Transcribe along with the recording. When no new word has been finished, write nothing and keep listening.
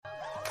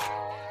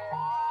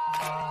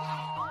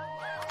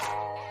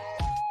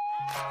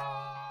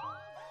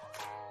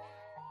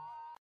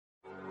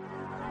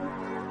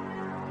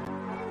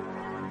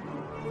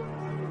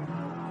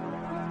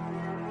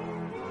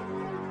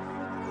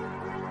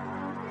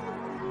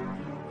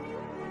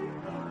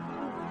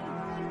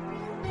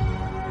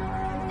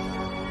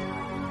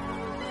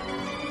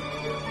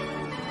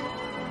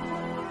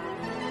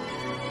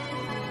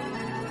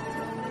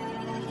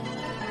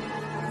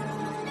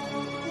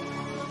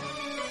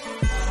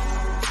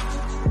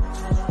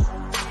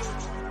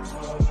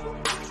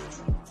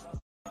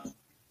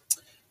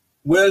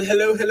Well,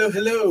 hello, hello,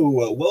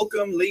 hello.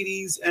 Welcome,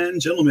 ladies and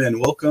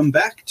gentlemen. Welcome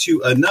back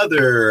to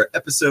another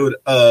episode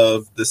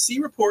of the C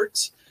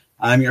Report.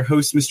 I'm your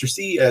host, Mr.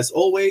 C, as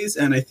always,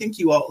 and I thank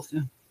you all.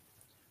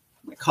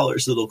 My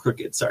collar's a little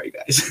crooked. Sorry,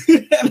 guys.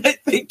 And I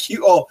thank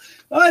you all.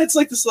 It's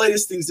like the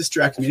slightest things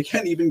distract me. I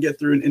can't even get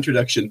through an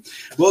introduction.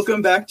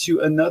 Welcome back to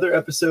another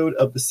episode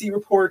of the C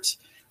Report.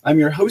 I'm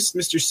your host,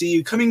 Mr.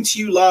 C, coming to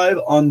you live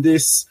on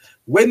this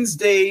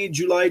Wednesday,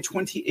 July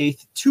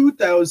 28th,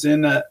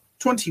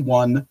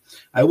 2021.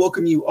 I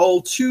welcome you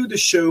all to the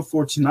show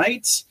for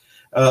tonight.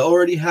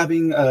 Already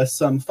having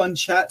some fun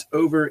chat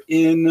over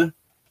in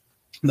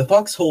the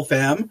Foxhole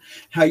fam.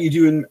 How you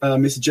doing,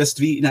 Miss Just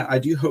V? Now, I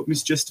do hope,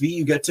 Miss Just V,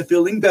 you get to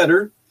feeling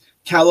better.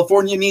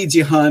 California needs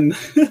you, hun.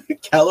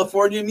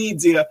 California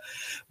needs you.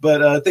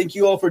 But thank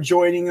you all for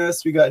joining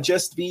us. We got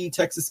Just V,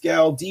 Texas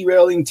Gal,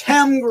 Derailing,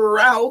 Tam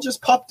Growl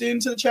just popped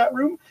into the chat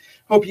room.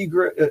 Hope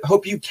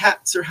you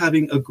cats are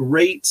having a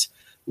great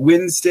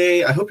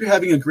Wednesday. I hope you're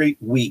having a great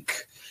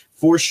week.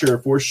 For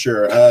sure.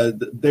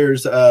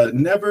 There's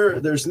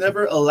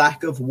never a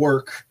lack of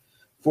work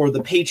for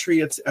the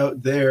patriots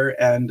out there,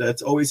 and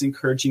it's always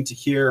encouraging to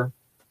hear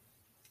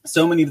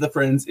so many of the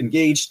friends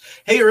engaged.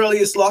 Hey,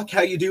 Aurelius Locke,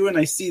 how you doing?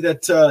 I see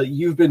that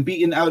you've been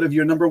beaten out of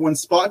your number one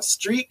spot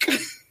streak.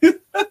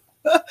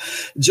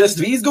 Just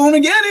V's going to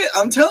get it.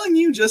 I'm telling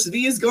you, Just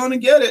V is going to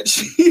get it.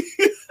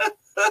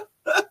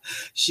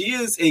 She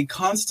is a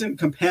constant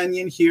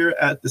companion here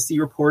at the C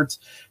Report,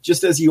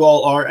 just as you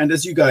all are. And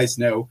as you guys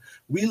know,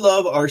 we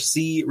love our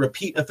C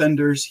repeat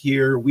offenders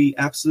here. We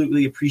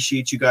absolutely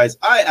appreciate you guys.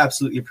 I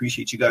absolutely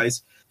appreciate you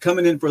guys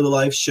coming in for the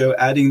live show,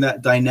 adding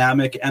that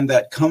dynamic and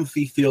that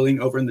comfy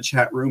feeling over in the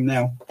chat room.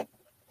 Now,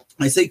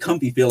 I say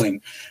comfy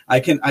feeling.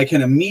 I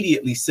can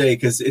immediately say,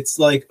 because it's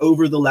like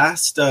over the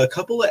last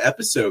couple of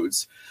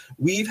episodes,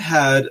 we've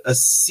had a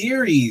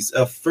series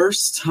of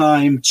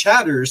first-time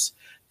chatters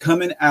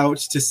coming out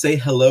to say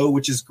hello,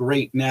 which is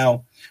great.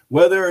 Now,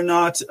 whether or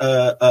not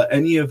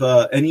any of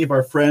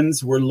our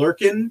friends were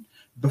lurking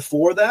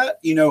before that,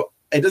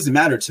 it doesn't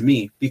matter to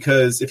me,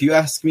 because if you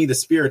ask me, the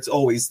spirit's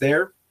always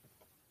there.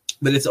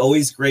 But it's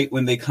always great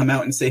when they come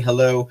out and say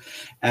hello.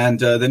 And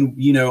then,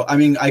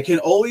 I can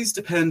always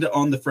depend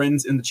on the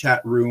friends in the chat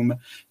room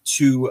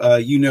to,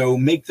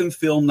 make them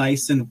feel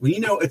nice. And,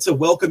 it's a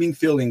welcoming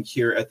feeling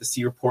here at the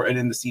C Report and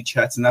in the C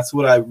Chats. And that's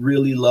what I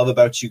really love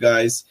about you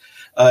guys.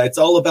 It's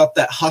all about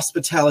that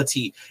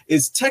hospitality.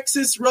 Is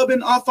Texas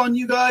rubbing off on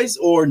you guys?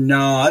 Or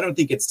no, I don't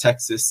think it's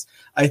Texas.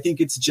 I think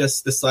it's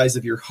just the size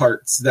of your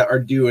hearts that are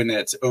doing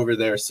it over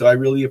there. So I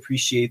really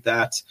appreciate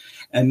that.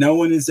 And no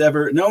one is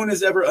ever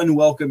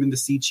unwelcome in the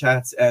C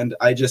Chats. And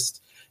I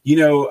just,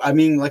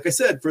 like I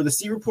said, for the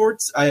C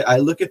Reports, I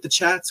look at the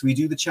chats, we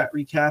do the chat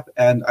recap,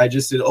 and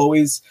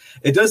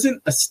it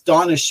doesn't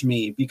astonish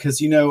me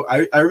because,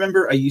 I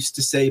remember I used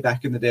to say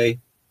back in the day,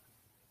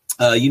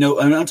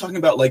 I'm talking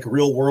about like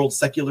real world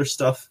secular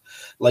stuff,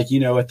 like,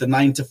 at the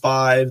 9 to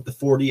 5, the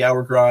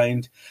 40-hour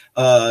grind,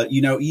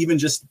 even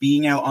just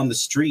being out on the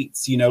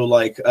streets,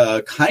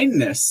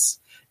 kindness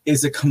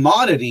is a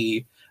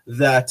commodity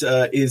that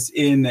is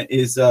a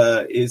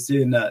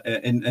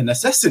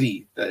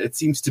necessity. It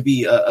seems to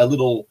be a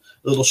little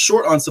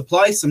short on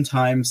supply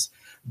sometimes.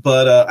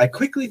 But I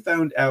quickly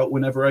found out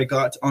whenever I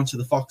got onto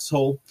the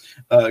Foxhole,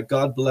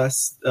 God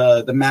bless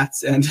the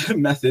Mats and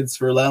Methods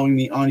for allowing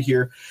me on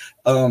here.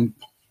 I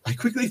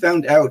quickly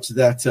found out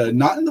that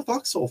not in the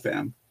Foxhole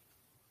fam.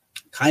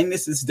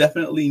 Kindness is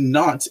definitely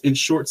not in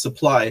short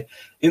supply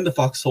in the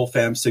Foxhole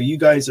fam. So you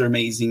guys are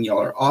amazing. Y'all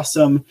are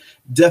awesome.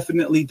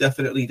 Definitely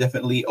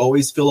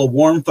always feel a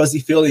warm, fuzzy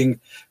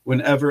feeling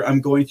whenever I'm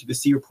going through the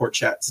C Report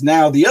chats.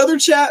 Now, the other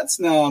chats,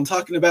 I'm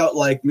talking about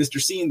like Mr.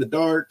 C in the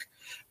Dark.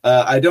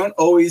 I don't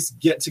always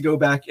get to go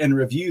back and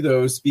review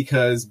those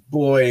because,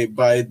 boy,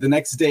 by the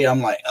next day,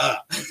 I'm like,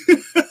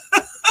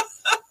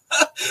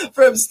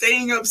 from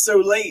staying up so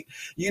late,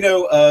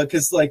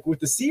 because like with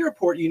the C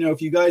Report,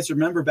 if you guys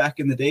remember back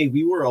in the day,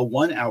 we were a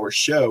 1-hour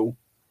show.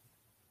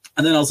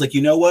 And then I was like,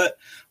 you know what?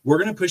 We're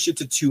going to push it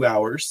to 2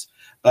 hours,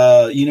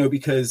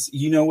 because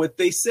what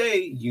they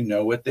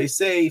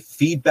say,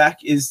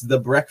 feedback is the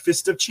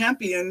breakfast of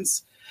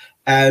champions.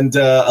 And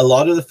a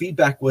lot of the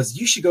feedback was,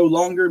 you should go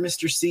longer,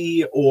 Mr.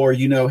 C, or,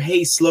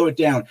 hey, slow it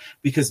down.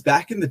 Because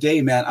back in the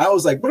day, man, I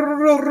was like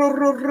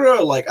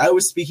I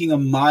was speaking a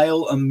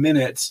mile a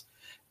minute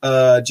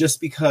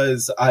just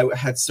because I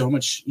had so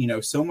much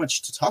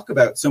to talk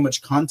about, so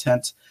much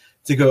content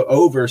to go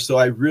over. So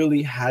I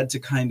really had to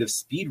kind of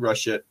speed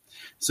rush it.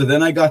 So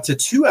then I got to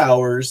 2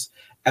 hours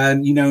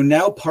and,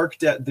 now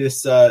parked at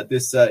this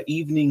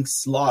evening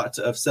slot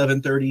of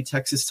 7:30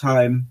 Texas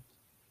time,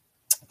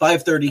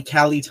 5:30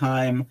 Cali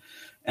time,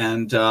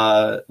 and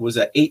was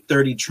at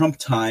 8:30 Trump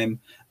time.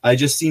 I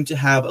just seem to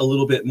have a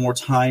little bit more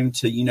time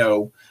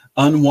to,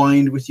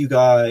 unwind with you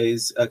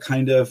guys,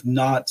 kind of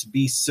not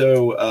be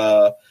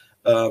so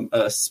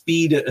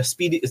speed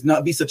is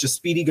not be such a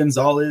Speedy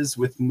Gonzalez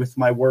with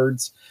my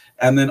words.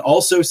 And then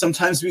also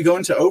sometimes we go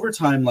into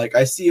overtime. Like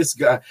I see us,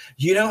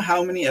 you know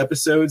how many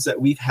episodes that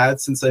we've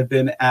had since I've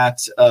been at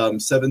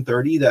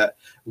 7:30 that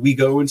we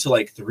go into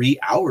like 3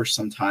 hours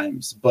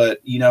sometimes. But,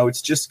 you know,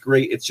 it's just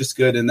great. It's just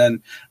good. And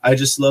then I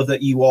just love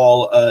that you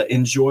all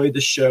enjoy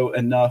the show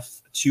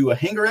enough to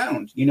hang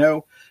around, you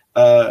know.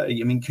 I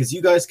mean, because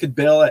you guys could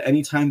bail at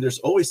any time. There's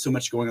always so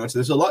much going on. So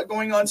there's a lot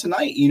going on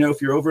tonight. You know,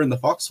 if you're over in the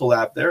Foxhole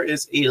app, there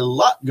is a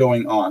lot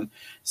going on.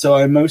 So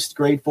I'm most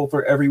grateful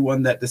for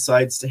everyone that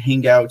decides to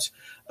hang out,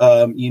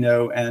 you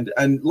know,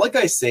 and like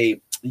I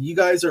say, you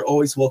guys are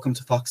always welcome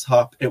to Fox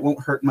Hop. It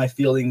won't hurt my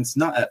feelings,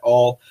 not at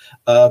all,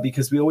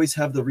 because we always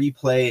have the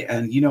replay.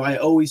 And, you know, I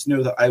always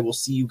know that I will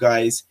see you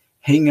guys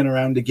hanging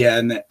around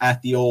again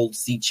at the old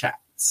C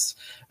chats.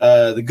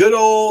 The good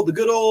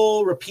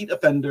old repeat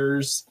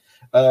offenders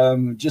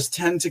just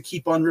tend to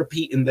keep on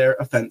repeating their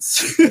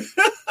offense.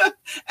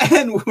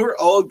 And we're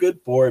all good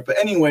for it. But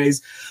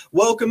anyways,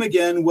 welcome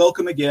again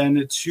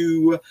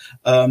to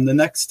the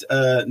next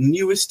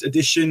newest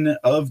edition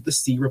of the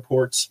C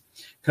Report,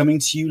 coming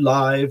to you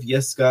live.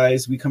 Yes,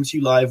 guys, we come to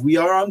you live. We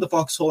are on the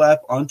Foxhole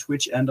app, on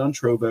Twitch, and on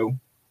Trovo.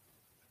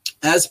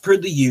 As per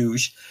the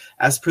usual,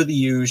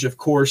 of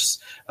course,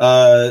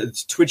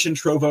 Twitch and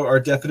Trovo are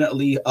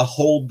definitely a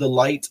hold the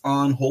light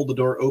on, hold the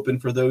door open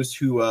for those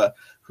who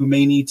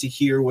may need to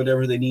hear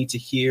whatever they need to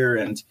hear.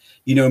 And,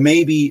 you know,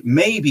 maybe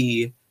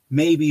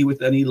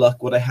with any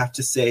luck, what I have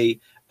to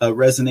say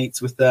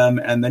resonates with them.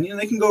 And then, you know,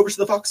 they can go over to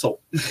the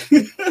Foxhole,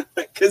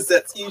 because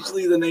that's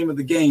usually the name of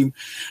the game.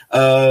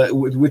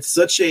 With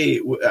such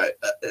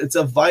it's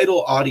a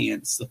vital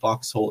audience, the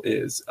Foxhole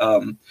is.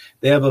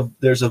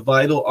 There's a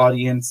vital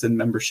audience and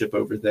membership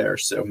over there.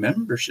 So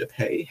membership,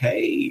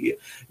 hey,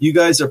 you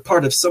guys are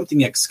part of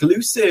something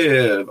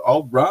exclusive.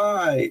 All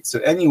right. So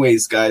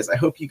anyways, guys, I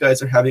hope you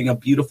guys are having a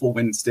beautiful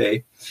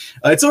Wednesday.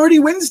 It's already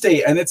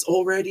Wednesday, and it's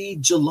already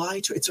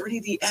July. It's already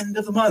the end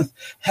of the month.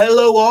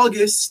 Hello,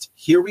 August.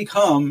 Here we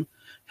come.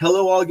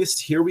 Hello,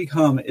 August. Here we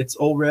come. It's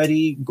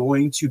already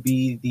going to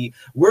be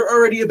we're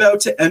already about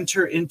to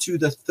enter into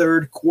the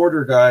third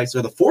quarter, guys,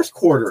 or the fourth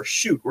quarter.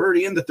 Shoot, we're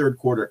already in the third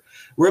quarter.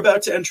 We're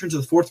about to enter into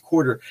the fourth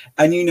quarter.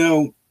 And, you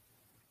know,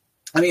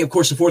 I mean, of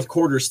course, the fourth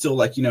quarter is still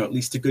like, you know, at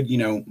least a good, you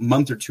know,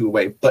 month or two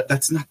away, but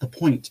that's not the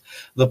point.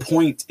 The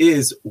point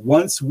is,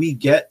 once we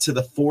get to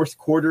the fourth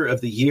quarter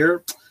of the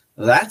year,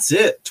 that's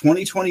it.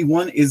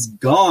 2021 is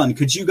gone.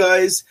 Could you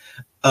guys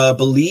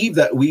believe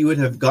that we would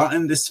have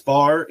gotten this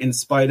far in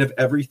spite of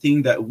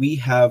everything that we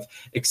have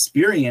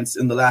experienced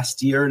in the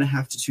last year and a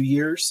half to 2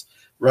 years,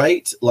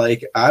 right?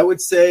 Like, I would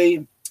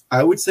say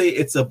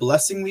it's a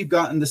blessing we've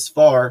gotten this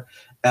far.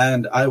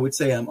 And I would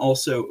say I'm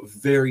also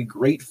very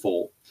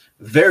grateful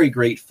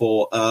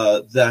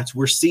that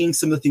we're seeing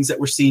some of the things that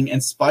we're seeing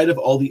in spite of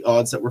all the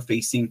odds that we're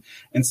facing,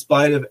 in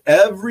spite of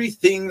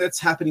everything that's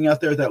happening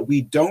out there that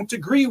we don't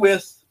agree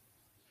with.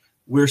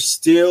 We're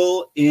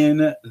still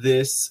in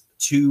this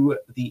to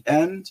the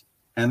end,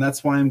 and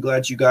that's why I'm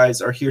glad you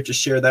guys are here to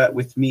share that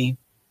with me,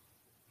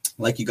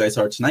 like you guys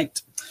are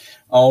tonight.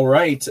 All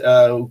right.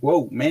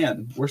 Whoa,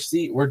 man,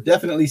 we're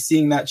definitely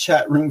seeing that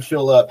chat room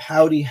fill up.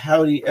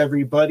 Howdy,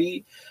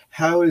 everybody.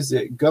 How is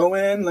it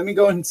going? Let me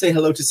go ahead and say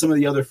hello to some of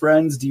the other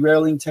friends.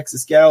 Derailing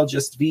Texas Gal,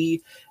 Just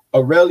V,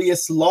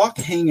 Aurelius Locke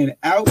hanging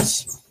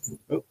out.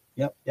 Oh,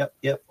 yep.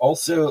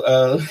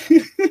 Also,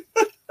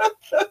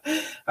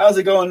 how's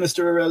it going,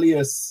 Mr.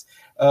 Aurelius?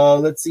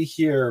 Let's see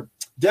here.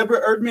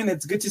 Deborah Erdman,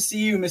 it's good to see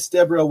you, Miss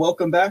Deborah.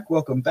 Welcome back.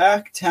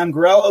 Tam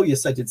Grau. Oh,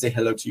 yes, I did say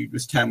hello to you,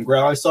 Miss Tam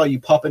Grau. I saw you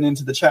popping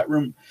into the chat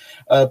room.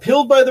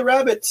 Pilled by the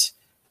Rabbit.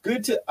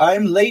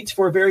 I'm late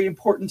for a very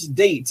important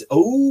date.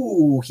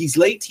 Oh, he's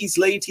late. He's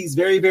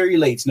very, very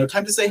late. No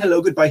time to say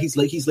hello, goodbye. He's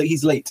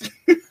late.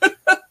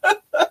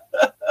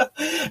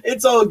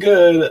 It's all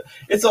good.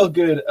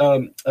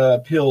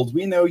 Pilled.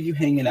 We know you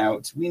hanging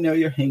out. We know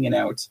you're hanging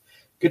out.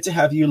 Good to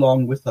have you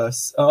along with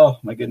us. Oh,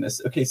 my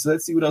goodness. Okay, so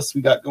let's see what else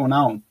we got going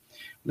on.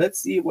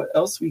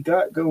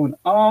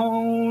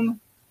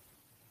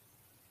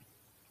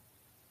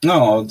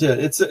 Oh,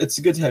 it's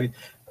good to have you.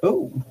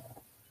 Oh,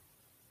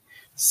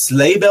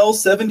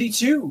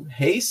 Slaybell72.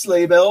 Hey,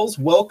 Slaybells.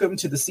 Welcome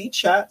to the C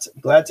Chat.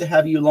 Glad to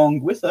have you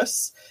along with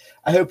us.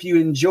 I hope you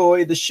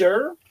enjoy the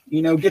show.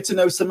 You know, get to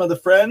know some of the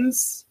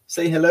friends.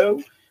 Say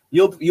hello.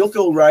 You'll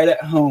feel right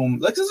at home.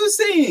 Like I was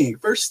saying,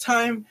 first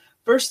time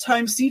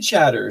C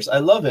chatters. I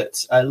love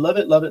it.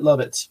 Love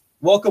it.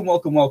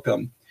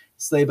 Welcome.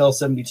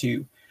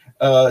 Slaybell72.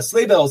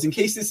 Slaybells, in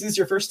case this is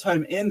your first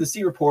time in the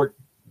C Report,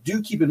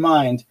 do keep in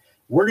mind,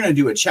 we're going to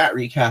do a chat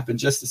recap in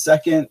just a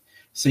second.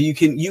 So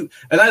and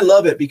I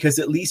love it because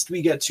at least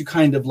we get to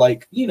kind of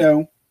like, you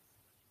know,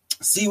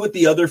 see what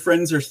the other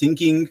friends are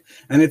thinking.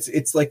 And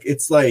it's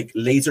like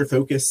laser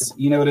focus.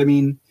 You know what I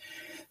mean?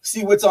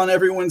 See what's on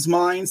everyone's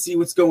mind, see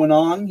what's going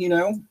on, you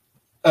know?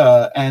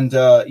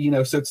 You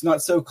know, so it's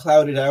not so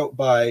clouded out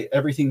by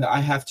everything that I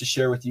have to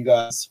share with you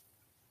guys.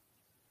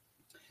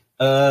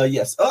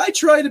 Yes. I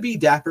try to be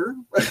dapper.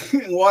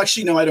 Well,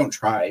 actually, no, I don't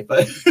try,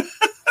 but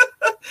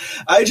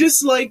I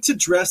just like to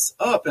dress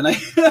up, and I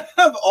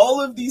have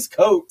all of these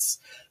coats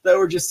that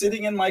were just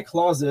sitting in my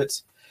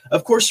closet.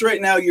 Of course,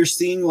 right now you're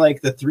seeing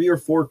like the 3 or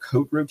 4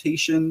 coat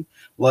rotation,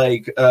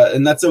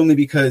 and that's only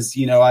because,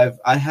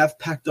 I have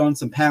packed on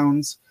some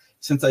pounds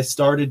since I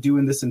started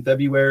doing this in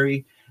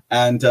February.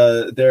 And you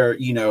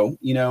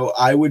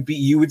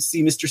would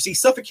see Mr. C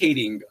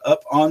suffocating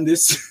up on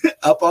this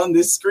up on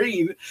this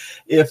screen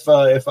if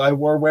I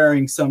were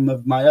wearing some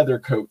of my other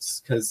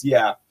coats, because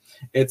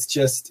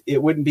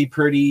it wouldn't be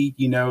pretty,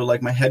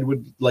 like my head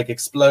would like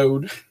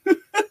explode.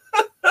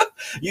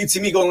 You'd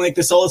see me going like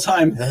this all the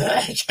time.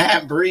 I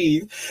can't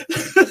breathe.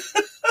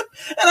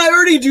 And I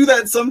already do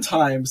that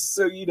sometimes.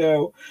 So,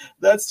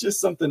 that's just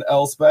something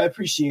else. But I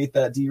appreciate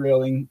that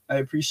derailing. I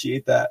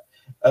appreciate that.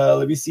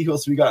 Let me see who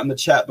else we got in the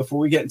chat before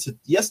we get into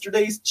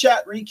yesterday's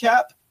chat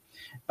recap.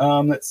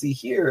 Let's see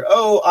here.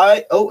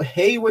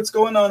 Hey, what's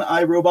going on,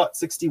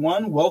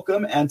 iRobot61?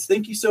 Welcome, and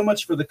thank you so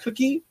much for the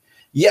cookie.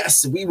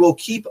 Yes, we will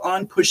keep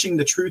on pushing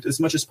the truth as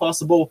much as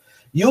possible.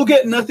 You'll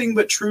get nothing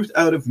but truth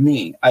out of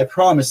me. I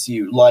promise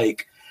you.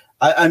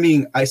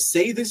 I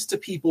say this to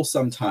people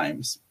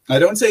sometimes. I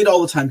don't say it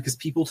all the time because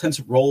people tend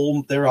to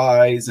roll their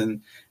eyes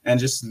and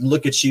just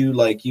look at you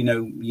like,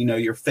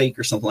 you're fake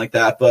or something like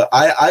that. But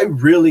I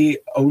really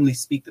only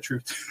speak the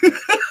truth.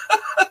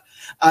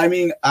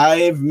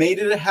 I've made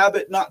it a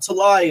habit not to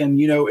lie. And,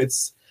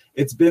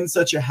 it's been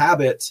such a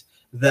habit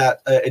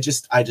that I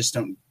just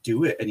don't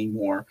do it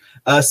anymore.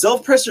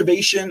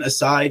 Self-preservation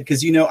aside,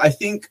 because, I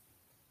think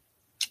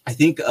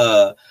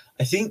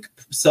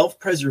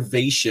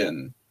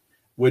self-preservation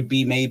would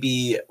be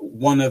maybe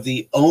one of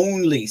the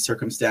only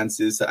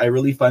circumstances that I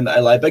really find that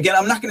I lie. But again,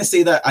 I'm not going to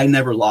say that I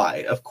never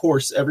lie. Of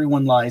course,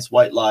 everyone lies,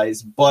 white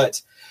lies,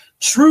 but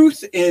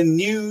truth in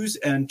news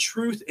and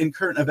truth in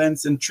current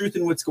events and truth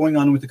in what's going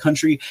on with the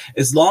country,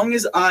 as long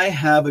as I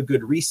have a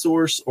good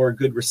resource or a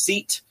good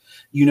receipt,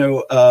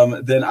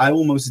 then I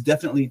will most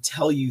definitely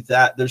tell you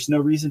that there's no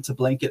reason to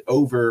blanket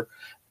over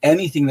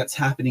anything that's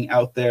happening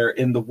out there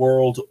in the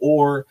world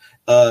or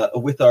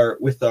with our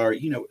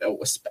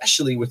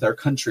especially with our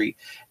country.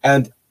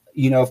 And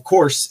of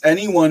course,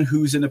 anyone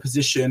who's in a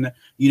position,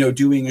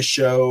 doing a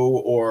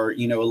show or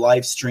a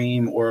live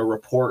stream or a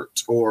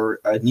report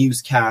or a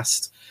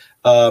newscast,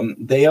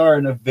 they are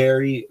in a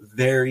very,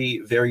 very,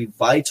 very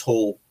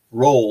vital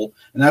role.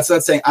 And that's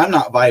not saying I'm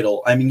not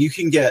vital. I mean, you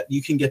can get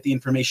the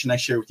information I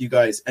share with you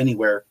guys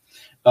anywhere.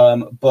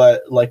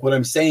 But like what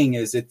I'm saying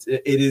is it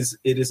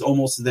is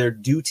almost their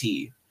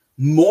duty,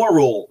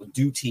 moral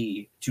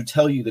duty, to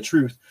tell you the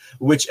truth,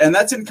 and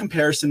that's in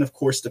comparison, of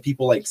course, to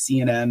people like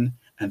CNN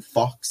and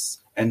Fox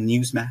and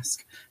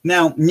Newsmask.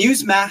 Now,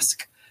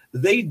 Newsmask,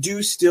 they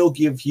do still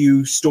give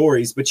you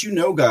stories, but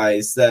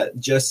guys, that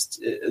just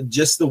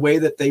the way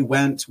that they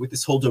went with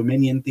this whole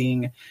Dominion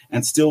thing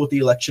and still with the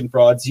election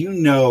frauds,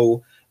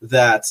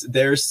 that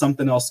there's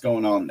something else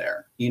going on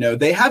there.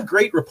 They have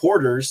great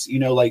reporters,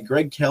 like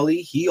Greg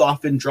Kelly. He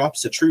often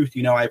drops the truth.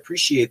 I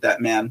appreciate that,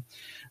 man.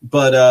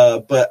 But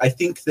I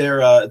think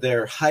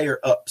their higher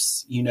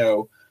ups,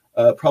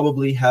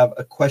 probably have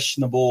a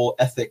questionable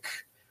ethic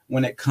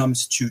when it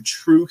comes to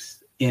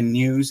truth in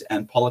news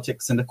and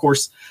politics. And of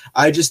course,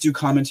 I just do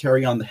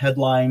commentary on the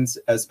headlines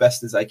as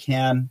best as I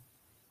can.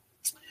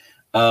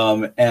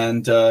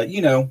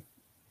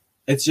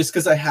 It's just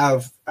because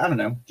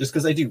just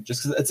because I do,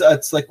 just because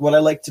it's like what I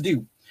like to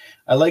do.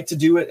 I like to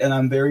do it, and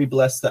I'm very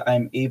blessed that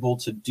I'm able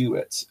to do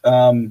it.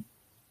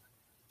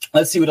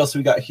 Let's see what else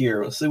we got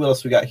here.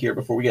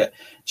 Before we get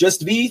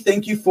Just V.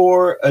 Thank you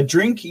for a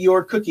drink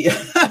your cookie.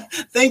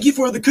 Thank you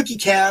for the cookie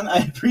can. I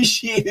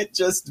appreciate it,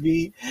 Just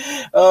V.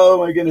 Oh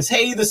my goodness.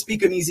 Hey, the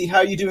Speak Uneasy. How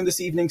are you doing this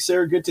evening,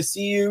 sir? Good to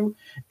see you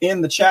in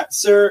the chat,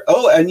 sir.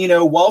 Oh, and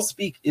while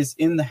Speak is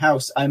in the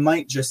house, I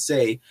might just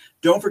say,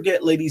 don't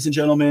forget, ladies and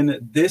gentlemen,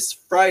 this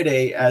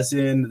Friday, as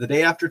in the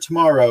day after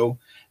tomorrow,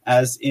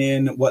 as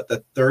in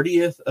the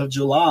 30th of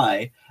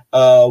July,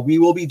 we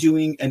will be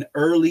doing an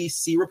early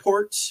C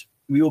report.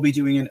 We will be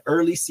doing an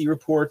early C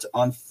report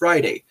on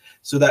Friday.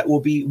 So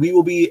we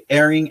will be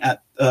airing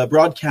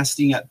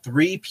broadcasting at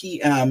 3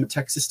 p.m.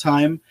 Texas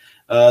time.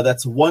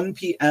 That's 1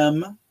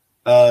 p.m.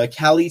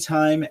 Cali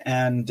time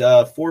and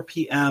 4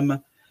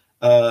 p.m.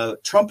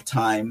 Trump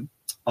time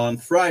on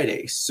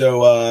Friday.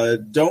 So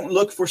don't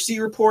look for C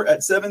report at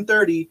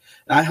 7:30.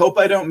 I hope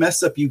I don't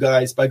mess up you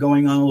guys by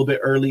going on a little bit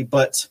early,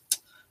 but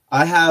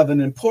I have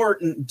an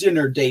important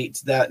dinner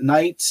date that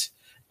night.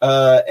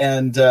 So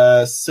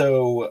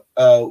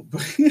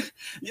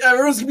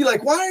everyone's gonna be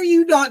like, why are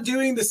you not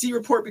doing the C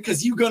report?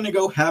 Because you're gonna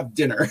go have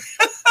dinner.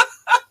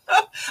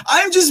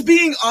 I'm just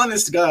being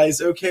honest,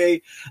 guys.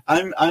 Okay.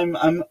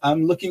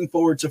 I'm looking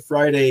forward to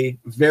Friday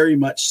very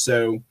much.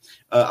 So,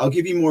 I'll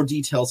give you more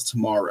details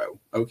tomorrow.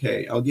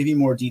 Okay. I'll give you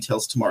more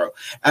details tomorrow.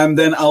 And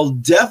then I'll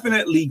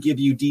definitely give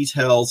you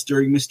details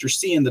during Mr.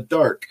 C in the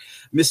Dark.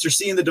 Mr.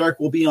 C in the Dark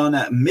will be on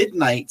at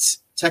midnight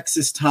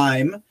Texas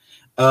time.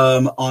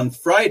 On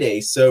Friday.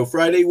 So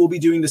Friday we'll be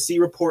doing the C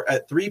report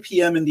at 3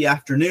 p.m. in the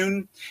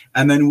afternoon,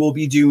 and then we'll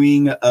be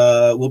doing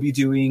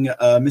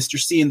Mr.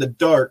 C in the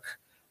Dark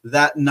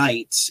that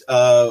night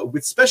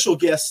with special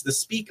guests, the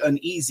Speak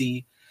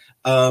Uneasy,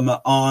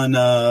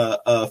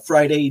 on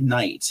Friday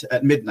night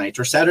at midnight,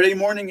 or Saturday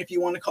morning if you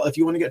want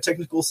to get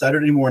technical,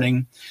 Saturday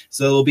morning.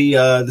 So it'll be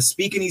the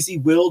Speak Uneasy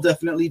will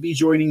definitely be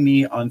joining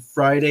me on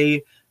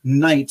Friday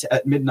night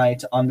at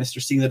midnight on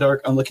Mr. C in the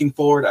Dark. I'm looking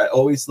forward. I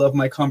always love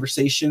my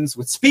conversations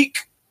with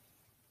Speak.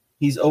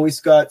 He's always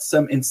got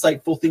some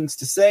insightful things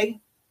to say.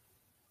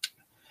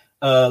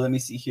 Let me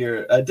see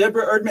here.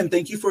 Deborah Erdman,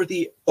 thank you for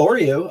the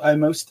Oreo. I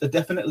most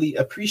definitely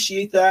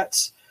appreciate that.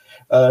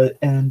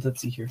 And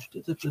let's see here.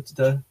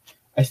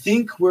 I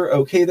think we're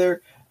okay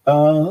there.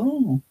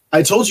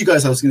 I told you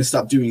guys I was going to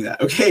stop doing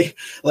that, okay?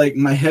 Like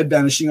my head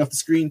vanishing off the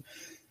screen.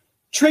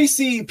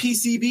 Tracy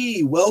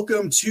PCB,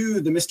 welcome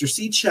to the Mr.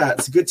 C chat.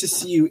 It's good to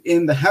see you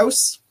in the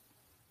house.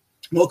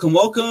 Welcome,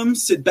 welcome.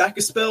 Sit back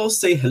a spell,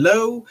 say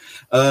hello.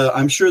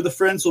 I'm sure the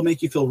friends will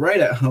make you feel right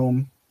at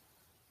home.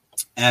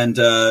 And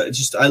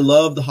I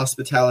love the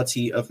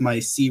hospitality of my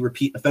C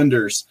repeat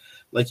offenders.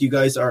 Like, you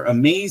guys are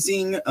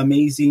amazing,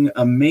 amazing,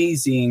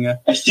 amazing.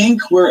 I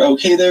think we're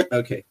okay there.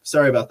 Okay,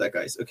 sorry about that,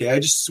 guys. Okay, I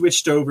just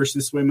switched over so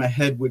this way my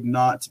head would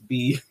not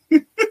be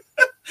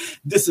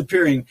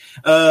disappearing.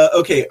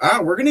 Okay,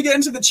 we're going to get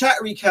into the chat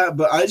recap,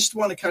 but I just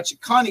want to catch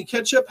Connie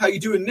Ketchup. How you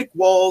doing? Nick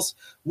Walls.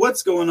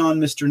 What's going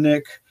on, Mr.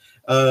 Nick?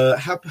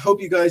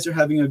 Hope you guys are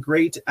having a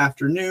great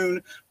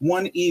afternoon.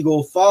 One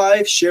Eagle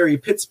 5, Sherry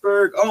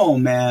Pittsburgh. Oh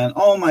man,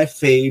 all my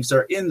faves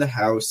are in the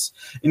house,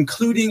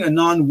 including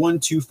Anon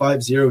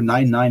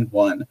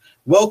 1250991.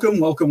 Welcome,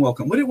 welcome,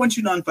 welcome. What did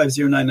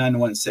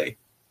 129500991 say?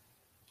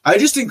 I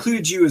just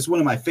included you as one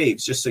of my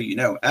faves, just so you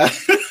know. I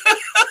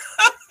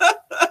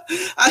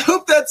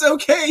hope that's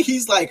okay.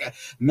 He's like,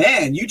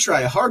 man, you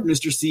try hard,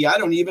 Mr. C. I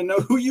don't even know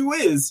who you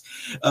is.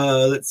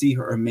 Let's see,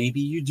 or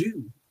maybe you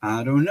do.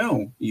 I don't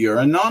know. You're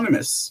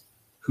anonymous.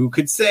 Who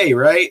could say,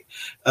 right?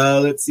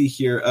 Let's see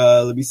here.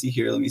 Let me see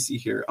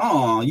here.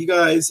 Oh, you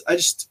guys,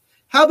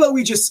 how about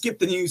we just skip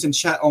the news and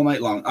chat all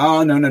night long?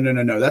 Oh,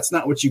 no. That's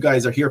not what you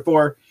guys are here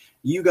for.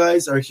 You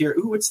guys are here.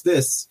 Ooh, what's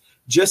this?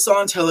 Just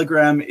on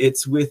Telegram,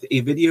 it's with a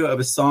video of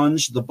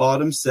Assange. The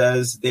bottom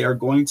says they are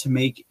going to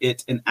make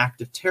it an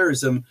act of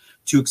terrorism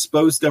to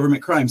expose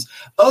government crimes.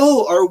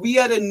 Oh, are we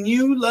at a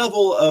new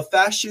level of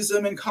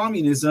fascism and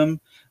communism?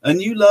 A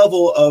new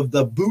level of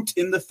the boot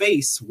in the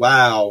face.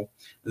 Wow.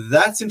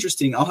 That's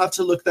interesting. I'll have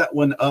to look that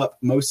one up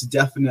most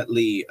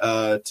definitely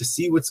to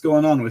see what's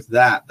going on with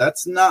that.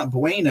 That's not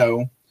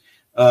bueno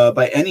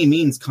by any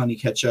means, Connie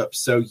Ketchup.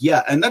 So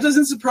yeah, and that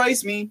doesn't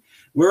surprise me.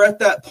 We're at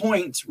that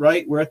point,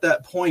 right? We're at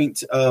that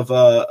point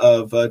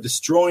of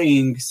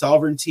destroying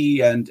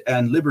sovereignty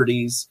and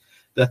liberties,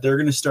 that they're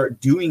going to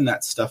start doing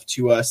that stuff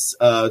to us,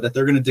 that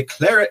they're going to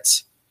declare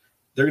it.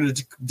 They're going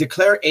to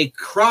declare a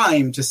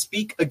crime to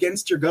speak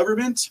against your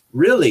government?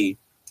 Really?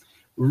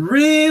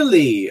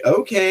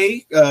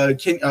 Okay.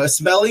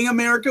 Spelling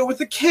America with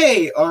a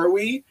K, are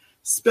we?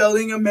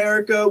 Spelling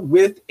America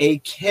with a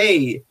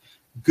K.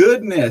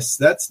 Goodness,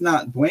 that's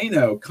not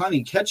bueno.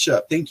 Connie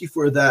Ketchup, thank you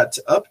for that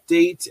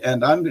update,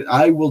 and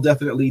I will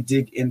definitely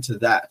dig into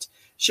that.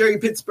 Sherry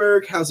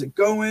Pittsburgh, how's it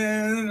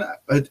going?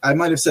 I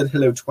might have said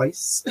hello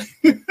twice.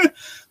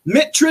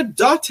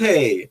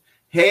 Mitradate.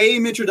 Hey,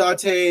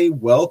 Mitradate.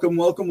 Welcome.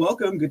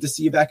 Good to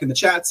see you back in the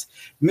chats.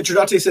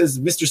 Mitradate says,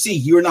 Mr. C,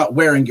 you are not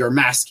wearing your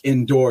mask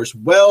indoors.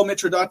 Well,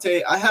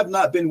 Mitradate, I have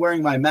not been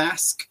wearing my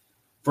mask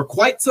for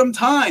quite some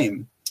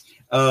time.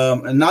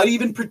 And not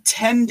even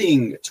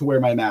pretending to wear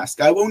my mask.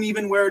 I won't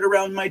even wear it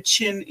around my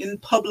chin in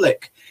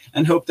public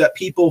and hope that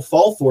people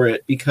fall for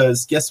it,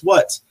 because guess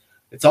what?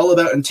 It's all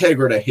about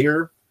integrity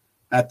here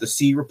at the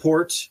C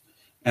Report,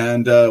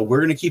 and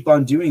we're going to keep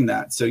on doing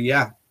that. So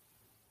yeah,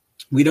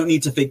 we don't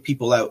need to fake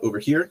people out over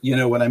here. You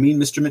know what I mean,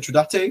 Mr.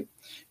 Mitradate?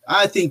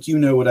 I think you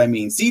know what I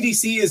mean.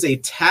 CDC is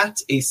a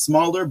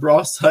smaller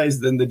bra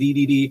size than the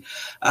DDD.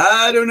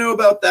 I don't know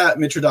about that,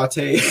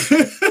 Mitradate.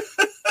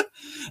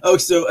 Oh,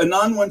 so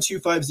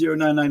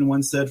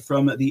Anon1250991 said,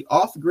 from the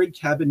off-grid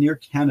cabin near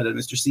Canada,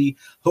 Mr. C,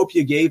 hope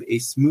you gave a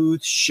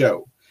smooth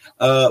show.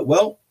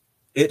 Well,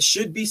 it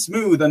should be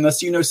smooth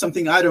unless you know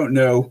something I don't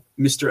know,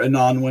 Mr.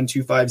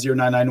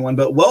 Anon1250991.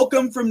 But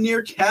welcome from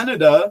near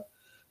Canada.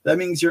 That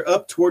means you're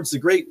up towards the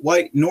Great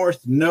White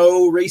North.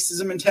 No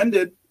racism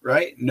intended,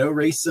 right? No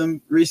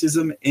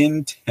racism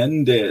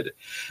intended.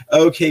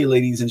 Okay,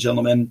 ladies and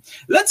gentlemen,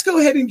 let's go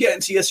ahead and get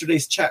into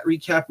yesterday's chat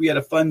recap. We had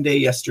a fun day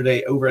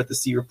yesterday over at the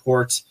C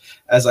Report,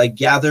 as I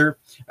gather.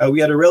 We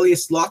had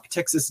Aurelius Locke,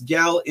 Texas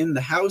Gal, in the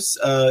house.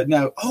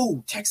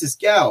 Texas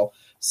Gal.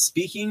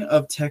 Speaking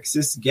of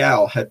Texas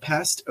Gal, had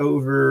passed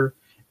over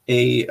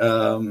a...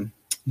 let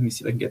me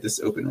see if I can get this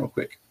open real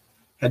quick.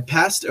 Had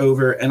passed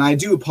over, and I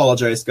do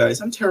apologize, guys.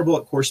 I'm terrible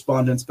at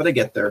correspondence, but I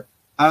get there.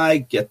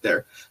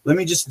 Let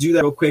me just do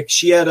that real quick.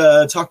 She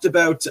had talked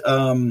about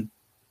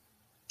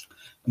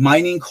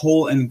mining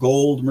coal and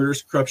gold,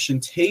 murders, corruption,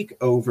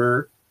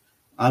 takeover.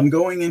 I'm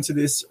going into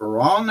this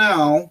raw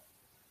now.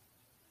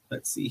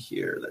 Let's see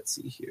here.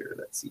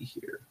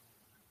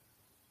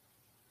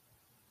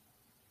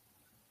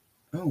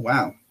 Oh,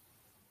 wow.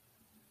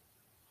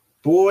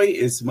 Boy,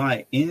 is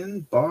my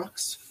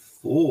inbox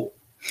full.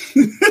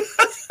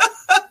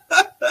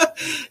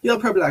 Y'all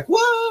probably like,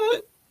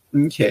 what?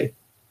 Okay.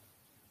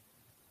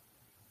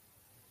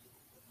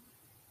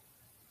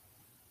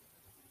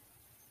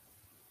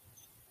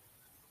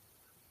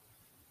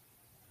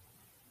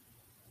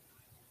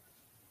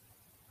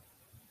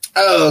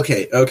 Oh,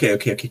 okay.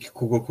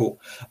 Cool.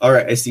 All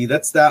right, I see.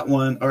 That's that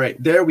one. All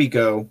right, there we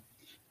go.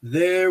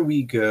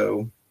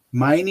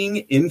 Mining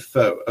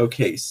info.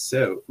 Okay,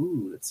 so,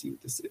 let's see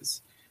what this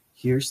is.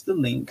 Here's the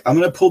link. I'm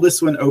going to pull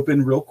this one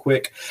open real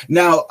quick.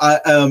 Now,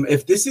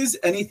 if this is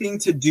anything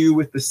to do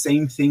with the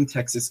same thing,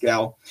 Texas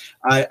Gal,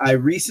 I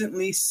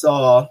recently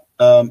saw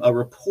a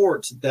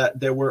report that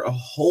there were a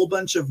whole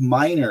bunch of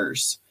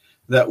miners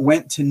that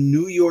went to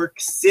New York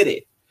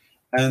City,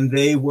 and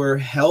they were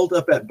held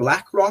up at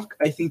BlackRock,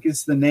 I think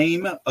is the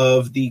name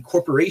of the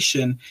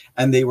corporation,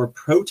 and they were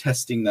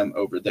protesting them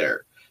over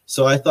there.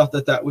 So I thought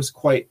that was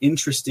quite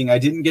interesting. I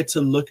didn't get to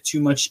look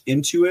too much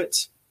into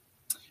it.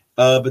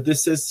 But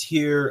this says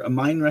here, a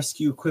mine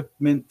rescue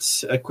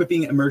equipment,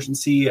 equipping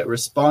emergency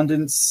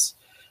respondents.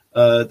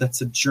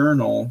 That's a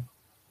journal.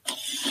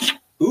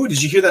 Ooh,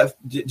 did you hear that?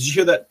 Did you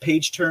hear that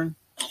page turn?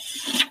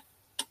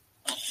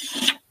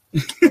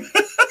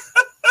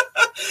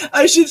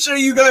 I should show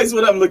you guys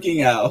what I'm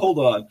looking at. Hold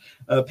on.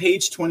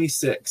 Page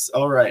 26.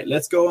 All right,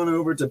 let's go on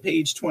over to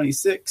page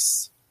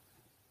 26.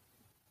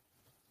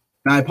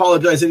 Now, I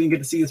apologize. I didn't get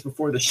to see this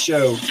before the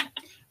show.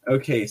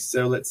 Okay,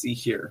 so let's see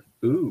here.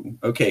 Ooh,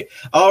 okay.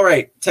 All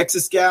right,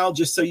 Texas Gal,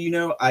 just so you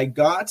know, I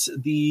got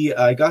the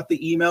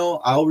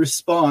email. I'll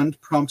respond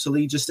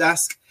promptly. Just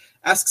ask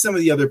some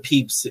of the other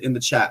peeps in the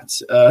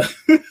chat.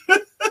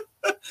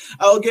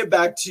 I'll get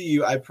back to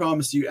you, I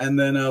promise you, and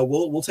then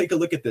we'll take a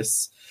look at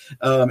this,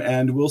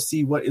 and we'll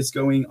see what is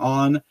going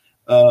on.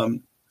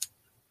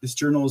 This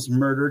journal is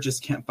murder.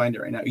 Just can't find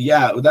it right now.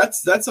 Yeah,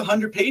 that's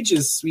 100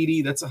 pages,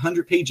 sweetie. That's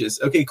 100 pages.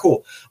 Okay,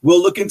 cool.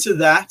 We'll look into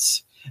that.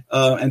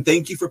 And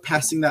thank you for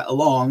passing that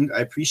along. I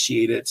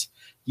appreciate it.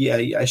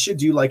 Yeah, I should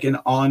do like an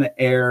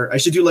on-air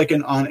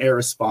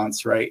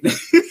response, right?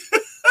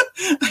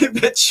 I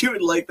bet you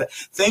would like that.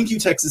 Thank you,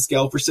 Texas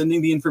Gal, for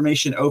sending the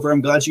information over.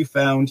 I'm glad you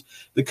found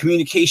the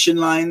communication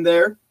line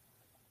there.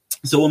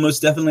 So we'll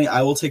most definitely,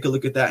 I will take a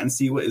look at that and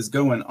see what is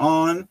going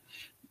on.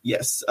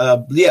 Yes.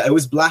 It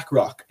was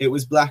BlackRock.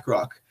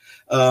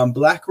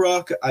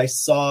 BlackRock, I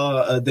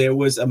saw there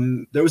was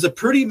a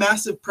pretty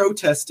massive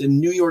protest in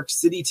New York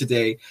City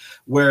today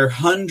where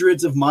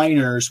hundreds of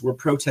miners were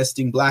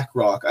protesting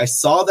BlackRock. I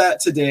saw that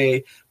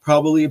today,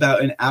 probably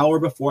about an hour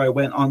before I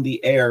went on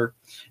the air.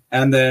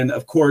 And then,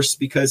 of course,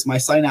 because my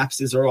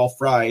synapses are all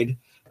fried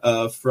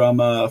from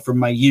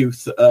my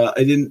youth,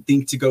 I didn't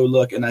think to go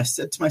look. And I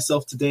said to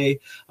myself today,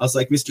 I was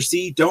like, Mr.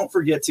 C, don't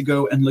forget to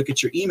go and look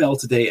at your email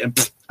today.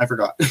 And I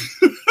forgot.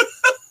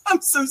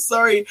 I'm so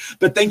sorry,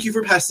 but thank you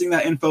for passing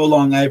that info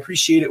along. I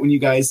appreciate it when you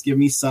guys give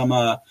me some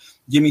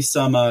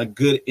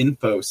good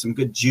info, some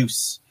good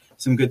juice,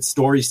 some good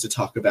stories to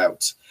talk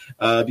about.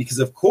 Because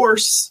of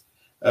course,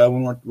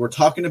 when we're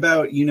talking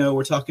about,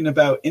 we're talking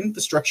about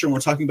infrastructure, and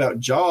we're talking about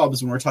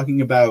jobs, when we're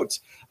talking about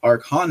our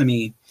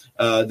economy,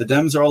 the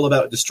Dems are all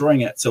about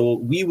destroying it. So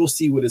we will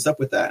see what is up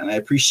with that. And I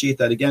appreciate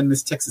that again,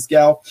 Miss Texas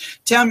Gal.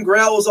 Tam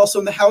Grell is also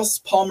in the house.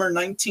 Palmer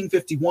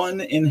 1951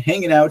 in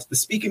hanging out. The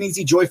Speaking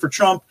Easy Joy for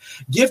Trump.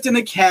 Gift in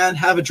a can.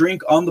 Have a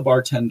drink on the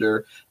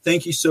bartender.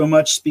 Thank you so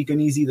much. Speaking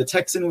Easy. The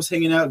Texan was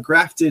hanging out.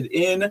 Grafted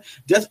in.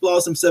 Death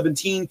Blossom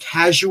 17.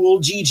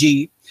 Casual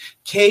GG.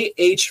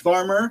 KH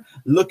Farmer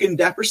looking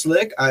dapper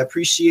slick. I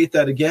appreciate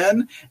that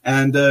again.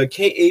 And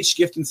KH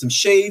gifting some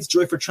shades.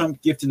 Joy for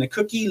Trump gifting a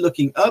cookie.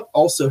 Looking up.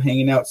 Also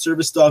hanging out.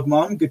 Service Dog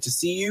Mom. Good to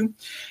see you.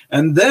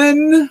 And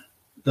then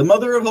the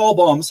mother of all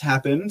bombs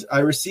happened. I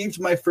received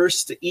my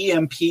first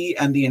EMP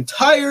and the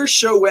entire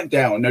show went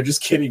down. No,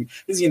 just kidding.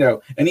 Because,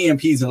 an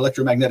EMP is an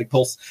electromagnetic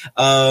pulse.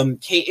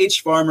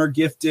 KH Farmer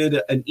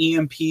gifted an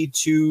EMP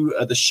to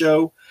the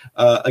show.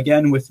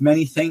 Again, with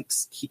many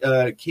thanks,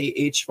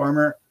 KH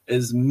Farmer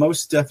is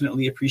most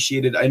definitely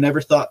appreciated. I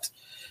never thought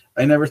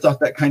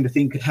that kind of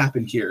thing could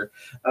happen here.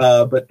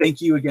 But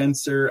thank you again,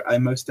 sir. I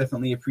most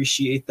definitely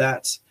appreciate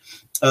that.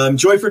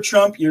 Joy for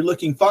Trump, you're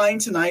looking fine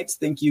tonight.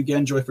 Thank you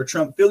again, Joy for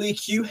Trump. Billy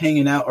Q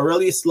hanging out.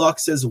 Aurelius Locke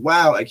says,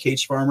 wow, at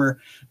KH Farmer.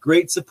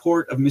 Great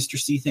support of Mr.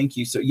 C. Thank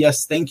you. So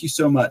yes, thank you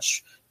so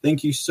much.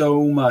 Thank you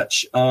so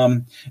much.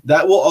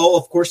 That will all,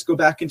 of course, go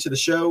back into the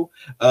show,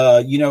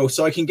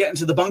 so I can get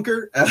into the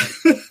bunker.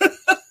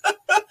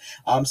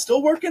 I'm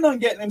still working on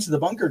getting into the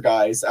bunker,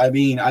 guys. I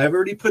mean, I've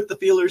already put the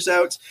feelers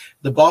out.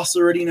 The boss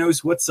already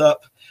knows what's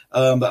up.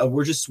 But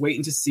we're just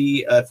waiting to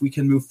see if we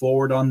can move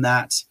forward on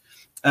that.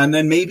 And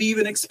then maybe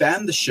even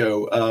expand the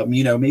show,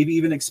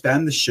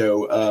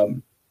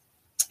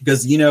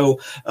 because,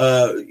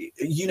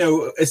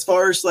 as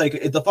far as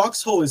like the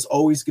foxhole is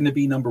always going to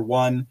be number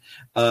one.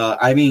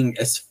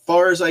 As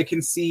far as I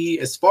can see,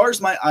 as far as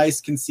my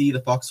eyes can see,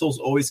 the foxhole is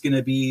always going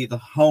to be the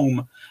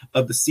home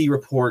of the C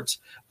Report.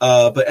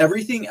 But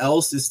everything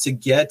else is to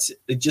get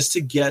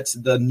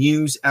the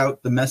news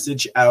out, the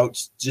message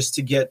out, just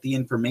to get the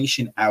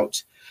information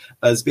out.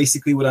 Is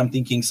basically what I'm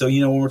thinking. So,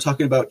 when we're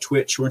talking about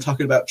Twitch, we're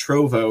talking about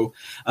Trovo.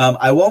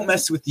 I won't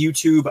mess with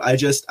YouTube.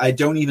 I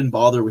don't even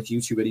bother with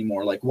YouTube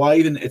anymore. Like, why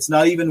even? It's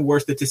not even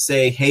worth it to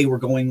say, hey, we're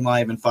going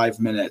live in 5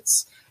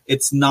 minutes.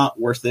 It's not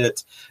worth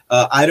it.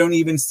 I don't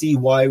even see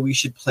why we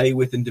should play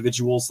with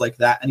individuals like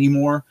that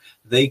anymore.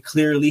 They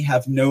clearly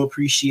have no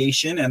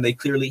appreciation and they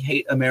clearly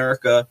hate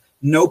America.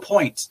 No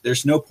point.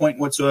 There's no point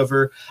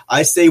whatsoever.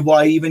 I say,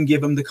 why even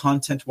give them the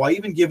content? Why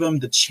even give them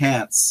the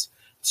chance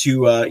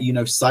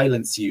to,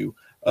 silence you?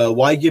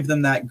 Why give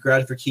them that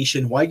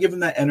gratification? Why give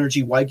them that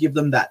energy? Why give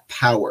them that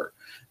power?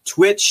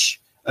 Twitter,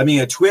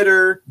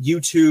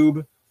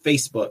 YouTube,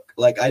 Facebook.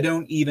 Like, I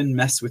don't even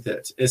mess with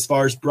it as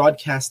far as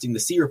broadcasting the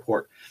C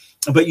Report.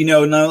 But,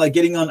 now, like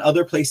getting on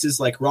other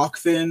places like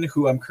Rockfin,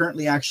 who I'm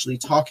currently actually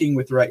talking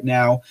with right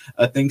now,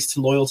 thanks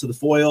to Loyal to the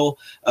Foil,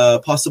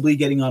 possibly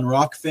getting on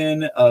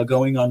Rockfin,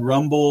 going on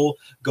Rumble,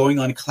 going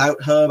on Clout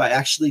Hub. I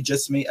actually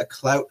just made a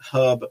Clout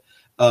Hub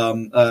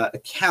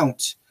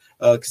account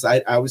because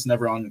I was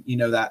never on,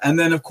 that. And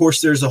then, of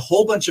course, there's a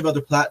whole bunch of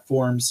other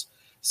platforms.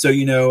 So,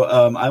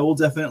 I will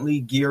definitely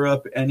gear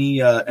up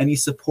any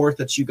support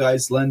that you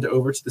guys lend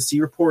over to the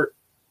C Report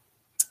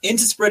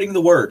into spreading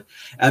the word.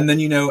 And then,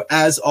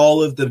 as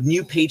all of the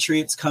new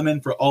patriots come in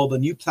for all the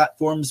new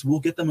platforms, we'll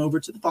get them over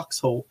to the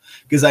foxhole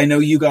because I know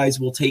you guys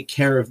will take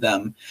care of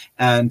them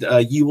and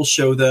you will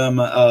show them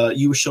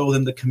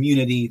the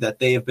community that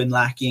they have been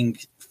lacking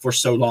for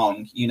so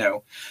long,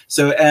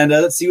 So, and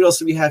let's see what else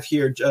do we have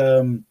here.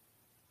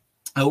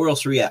 Where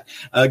else are we at?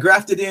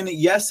 Grafted in,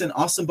 yes, an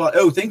awesome body.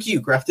 Oh, thank you,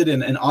 Grafted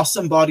in, an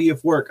awesome body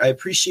of work. I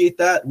appreciate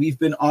that. We've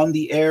been on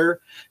the air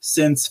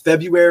since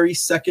February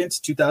 2nd,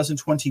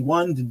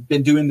 2021.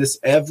 Been doing this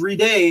every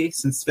day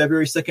since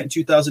February 2nd,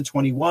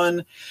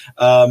 2021.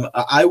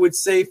 I would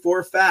say for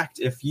a fact,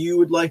 if you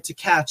would like to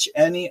catch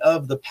any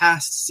of the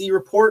past C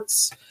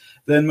reports,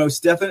 then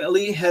most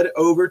definitely head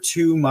over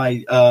to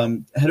my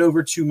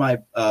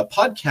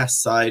podcast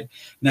side.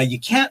 Now you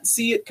can't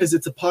see it because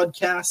it's a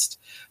podcast,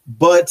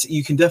 but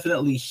you can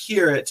definitely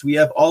hear it. We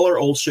have all our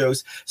old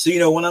shows. So,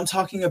 when I'm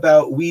talking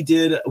about, we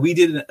did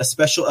a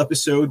special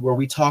episode where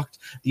we talked,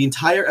 the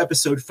entire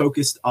episode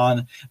focused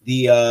on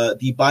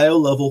the Bio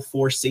Level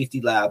 4 Safety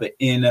Lab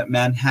in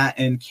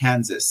Manhattan,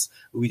 Kansas.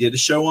 We did a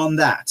show on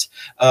that.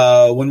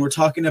 When we're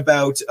talking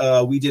about,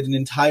 we did an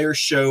entire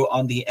show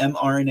on the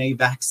mRNA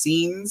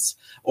vaccines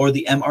or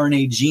the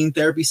mRNA gene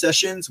therapy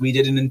sessions. We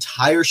did an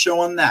entire show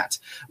on that.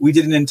 We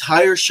did an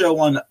entire show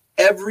on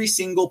every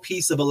single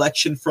piece of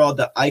election fraud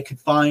that I could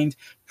find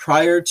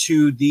prior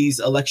to these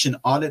election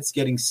audits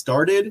getting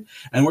started.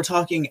 And we're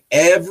talking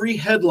every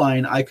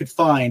headline I could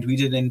find. We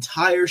did an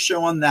entire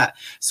show on that.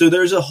 So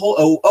there's a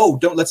whole,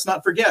 let's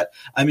not forget.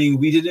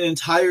 We did an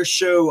entire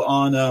show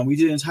on,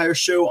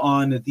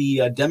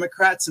 the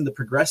Democrats and the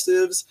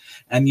progressives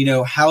and,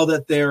 how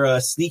that they're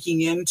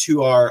sneaking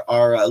into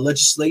our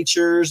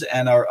legislatures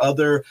and our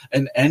other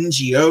and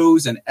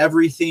NGOs and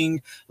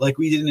everything. Like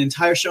we did an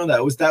entire show on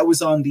that. Was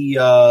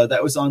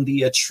on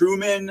the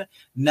Truman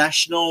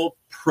National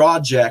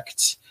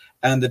Project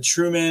and the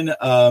Truman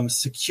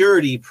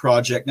Security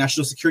Project,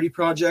 National Security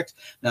Project.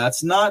 Now,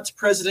 that's not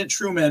President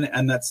Truman,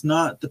 and that's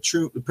not the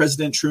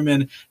President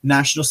Truman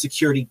National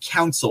Security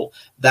Council.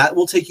 That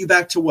will take you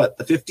back to what,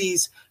 the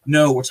 50s?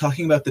 No, we're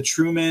talking about the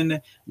Truman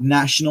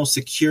National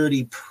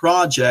Security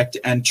Project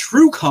and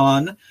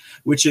TrueCon,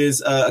 which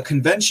is a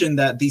convention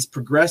that these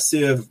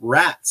progressive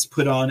rats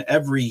put on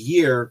every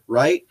year,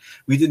 right?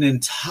 We did an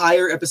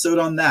entire episode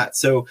on that.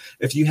 So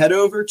if you head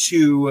over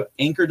to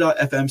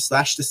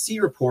anchor.fm/the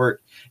C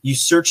Report, you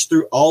search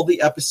through all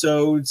the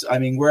episodes.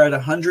 We're at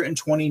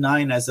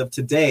 129 as of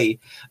today.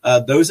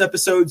 Those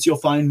episodes, you'll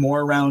find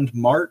more around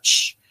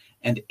March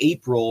and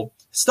April.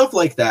 Stuff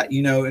like that,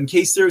 in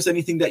case there's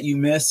anything that you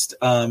missed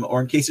or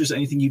in case there's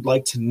anything you'd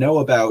like to know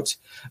about.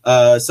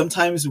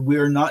 Sometimes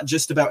we're not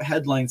just about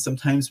headlines.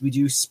 Sometimes we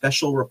do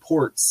special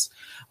reports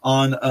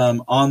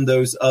on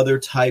those other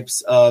types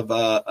of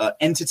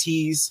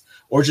entities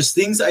or just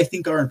things I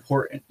think are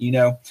important,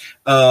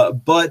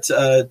 But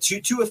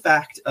to a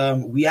fact,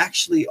 I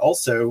actually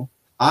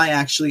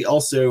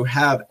also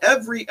have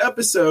every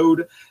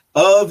episode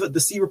of the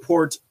C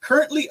Report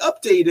currently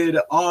updated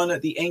on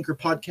the Anchor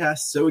podcast.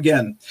 So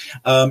again,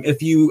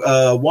 if you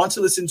want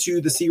to listen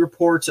to the C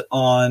Report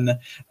on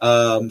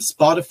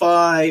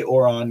Spotify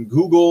or on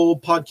Google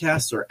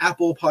Podcasts or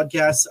Apple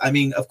Podcasts,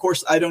 of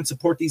course, I don't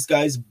support these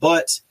guys,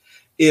 but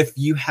if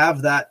you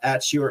have that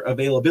at your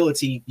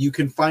availability, you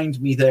can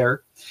find me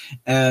there.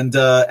 And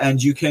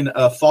you can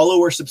follow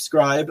or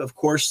subscribe. Of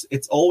course,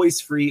 it's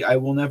always free. I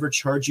will never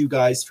charge you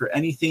guys for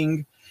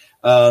anything.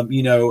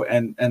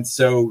 And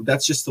so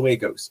that's just the way it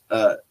goes.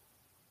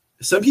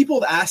 Some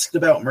people have asked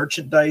about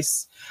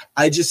merchandise.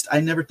 I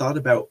never thought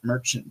about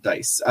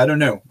merchandise. I don't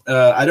know.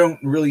 I don't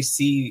really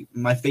see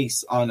my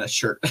face on a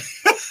shirt,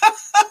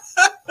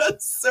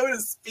 so to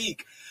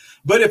speak.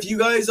 But if you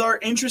guys are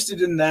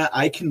interested in that,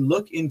 I can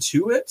look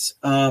into it.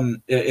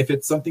 If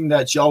it's something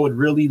that y'all would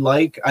really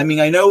like. I mean,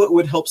 I know it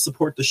would help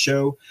support the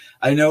show.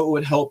 I know it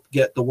would help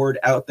get the word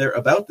out there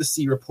about the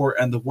C Report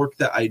and the work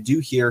that I do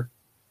here.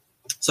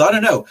 So I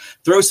don't know.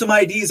 Throw some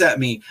ideas at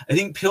me. I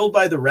think Pilled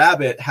by the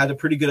Rabbit had a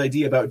pretty good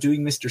idea about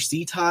doing Mr.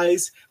 C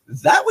ties.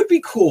 That would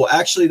be cool.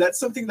 Actually, that's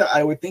something that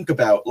I would think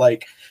about.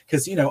 Like,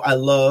 because, you know, I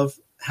love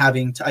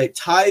having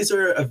ties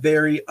are a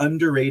very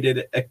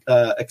underrated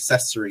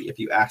accessory, if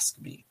you ask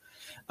me.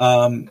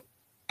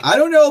 I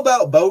don't know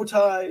about bow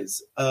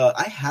ties.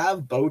 I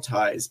have bow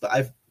ties, but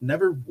I've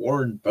never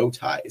worn bow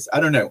ties. I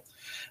don't know.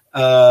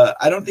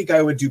 I don't think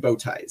I would do bow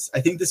ties.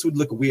 I think this would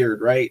look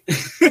weird, right?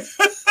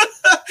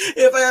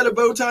 If I had a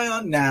bow tie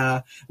on,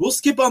 nah. We'll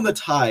skip on the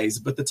ties,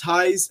 but the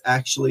ties,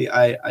 actually,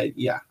 I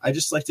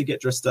just like to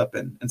get dressed up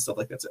and stuff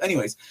like that. So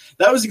anyways,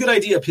 that was a good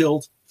idea,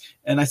 Pilled.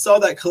 And I saw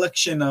that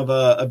collection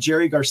of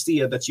Jerry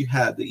Garcia that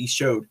you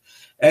showed.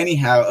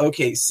 Anyhow,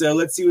 okay, so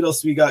let's see what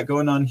else we got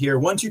going on here.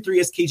 123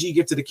 SKG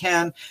gifted a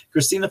can.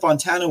 Christina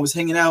Fontana was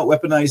hanging out.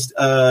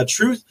 Weaponized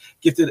Truth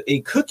gifted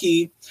a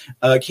cookie.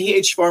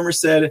 KH Farmer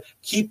said,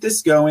 keeping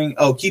this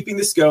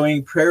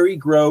going. Prairie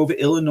Grove,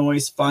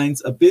 Illinois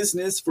finds a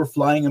business for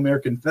flying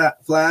American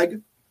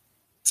flag.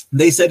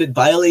 They said it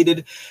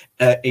violated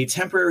a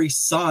temporary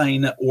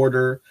sign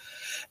order.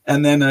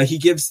 And then he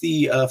gives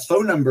the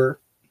phone number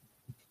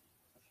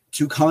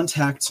to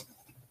contact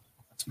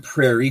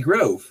Prairie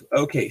Grove.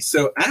 Okay,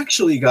 so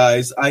actually,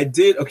 guys, I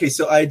did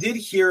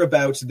hear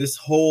about this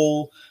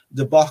whole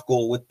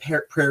debacle with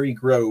Prairie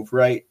Grove,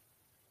 right?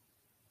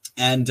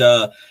 And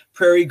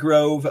Prairie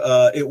Grove,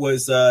 it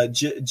was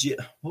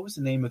what was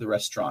the name of the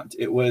restaurant?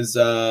 It was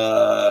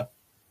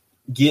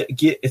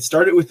it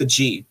started with a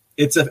G.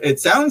 It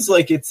sounds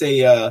like it's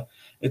a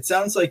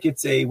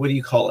what do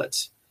you call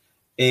it?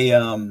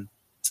 An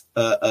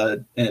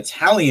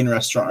Italian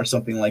restaurant or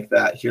something like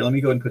that. Here, let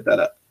me go and put that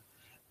up.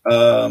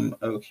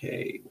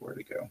 Okay, where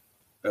to go?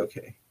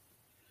 Okay.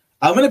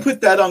 I'm going to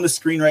put that on the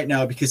screen right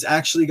now because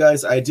actually,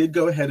 guys, I did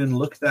go ahead and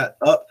look that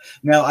up.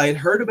 Now, I had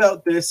heard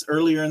about this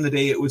earlier in the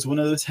day. It was one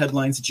of those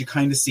headlines that you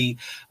kind of see.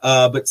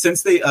 But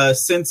since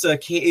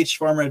KH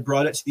Farmer had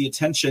brought it to the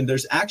attention,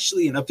 there's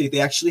actually an update.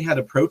 They actually had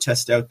a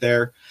protest out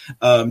there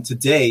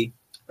today.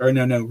 Or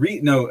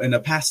within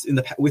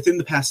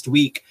the past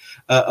week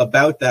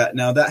about that.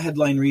 Now that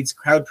headline reads: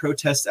 crowd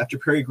protests after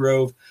Prairie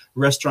Grove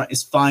restaurant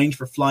is fined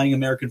for flying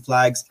American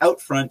flags out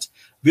front.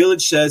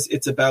 Village says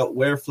it's about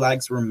where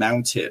flags were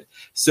mounted.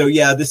 So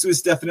yeah, this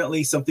was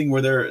definitely something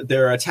where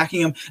they're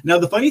attacking them. Now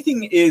the funny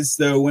thing is,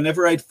 though,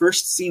 whenever I'd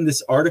first seen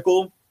this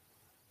article,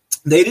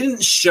 they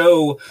didn't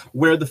show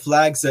where the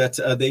flags that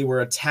they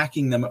were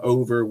attacking them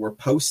over were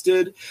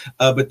posted,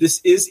 but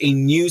this is a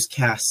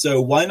newscast.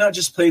 So why not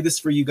just play this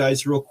for you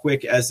guys real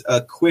quick as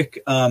a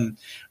quick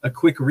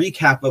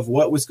recap of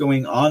what was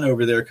going on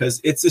over there?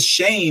 Because it's a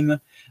shame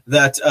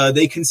that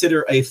they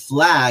consider a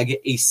flag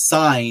a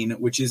sign,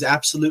 which is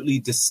absolutely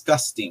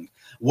disgusting.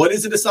 What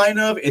is it a sign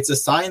of? It's a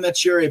sign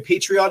that you're a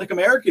patriotic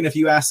American, if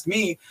you ask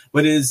me,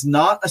 but it is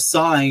not a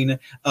sign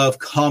of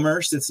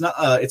commerce. It's not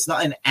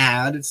an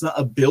ad. It's not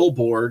a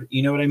billboard.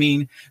 You know what I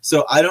mean?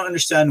 So I don't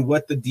understand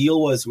what the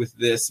deal was with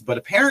this, but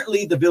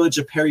apparently the village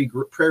of Prairie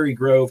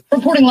Grove.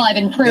 Reporting live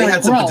in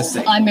Prairie Grove,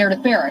 I'm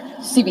Meredith Barrett,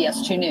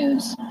 CBS 2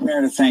 News.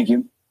 Meredith, thank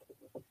you.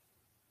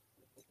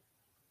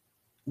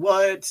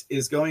 What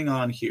is going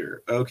on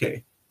here?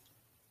 Okay.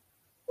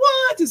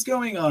 What is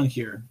going on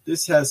here?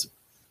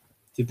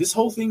 Did this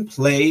whole thing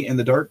play in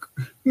the dark?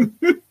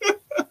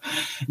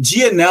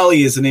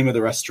 Gianelli is the name of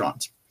the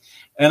restaurant.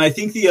 And I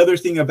think the other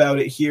thing about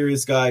it here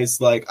is,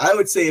 guys, like, I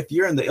would say if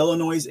you're in the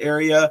Illinois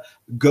area,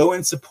 go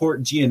and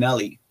support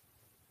Gianelli.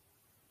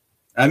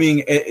 I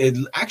mean, it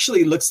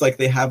actually looks like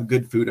they have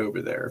good food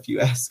over there, if you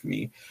ask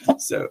me.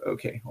 So,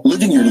 okay.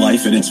 Living your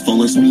life at its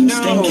fullest means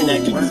staying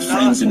connected with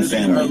friends and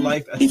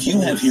family. If you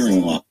have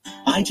hearing loss,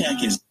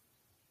 iTech is...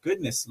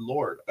 Goodness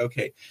Lord.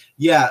 Okay.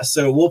 Yeah,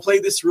 so we'll play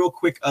this real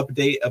quick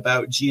update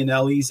about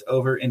Gianelli's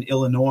over in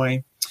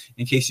Illinois,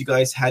 in case you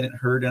guys hadn't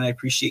heard, and I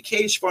appreciate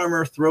KH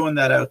Farmer throwing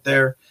that out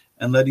there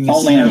and letting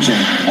us know.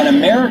 An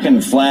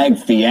American flag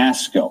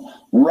fiasco.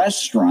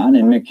 Restaurant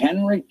in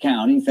McHenry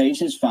County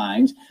faces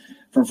fines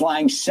for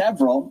flying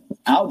several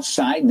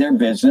outside their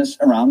business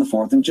around the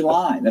 4th of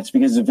July. That's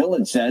because the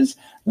village says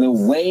the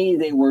way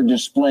they were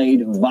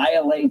displayed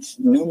violates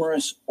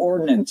numerous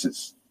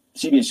ordinances.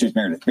 CBS News'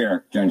 Meredith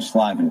Barrett joins us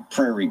live in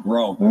Prairie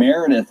Grove.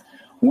 Meredith,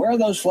 where are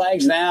those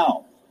flags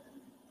now?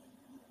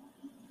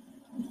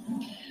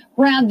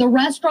 Brad, the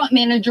restaurant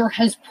manager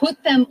has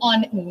put them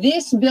on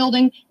this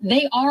building.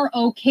 They are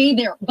okay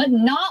there. But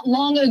not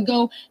long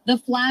ago, the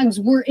flags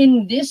were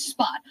in this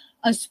spot,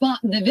 a spot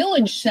the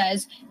village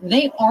says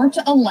they aren't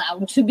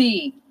allowed to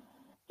be.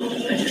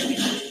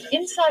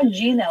 Inside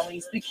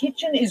Gianelli's, the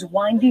kitchen is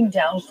winding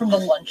down from the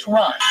lunch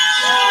run.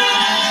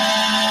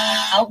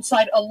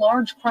 Outside, a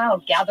large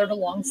crowd gathered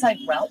alongside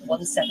Route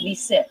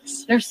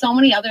 176. There's so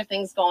many other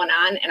things going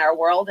on in our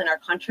world, in our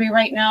country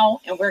right now,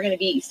 and we're going to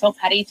be so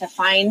petty to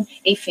find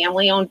a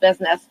family-owned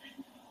business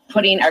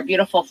putting our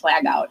beautiful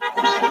flag out.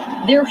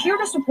 They're here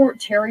to support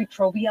Terry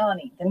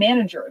Troviani, the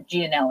manager of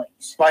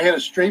Gianelli's. I had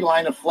a straight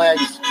line of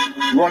flags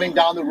running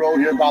down the road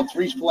here, about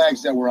 3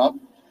 flags that were up,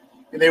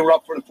 and they were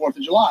up for the 4th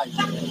of July.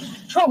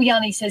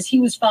 Troviani says he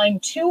was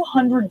fined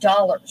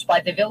 $200 by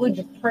the village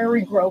of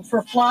Prairie Grove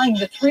for flying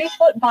the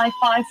 3-foot by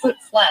 5-foot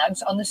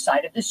flags on the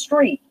side of the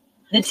street.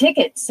 The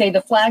tickets say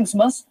the flags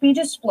must be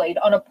displayed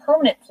on a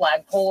permanent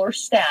flagpole or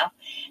staff,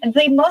 and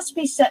they must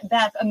be set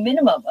back a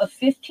minimum of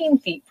 15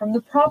 feet from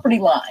the property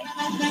line.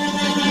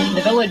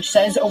 The village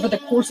says over the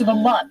course of a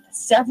month,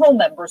 several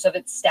members of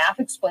its staff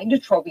explained to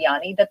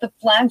Troviani that the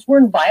flags were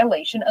in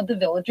violation of the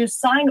village's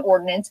sign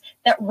ordinance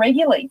that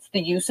regulates the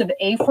use of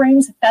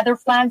A-frames, feather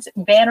flags,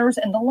 banners,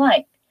 and the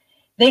like.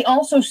 They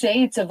also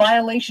say it's a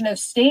violation of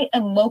state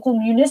and local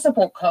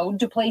municipal code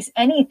to place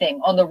anything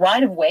on the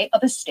right-of-way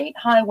of a state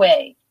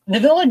highway. The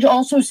village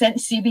also sent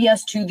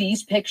CBS 2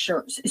 these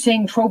pictures,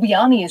 saying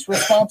Troviani is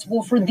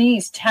responsible for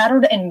these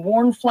tattered and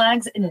worn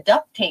flags and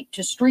duct taped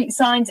to street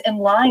signs and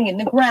lying in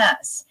the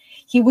grass.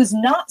 He was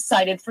not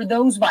cited for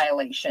those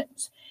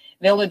violations.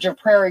 Village of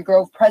Prairie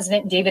Grove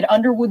President David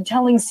Underwood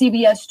telling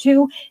CBS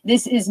 2,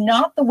 this is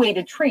not the way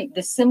to treat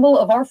the symbol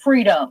of our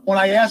freedom. When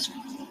I ask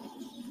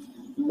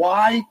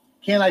why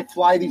can't I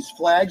fly these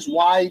flags,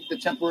 why the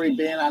temporary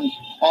ban on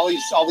all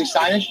these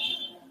signage,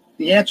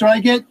 the answer I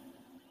get,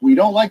 we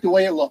don't like the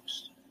way it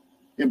looks.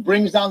 It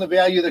brings down the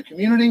value of the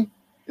community.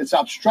 It's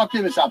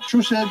obstructive. It's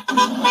obtrusive.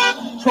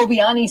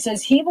 Troviani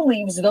says he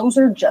believes those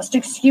are just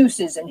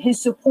excuses, and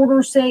his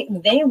supporters say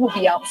they will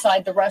be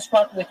outside the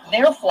restaurant with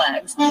their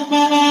flags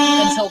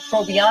until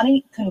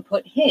Troviani can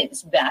put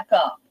his back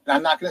up.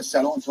 I'm not going to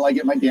settle until I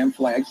get my damn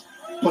flags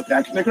put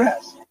back in the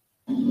grass.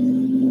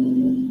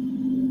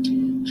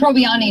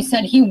 Troviani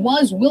said he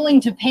was willing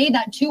to pay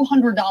that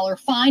 $200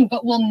 fine,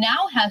 but will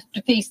now have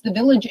to face the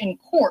village in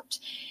court.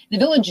 The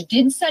village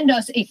did send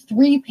us a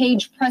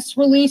 3-page press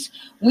release.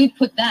 We've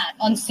put that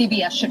on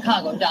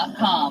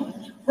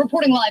CBSChicago.com.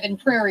 Reporting live in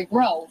Prairie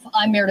Grove,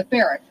 I'm Meredith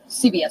Barrett,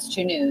 CBS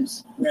 2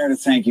 News.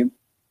 Meredith, thank you.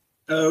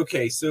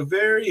 Okay, so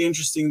very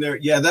interesting there.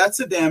 Yeah,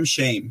 that's a damn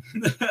shame.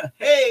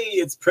 Hey,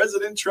 it's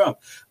President Trump.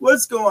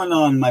 What's going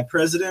on, my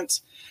president?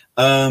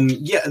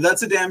 Yeah,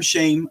 that's a damn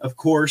shame, of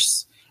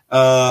course.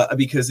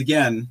 Because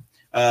again,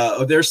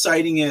 they're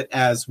citing it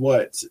as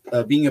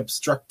being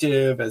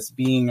obstructive, as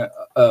being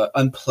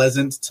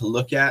unpleasant to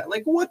look at.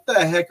 Like, what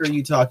the heck are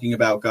you talking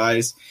about,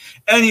 guys?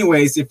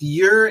 Anyways, if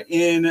you're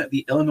in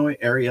the Illinois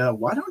area,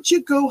 why don't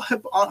you go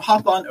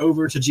hop on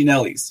over to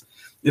Gianelli's?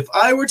 If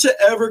I were to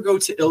ever go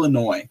to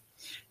Illinois,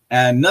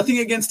 and nothing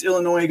against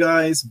Illinois,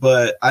 guys,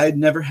 but I'd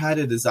never had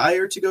a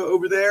desire to go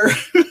over there,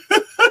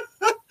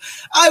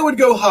 I would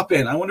go hop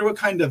in. I wonder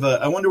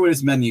what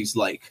his menu's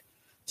like.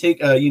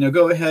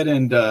 Go ahead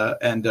and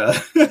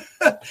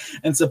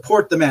and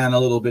support the man a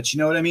little bit. You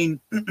know what I mean?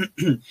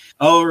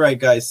 All right,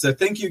 guys. So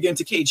thank you again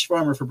to KH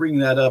Farmer for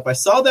bringing that up. I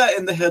saw that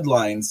in the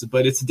headlines,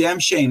 but it's a damn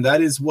shame.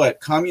 That is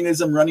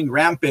communism running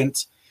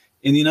rampant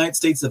in the United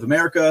States of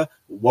America.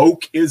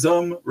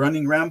 Wokeism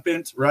running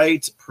rampant,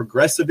 right?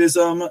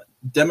 Progressivism,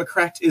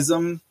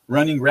 democratism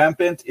running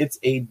rampant. It's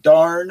a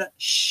darn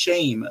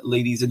shame,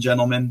 ladies and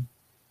gentlemen.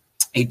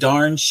 A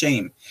darn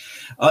shame.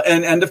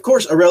 And of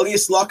course,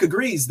 Aurelius Locke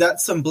agrees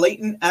that's some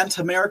blatant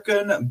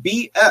anti-American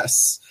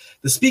BS.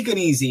 The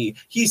Speakeasy,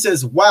 he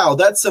says, wow,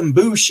 that's some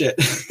bullshit.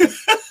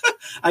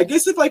 I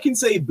guess if I can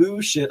say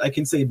bullshit, I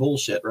can say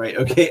bullshit, right?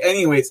 Okay,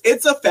 anyways,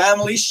 it's a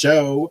family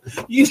show.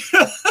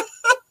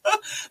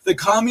 The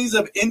commies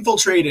have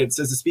infiltrated,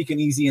 says the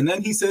Speakeasy, and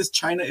then he says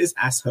China is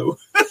asshole.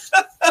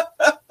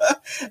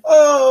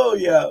 Oh,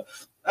 yeah.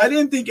 I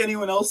didn't think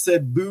anyone else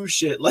said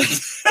bullshit like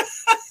that.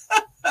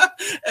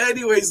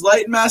 Anyways,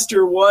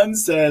 Lightmaster1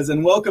 says,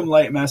 and welcome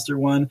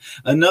Lightmaster1,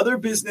 another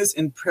business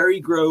in Prairie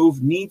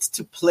Grove needs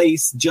to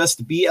place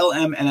just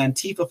BLM and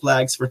Antifa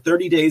flags for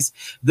 30 days,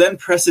 then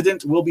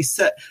precedent will be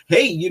set.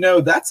 Hey,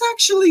 that's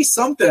actually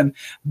something.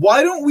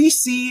 Why don't we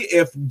see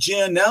if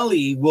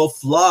Gianelli will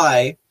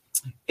fly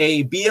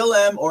a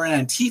BLM or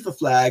an Antifa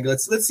flag?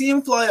 Let's see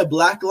him fly a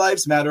Black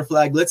Lives Matter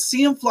flag. Let's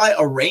see him fly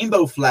a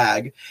rainbow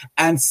flag,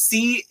 and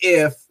see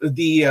if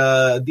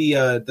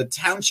the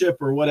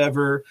township or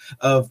whatever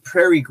of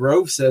Prairie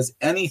Grove says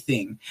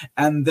anything.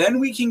 And then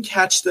we can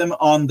catch them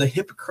on the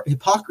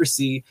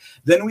hypocrisy.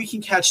 Then we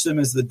can catch them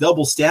as the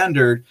double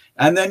standard.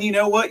 And then you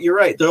know what? You're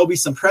right. There will be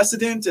some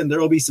precedent, and there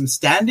will be some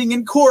standing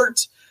in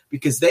court.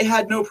 Because they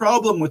had no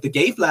problem with the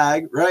gay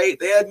flag, right?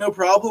 They had no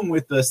problem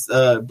with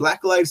the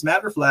Black Lives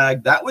Matter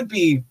flag.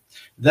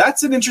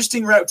 That's an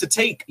interesting route to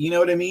take. You know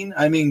what I mean?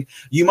 I mean,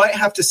 you might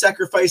have to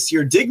sacrifice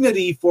your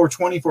dignity for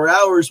 24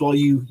 hours while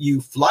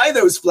you fly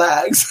those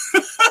flags.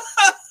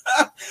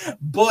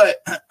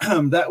 But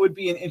that would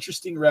be an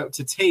interesting route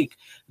to take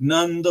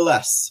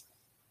nonetheless.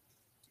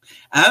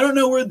 I don't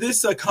know where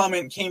this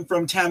comment came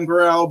from, Tam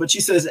Growl, but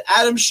she says,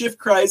 Adam Schiff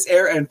cries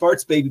air and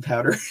farts baby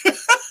powder.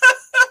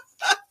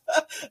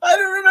 I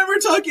don't remember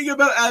talking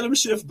about Adam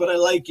Schiff, but I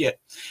like it.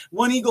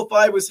 One Eagle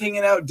 5 was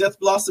hanging out. Death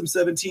Blossom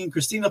 17.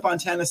 Christina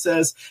Fontana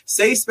says,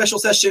 say special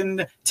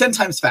session 10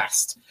 times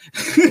fast.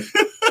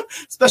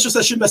 Special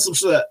session,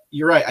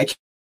 you're right. I can't.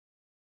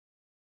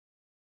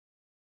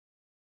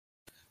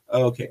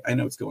 Okay, I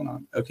know what's going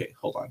on. Okay,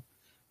 hold on.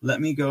 Let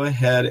me go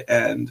ahead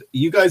and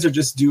y'all guys are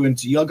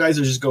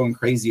just going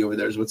crazy over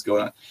there is what's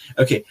going on.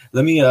 Okay,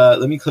 let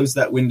me close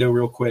that window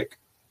real quick.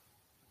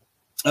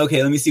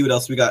 Okay, let me see what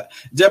else we got.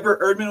 Deborah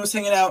Erdman was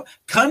hanging out.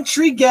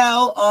 Country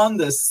gal on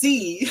the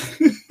sea.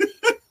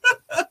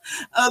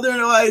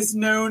 Otherwise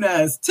known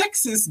as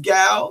Texas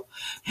gal,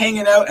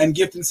 hanging out and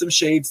gifting some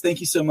shades.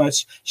 Thank you so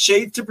much.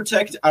 Shades to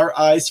protect our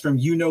eyes from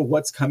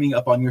what's coming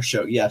up on your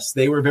show. Yes,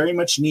 they were very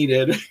much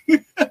needed.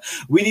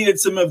 We needed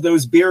some of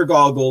those beer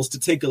goggles to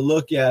take a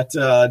look at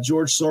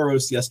George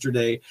Soros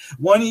yesterday.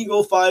 One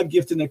Eagle 5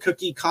 gifting a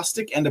cookie,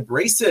 caustic and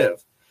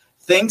abrasive.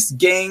 Thanks,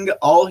 gang,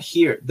 all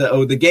here.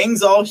 The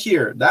gang's all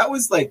here.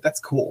 That's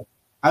cool.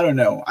 I don't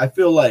know. I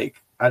feel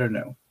like, I don't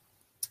know.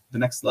 The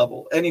next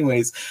level.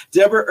 Anyways,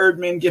 Deborah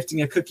Erdman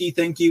gifting a cookie.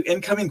 Thank you.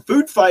 Incoming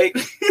food fight.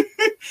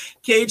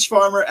 Cage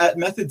Farmer at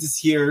Methods is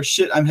here.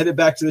 Shit, I'm headed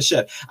back to the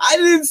shed. I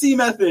didn't see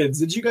Methods.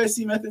 Did you guys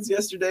see Methods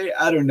yesterday?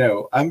 I don't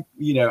know.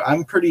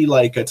 I'm pretty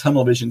like a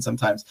tunnel vision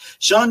sometimes.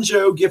 Sean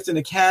Joe gifting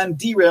a can.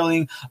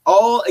 Derailing.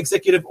 All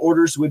executive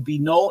orders would be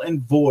null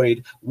and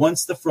void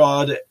once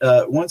fraud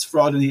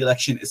in the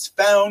election is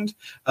found.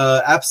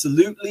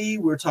 Absolutely.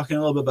 We're talking a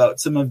little bit about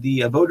some of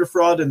the voter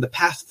fraud and the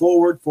path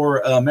forward for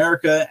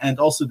America and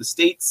also the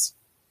states.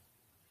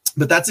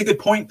 But that's a good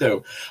point,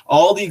 though.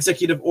 All the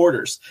executive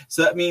orders.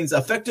 So that means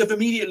effective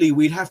immediately,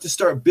 we'd have to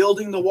start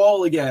building the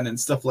wall again and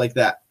stuff like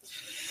that.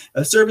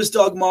 A service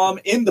dog mom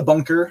in the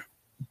bunker.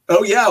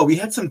 Oh, yeah, we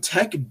had some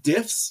tech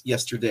diffs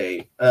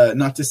yesterday.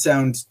 Not to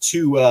sound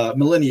too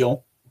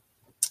millennial.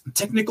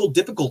 Technical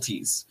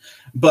difficulties.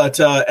 But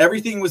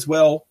everything was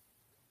well.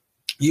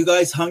 You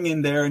guys hung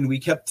in there, and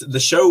the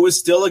show was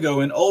still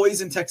a-going. Always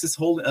in Texas,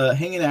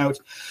 hanging out.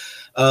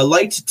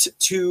 Light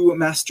to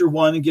Master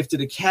One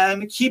gifted a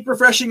can. Keep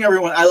refreshing,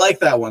 everyone. I like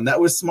that one. That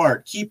was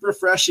smart. Keep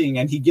refreshing,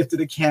 and he gifted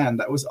a can.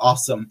 That was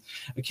awesome.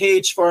 A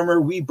KH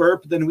Farmer, we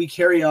burp, then we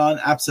carry on.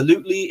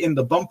 Absolutely in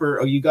the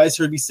bumper. Oh, you guys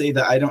heard me say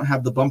that I don't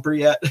have the bumper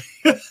yet.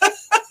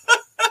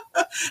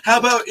 How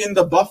about in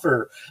the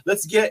buffer?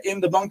 Let's get in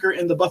the bunker,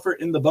 in the buffer,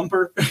 in the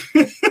bumper.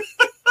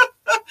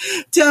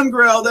 Tam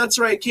Grell, that's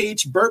right,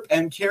 KH, burp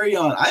and carry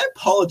on. I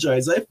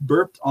apologize. I've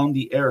burped on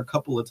the air a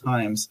couple of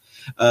times.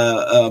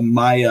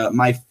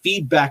 My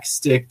feedback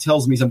stick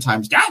tells me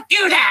sometimes, don't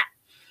do that.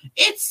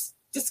 It's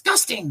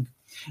disgusting.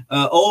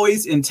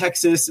 Always in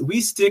Texas,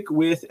 we stick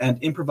with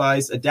and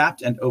improvise,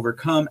 adapt, and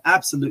overcome.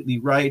 Absolutely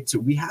right. So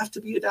we have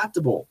to be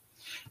adaptable.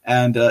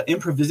 And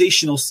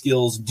improvisational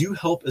skills do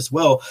help as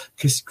well.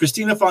 Because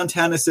Christina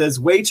Fontana says,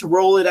 way to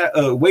roll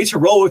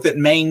with it,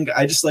 Mang.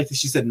 I just like that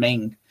she said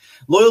Mang.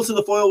 Loyal to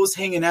the Foil was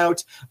hanging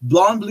out.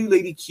 Blonde Blue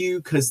Lady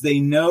Q, because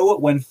they know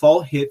when fall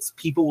hits,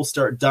 people will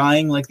start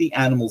dying like the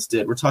animals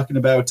did. We're talking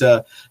about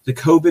the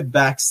COVID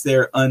VAX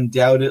there,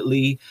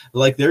 undoubtedly.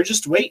 Like, they're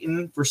just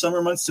waiting for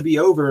summer months to be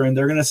over, and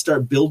they're going to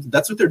start building.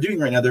 That's what they're doing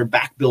right now. They're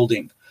back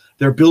building.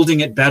 They're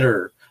building it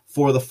better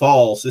for the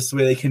fall, so this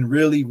way they can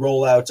really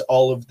roll out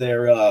all of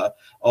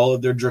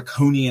their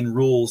draconian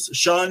rules.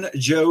 Sean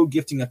Joe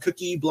gifting a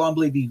cookie. Blonde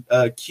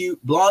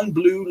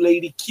Blue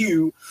Lady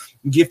Q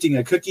gifting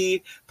a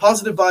cookie.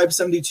 Positive Vibe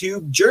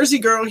 72. Jersey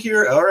Girl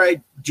here. All right,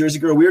 Jersey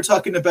Girl. We were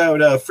talking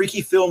about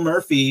Freaky Phil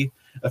Murphy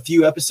a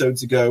few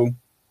episodes ago.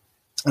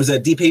 I was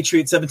at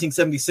Patriot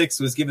 1776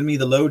 was giving me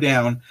the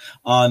lowdown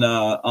on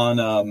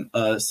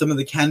some of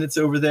the candidates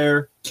over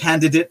there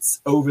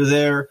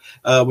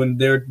when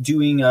they're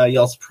doing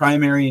y'all's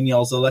primary and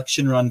y'all's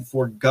election run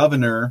for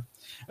governor.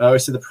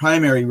 So the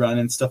primary run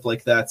and stuff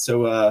like that.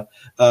 So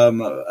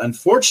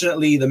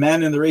unfortunately, the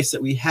man in the race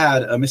that we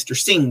had, Mr.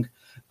 Singh,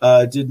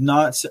 did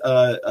not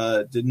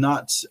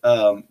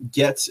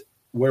get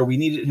where we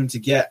needed him to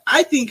get.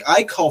 I think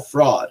I call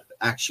fraud.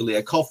 Actually,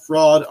 I call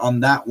fraud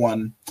on that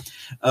one.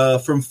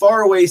 From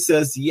Far Away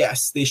says,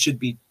 yes, they should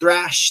be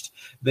thrashed.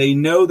 They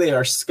know they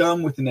are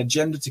scum with an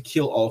agenda to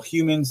kill all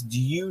humans.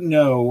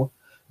 Do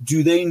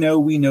they know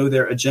we know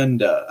their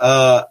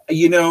agenda?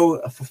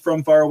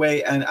 From Far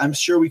Away, and I'm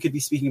sure we could be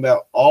speaking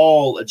about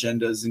all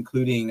agendas,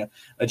 including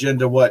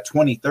Agenda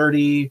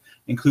 2030,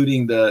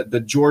 including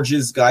the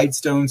George's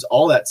Guidestones,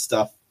 all that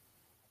stuff.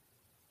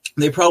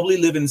 They probably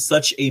live in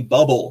such a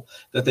bubble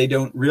that they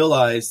don't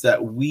realize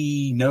that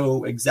we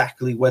know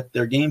exactly what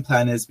their game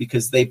plan is,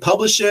 because they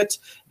publish it,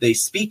 they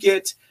speak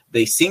it,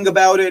 they sing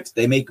about it,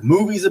 they make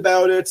movies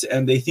about it,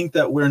 and they think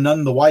that we're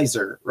none the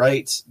wiser,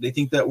 right? They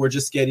think that we're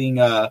just getting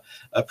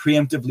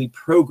preemptively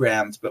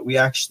programmed, but we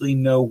actually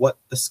know what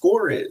the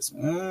score is.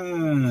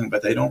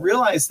 But they don't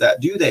realize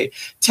that, do they?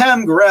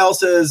 Tam Gorell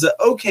says,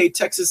 okay,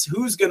 Texas,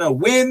 who's going to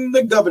win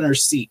the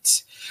governor's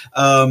seat?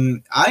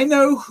 I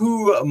know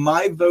who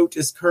my vote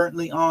is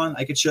currently on.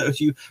 I could show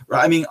you.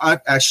 I mean,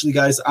 actually,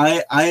 guys,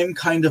 I am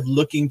kind of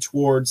looking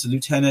towards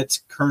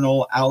Lieutenant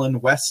Colonel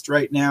Alan West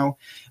right now.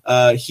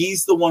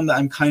 He's the one that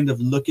I'm kind of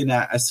looking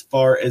at as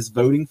far as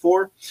voting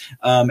for.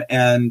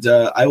 And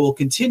I will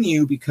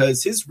continue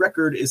because his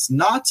record is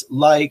not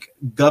like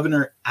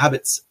Governor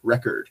Abbott's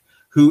record,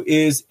 who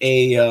is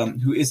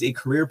a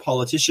career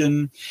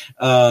politician.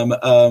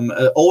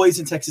 Always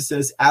in Texas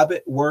says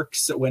Abbott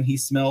works when he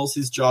smells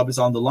his job is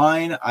on the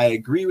line. I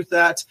agree with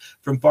that.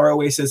 From Far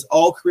Away says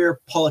all career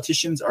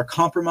politicians are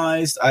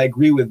compromised. I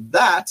agree with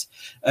that.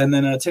 And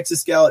then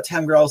Texas Gal at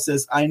Tam Growl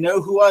says, I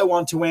know who I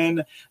want to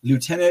win.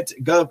 Lieutenant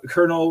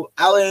Colonel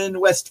Alan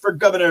West for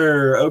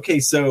governor.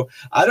 Okay, so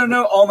I don't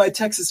know all my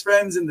Texas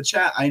friends in the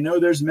chat. I know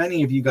there's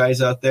many of you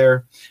guys out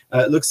there.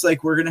 It looks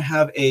like we're going to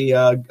have a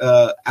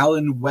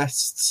Alan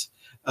West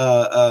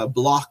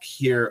block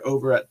here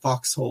over at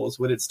Foxhole is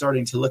what it's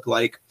starting to look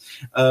like.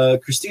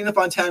 Christina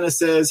Fontana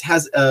says,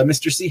 has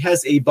Mr. C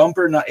has a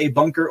bumper, not a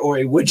bunker or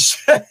a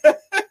woodshed.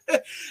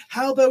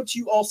 How about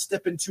you all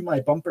step into my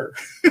bumper?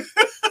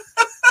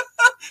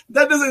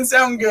 That doesn't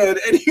sound good.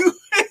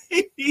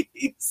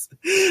 Anyways,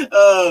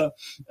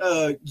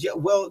 yeah,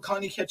 well,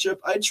 Connie Ketchup,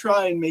 I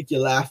try and make you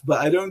laugh,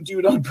 but I don't do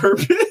it on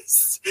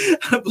purpose.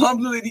 Blonde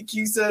Blue Lady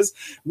Q says,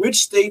 which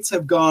states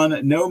have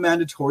gone no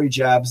mandatory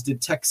jabs?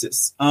 Did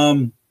Texas?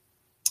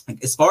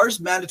 As far as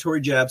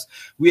mandatory jabs,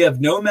 we have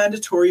no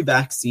mandatory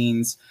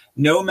vaccines,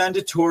 no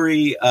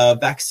mandatory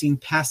vaccine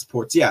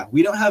passports. Yeah,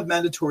 we don't have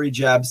mandatory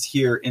jabs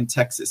here in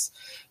Texas.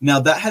 Now,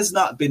 that has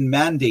not been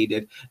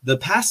mandated. The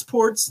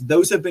passports,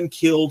 those have been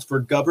killed for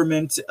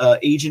government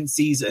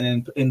agencies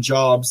and in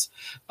jobs.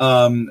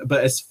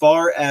 But as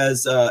far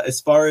as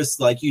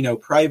like, you know,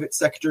 private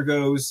sector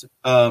goes,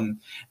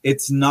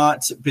 it's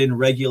not been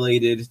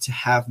regulated to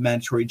have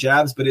mandatory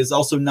jabs, but it's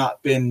also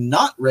not been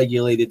not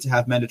regulated to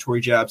have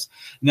mandatory jabs.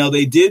 Now,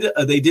 they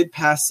did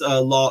pass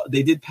law.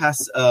 They did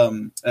pass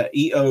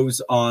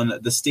EOs on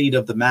the state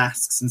of the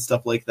masks and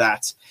stuff like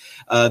that.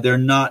 They're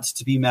not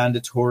to be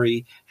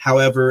mandatory.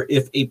 However,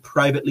 if a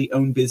privately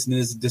owned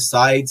business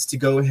decides to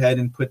go ahead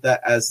and put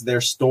that as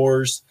their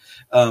stores,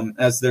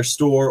 as their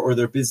store or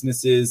their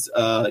businesses,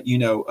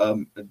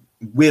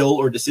 will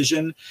or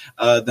decision,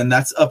 then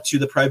that's up to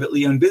the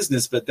privately owned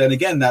business. But then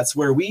again, that's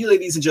where we,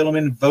 ladies and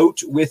gentlemen,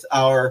 vote with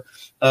our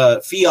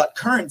fiat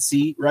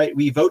currency, right?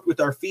 We vote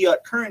with our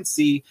fiat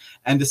currency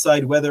and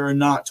decide whether or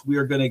not we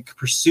are going to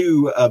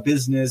pursue a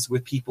business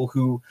with people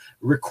who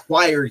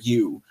require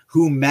you,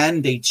 who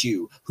mandate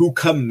you, who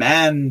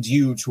command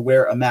you to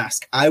wear a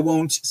mask. I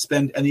won't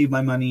spend any of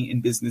my money in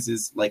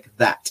businesses like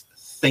that.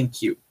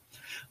 Thank you.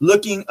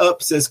 Looking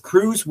Up says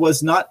Cruz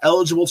was not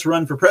eligible to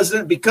run for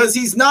president because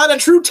he's not a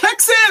true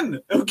Texan.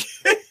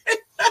 Okay.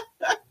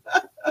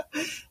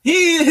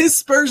 His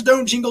Spurs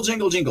don't jingle,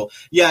 jingle, jingle.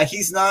 Yeah,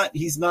 he's not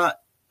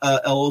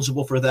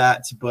eligible for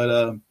that,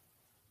 but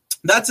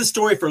that's a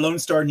story for Lone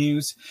Star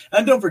News.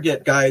 And don't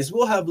forget, guys,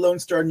 we'll have Lone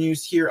Star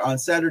News here on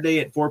Saturday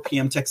at 4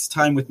 p.m. Texas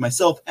time with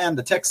myself and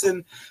the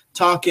Texan,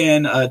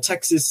 talking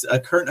Texas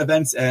current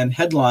events and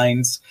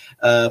headlines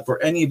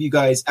for any of you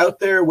guys out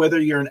there, whether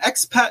you're an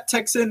expat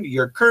Texan,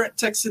 you're a current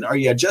Texan, or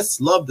you just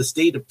love the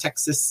state of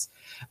Texas.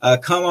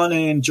 Come on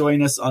in and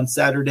join us on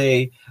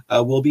Saturday.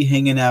 We'll be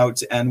hanging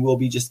out, and we'll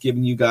be just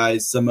giving you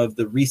guys some of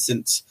the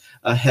recent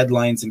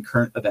headlines and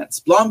current events.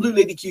 Blonde Blue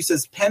Lady Q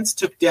says Pence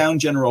took down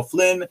General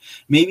Flynn.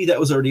 Maybe that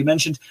was already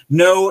mentioned.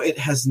 No, it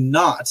has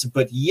not.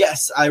 But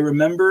yes, I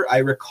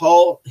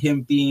recall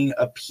him being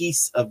a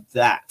piece of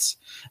that.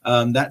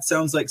 That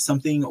sounds like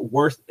something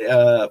worth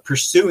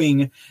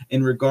pursuing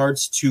in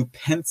regards to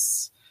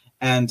Pence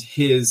and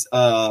his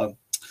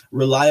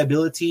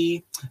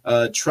reliability,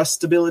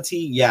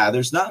 trustability. Yeah,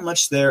 there's not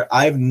much there.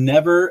 I've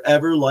never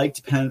ever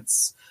liked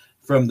Pence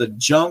from the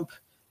jump.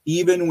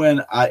 Even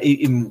when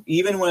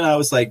I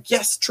was like,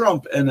 yes,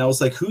 Trump, and I was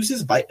like, who's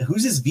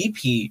his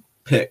VP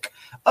pick?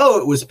 Oh,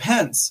 it was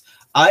Pence.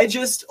 I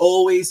just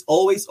always,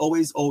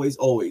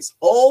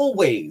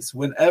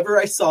 whenever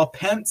I saw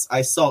Pence,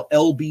 I saw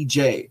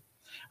LBJ.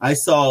 I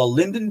saw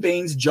Lyndon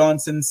Baines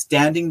Johnson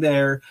standing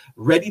there,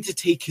 ready to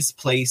take his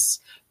place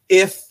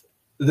if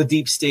the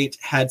deep state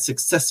had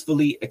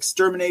successfully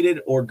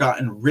exterminated or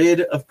gotten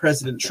rid of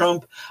President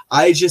Trump.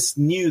 I just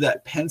knew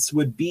that Pence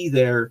would be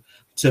there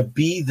to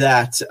be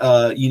that,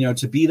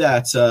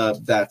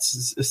 that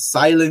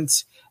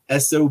silent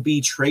SOB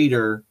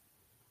traitor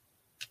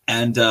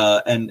and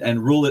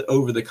rule it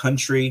over the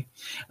country.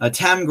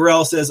 Tam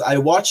Grell says, I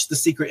watched the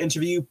secret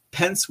interview.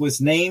 Pence was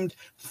named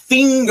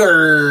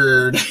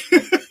fingered.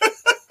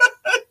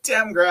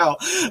 Tam Grell.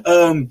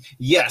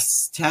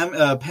 Yes,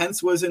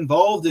 Pence was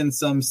involved in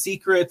some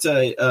secret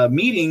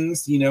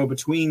meetings,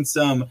 between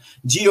some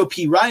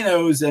GOP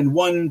rhinos and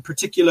one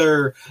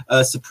particular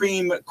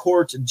Supreme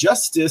Court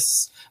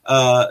justice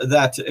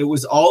that it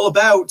was all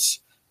about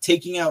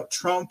taking out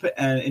Trump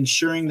and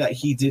ensuring that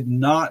he did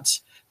not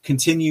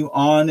continue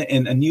on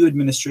in a new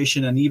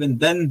administration, and even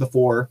then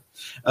before.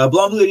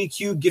 Blonde Lady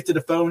Q gifted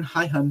a phone.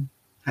 Hi, hun.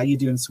 How you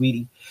doing,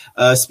 sweetie?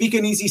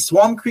 Speaking easy,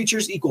 swamp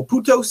creatures equal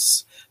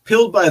putos.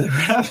 Pilled by the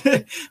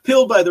rabbit.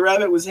 Pilled by the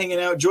rabbit was hanging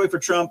out. Joy for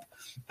Trump.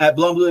 At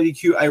Blonde Blue Lady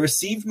Q, I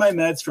received my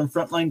meds from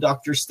Frontline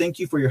Doctors. Thank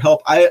you for your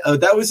help.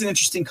 That was an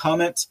interesting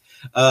comment.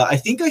 I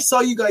think I saw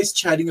you guys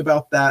chatting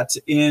about that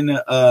in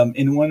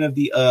one of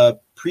the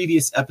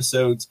previous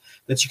episodes,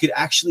 that you could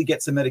actually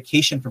get some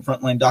medication from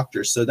Frontline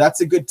Doctors. So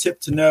that's a good tip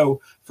to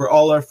know for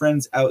all our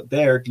friends out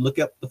there. Look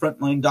up the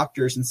Frontline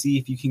Doctors and see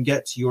if you can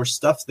get your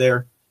stuff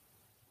there.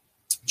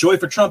 Joy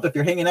for Trump, if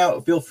you're hanging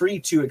out, feel free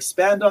to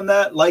expand on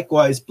that.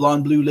 Likewise,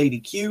 Blonde Blue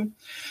Lady Q.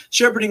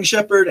 Shepherding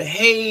Shepherd,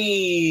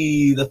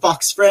 hey, the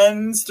Fox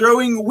friends,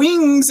 throwing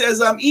wings as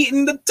I'm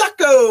eating the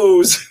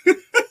tacos.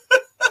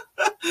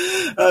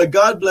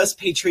 God bless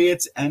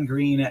Patriots and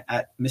Green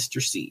at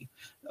Mr. C.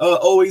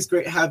 Always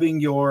great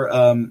having your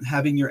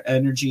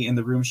energy in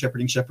the room,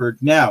 Shepherding Shepherd.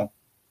 Now,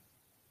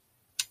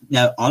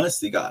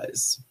 honestly,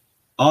 guys.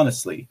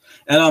 Honestly,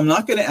 and I'm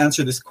not going to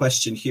answer this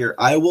question here.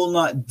 I will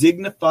not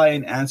dignify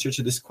an answer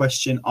to this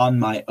question on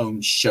my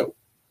own show.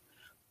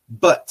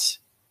 But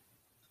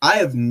I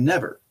have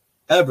never,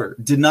 ever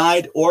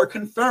denied or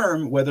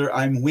confirmed whether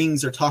I'm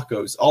wings or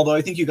tacos. Although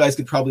I think you guys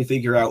could probably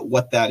figure out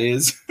what that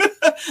is.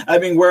 I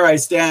mean, where I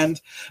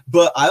stand.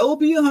 But I will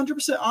be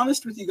 100%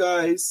 honest with you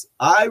guys.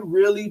 I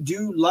really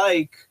do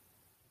like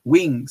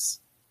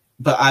wings,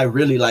 but I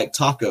really like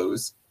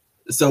tacos.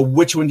 So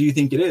which one do you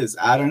think it is?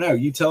 I don't know.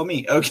 You tell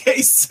me.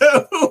 Okay,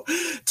 so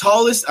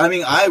tallest,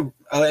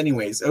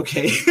 anyways,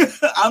 okay.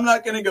 I'm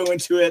not going to go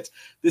into it.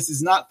 This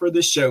is not for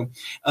this show.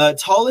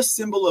 Tallest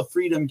symbol of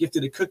freedom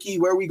gifted a cookie.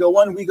 Where we go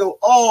one, we go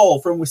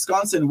all. From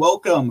Wisconsin,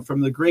 welcome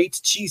from the great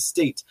cheese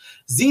state.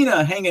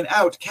 Xena hanging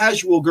out.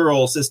 Casual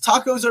girl says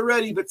tacos are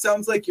ready, but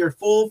sounds like you're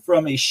full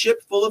from a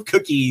ship full of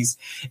cookies.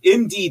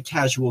 Indeed,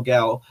 casual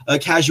gal.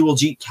 Casual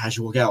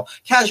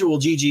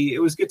Gigi.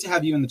 It was good to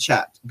have you in the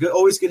chat. Good,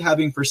 always good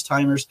having first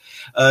timers.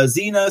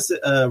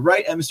 Xena,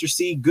 right at Mr.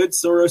 C. Good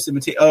Soros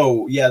imitation.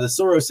 Oh yeah, the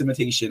Soros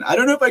imitation. I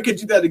don't know if I could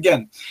do that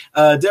again.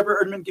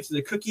 Deborah Erdman gifted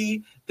a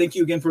cookie. Thank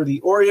you again for the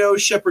Oreo.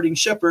 Shepherding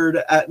Shepherd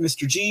at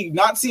Mr. G.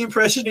 Nazi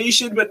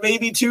impersonation, but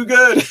maybe too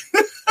good.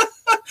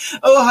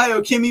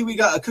 Ohio Kimmy, we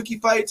got a cookie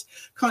fight.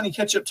 Connie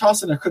Ketchup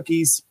tossing her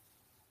cookies.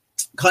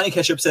 Connie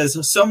Ketchup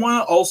says, someone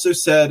also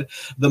said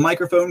the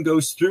microphone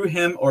goes through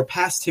him or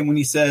past him when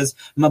he says,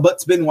 my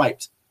butt's been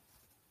wiped.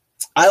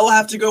 I will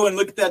have to go and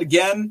look at that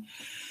again,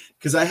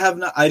 because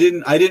I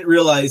didn't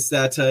realize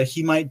that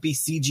he might be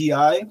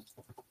CGI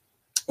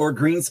or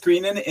green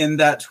screening in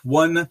that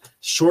one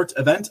short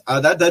event.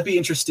 That'd be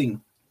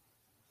interesting.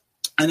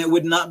 And it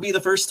would not be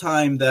the first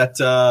time that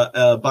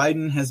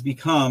Biden has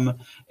become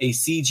a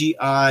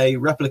CGI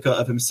replica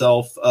of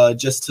himself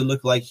just to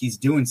look like he's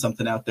doing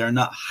something out there,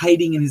 not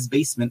hiding in his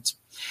basement.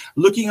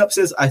 Looking Up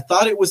says, I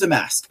thought it was a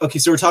mask. Okay,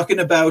 so we're talking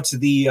about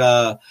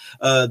the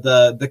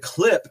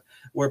clip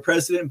where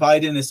President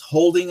Biden is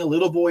holding a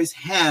little boy's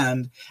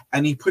hand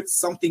and he puts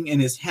something in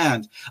his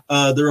hand.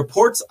 The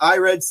reports I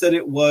read said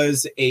it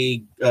was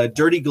a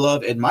dirty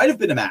glove. It might have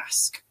been a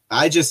mask.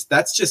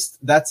 That's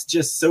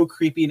just so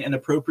creepy and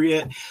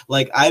inappropriate.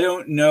 Like, I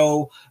don't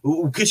know.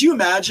 Could you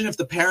imagine if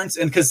the parents,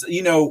 and because,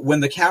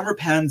 when the camera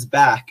pans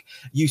back,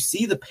 you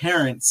see the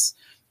parents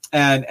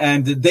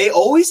and they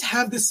always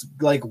have this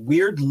like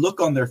weird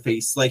look on their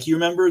face. Like, you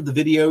remember the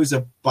videos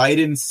of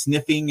Biden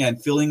sniffing and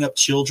filling up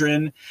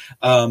children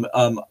in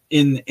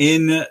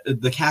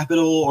the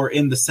Capitol or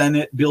in the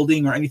Senate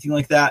building or anything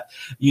like that.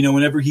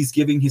 Whenever he's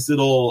giving his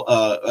little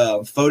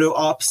photo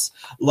ops,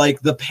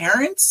 like the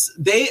parents,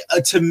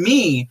 to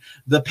me,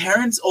 the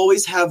parents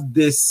always have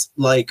this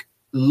like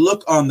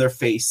look on their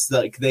face.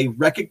 Like, they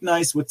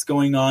recognize what's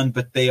going on,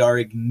 but they are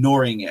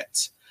ignoring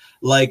it.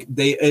 Like,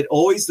 it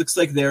always looks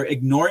like they're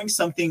ignoring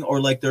something, or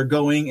like they're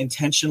going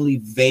intentionally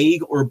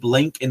vague or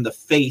blank in the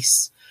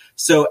face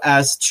so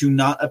as to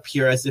not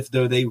appear as if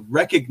though they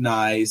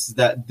recognize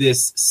that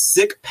this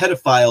sick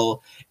pedophile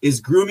is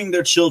grooming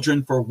their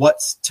children for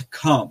what's to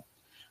come.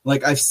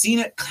 Like, I've seen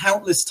it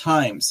countless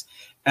times.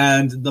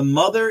 And the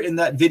mother in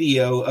that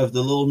video of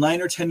the little 9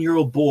 or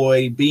 10-year-old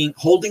boy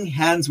holding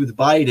hands with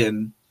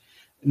Biden,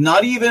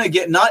 not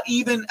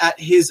even at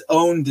his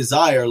own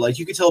desire. Like,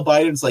 you could tell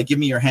Biden's like, give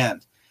me your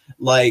hand.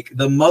 Like,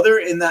 the mother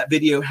in that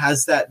video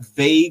has that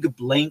vague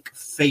blank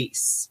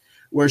face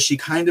where she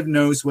kind of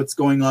knows what's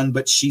going on,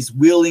 but she's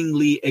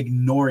willingly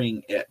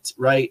ignoring it,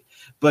 right?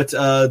 But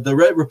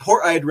the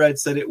report I had read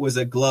said it was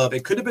a glove.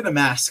 It could have been a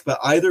mask, but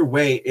either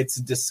way, it's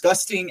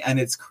disgusting and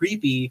it's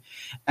creepy.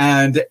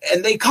 And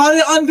they caught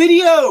it on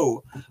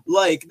video.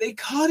 Like,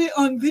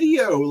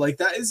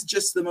 that is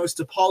just the most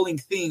appalling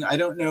thing. I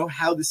don't know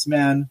how this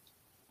man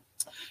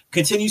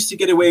continues to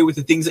get away with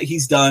the things that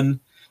he's done.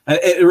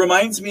 It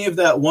reminds me of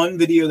that one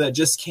video that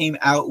just came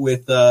out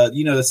with,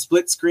 the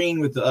split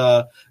screen with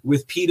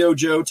Pedo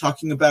Joe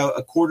talking about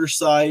a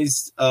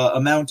quarter-sized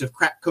amount of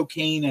crack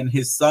cocaine and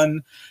his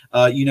son,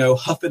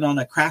 huffing on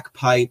a crack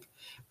pipe.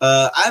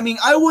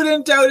 I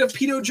wouldn't doubt if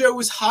Pedo Joe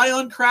was high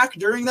on crack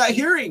during that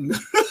hearing.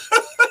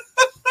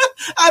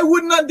 I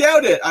would not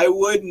doubt it. I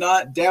would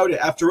not doubt it.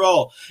 After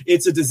all,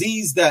 it's a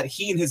disease that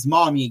he and his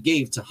mommy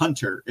gave to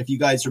Hunter, if you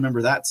guys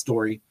remember that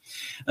story.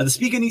 The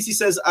Speakeasy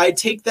says, I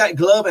take that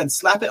glove and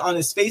slap it on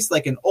his face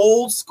like an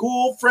old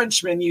school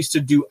Frenchman used to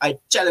do. I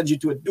challenge you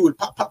to a duel.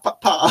 Pa, pa, pa,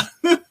 pa.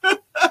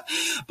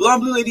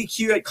 Blonde Blue Lady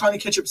Q at Connie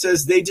Ketchup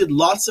says they did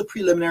lots of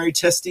preliminary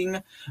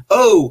testing.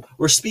 Oh,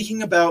 we're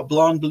speaking about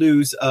Blonde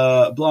Blue's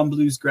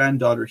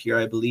granddaughter here,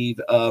 I believe.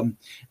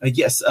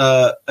 Yes,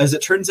 as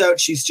it turns out,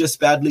 she's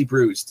just badly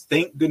bruised.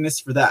 Thank goodness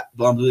for that,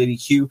 Blonde Blue Lady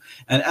Q.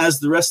 And as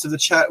the rest of the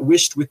chat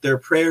wished with their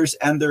prayers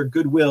and their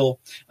goodwill,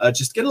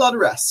 just get a lot of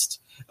rest.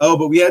 Oh,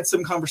 but we had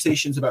some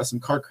conversations about some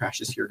car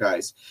crashes here,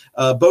 guys.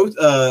 Both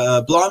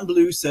Blonde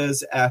Blue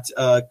says at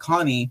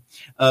Connie,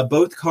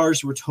 both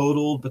cars were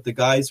totaled, but the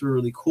guys were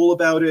really cool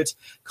about it.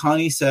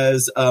 Connie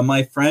says,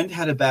 my friend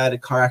had a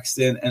bad car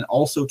accident and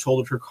also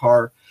totaled her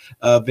car.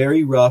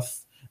 Very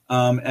rough.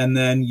 And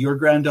then your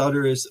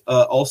granddaughter is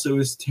also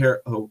is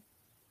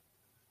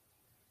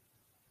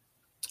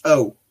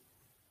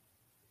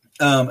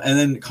and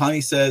then Connie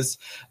says,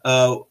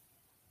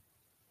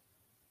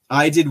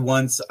 I did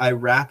once. I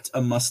wrapped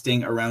a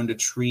Mustang around a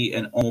tree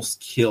and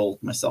almost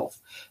killed myself.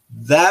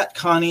 That,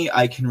 Connie,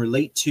 I can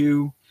relate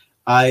to.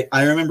 I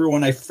remember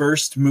when I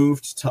first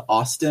moved to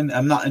Austin.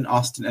 I'm not in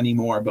Austin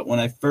anymore, but when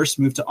I first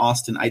moved to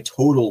Austin, I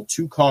totaled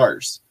 2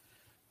 cars.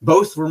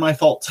 Both were my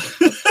fault.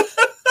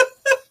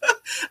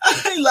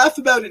 I laugh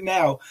about it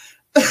now.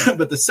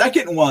 But the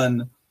second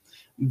one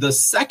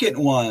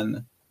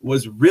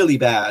was really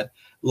bad.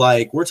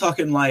 Like, we're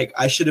talking like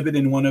I should have been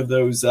in one of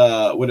those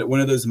one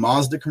of those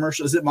Mazda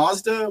commercials. Is it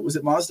Mazda? Was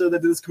it Mazda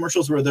that did those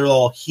commercials where they're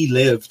all he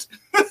lived?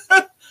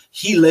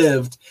 He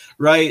lived,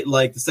 right?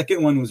 Like the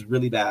second one was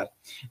really bad.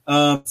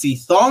 See,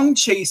 Thong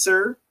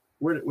Chaser.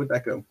 Where'd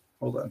that go?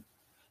 Hold on.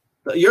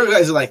 Your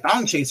guys are like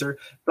Thong Chaser.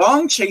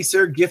 Thong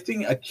Chaser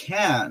gifting a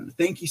can.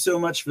 Thank you so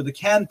much for the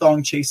can,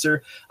 Thong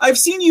Chaser. I've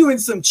seen you in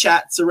some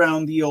chats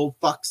around the old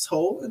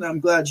foxhole, and I'm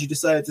glad you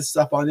decided to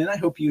stop on in. I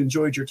hope you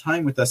enjoyed your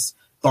time with us,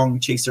 Thong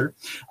Chaser.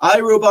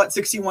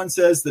 iRobot61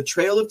 says the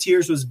Trail of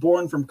Tears was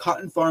born from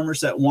cotton farmers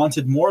that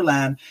wanted more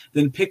land,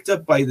 then picked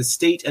up by the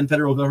state and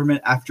federal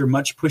government after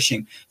much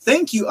pushing.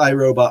 Thank you,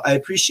 iRobot. I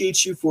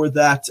appreciate you for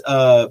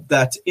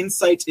that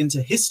insight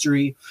into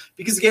history.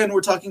 Because again, we're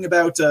talking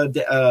about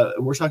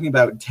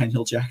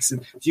Daniel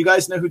Jackson. Do you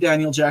guys know who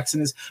Daniel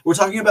Jackson is? We're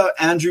talking about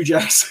Andrew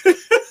Jackson.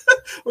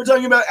 We're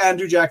talking about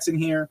Andrew Jackson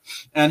here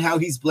and how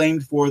he's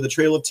blamed for the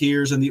Trail of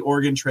Tears and the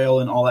Oregon Trail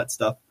and all that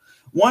stuff.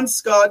 One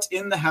Scott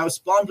in the house.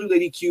 Blonde Blue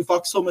Lady Q.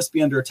 Foxhole must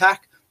be under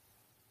attack.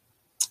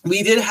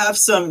 We did have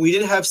some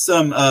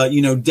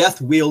death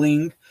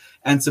wheeling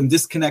and some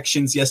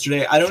disconnections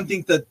yesterday. I don't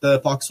think that the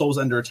Foxhole's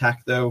under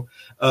attack, though.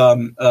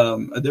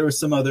 There was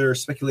some other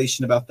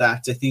speculation about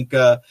that. I think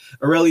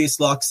Aurelius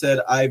Locke said,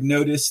 I've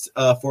noticed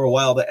for a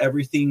while that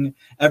every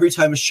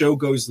time a show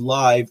goes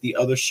live, the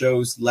other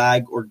shows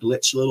lag or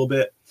glitch a little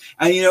bit.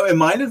 And, it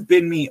might have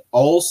been me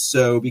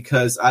also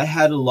because I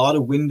had a lot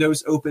of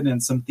windows open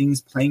and some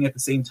things playing at the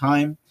same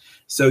time.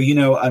 So,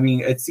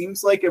 it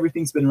seems like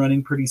everything's been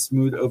running pretty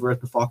smooth over at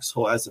the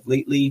Foxhole as of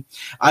lately.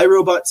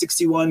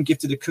 iRobot61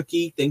 gifted a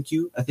cookie. Thank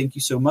you. Thank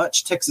you so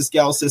much. Texas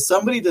Gal says,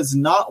 somebody does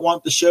not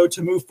want the show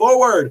to move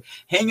forward.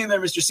 Hang in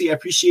there, Mr. C. I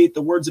appreciate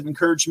the words of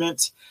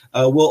encouragement.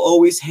 We'll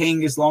always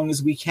hang as long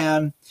as we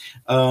can.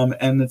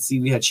 And let's see,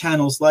 we had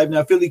channels live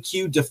now. Philly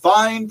Q,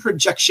 define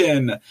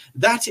projection.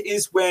 That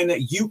is when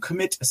you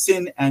commit a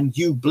sin and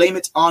you blame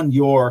it on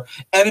your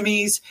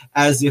enemies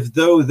as if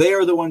though they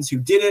are the ones who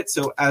did it,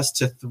 so as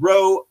to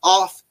throw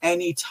off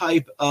any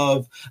type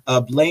of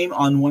blame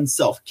on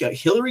oneself.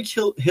 Hillary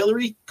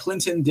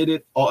Clinton did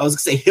it. I was going to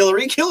say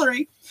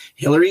Hillary.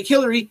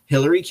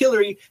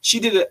 She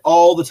did it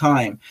all the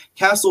time.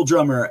 Castle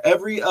Drummer,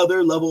 every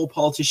other level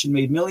politician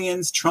made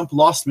millions. Trump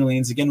lost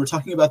millions. Again, we're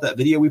talking about that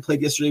video we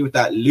played yesterday with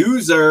that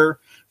loser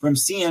from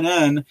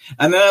CNN.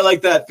 And then I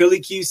like that Philly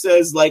Q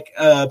says,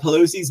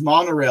 Pelosi's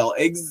monorail.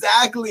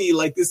 Exactly.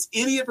 Like this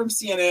idiot from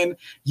CNN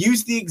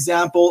used the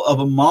example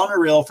of a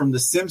monorail from The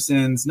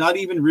Simpsons, not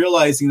even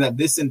realizing that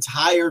this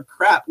entire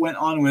crap went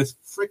on with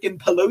freaking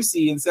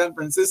Pelosi in San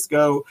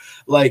Francisco.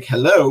 Like,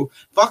 hello.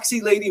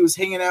 Foxy Lady was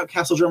hanging out.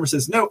 Castle Drummer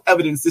says, no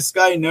evidence. This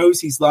guy knows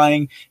he's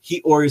lying.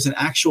 He or is an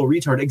actual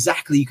retard.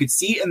 Exactly. You could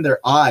see it in their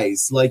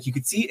eyes. Like, you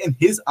could see it in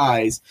his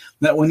eyes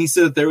that when he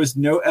said that there was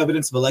no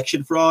evidence of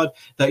election fraud,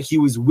 that he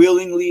was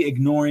willingly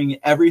ignoring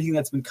everything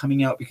that's been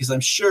coming out, because I'm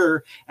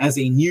sure as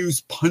a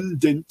news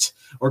pundit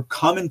or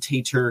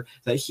commentator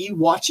that he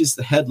watches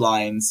the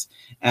headlines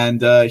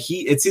and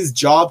it's his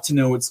job to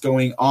know what's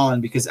going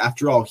on, because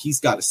after all, he's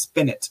got to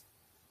spin it.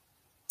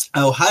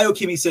 Ohio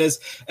Kimmy says,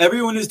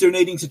 everyone is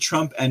donating to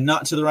Trump and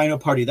not to the Rhino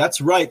Party. That's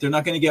right. They're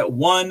not going to get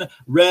one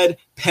red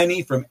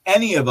penny from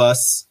any of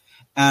us.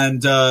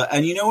 And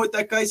you know what?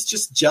 That guy's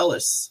just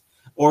jealous.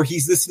 Or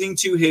he's listening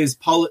to his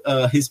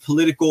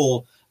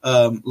political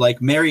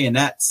like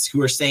marionettes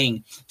who are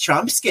saying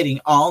Trump's getting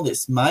all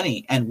this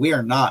money and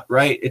we're not,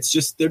 right? It's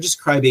just, they're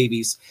just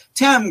crybabies.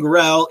 Tam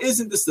Grell,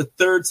 isn't this the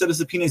third set of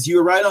subpoenas? You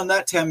were right on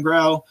that, Tam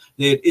Grell.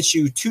 They had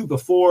issued 2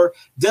 before.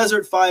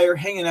 Desert Fire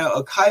hanging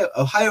out.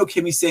 Ohio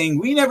Kimmy saying,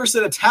 we never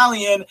said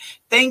Italian.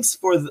 Thanks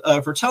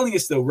for telling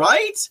us though,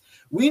 right?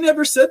 We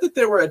never said that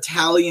there were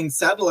Italian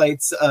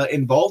satellites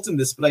involved in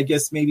this, but I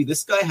guess maybe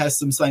this guy has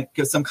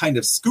some kind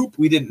of scoop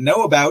we didn't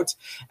know about,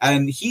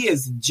 and he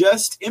has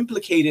just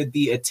implicated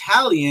the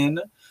Italian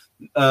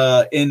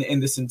in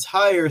this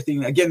entire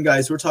thing. Again,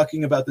 guys, we're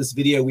talking about this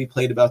video we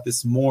played about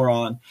this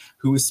moron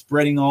who is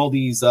spreading all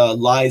these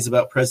lies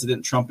about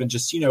President Trump and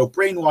just,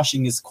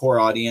 brainwashing his core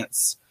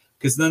audience,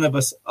 because none of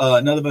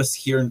us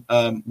here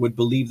would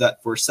believe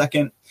that for a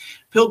second.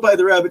 Pilled by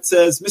the Rabbit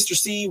says, Mr.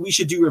 C, we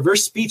should do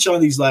reverse speech on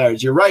these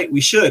liars. You're right,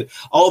 we should.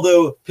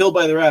 Although, Pilled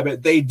by the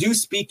Rabbit, they do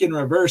speak in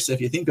reverse if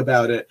you think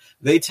about it.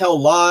 They tell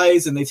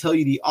lies and they tell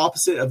you the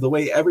opposite of the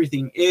way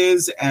everything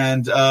is.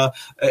 And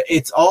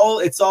it's all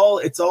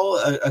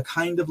a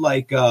kind of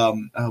like,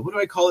 what do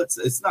I call it?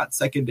 It's not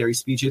secondary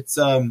speech. It's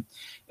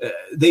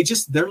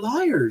they're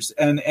liars.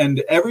 And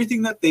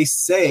everything that they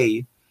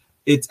say,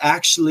 it's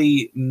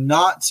actually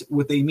not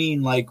what they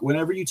mean. Like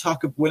whenever you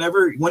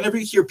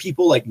hear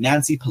people like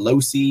Nancy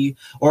Pelosi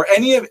or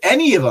any of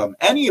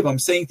them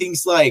saying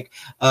things like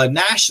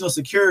national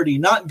security,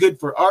 not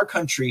good for our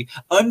country,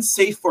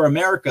 unsafe for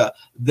America,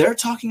 they're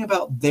talking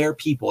about their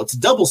people. It's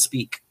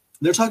doublespeak.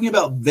 They're talking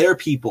about their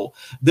people.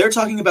 They're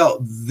talking about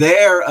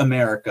their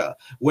America.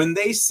 When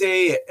they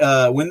say,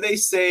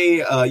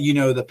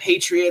 the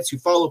patriots who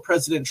follow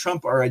President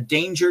Trump are a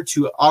danger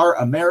to our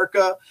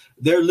America,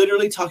 they're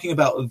literally talking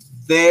about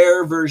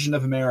their version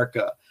of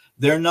America.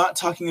 They're not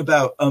talking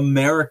about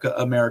America.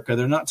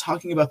 They're not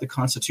talking about the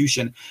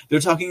Constitution.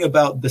 They're talking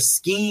about the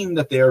scheme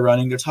that they are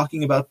running. They're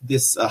talking about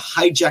this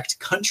hijacked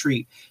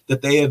country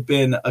that they have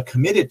been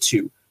committed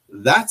to.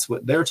 That's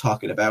what they're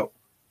talking about.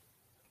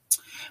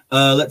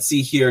 Let's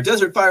see here.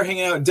 Desert Fire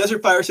hanging out.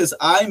 Desert Fire says,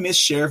 I miss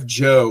Sheriff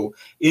Joe.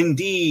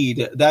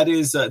 Indeed. That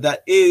is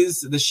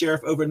the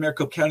sheriff over in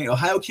Maricopa County.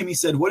 Ohio Kimmy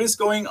said, what is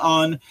going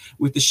on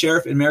with the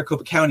sheriff in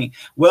Maricopa County?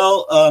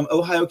 Well,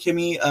 Ohio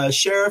Kimmy,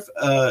 Sheriff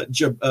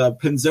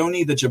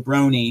Penzoni, the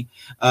jabroni,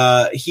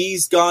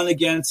 he's gone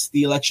against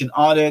the election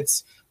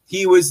audits.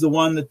 He was the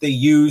one that they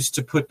used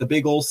to put the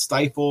big old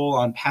stifle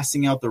on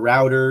passing out the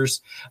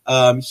routers.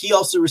 He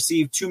also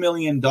received $2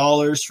 million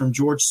from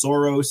George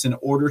Soros in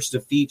order to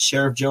defeat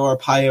Sheriff Joe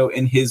Arpaio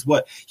in his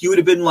he would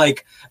have been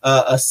like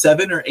a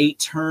 7 or 8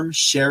 term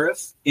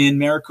sheriff in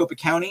Maricopa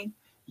County.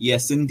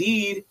 Yes,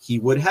 indeed, he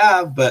would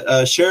have.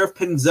 But Sheriff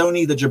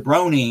Penzoni, the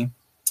jabroni,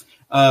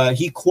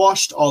 he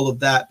quashed all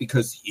of that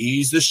because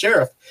he's the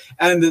sheriff.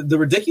 And the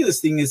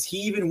ridiculous thing is he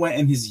even went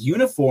in his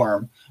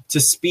uniform to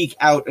speak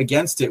out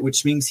against it,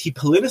 which means he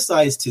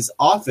politicized his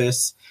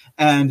office,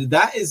 and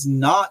that is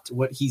not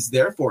what he's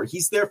there for.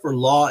 He's there for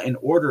law and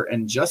order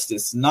and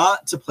justice,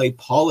 not to play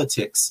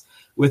politics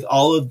with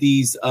all of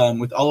these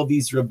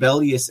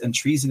rebellious and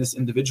treasonous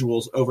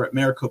individuals over at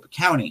Maricopa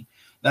County.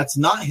 That's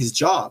not his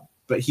job,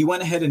 but he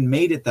went ahead and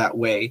made it that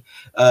way,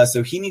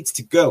 so he needs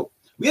to go.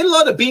 We had a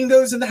lot of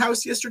bingos in the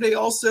house yesterday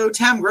also.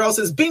 Tam Grell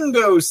says,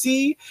 bingo,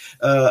 see?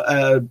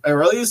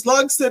 Aurelius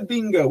Log said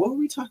bingo. What were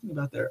we talking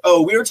about there?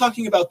 Oh, we were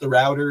talking about the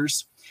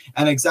routers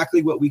and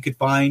exactly what we could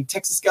find.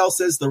 Texas Gal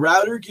says, the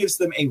router gives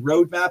them a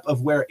roadmap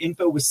of where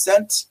info was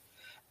sent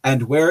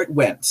and where it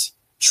went.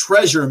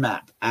 Treasure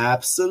map.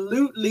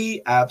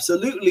 Absolutely,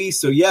 absolutely.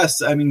 So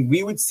yes, I mean,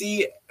 we would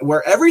see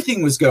where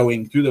everything was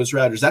going through those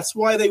routers. That's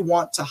why they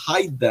want to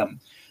hide them,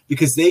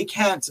 because they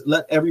can't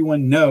let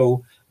everyone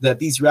know that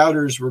these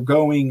routers were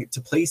going to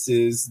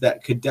places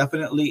that could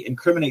definitely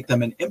incriminate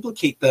them and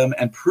implicate them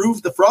and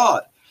prove the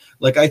fraud.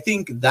 Like, I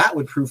think that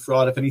would prove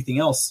fraud, if anything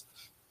else.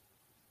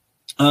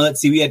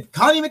 Let's see. We had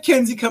Connie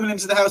McKenzie coming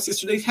into the house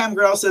yesterday. Tam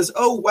Grell says,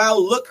 oh, wow,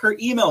 look, her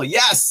email.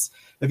 Yes.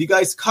 If you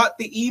guys caught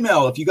the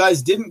email, if you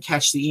guys didn't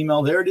catch the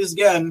email, there it is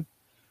again.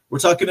 We're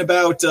talking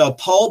about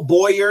Paul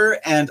Boyer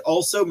and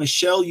also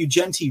Michelle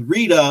Ugenti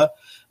Rita.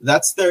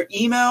 That's their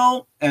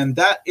email, and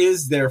that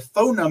is their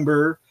phone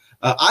number.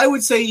 I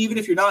would say even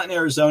if you're not in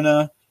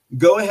Arizona,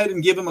 go ahead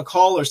and give him a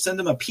call or send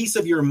him a piece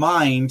of your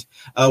mind.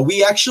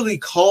 We actually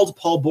called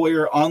Paul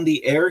Boyer on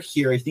the air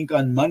here, I think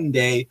on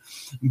Monday,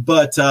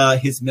 but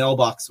his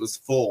mailbox was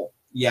full.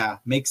 Yeah,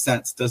 makes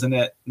sense, doesn't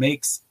it?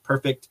 Makes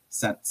perfect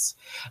sense.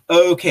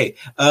 Okay,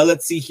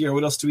 let's see here.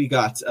 What else do we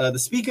got? The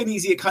Speak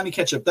Uneasy at Connie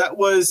Ketchup. That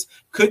was,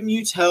 couldn't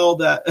you tell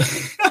that...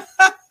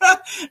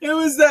 It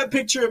was that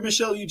picture of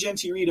Michelle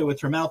Ugenti Rita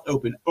with her mouth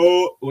open.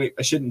 Oh, wait,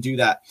 I shouldn't do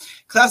that.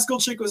 Classical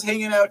Chick was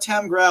hanging out.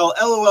 Tam Grell,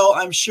 LOL,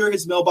 I'm sure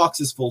his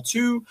mailbox is full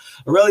too.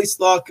 Aureli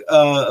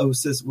Slock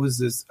says, was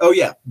this? Oh,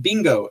 yeah,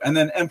 bingo. And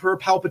then Emperor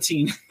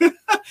Palpatine.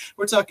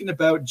 We're talking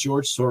about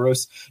George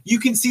Soros. You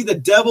can see the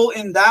devil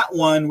in that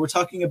one. We're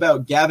talking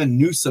about Gavin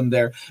Newsom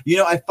there. You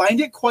know, I find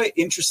it quite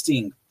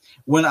interesting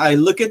when I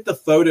look at the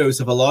photos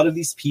of a lot of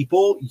these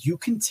people. You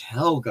can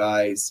tell,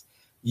 guys,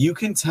 You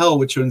can tell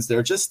which ones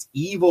they're just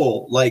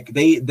evil. Like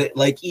they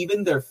like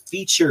even their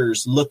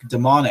features look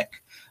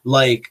demonic.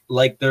 Like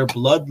their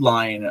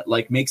bloodline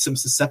like makes them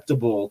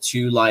susceptible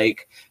to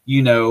like,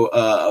 you know,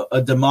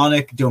 a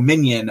demonic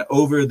dominion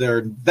over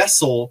their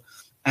vessel,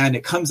 and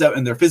it comes out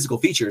in their physical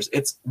features.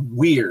 It's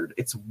weird.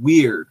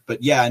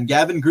 But yeah, and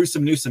Gavin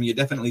Gruesome Newsom, you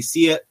definitely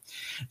see it.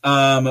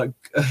 And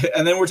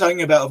then we're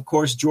talking about, of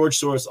course, George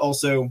Soros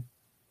also.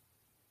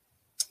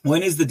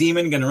 When is the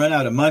demon going to run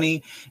out of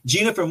money?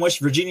 Gina from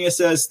West Virginia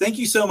says, thank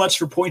you so much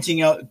for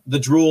pointing out the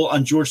drool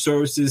on George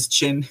Soros's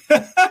chin.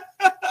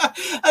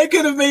 I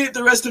could have made it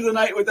the rest of the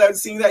night without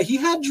seeing that. He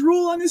had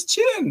drool on his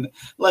chin.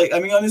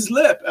 On his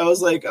lip. I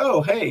was like,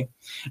 oh, hey.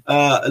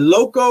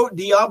 Loco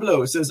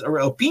Diablo says,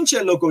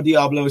 Pinche Loco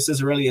Diablo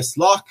says Aurelius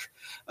Locke.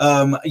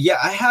 Yeah,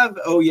 I have.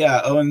 Oh,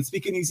 yeah. Oh, and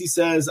Speaking Easy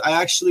says,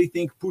 I actually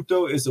think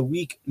puto is a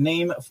weak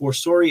name for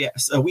sorry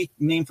ass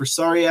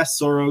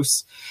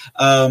Soros.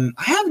 I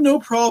have no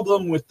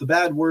problem with the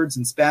bad words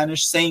in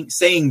Spanish,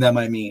 saying them,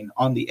 I mean,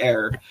 on the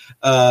air.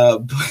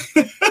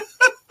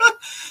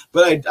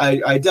 But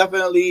I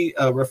definitely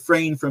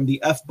refrain from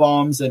the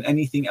F-bombs and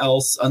anything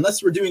else,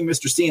 unless we're doing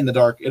Mr. C in the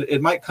dark.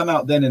 It might come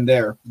out then and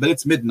there, but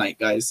it's midnight,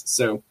 guys,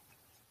 so.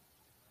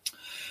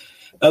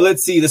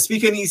 Let's see. The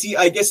Speaking Easy,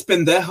 I guess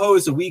pendejo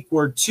is a weak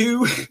word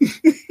too.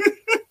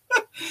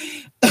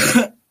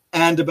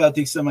 And about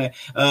the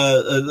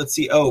let's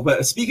see. Oh,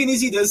 but Speaking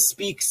Easy does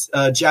speak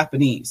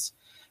Japanese.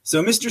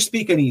 So, Mr.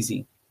 Speaking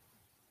Easy,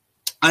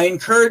 I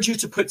encourage you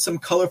to put some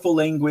colorful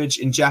language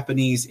in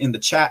Japanese in the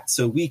chat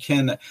so we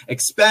can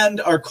expand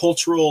our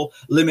cultural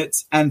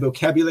limits and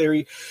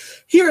vocabulary.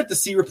 Here at the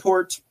C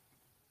Report,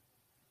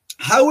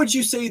 how would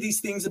you say these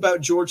things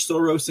about George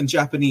Soros in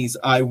Japanese?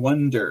 I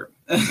wonder.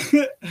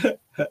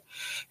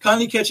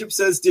 Connie Ketchup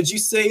says, did you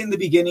say in the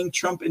beginning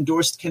Trump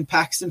endorsed Ken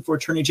Paxton for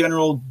Attorney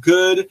General?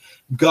 Good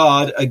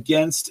God,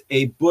 against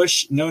a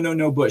Bush.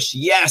 No, Bush.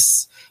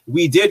 Yes,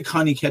 we did,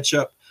 Connie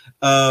Ketchup.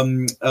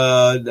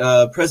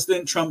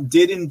 President Trump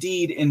did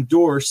indeed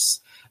endorse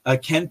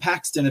Ken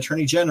Paxton,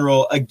 Attorney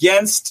General,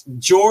 against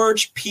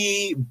George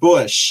P.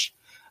 Bush.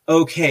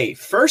 Okay,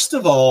 first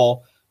of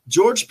all,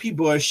 George P.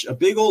 Bush, a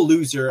big old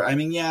loser. I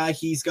mean, yeah,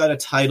 he's got a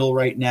title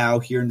right now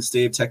here in the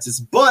state of Texas,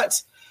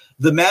 but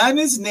the man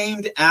is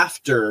named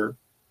after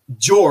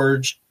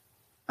George,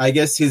 I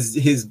guess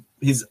his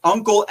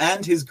uncle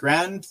and his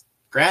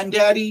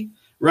granddaddy,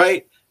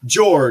 right?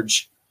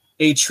 George,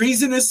 a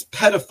treasonous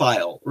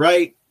pedophile,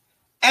 right?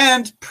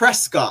 And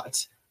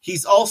Prescott.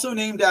 He's also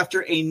named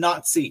after a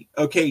Nazi.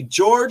 Okay,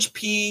 George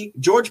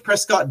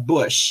Prescott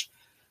Bush.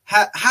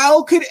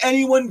 How could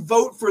anyone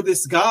vote for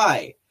this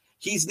guy?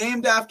 He's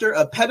named after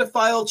a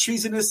pedophile,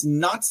 treasonous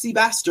Nazi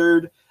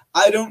bastard.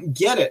 I don't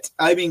get it.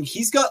 I mean,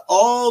 he's got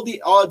all the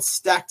odds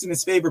stacked in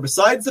his favor,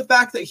 besides the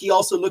fact that he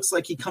also looks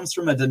like he comes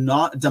from a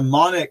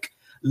demonic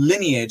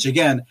lineage.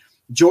 Again,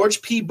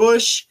 George P.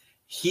 Bush,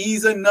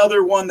 he's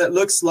another one that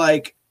looks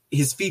like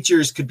his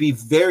features could be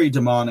very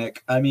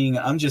demonic. I mean,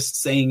 I'm just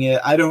saying it.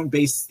 I don't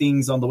base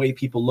things on the way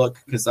people look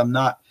because I'm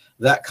not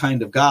that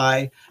kind of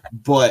guy.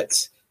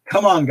 But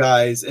come on,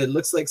 guys. It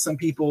looks like some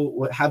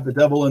people have the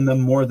devil in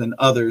them more than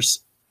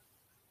others.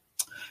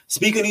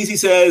 Speaking Easy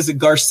says,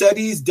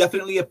 Garcetti's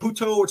definitely a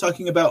puto. We're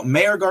talking about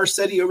Mayor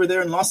Garcetti over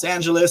there in Los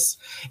Angeles.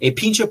 A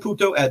pinche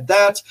puto at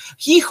that.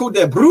 Hijo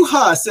de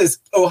bruja says,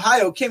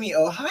 Ohio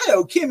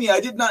Kimmy,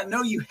 I did not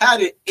know you had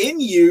it in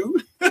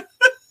you.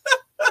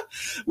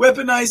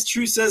 Weaponized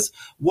True says,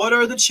 what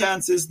are the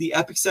chances the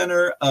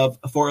epicenter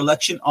for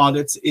election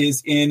audits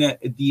is in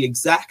the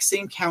exact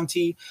same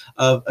county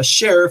of a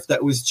sheriff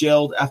that was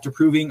jailed after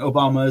proving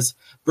Obama's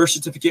birth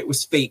certificate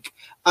was fake?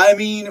 I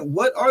mean,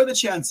 what are the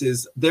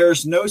chances?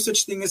 There's no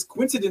such thing as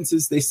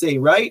coincidences, they say,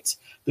 right?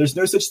 There's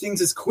no such things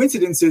as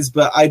coincidences,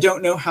 but I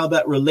don't know how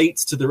that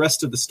relates to the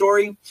rest of the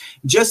story.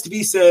 Just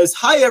V says,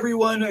 hi,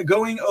 everyone.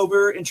 Going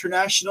over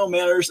international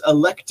mayors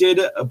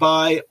elected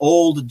by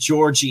old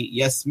Georgie.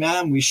 Yes,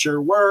 ma'am, we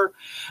sure were.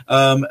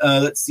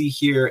 Let's see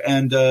here.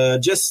 And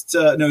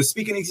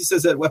Speaking Easy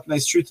says that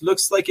Weaponized Truth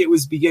looks like it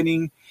was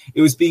being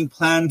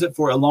planned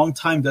for a long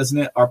time, doesn't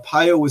it?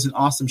 Arpaio was an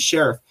awesome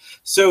sheriff.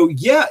 So,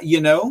 yeah,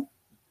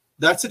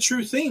 that's a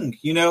true thing.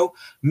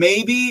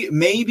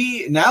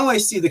 Maybe now I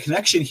see the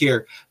connection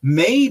here.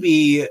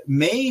 Maybe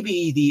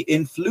the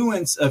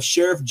influence of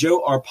Sheriff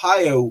Joe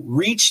Arpaio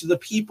reached the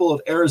people of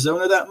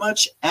Arizona that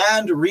much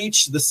and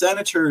reached the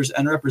senators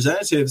and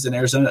representatives in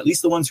Arizona, at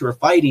least the ones who are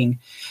fighting,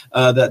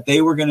 that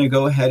they were going to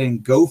go ahead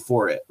and go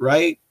for it,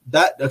 right?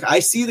 I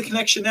see the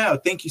connection now.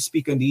 Thank you,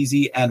 Speak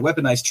Uneasy and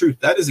Weaponized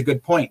Truth. That is a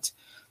good point.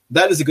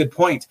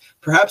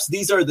 Perhaps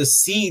these are the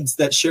seeds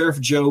that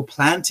Sheriff Joe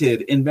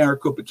planted in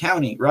Maricopa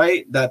County,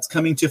 right? That's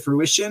coming to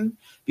fruition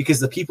because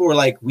the people were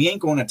like, we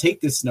ain't going to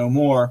take this no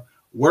more.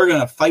 We're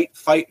going to fight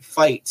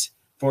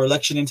for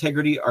election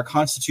integrity, our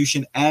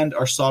Constitution, and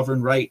our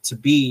sovereign right to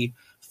be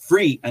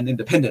free and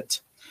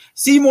independent.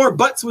 Seymour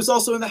Butts was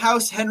also in the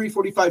house. Henry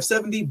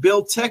 4570,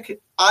 Bill Tech,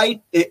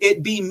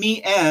 It Be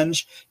Me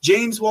Ange,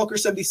 James Walker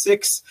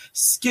 76,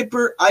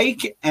 Skipper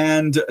Ike,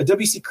 and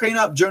WC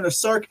Cranop, Joan of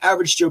Sark,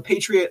 Average Joe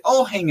Patriot,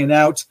 all hanging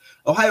out.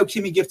 Ohio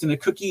Kimmy gifting a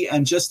cookie,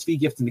 and Just V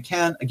gifting a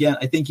can. Again,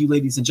 I thank you,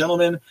 ladies and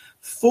gentlemen,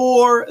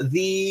 for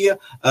the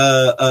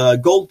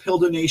gold pill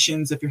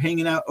donations. If you're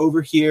hanging out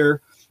over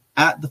here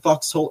at the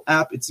Foxhole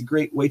app, it's a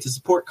great way to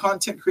support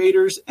content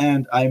creators,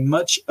 and I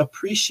much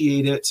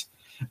appreciate it.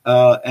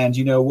 And,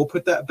 we'll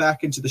put that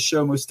back into the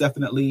show most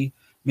definitely.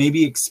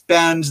 Maybe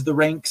expand the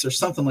ranks or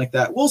something like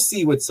that. We'll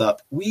see what's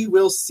up. We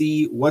will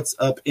see what's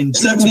up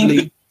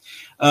indubitably.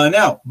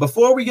 Now,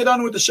 before we get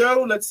on with the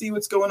show, let's see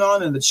what's going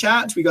on in the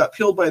chat. We got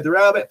Peeled by the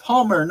Rabbit,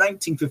 Palmer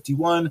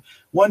 1951,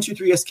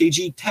 123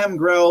 SKG, Tam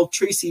Grell,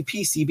 Tracy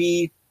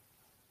PCB,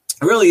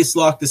 Aurelius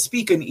Locke, The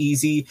Speakin'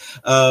 Easy,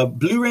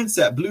 Blue Rinse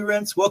at Blue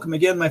Rinse. Welcome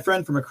again, my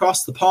friend from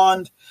across the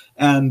pond.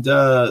 And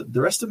the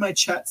rest of my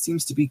chat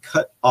seems to be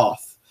cut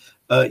off.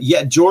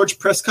 George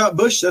Prescott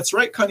Bush. That's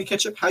right, Connie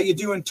Ketchup. How you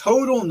doing?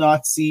 Total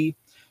Nazi.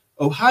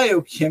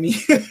 Ohio Kimmy.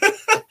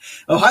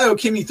 Ohio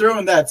Kimmy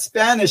throwing that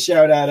Spanish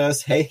out at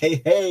us. Hey,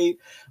 hey, hey.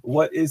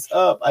 What is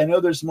up? I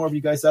know there's more of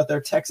you guys out there.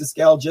 Texas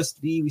Gal,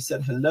 Just V. We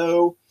said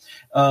hello.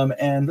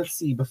 And let's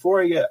see.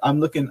 Before I get, I'm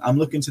looking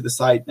to the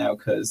side now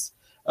because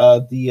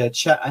the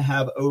chat I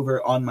have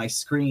over on my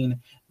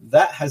screen,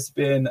 that has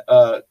been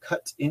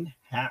cut in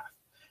half.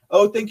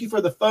 Oh, thank you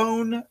for the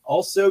phone.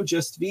 Also,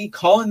 Just V,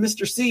 calling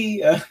Mr.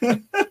 C.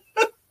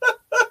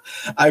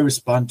 I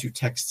respond to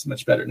texts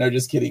much better. No,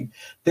 just kidding.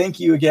 Thank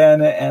you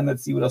again. And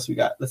let's see what else we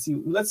got. Let's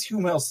see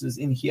who else is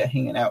in here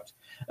hanging out.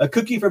 A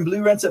cookie from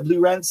Blue Rents at Blue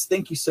Rents.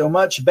 Thank you so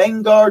much.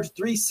 Vanguard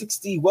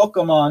 360.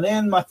 Welcome on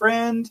in, my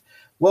friend.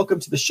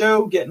 Welcome to the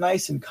show. Get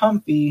nice and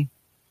comfy.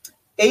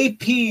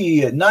 AP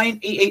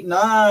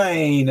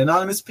 9889,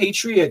 Anonymous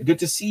Patriot. Good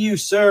to see you,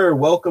 sir.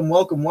 Welcome.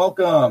 Tracy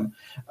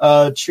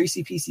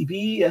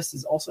PCB, yes,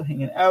 is also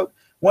hanging out.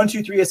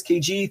 123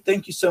 SKG,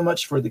 thank you so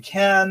much for the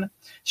can.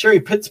 Sherry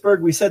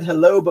Pittsburgh, we said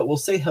hello, but we'll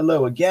say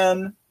hello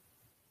again.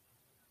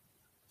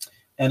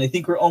 And I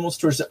think we're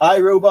almost towards the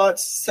iRobot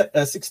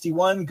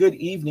 61. Good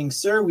evening,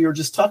 sir. We were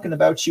just talking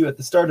about you at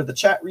the start of the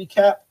chat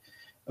recap.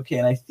 Okay,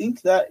 and I think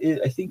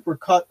we're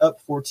caught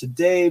up for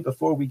today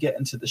before we get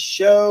into the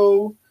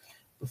show.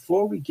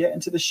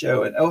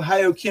 And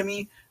Ohio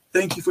Kimmy,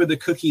 thank you for the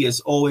cookie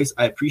as always.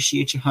 I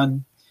appreciate you,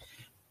 hun.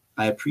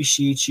 I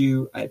appreciate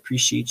you.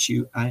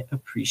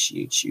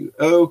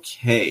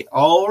 Okay.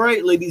 All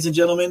right, ladies and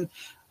gentlemen.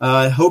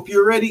 I hope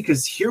you're ready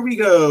because here we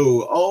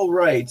go. All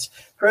right.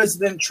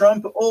 President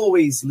Trump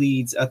always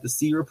leads at the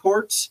C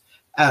Report,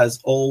 as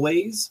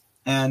always.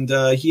 And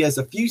he has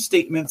a few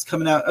statements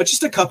coming out.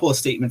 Just a couple of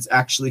statements,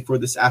 actually, for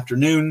this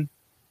afternoon.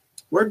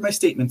 Where'd my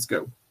statements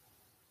go?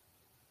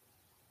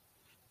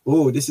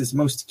 Oh, this is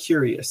most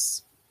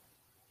curious.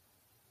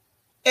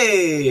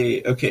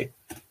 Hey, okay.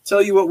 I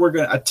tell you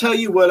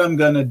what I'm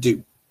gonna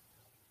do,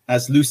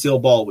 as Lucille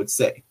Ball would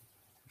say.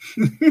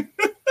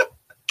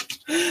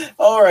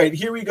 All right,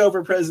 here we go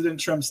for President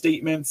Trump's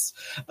statements.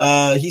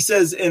 He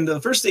says in the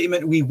first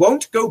statement, we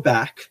won't go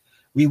back.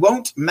 We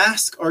won't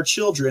mask our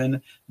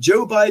children.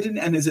 Joe Biden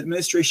and his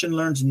administration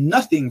learned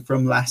nothing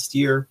from last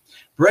year.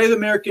 Brave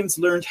Americans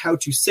learned how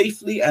to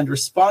safely and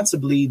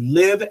responsibly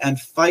live and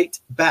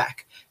fight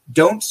back.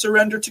 Don't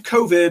surrender to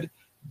COVID.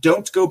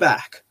 Don't go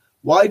back.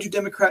 Why do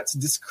Democrats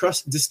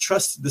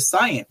distrust the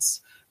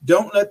science?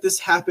 Don't let this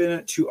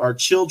happen to our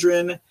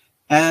children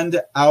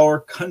and our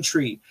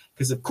country.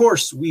 Because, of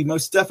course, we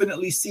most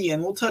definitely see,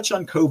 and we'll touch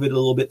on COVID a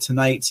little bit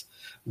tonight,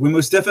 we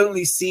most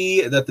definitely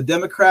see that the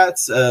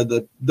Democrats,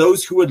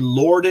 those who would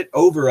lord it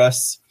over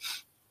us,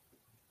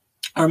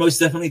 are most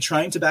definitely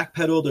trying to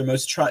backpedal. They're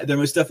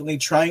most definitely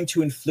trying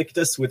to inflict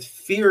us with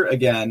fear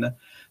again.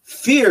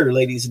 Fear,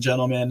 ladies and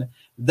gentlemen.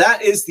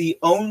 That is the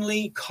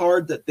only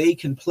card that they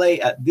can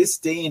play at this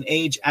day and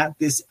age, at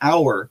this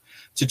hour,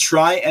 to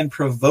try and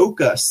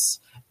provoke us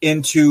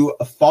into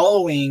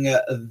following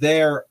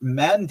their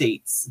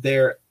mandates,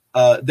 their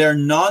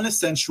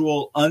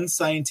non-essential,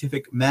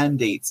 unscientific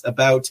mandates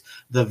about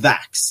the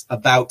VAX,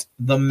 about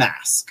the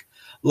mask.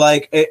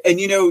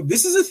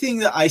 This is the thing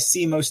that I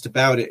see most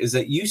about it, is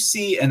that you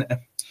see, and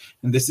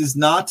this is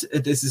not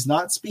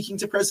speaking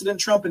to President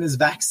Trump and his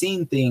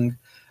vaccine thing,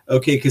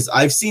 okay, because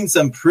I've seen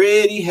some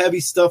pretty heavy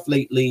stuff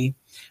lately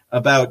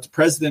about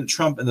President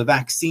Trump and the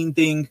vaccine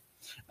thing,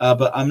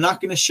 but I'm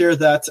not going to share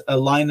that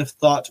line of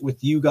thought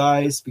with you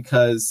guys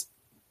because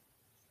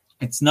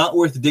it's not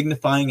worth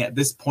dignifying at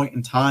this point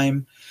in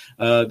time.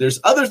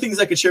 There's other things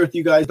I could share with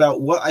you guys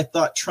about what I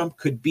thought Trump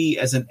could be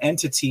as an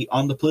entity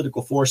on the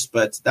political force,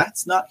 but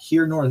that's not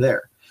here nor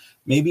there.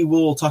 Maybe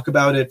we'll talk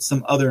about it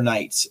some other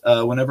night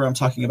whenever I'm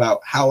talking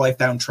about how I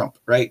found Trump,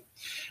 right?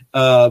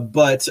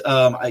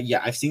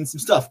 I've seen some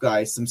stuff,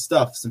 guys,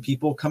 some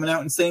people coming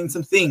out and saying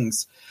some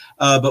things,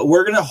 but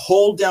we're going to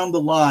hold down the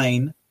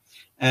line.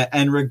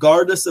 And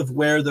regardless of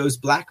where those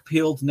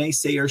black-pilled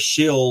naysayer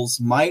shills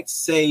might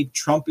say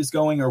Trump is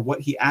going or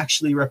what he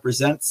actually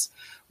represents,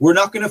 we're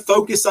not going to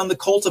focus on the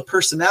cult of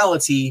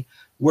personality.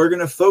 we're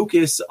going to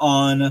focus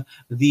on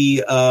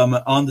the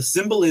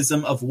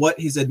symbolism of what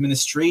his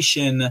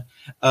administration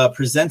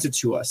presented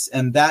to us,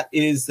 and that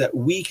is that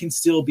we can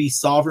still be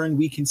sovereign,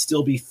 we can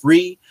still be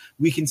free,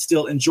 we can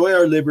still enjoy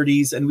our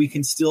liberties, and we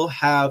can still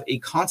have a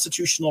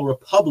constitutional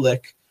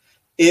republic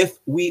if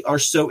we are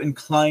so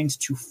inclined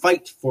to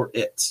fight for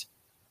it.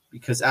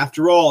 Because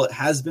after all, it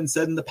has been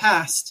said in the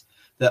past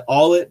that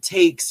all it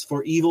takes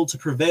for evil to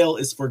prevail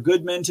is for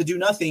good men to do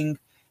nothing.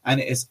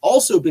 And it has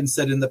also been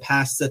said in the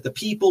past that the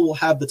people will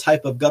have the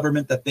type of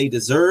government that they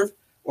deserve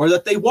or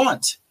that they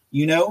want,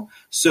 you know?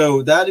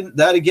 So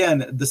that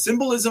again, the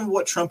symbolism of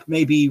what Trump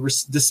may be,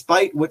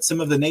 despite what some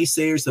of the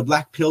naysayers, the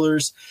black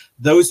pillars,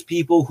 those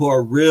people who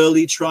are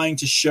really trying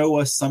to show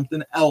us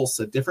something else,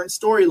 a different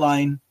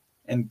storyline.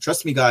 And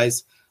trust me,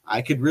 guys,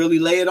 I could really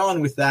lay it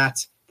on with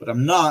that, but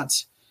I'm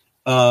not.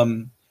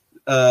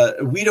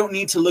 We don't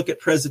need to look at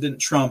President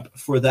Trump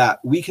for that.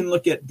 We can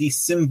look at the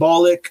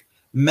symbolic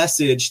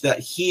message that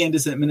he and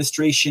his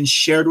administration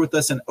shared with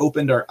us and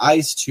opened our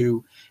eyes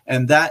to.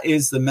 And that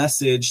is the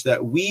message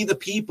that we, the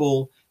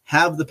people,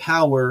 have the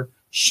power,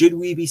 should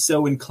we be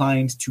so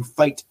inclined to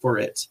fight for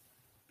it.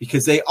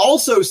 Because they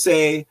also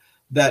say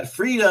that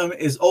freedom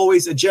is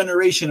always a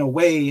generation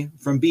away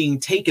from being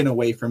taken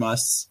away from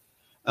us.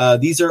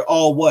 These are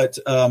all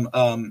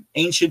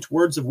ancient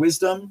words of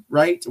wisdom,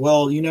 right?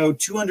 Well,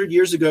 200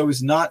 years ago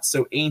is not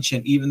so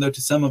ancient, even though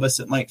to some of us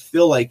it might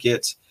feel like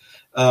it.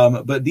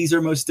 But these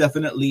are most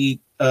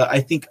definitely,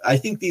 I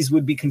think these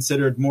would be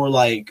considered more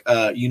like,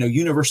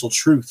 universal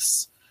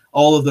truths.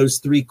 All of those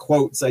 3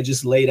 quotes I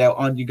just laid out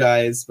on you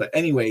guys. But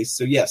anyways,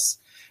 so yes,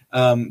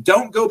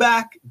 don't go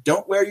back.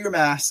 Don't wear your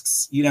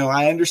masks.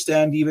 I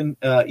understand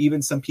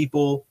even some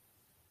people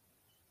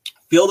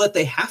feel that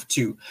they have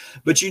to,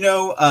 but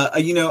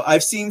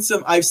I've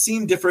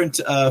seen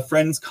different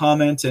friends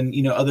comment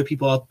and other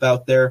people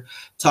out there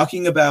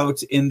talking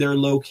about in their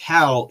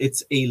locale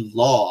it's a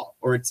law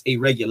or it's a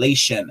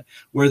regulation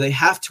where they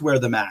have to wear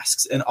the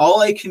masks, and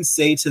all I can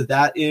say to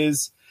that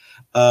is,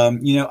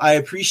 I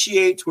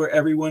appreciate where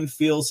everyone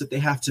feels that they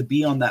have to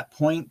be on that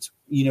point,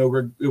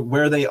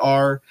 where they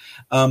are,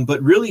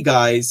 but really,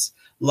 guys,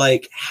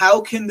 like,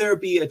 how can there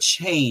be a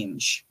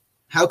change?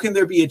 How can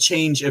there be a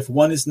change if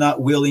one is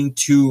not willing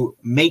to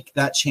make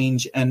that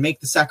change and make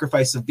the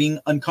sacrifice of being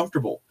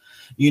uncomfortable?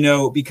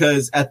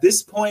 Because at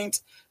this point,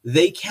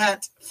 they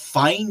can't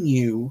fine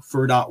you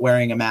for not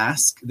wearing a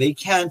mask. They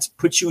can't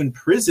put you in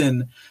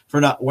prison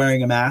for not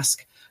wearing a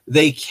mask.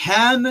 They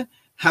can,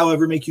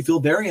 however, make you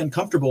feel very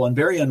uncomfortable and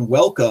very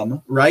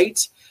unwelcome,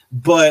 right?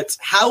 But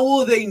how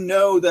will they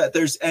know that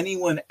there's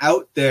anyone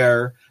out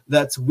there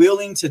that's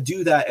willing to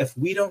do that if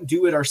we don't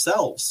do it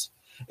ourselves?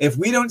 If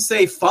we don't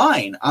say,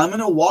 fine, I'm going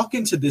to walk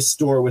into this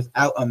store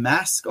without a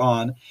mask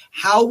on,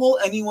 how will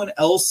anyone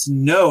else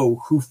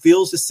know who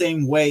feels the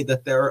same way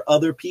that there are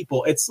other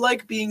people? It's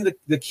like being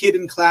the kid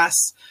in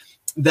class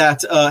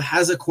that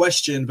has a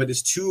question but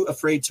is too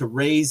afraid to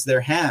raise their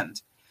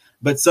hand.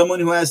 But someone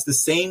who has the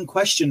same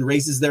question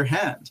raises their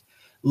hand.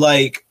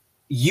 Like,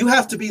 you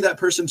have to be that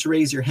person to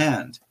raise your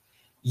hand.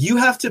 You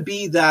have to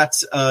be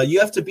that. You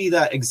have to be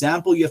that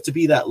example. You have to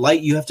be that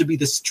light. You have to be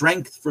the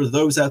strength for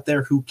those out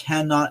there who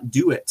cannot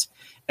do it.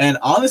 And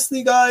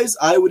honestly, guys,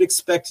 I would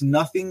expect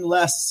nothing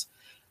less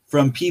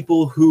from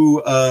people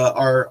who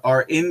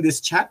are in this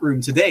chat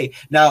room today.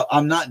 Now,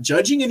 I'm not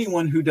judging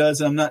anyone who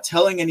does. I'm not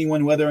telling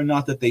anyone whether or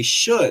not that they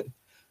should.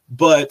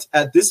 But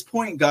at this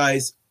point,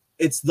 guys,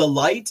 it's the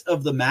light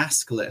of the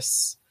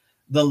maskless.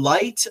 The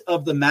light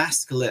of the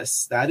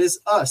maskless, that is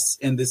us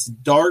in this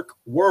dark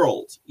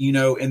world,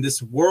 in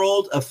this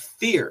world of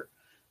fear.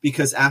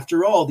 Because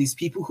after all, these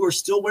people who are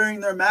still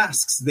wearing their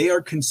masks, they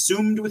are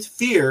consumed with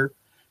fear.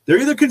 They're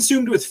either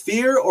consumed with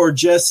fear or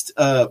just,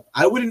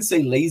 I wouldn't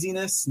say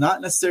laziness,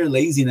 not necessarily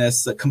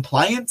laziness,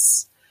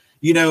 compliance.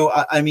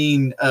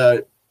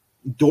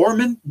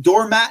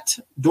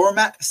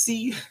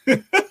 Doormat-see.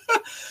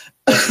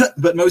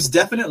 But most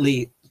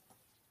definitely,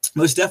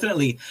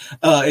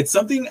 it's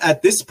something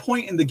at this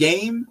point in the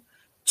game,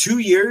 2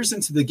 years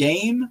into the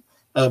game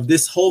of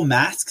this whole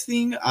mask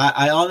thing,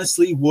 I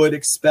honestly would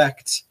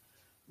expect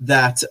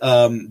that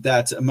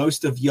that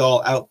most of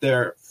y'all out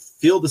there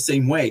feel the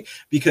same way,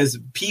 because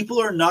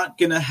people are not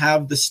going to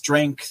have the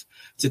strength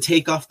to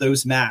take off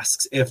those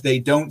masks if they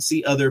don't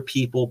see other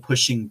people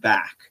pushing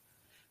back.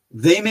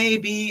 They may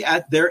be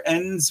at their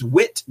end's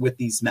wit with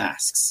these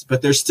masks,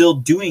 but they're still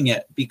doing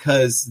it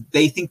because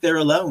they think they're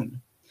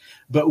alone.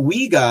 But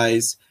we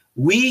guys,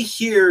 we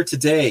here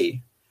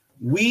today,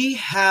 we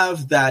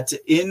have that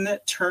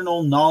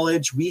internal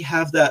knowledge. We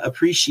have that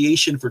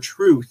appreciation for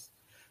truth.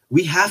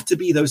 We have to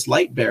be those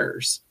light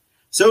bearers.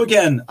 So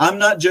again, I'm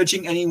not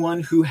judging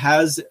anyone who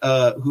has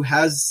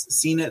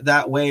seen it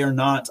that way or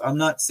not. I'm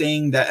not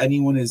saying that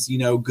anyone is,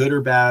 good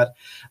or bad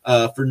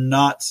for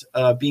not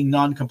being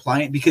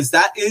non-compliant, because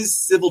that is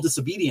civil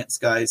disobedience,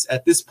 guys.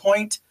 At this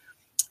point,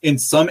 in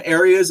some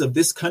areas of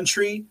this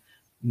country,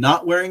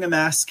 not wearing a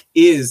mask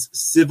is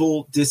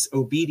civil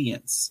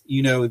disobedience.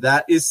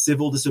 That is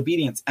civil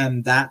disobedience,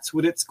 and that's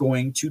what it's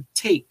going to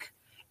take.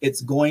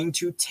 it's going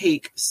to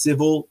take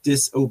civil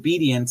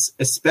disobedience,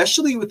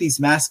 especially with these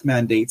mask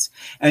mandates.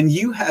 And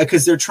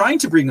because they're trying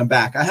to bring them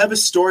back. I have a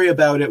story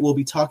about it we'll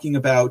be talking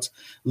about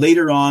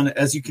later on.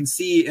 As you can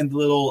see in the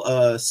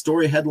little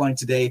story headline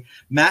today,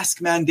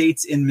 mask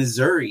mandates in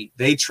Missouri.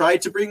 They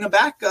tried to bring them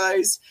back,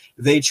 guys.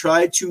 They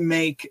tried to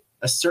make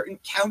a certain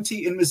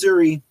county in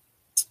Missouri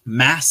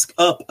mask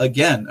up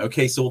again.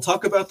 Okay, so we'll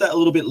talk about that a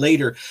little bit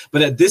later.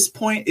 But at this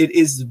point, it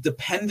is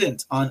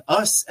dependent on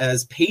us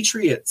as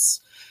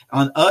patriots,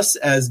 on us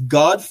as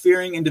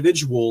God-fearing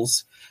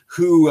individuals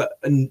who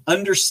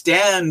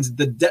understand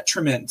the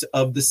detriment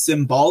of the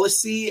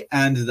symbology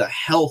and the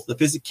health, the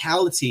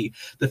physicality,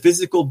 the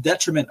physical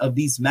detriment of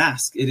these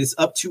masks. It is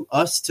up to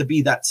us to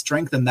be that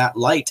strength and that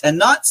light, and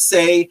not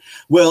say,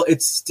 well,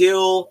 it's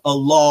still a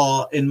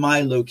law in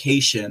my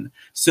location,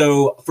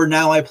 so for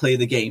now I play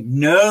the game.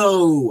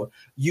 No,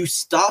 you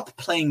stop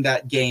playing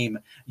that game.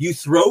 You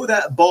throw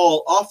that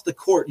ball off the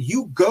court.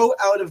 You go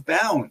out of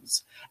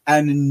bounds.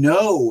 And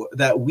know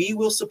that we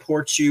will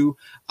support you.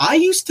 I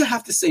used to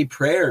have to say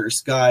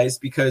prayers, guys,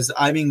 because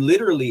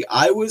literally,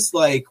 I was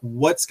like,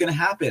 "What's going to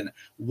happen?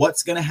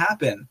 What's going to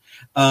happen?"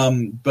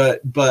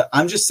 But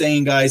I'm just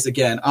saying, guys.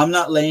 Again, I'm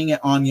not laying it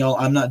on y'all.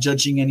 I'm not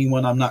judging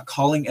anyone. I'm not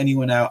calling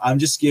anyone out. I'm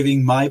just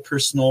giving my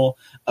personal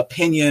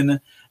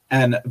opinion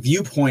and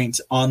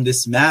viewpoint on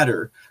this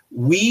matter.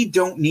 We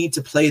don't need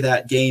to play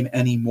that game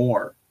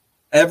anymore.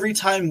 Every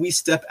time we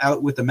step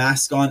out with a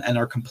mask on and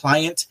are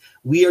compliant,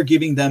 we are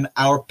giving them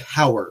our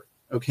power,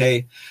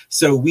 okay?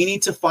 So we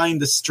need to find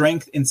the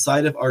strength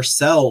inside of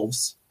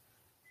ourselves,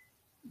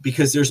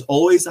 because there's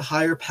always a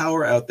higher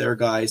power out there,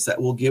 guys, that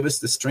will give us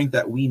the strength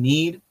that we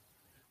need.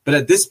 But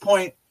at this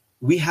point,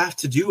 we have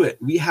to do it.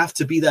 We have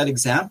to be that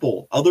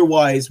example.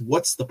 Otherwise,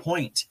 what's the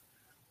point?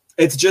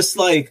 It's just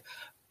like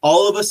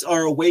all of us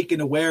are awake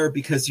and aware,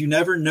 because you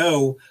never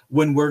know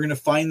when we're going to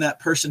find that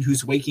person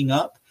who's waking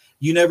up.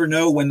 You never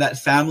know when that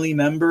family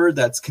member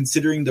that's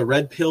considering the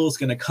red pill is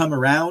going to come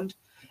around.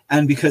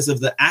 And because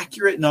of the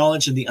accurate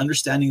knowledge and the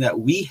understanding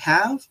that we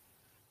have,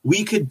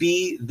 we could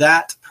be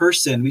that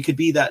person. We could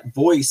be that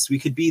voice. We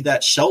could be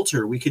that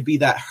shelter. We could be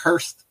that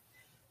hearth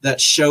that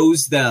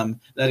shows them,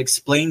 that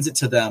explains it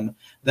to them,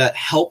 that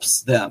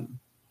helps them.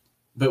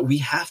 But we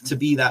have to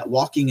be that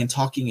walking and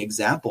talking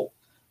example,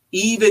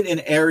 even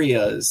in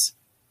areas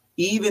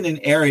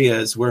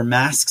where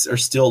masks are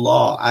still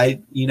law.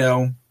 And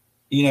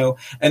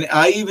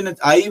I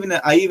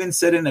even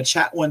said in a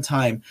chat one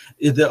time,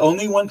 the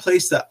only one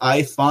place that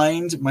I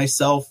find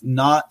myself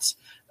not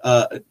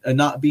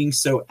being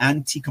so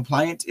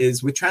anti-compliant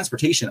is with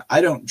transportation.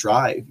 I don't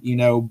drive,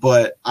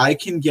 but I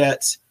can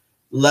get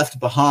left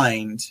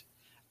behind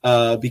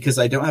because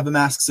I don't have a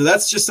mask. So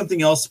that's just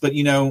something else. But,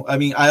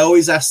 I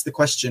always ask the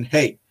question,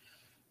 hey,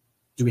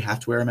 do we have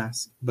to wear a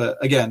mask? But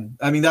again,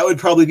 that would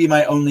probably be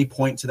my only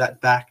point to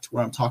that fact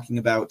where I'm talking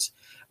about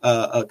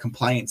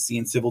compliancy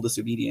and civil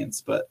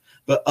disobedience. But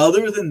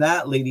other than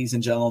that, ladies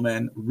and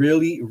gentlemen,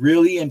 really,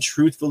 really and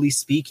truthfully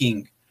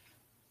speaking,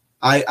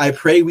 I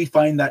pray we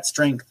find that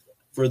strength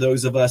for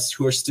those of us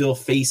who are still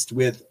faced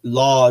with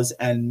laws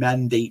and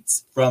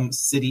mandates from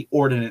city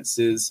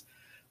ordinances,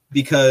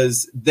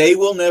 because they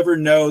will never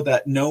know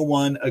that no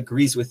one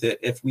agrees with it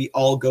if we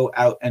all go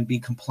out and be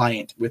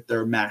compliant with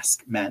their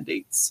mask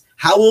mandates.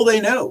 How will they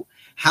know?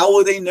 How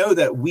will they know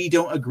that we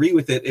don't agree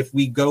with it if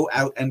we go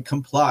out and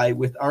comply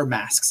with our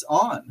masks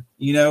on?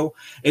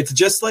 It's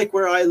just like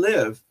where I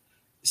live.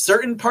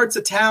 Certain parts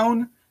of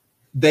town,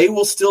 they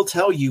will still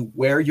tell you,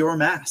 wear your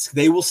mask.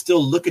 They will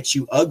still look at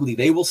you ugly.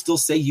 They will still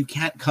say you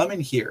can't come in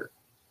here.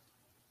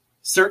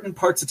 Certain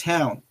parts of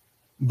town.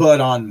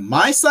 But on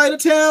my side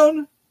of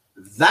town,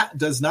 that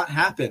does not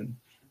happen,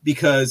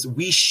 because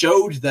we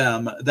showed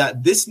them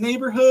that this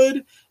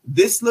neighborhood,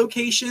 this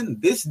location,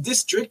 this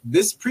district,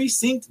 this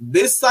precinct,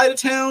 this side of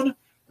town,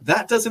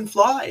 that doesn't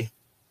fly.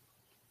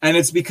 And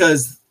it's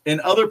because in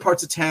other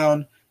parts of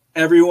town,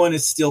 everyone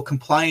is still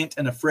compliant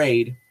and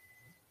afraid.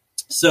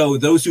 So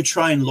those who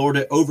try and lord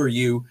it over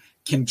you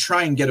can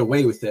try and get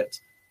away with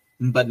it.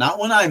 But not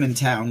when I'm in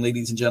town,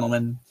 ladies and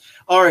gentlemen.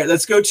 All right,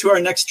 let's go to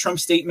our next Trump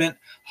statement.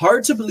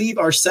 Hard to believe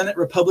our Senate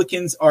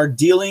Republicans are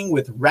dealing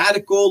with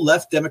radical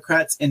left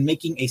Democrats and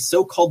making a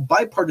so-called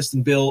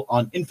bipartisan bill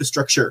on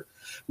infrastructure,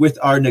 with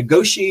our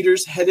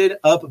negotiators headed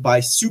up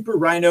by super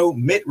rhino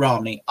Mitt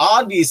Romney.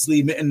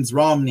 Obviously, Mittens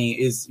Romney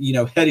is,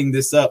 heading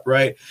this up,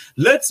 right?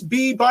 Let's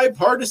be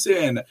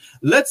bipartisan.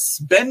 Let's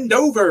bend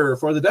over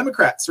for the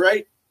Democrats,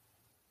 right?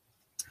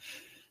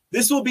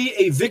 This will be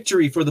a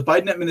victory for the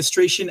Biden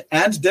administration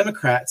and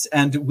Democrats,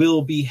 and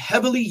will be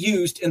heavily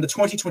used in the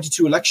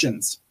 2022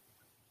 elections.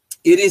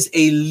 It is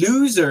a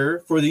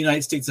loser for the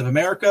United States of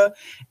America,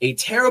 a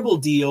terrible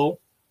deal,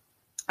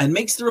 and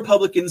makes the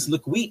Republicans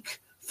look weak,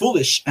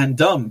 foolish, and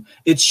dumb.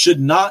 It should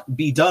not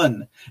be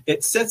done.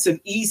 It sets an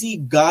easy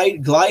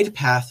glide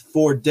path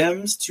for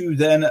Dems to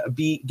then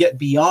get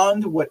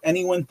beyond what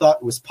anyone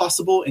thought was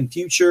possible in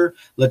future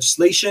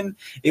legislation.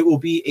 It will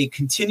be a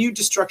continued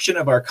destruction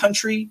of our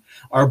country.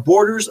 Our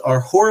borders are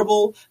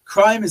horrible.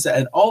 Crime is at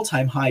an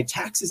all-time high.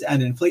 Taxes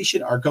and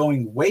inflation are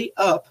going way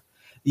up.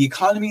 The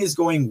economy is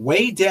going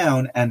way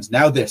down, and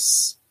now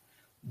this.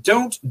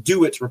 Don't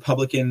do it,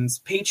 Republicans.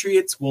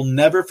 Patriots will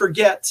never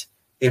forget.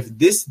 If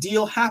this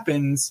deal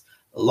happens,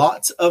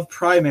 lots of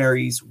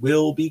primaries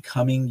will be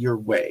coming your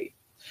way.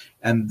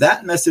 And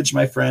that message,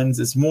 my friends,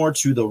 is more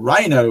to the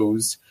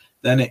rhinos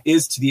than it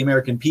is to the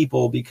American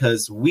people,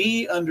 because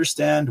we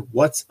understand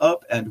what's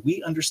up and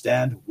we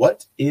understand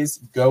what is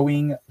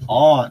going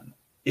on.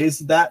 Is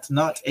that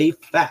not a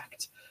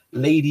fact,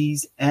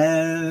 ladies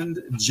and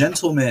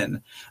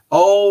gentlemen?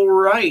 All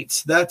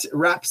right, that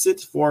wraps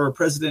it for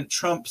President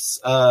Trump's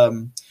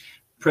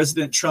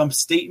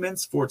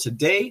statements for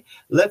today.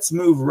 Let's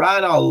move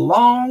right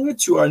along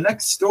to our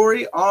next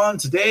story on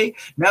today.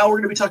 Now we're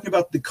going to be talking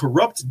about the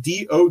corrupt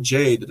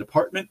DOJ, the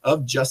Department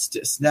of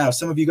Justice. Now,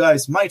 some of you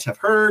guys might have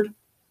heard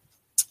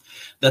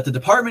that the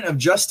Department of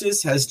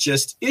Justice has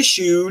just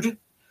issued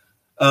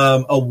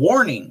a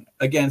warning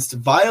against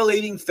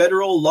violating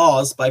federal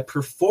laws by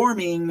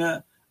performing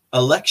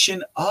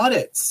election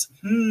audits.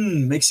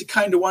 Makes you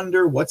kind of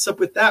wonder what's up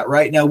with that,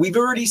 right? Now, we've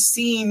already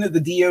seen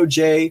the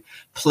DOJ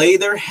play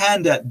their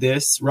hand at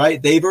this, right?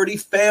 They've already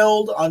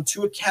failed on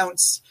 2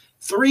 accounts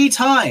 3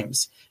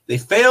 times. They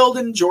failed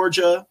in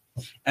Georgia,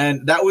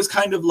 and that was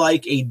kind of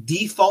like a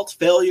default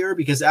failure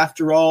because,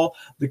 after all,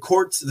 the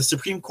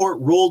Supreme Court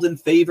ruled in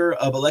favor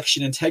of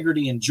election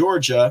integrity in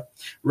Georgia,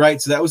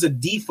 right? So that was a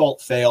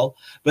default fail.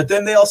 But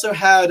then they also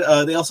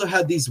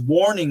had these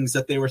warnings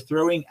that they were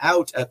throwing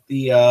out at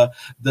the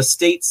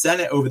state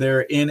Senate over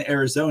there in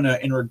Arizona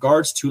in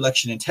regards to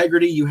election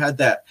integrity. You had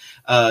that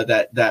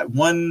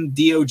one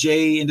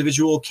DOJ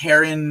individual,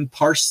 Karen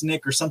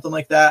Parsnick or something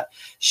like that.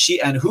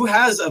 Who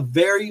has a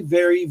very,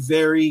 very,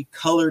 very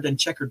colored and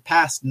checkered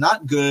past.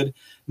 Not good,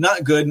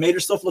 made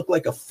herself look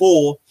like a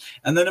fool.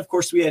 And then, of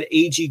course, we had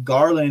A.G.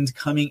 Garland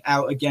coming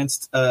out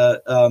against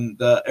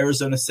the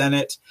Arizona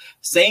Senate,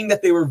 saying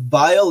that they were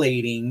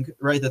violating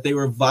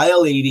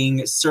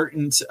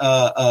certain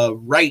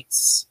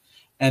rights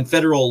and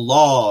federal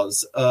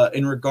laws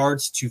in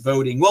regards to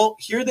voting. Well,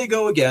 here they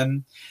go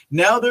again.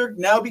 Now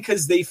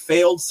because they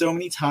failed so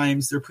many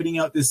times, they're putting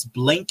out this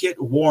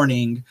blanket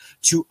warning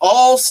to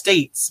all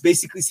states,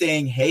 basically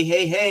saying,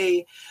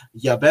 hey,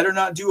 you better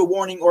not do a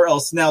warning or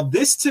else. Now,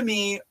 this to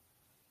me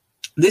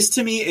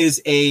is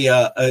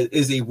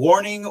a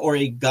warning or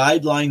a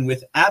guideline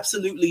with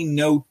absolutely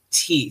no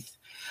teeth.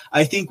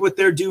 I think what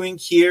they're doing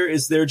here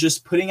is they're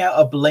just putting out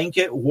a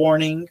blanket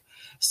warning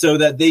so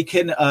that they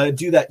can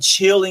do that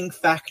chilling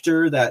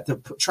factor,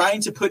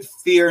 trying to put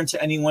fear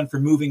into anyone for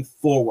moving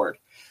forward.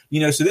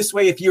 So this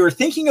way, if you're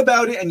thinking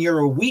about it and you're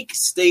a weak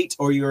state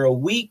or you're a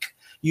weak,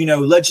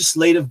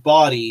 legislative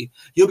body,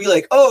 you'll be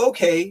like, oh,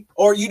 okay.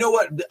 Or you know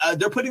what?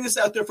 They're putting this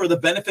out there for the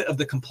benefit of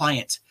the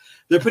compliant.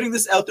 They're putting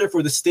this out there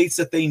for the states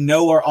that they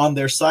know are on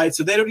their side,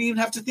 so they don't even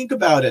have to think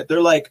about it.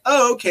 They're like,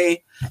 oh,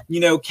 okay,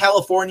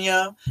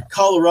 California,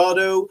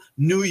 Colorado,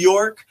 New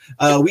York,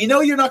 we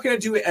know you're not going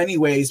to do it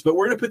anyways, but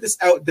we're going to put this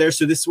out there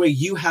so this way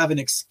you have an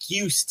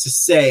excuse to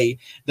say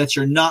that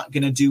you're not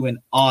going to do an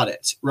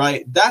audit,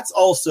 right? That's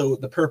also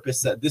the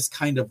purpose that this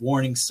kind of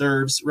warning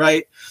serves,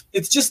 right?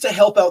 It's just to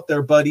help out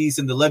their buddies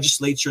in the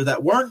legislature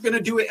that weren't going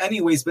to do it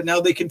anyways, but now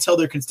they can tell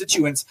their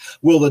constituents,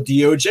 well, the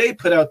DOJ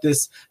put out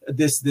this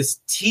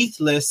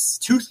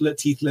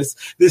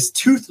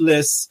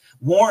toothless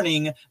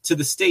warning to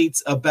the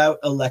states about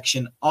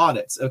election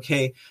audits.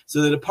 Okay,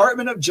 so the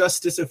Department of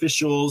Justice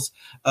officials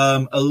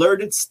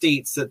alerted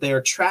states that they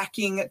are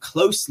tracking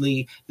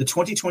closely the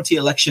 2020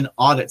 election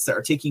audits that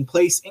are taking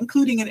place,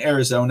 including in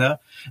Arizona,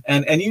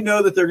 and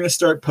that they're going to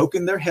start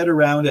poking their head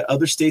around at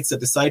other states that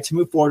decide to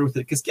move forward with it.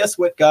 Because guess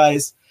what,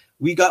 guys?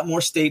 We got more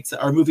states that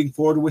are moving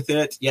forward with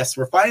it. Yes,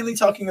 we're finally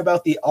talking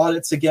about the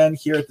audits again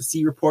here at the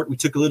C Report. We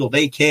took a little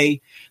vacay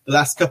the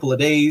last couple of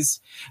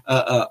days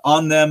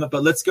on them,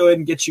 but let's go ahead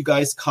and get you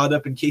guys caught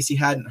up in case you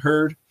hadn't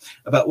heard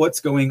about what's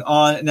going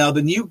on. Now,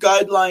 the new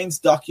guidelines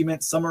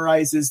document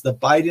summarizes the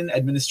Biden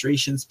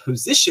administration's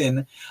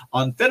position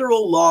on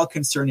federal law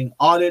concerning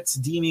audits,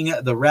 deeming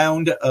the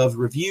round of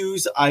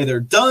reviews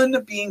either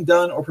being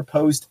done, or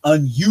proposed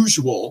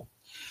unusual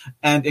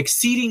and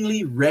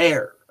exceedingly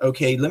rare.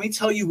 Okay, let me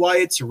tell you why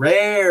it's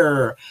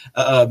rare,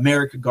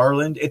 Merrick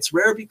Garland. It's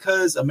rare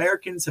because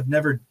Americans have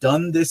never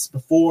done this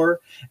before,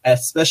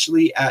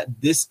 especially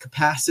at this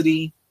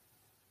capacity.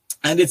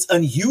 And it's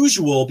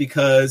unusual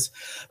because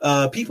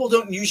people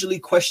don't usually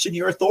question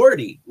your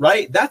authority,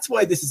 right? That's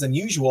why this is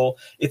unusual.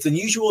 It's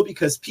unusual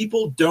because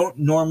people don't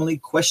normally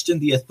question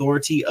the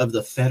authority of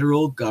the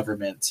federal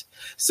government.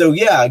 So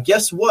yeah,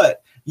 guess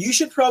what? You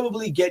should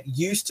probably get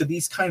used to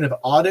these kind of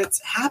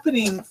audits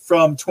happening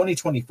from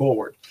 2020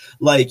 forward.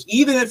 Like,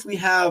 even if we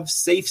have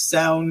safe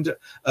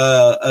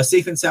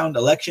and sound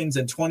elections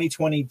in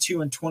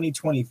 2022 and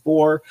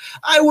 2024,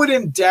 I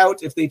wouldn't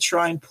doubt if they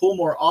try and pull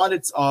more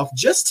audits off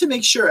just to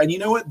make sure. And you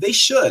know what? They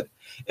should.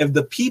 If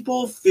the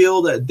people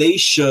feel that they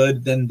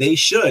should, then they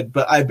should.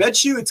 But I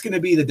bet you it's going to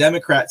be the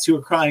Democrats who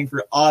are crying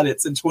for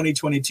audits in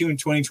 2022 and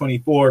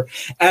 2024.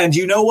 And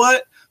you know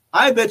what?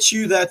 I bet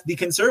you that the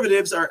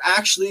conservatives are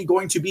actually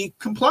going to be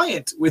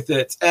compliant with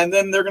it. And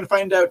then they're going to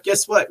find out,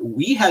 guess what?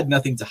 We had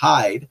nothing to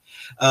hide.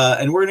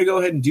 And we're going to go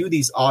ahead and do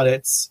these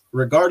audits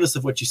regardless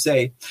of what you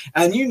say.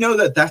 And you know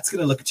that that's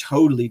going to look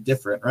totally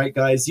different, right,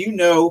 guys? You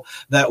know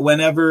that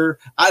whenever,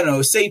 I don't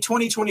know, say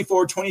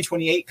 2024,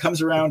 2028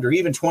 comes around, or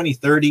even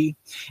 2030,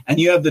 and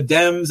you have the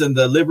Dems and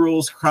the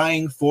liberals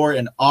crying for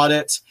an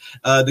audit,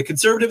 the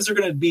conservatives are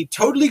going to be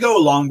totally go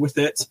along with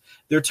it.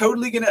 They're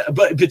totally going to,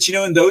 but you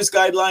know, in those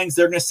guidelines,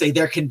 they're going to say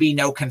there can be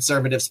no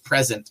conservatives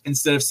present.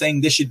 Instead of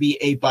saying this should be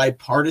a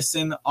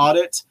bipartisan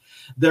audit,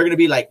 they're going to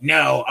be like,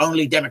 no,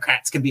 only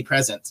Democrats can be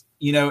present.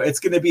 You know, it's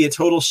going to be a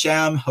total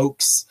sham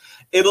hoax.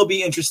 It'll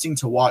be interesting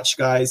to watch,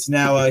 guys.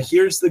 Now,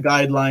 here's the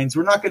guidelines.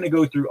 We're not going to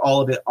go through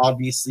all of it,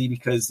 obviously,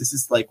 because this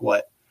is like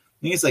what?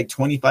 I think it's like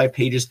 25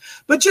 pages.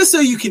 But just so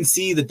you can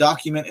see the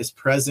document is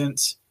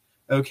present.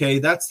 Okay,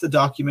 that's the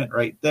document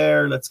right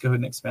there. Let's go ahead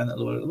and expand that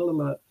a little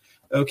bit.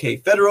 Okay,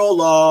 federal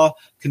law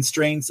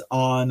constraints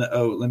on,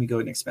 let me go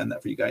ahead and expand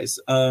that for you guys.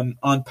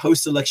 On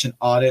post-election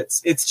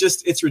audits.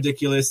 It's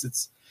ridiculous.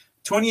 It's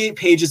 28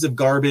 pages of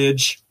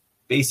garbage,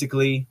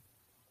 basically.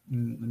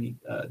 Let me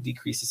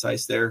decrease the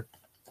size there.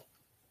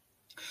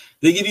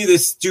 They give you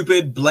this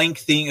stupid blank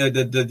thing.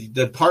 The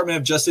Department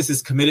of Justice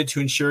is committed to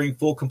ensuring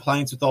full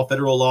compliance with all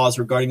federal laws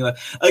regarding.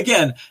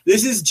 Again,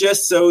 this is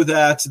just so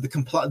that the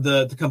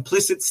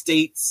complicit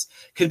states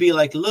can be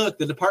like, look,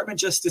 the Department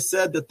of Justice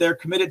said that they're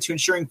committed to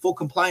ensuring full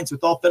compliance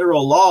with all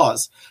federal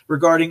laws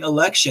regarding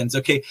elections.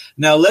 Okay,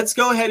 now let's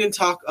go ahead and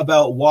talk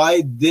about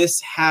why this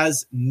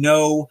has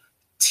no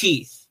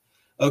teeth.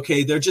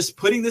 Okay, they're just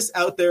putting this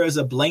out there as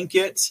a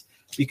blanket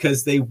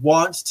because they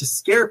want to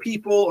scare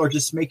people or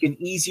just make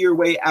an easier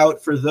way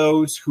out for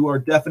those who are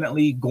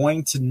definitely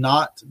going to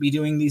not be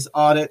doing these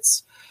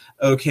audits.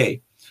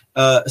 Okay,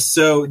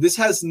 so this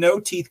has no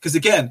teeth because,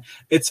 again,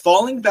 it's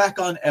falling back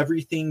on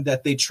everything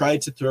that they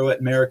tried to throw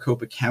at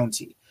Maricopa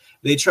County.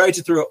 They tried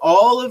to throw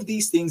all of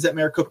these things at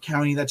Maricopa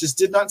County that just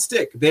did not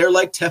stick. They're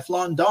like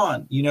Teflon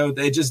Don. You know,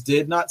 they just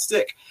did not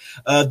stick.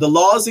 The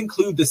laws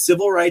include the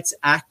Civil Rights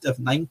Act of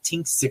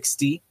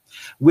 1960,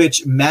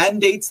 which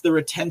mandates the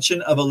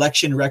retention of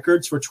election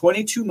records for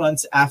 22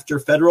 months after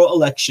federal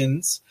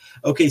elections.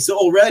 Okay, so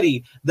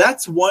already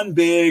that's one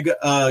big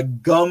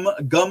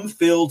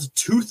gum-filled,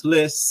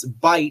 toothless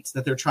bite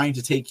that they're trying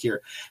to take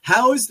here.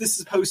 How is this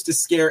supposed to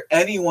scare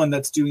anyone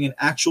that's doing an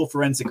actual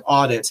forensic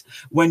audit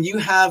when you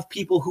have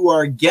people who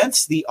are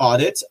against the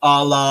audit,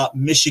 a la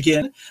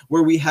Michigan,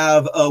 where we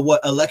have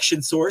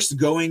election source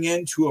going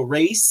in to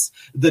erase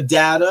the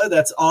data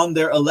that's on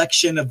their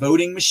election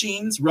voting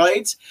machines,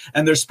 right?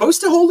 And they're supposed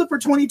to hold it for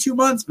 22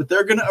 months, but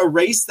they're going to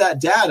erase that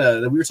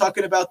data. We were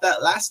talking about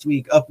that last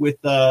week up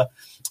with the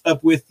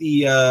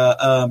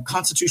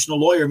constitutional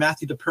lawyer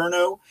Matthew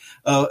DePerno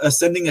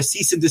sending a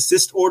cease and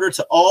desist order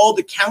to all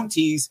the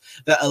counties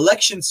that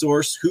Election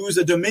Source, who's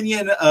a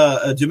Dominion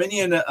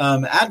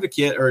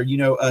advocate, or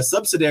a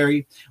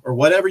subsidiary, or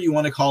whatever you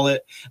want to call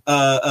it,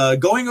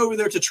 going over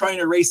there to try and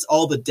erase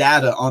all the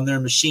data on their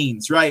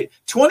machines. Right,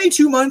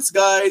 22 months,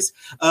 guys.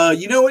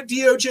 You know what,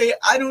 DOJ?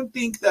 I don't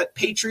think that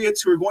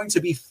patriots who are going to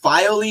be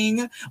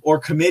filing or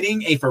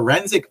committing a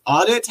forensic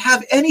audit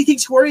have anything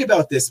to worry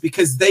about this,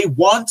 because they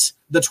want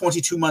the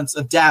 22 months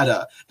of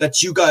data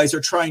that you guys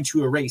are trying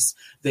to erase.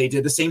 They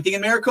did the same thing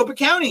in Maricopa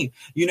County.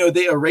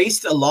 They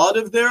erased a lot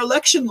of their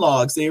election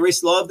logs. They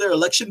erased a lot of their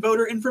election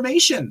voter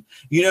information,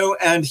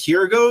 and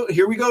here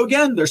we go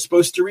again. They're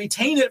supposed to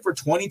retain it for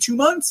 22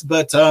 months,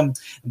 but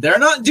they're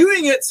not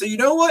doing it. So you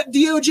know what,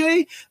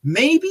 DOJ?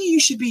 Maybe you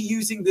should be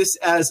using this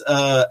as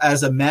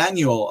a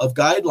manual of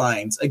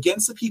guidelines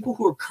against the people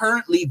who are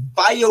currently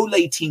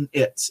violating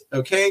it,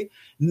 okay?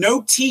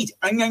 No teeth.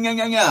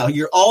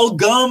 You're all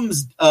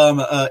gums,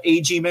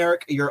 AG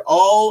Merrick. You're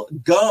all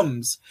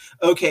gums.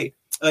 Okay,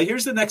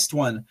 here's the next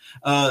one.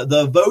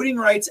 The Voting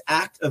Rights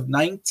Act of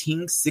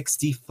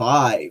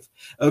 1965.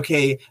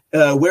 Okay,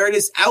 where it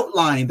is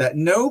outlined that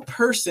no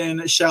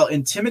person shall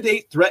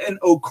intimidate, threaten,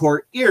 or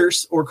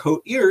coerce,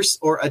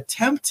 or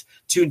attempt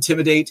to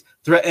intimidate,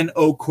 threaten,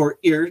 or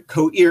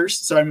coerce.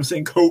 Sorry, I'm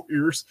saying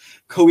coerce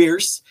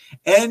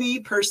any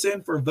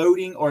person for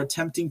voting or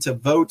attempting to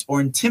vote,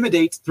 or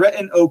intimidate,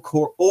 threaten, or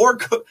coerce,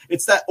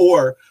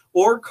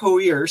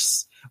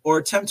 or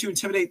attempt to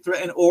intimidate,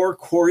 threaten, or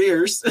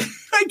coerce.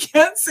 I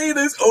can't say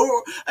this.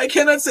 I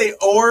cannot say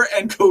or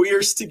and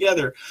coerce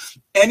together.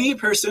 Any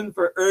person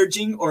for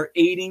urging or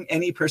aiding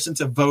any person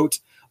to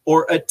vote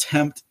or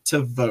attempt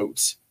to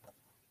vote.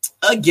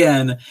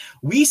 Again,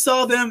 we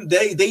saw them.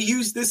 They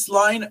used this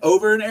line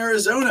over in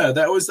Arizona.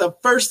 That was the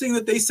first thing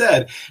that they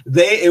said.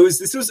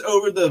 This was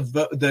over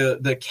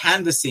the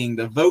canvassing,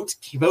 the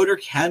voter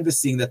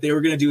canvassing that they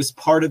were going to do as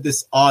part of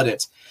this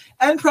audit,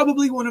 and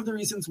probably one of the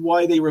reasons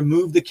why they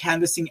removed the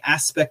canvassing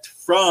aspect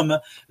from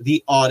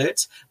the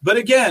audit. But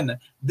again,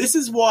 this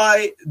is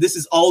why this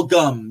is all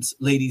gums,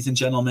 ladies and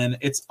gentlemen.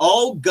 It's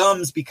all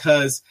gums,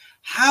 because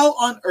how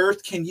on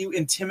earth can you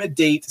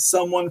intimidate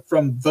someone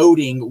from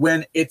voting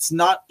when it's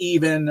not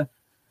even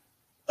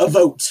a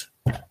vote?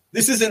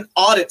 This is an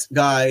audit,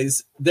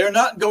 guys. They're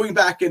not going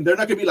back and they're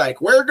not going to be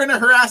like, we're going to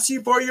harass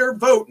you for your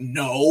vote.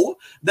 No,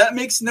 that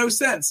makes no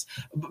sense.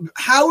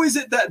 How is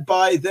it that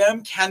by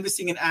them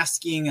canvassing and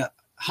asking,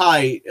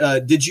 hi,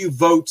 did you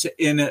vote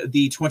in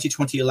the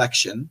 2020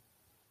 election?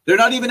 They're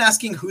not even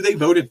asking who they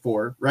voted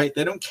for, right?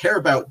 They don't care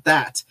about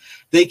that.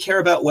 They care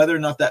about whether or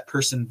not that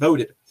person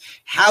voted.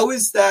 How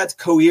is that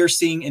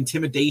coercing,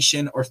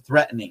 intimidation, or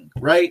threatening,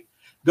 right?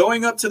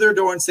 Going up to their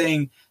door and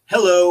saying,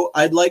 hello,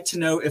 I'd like to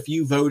know if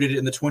you voted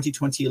in the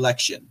 2020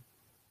 election.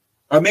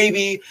 Or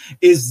maybe,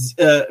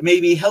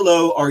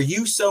 hello, are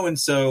you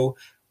so-and-so?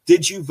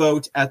 Did you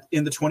vote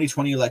in the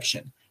 2020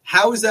 election?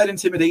 How is that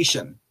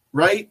intimidation,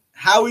 right?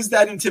 How is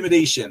that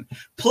intimidation?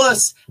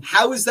 Plus,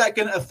 how is that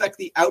going to affect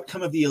the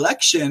outcome of the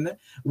election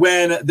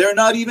when they're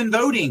not even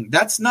voting?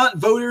 That's not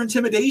voter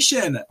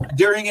intimidation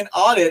during an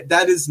audit.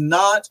 That is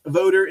not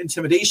voter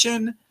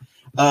intimidation.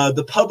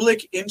 The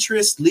Public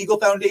Interest Legal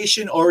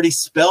Foundation already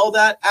spelled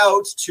that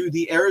out to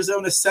the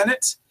Arizona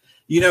Senate.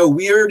 We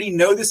already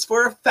know this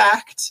for a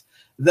fact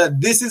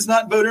that this is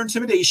not voter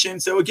intimidation.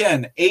 So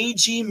again,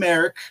 AG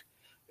Merrick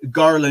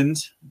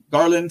Garland,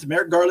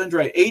 Merrick Garland,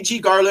 right? AG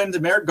Garland,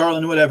 Merrick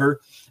Garland,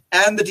 whatever.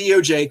 And the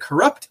DOJ,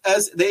 corrupt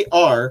as they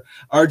are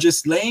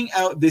just laying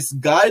out this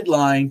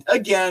guideline,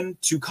 again,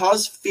 to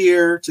cause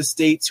fear to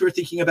states who are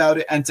thinking about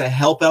it and to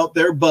help out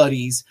their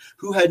buddies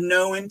who had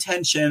no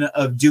intention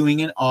of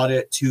doing an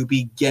audit to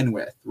begin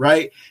with,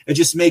 right? It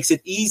just makes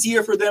it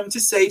easier for them to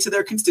say to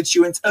their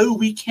constituents, oh,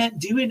 we can't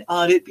do an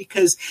audit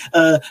because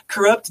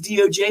corrupt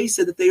DOJ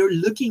said that they were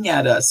looking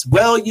at us.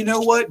 Well, you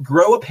know what?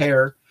 Grow a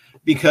pair,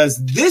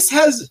 because this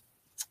has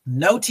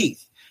no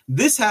teeth.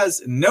 This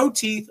has no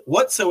teeth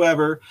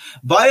whatsoever.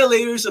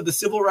 Violators of the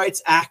Civil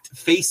Rights Act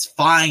face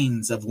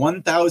fines of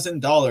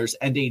 $1,000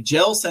 and a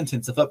jail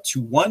sentence of up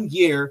to 1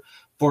 year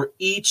for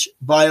each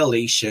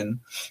violation.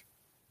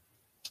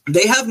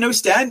 They have no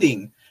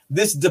standing.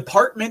 This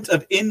Department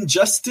of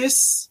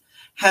Injustice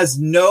has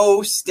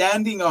no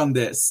standing on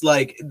this.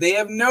 They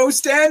have no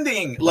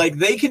standing.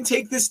 They can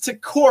take this to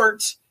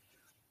court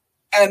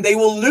and they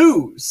will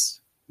lose.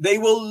 They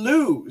will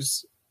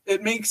lose.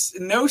 It makes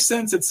no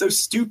sense. It's so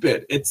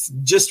stupid. It's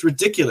just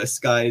ridiculous,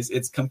 guys.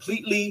 It's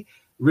completely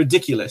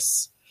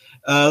ridiculous.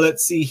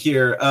 Let's see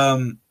here.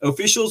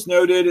 Officials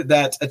noted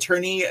that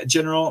Attorney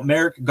General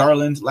Merrick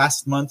Garland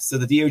last month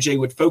said the DOJ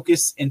would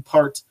focus in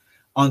part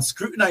on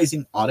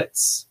scrutinizing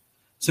audits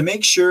to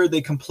make sure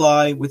they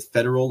comply with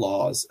federal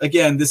laws.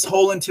 Again, this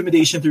whole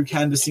intimidation through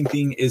canvassing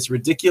thing is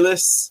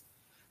ridiculous.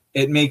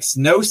 It makes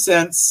no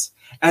sense.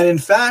 And in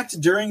fact,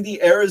 during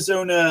the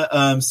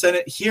Arizona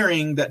Senate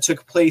hearing that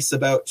took place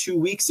about 2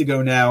 weeks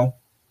ago now,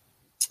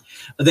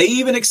 they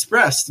even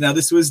expressed, now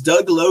this was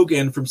Doug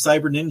Logan from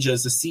Cyber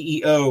Ninjas, the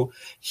CEO,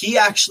 he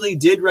actually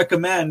did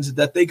recommend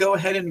that they go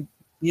ahead and,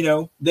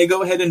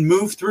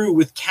 move through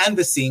with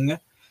canvassing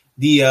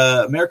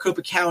the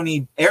Maricopa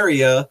County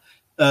area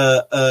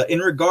in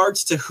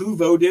regards to who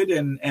voted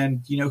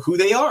and who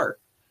they are.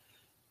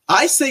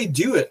 I say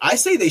do it. I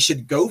say they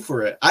should go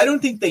for it. I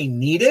don't think they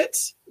need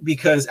it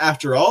because,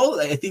 after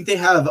all, I think they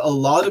have a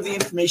lot of the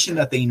information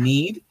that they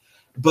need.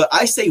 But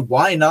I say,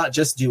 why not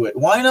just do it?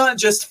 Why not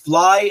just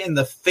fly in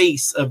the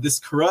face of this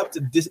corrupt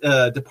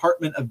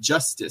Department of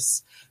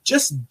Justice?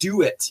 Just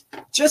do it.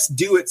 Just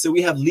do it so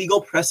we have legal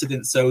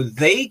precedent so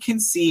they can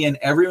see and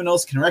everyone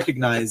else can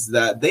recognize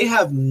that they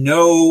have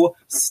no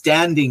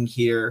standing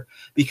here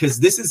because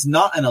this is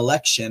not an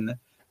election.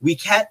 We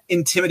can't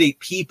intimidate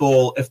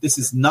people if this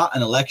is not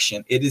an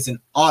election. It is an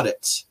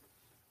audit.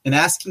 And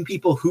asking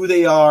people who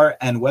they are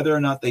and whether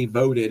or not they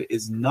voted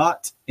is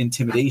not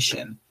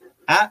intimidation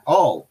at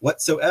all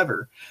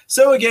whatsoever.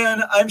 So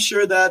again, I'm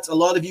sure that a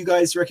lot of you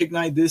guys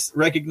recognize this.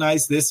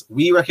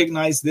 We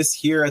recognize this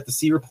here at the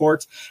C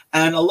Report,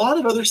 and a lot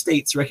of other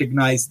states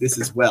recognize this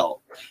as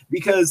well.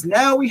 Because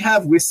now we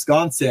have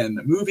Wisconsin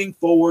moving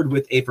forward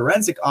with a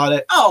forensic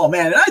audit. Oh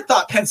man, and I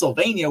thought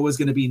Pennsylvania was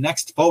going to be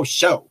next faux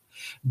show.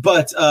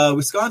 But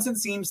Wisconsin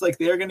seems like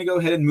they're going to go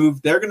ahead and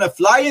move. They're going to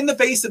fly in the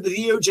face of the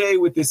DOJ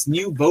with this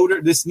new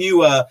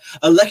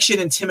election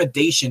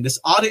intimidation, this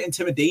audit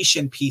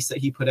intimidation piece that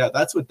he put out.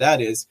 That's what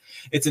that is.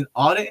 It's an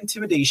audit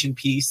intimidation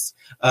piece.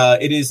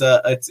 It is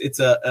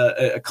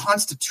a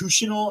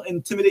constitutional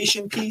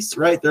intimidation piece,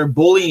 right? They're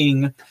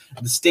bullying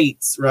the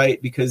states,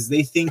 right? Because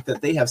they think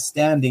that they have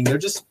standing. They're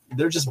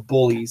just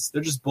bullies.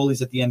 They're just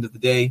bullies at the end of the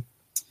day.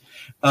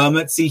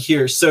 Let's see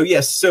here. So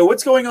yes. So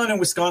what's going on in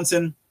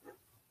Wisconsin?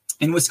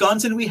 In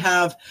Wisconsin, we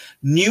have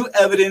new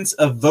evidence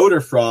of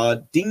voter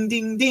fraud. Ding,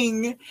 ding,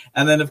 ding.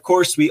 And then, of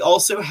course, we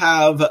also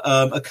have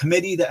a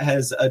committee that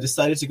has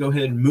decided to go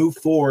ahead and move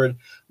forward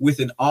with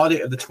an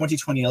audit of the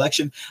 2020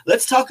 election.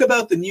 Let's talk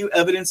about the new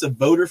evidence of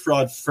voter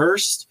fraud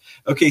first.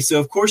 Okay, so,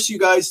 of course, you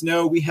guys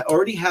know we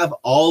already have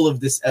all of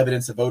this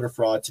evidence of voter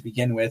fraud to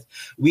begin with.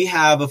 We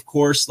have, of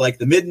course, like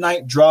the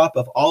midnight drop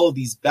of all of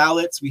these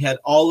ballots. We had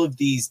all of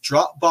these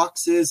drop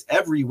boxes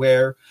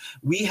everywhere.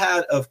 We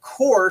had, of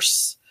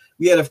course...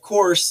 We had, of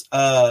course,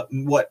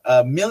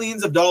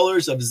 millions of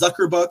dollars of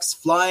Zuckerbucks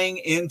flying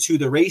into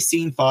the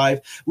Racine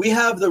 5. We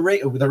have the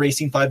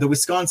Racine 5, the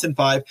Wisconsin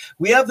 5.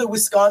 We have the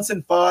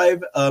Wisconsin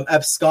 5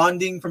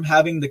 absconding from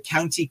having the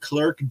county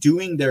clerk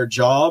doing their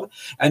job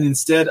and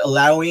instead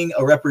allowing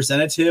a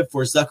representative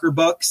for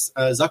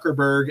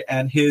Zuckerberg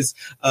and his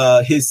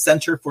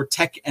Center for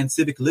Tech and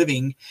Civic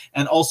Living.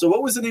 And also,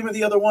 what was the name of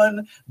the other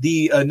one?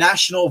 The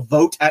National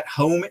Vote at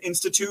Home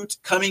Institute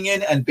coming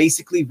in and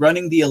basically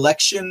running the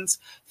elections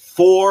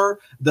for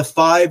the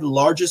 5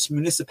 largest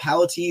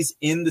municipalities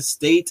in the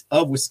state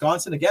of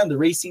Wisconsin. Again, the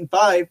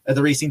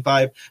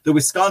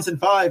Wisconsin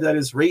 5, that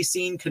is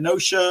Racine,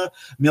 Kenosha,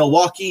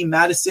 Milwaukee,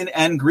 Madison,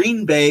 and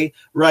Green Bay,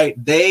 right?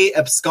 They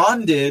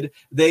absconded.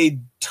 They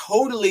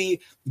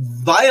totally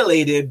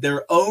violated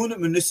their own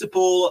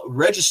municipal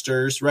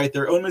registers, right?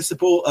 Their own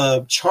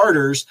municipal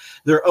charters,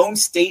 their own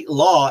state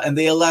law, and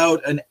they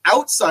allowed an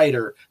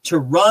outsider to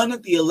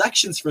run the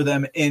elections for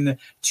them in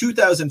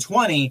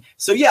 2020.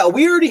 So yeah,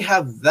 we already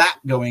have that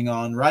going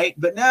on, right?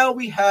 But now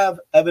we have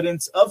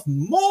evidence of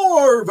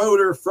more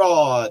voter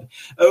fraud.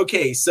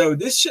 Okay, so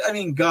this,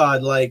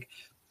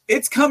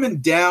 it's coming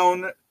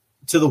down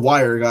to the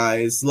wire,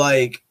 guys.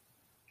 Like,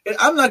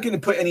 I'm not going to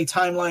put any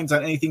timelines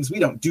on anything. We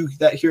don't do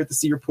that here at the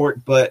C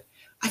Report, but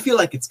I feel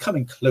like it's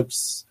coming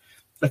close.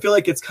 I feel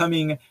like it's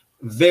coming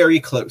very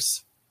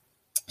close.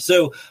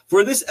 So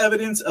for this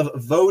evidence of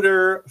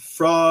voter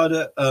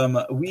fraud,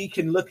 we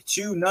can look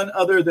to none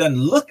other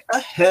than Look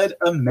Ahead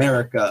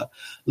America.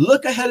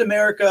 Look Ahead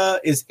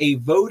America is a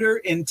voter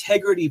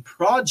integrity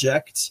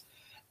project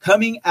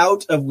coming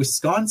out of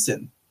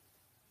Wisconsin.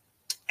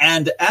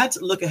 And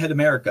at Look Ahead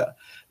America,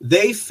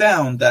 they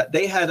found that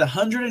they had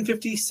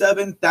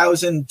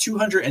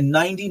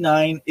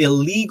 157,299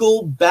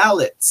 illegal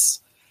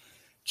ballots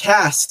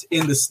cast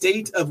in the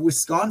state of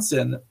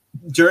Wisconsin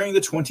during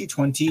the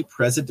 2020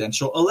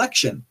 presidential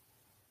election.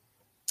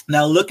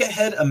 Now, Look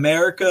Ahead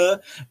America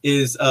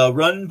is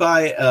run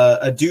by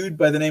a dude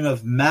by the name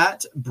of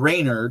Matt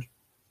Brainerd.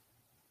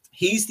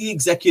 He's the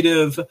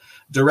executive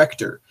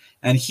director,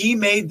 and he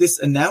made this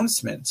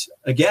announcement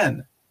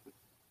again.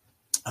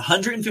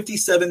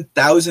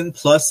 157,000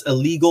 plus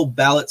illegal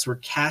ballots were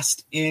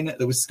cast in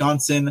the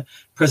Wisconsin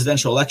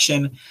presidential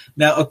election.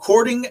 Now,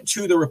 according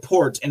to the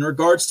report in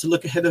regards to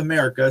Look Ahead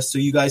America, so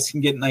you guys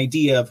can get an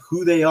idea of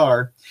who they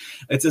are,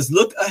 it says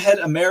Look Ahead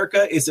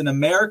America is an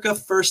America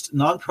First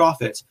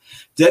nonprofit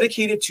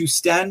dedicated to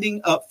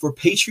standing up for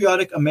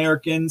patriotic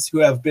Americans who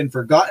have been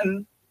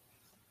forgotten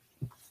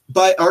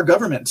by our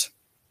government.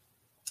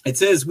 It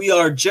says we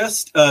are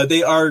just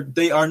they are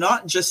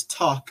not just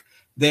talk,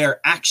 they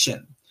are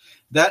action.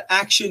 That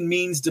action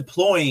means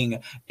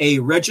deploying a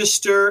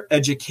register,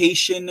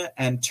 education,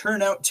 and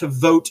turnout to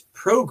vote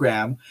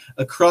program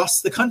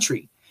across the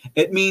country.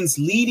 It means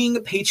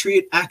leading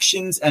patriot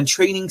actions and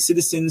training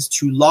citizens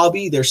to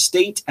lobby their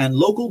state and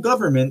local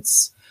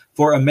governments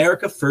for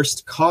America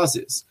First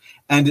causes.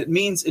 And it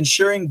means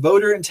ensuring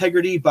voter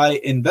integrity by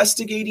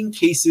investigating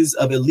cases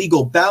of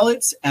illegal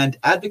ballots and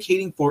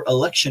advocating for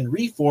election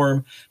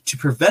reform to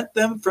prevent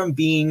them from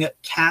being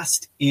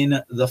cast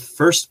in the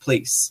first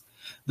place.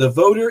 The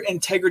Voter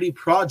Integrity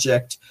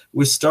Project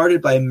was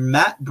started by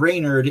Matt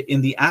Brainerd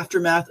in the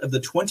aftermath of the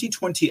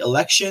 2020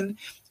 election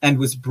and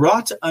was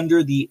brought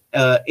under the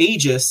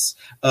aegis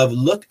of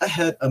Look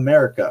Ahead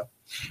America.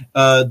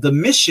 The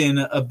mission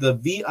of the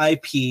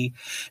VIP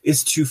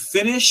is to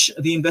finish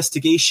the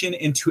investigation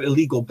into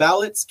illegal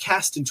ballots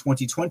cast in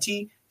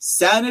 2020,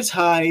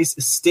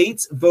 sanitize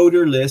states'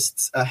 voter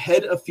lists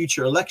ahead of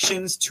future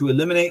elections to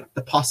eliminate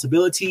the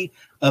possibility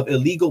of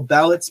illegal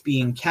ballots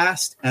being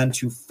cast, and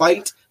to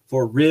fight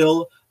for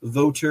real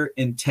voter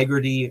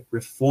integrity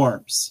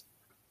reforms.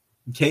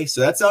 Okay,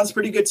 so that sounds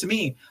pretty good to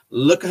me.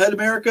 Look Ahead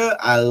America,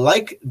 I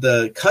like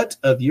the cut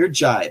of your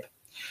jibe.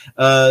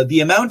 The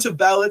amount of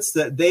ballots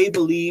that they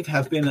believe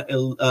have been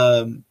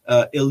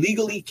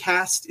illegally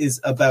cast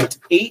is about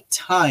 8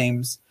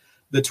 times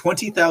the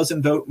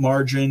 20,000 vote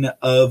margin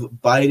of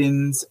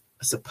Biden's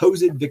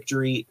supposed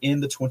victory in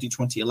the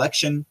 2020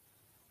 election.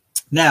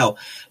 Now,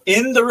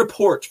 in the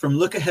report from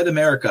Look Ahead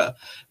America,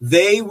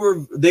 they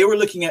were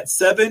looking at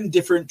 7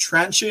 different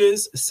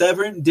tranches,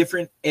 7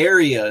 different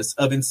areas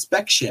of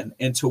inspection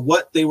into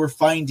what they were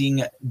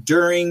finding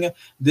during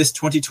this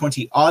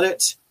 2020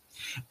 audit.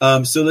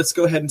 So let's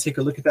go ahead and take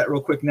a look at that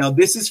real quick. Now,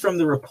 this is from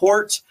the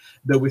report,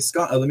 the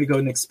Wisconsin. Let me go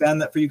ahead and expand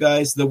that for you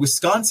guys. The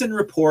Wisconsin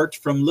report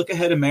from Look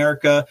Ahead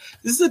America.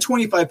 This is a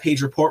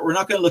 25-page report. We're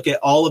not going to look at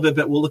all of it,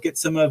 but we'll look at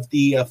some of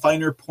the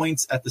finer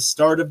points at the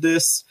start of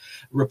this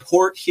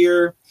report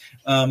here.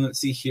 Let's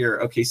see here.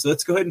 Okay, so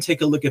let's go ahead and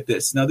take a look at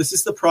this. Now, this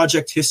is the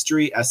project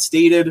history as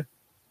stated.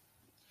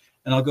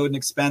 And I'll go ahead and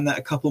expand that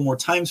a couple more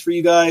times for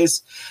you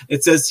guys.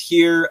 It says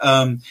here,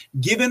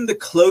 given the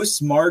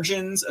close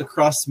margins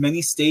across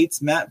many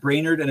states, Matt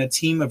Brainerd and a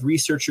team of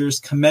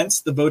researchers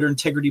commenced the Voter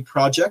Integrity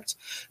Project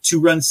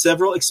to run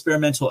several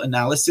experimental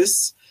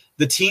analyses.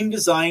 The team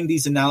designed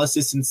these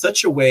analyses in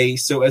such a way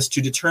so as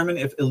to determine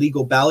if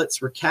illegal ballots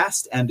were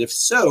cast, and if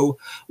so,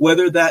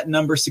 whether that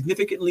number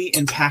significantly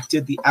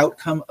impacted the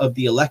outcome of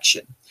the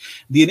election.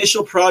 The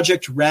initial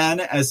project ran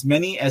as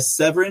many as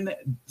seven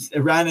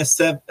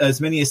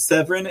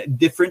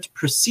different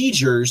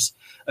procedures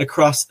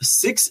across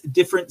 6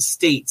 different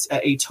states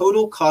at a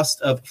total cost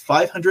of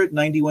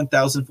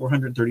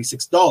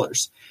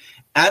 $591,436.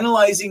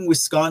 Analyzing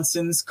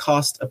Wisconsin's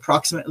cost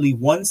approximately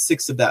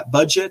 1/6 of that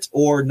budget,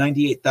 or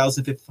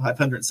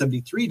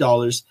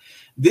 $98,573.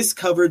 This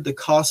covered the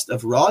cost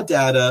of raw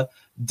data,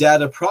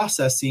 data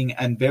processing,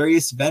 and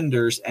various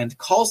vendors and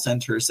call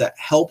centers that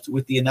helped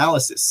with the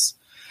analysis.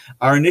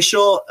 Our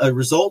initial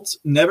results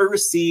never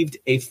received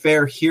a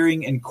fair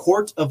hearing in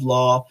court of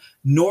law,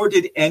 nor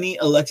did any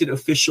elected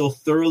official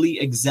thoroughly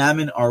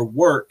examine our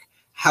work.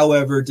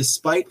 However,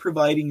 despite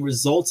providing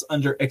results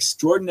under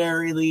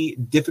extraordinarily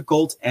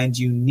difficult and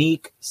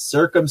unique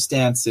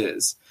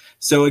circumstances.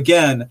 So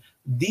again,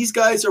 these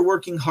guys are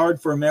working hard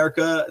for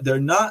America. They're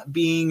not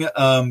being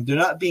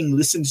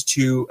listened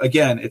to.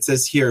 Again, it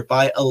says here,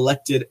 by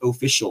elected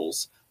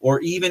officials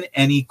or even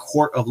any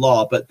court of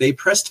law, but they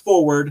pressed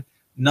forward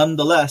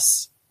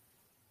nonetheless.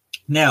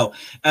 Now,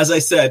 as I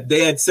said,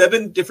 they had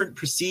 7 different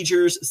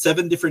procedures,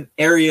 7 different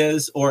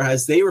areas, or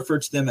as they refer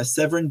to them as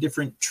 7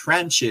 different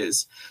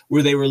tranches,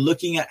 where they were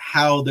looking at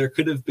how there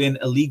could have been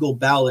illegal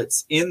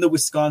ballots in the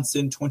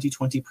Wisconsin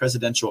 2020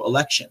 presidential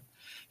election.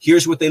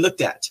 Here's what they looked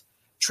at.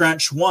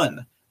 Tranche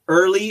 1,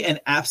 early and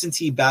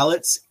absentee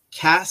ballots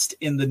cast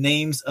in the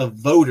names of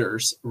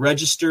voters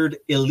registered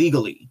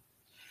illegally.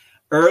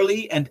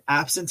 Early and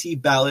absentee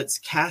ballots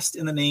cast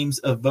in the names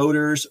of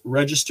voters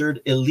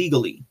registered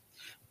illegally.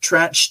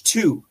 Tranche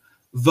 2,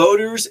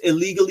 voters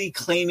illegally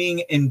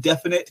claiming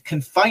indefinite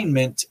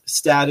confinement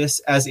status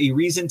as a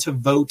reason to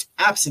vote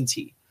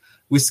absentee.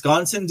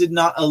 Wisconsin did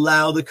not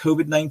allow the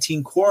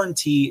COVID-19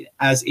 quarantine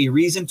as a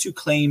reason to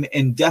claim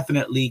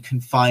indefinitely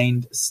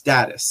confined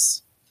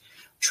status.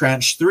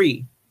 Tranche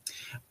 3,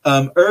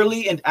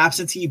 early and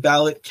absentee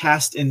ballot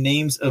cast in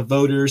names of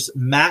voters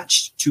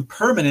matched to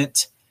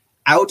permanent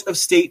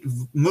out-of-state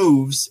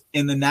moves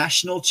in the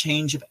National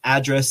Change of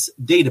Address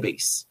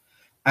database.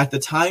 At the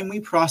time we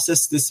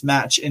processed this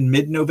match in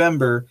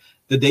mid-November,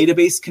 the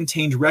database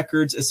contained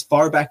records as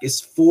far back as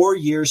 4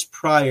 years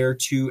prior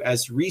to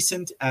as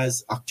recent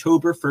as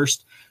October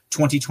 1st,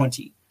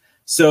 2020.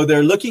 So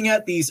they're looking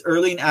at these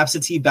early and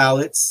absentee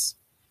ballots,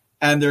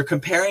 and they're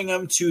comparing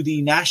them to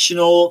the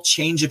National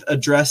Change of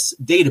Address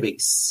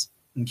database.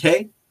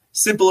 Okay?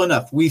 Simple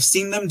enough. We've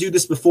seen them do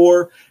this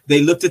before.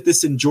 They looked at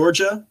this in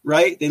Georgia,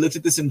 right? They looked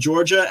at this in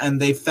Georgia, and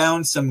they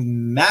found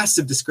some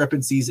massive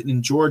discrepancies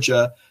in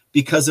Georgia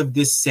because of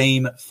this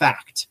same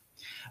fact.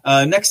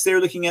 Next,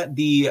 they're looking at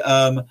the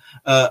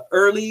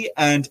early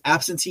and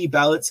absentee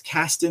ballots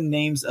cast in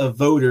names of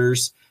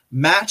voters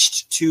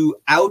matched to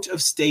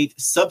out-of-state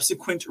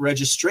subsequent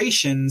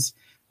registrations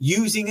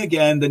using,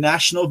 again, the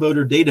National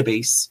Voter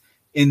Database.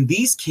 In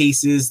these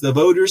cases, the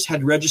voters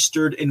had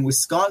registered in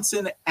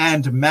Wisconsin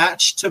and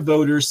matched to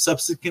voters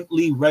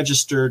subsequently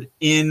registered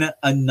in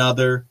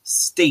another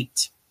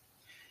state.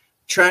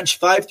 Tranche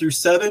 5 through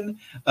 7,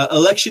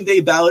 election day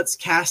ballots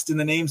cast in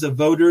the names of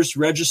voters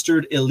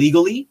registered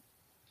illegally.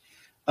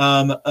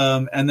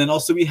 And then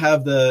also we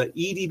have the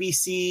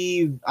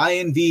EDBC,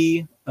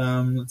 INV.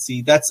 Let's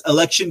see, that's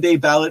election day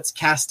ballots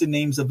cast in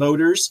names of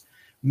voters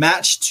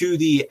matched to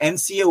the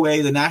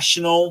NCOA, the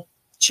National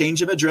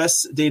Change of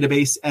Address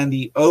database, and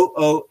the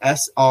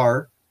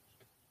OOSR.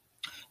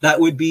 That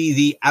would be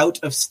the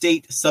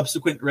out-of-state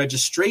subsequent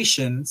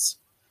registrations.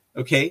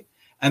 Okay.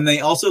 And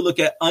they also look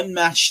at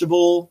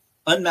unmatchable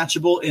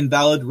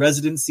invalid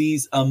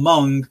residencies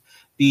among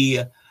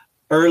the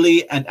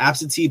early and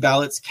absentee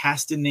ballots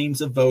cast in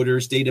names of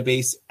voters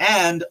database,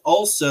 and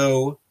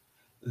also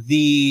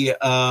the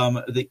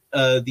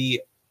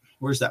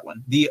where's that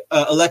one? The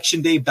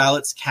election day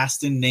ballots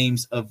cast in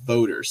names of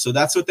voters. So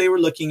that's what they were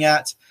looking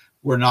at.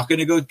 We're not going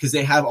to go because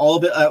they have all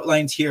of it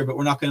outlined here, but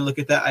we're not going to look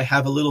at that. I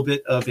have a little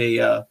bit of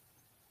a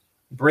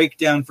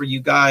breakdown for you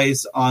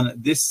guys on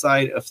this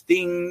side of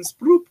things.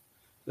 Bloop.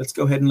 Let's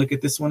go ahead and look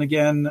at this one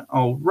again.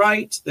 All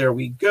right, there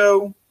we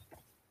go.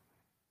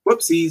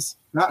 Whoopsies,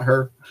 not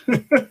her.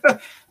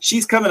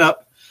 She's coming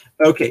up.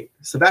 Okay,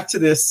 so back to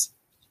this.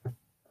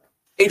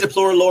 Hey,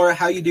 Deplore Laura,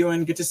 how you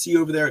doing? Good to see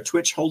you over there at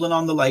Twitch, holding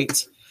on the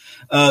light.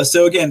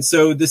 So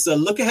this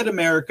Look Ahead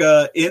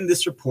America in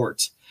this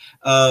report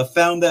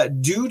found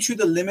that due to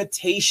the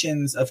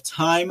limitations of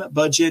time,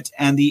 budget,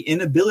 and the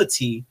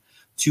inability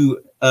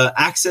to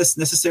access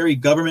necessary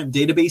government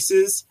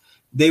databases,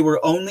 they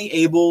were only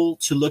able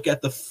to look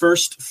at the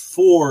first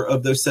 4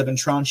 of those 7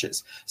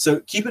 tranches. So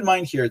keep in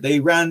mind here,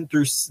 there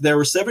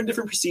were 7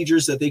 different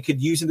procedures that they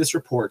could use in this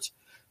report,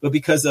 but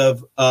because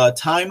of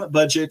time,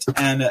 budget,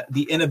 and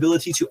the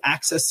inability to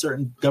access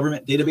certain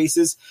government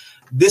databases,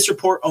 this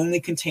report only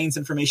contains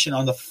information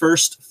on the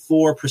first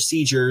 4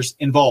 procedures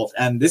involved.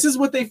 And this is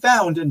what they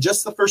found in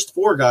just the first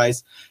 4,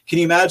 guys. Can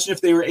you imagine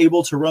if they were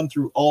able to run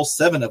through all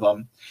 7 of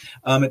them?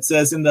 It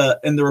says in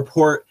the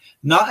report,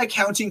 Not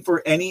accounting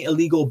for any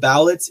illegal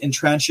ballots in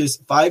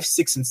tranches 5,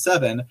 6, and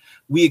 7,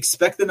 we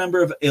expect the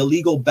number of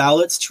illegal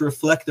ballots to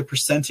reflect the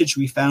percentage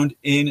we found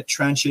in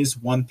tranches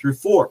 1 through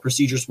 4,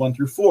 procedures 1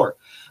 through 4.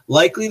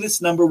 Likely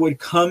this number would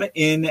come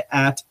in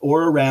at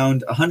or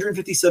around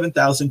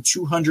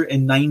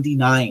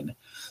 157,299.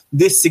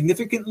 This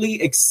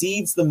significantly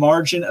exceeds the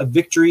margin of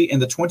victory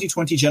in the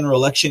 2020 general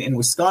election in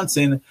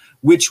Wisconsin,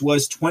 which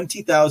was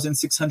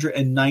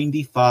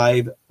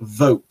 20,695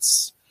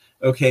 votes.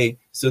 Okay,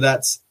 so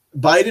that's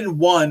Biden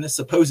won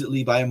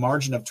supposedly by a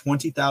margin of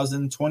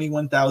 20,000,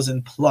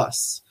 21,000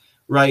 plus,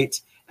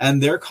 right?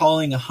 And they're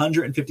calling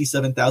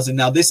 157,000.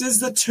 Now, this is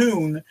the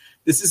tune.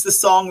 This is the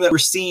song that we're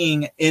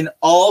seeing in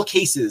all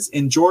cases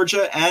in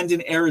Georgia and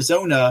in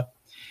Arizona.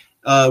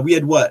 We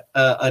had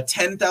a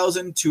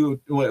 10,000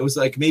 to it was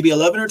like maybe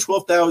 11 or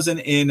 12,000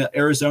 in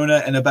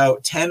Arizona and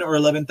about 10 or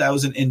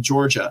 11,000 in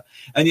Georgia.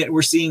 And yet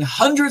we're seeing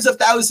hundreds of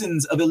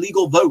thousands of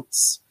illegal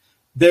votes.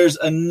 There's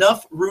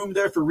enough room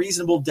there for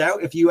reasonable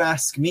doubt, if you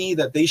ask me,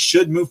 that they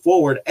should move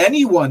forward.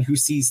 Anyone who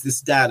sees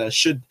this data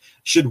should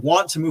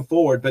want to move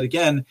forward. But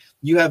again,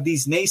 you have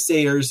these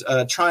naysayers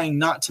trying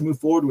not to move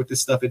forward with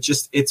this stuff.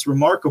 It's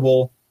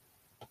remarkable.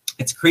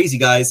 It's crazy,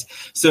 guys.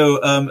 So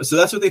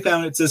that's what they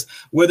found. It says,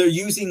 whether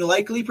using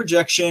likely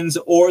projections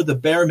or the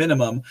bare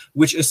minimum,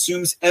 which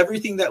assumes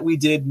everything that we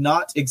did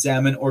not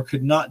examine or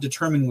could not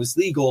determine was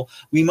legal,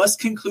 we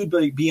must conclude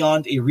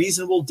beyond a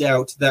reasonable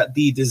doubt that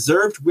the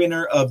deserved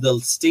winner of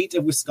the state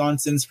of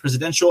Wisconsin's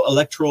presidential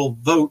electoral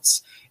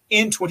votes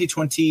in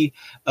 2020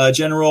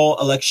 general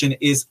election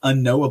is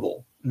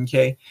unknowable.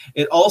 Okay.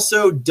 It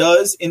also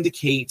does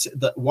indicate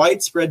that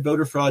widespread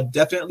voter fraud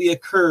definitely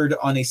occurred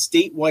on a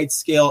statewide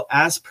scale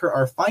as per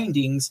our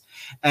findings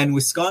and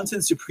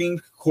Wisconsin Supreme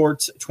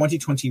Court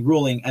 2020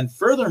 ruling. And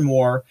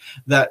furthermore,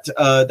 that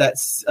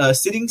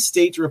sitting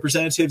state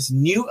representatives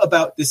knew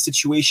about this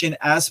situation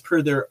as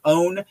per their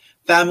own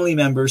family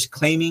members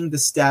claiming the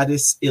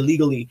status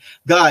illegally.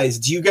 Guys,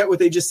 do you get what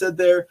they just said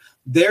there?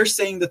 They're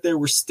saying that there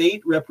were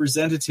state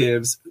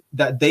representatives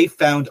that they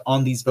found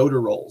on these voter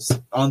rolls,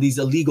 on these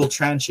illegal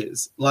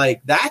tranches.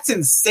 Like, that's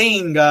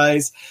insane,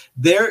 guys.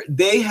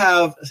 They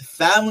have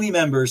family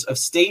members of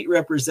state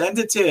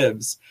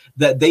representatives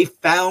that they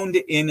found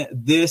in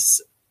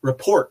this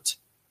report.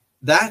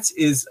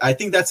 I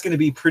think that's going to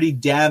be pretty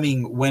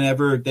damning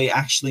whenever they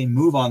actually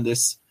move on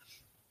this.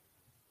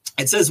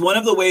 It says one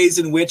of the ways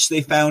in which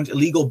they found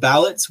illegal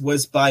ballots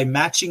was by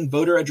matching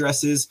voter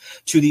addresses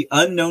to the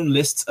unknown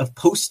lists of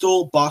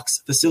postal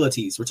box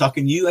facilities. We're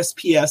talking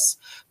USPS,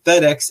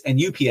 FedEx,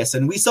 and UPS.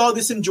 And we saw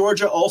this in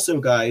Georgia also,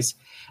 guys.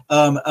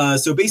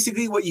 So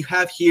basically what you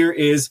have here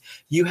is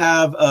you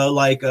have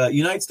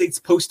United States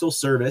Postal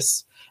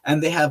Service,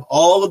 and they have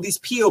all of these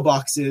P.O.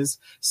 boxes.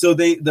 So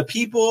the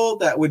people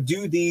that would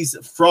do these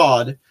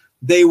fraud,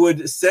 they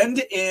would send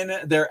in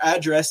their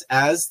address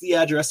as the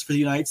address for the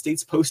United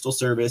States Postal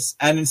Service.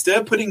 And instead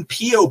of putting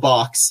P.O.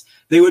 box,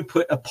 they would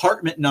put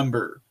apartment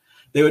number.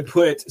 They would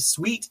put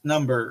suite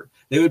number.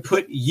 They would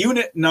put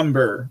unit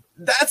number.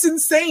 That's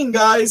insane,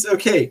 guys.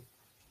 Okay.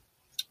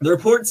 The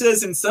report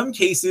says in some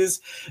cases,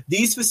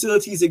 these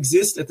facilities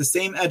exist at the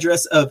same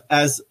address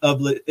as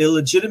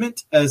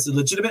legitimate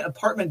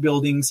apartment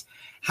buildings.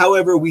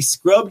 However, we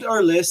scrubbed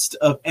our list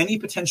of any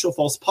potential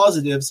false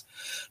positives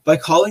by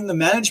calling the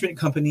management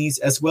companies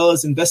as well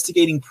as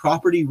investigating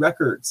property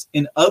records.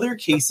 In other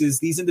cases,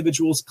 these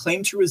individuals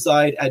claim to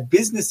reside at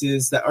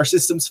businesses that our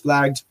systems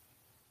flagged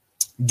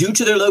due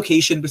to their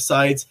location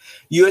besides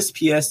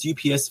USPS,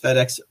 UPS,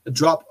 FedEx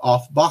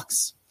drop-off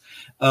box.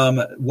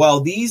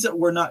 While these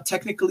were not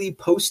technically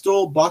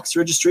postal box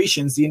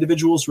registrations, the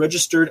individuals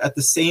registered at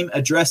the same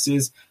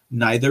addresses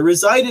neither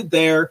resided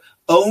there,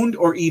 owned,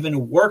 or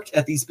even worked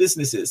at these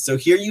businesses. So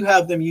here you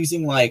have them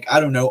using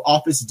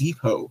Office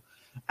Depot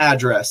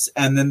address,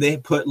 and then they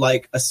put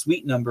like a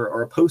suite number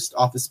or a post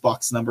office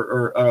box number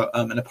or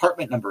an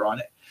apartment number on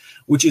it,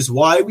 which is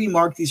why we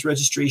mark these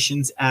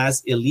registrations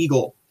as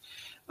illegal.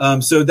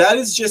 So that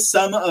is just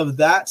some of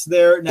that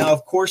there. Now,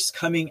 of course,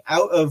 coming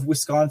out of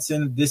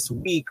Wisconsin this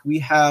week, we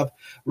have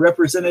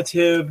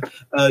Representative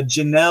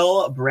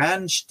Janelle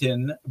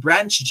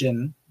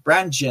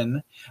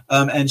Brandtjen,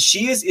 and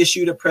she has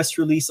issued a press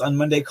release on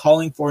Monday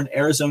calling for an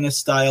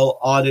Arizona-style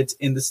audit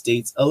in the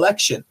state's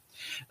election.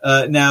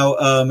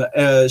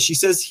 She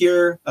says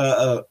here,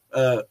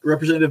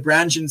 Representative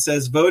Brandtjen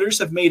says voters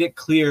have made it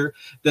clear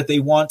that they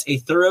want a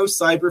thorough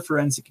cyber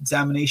forensic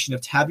examination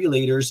of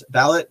tabulators,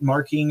 ballot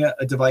marking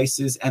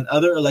devices, and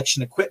other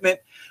election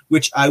equipment,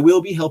 which I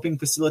will be helping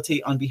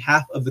facilitate on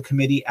behalf of the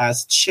committee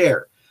as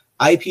chair.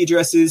 IP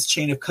addresses,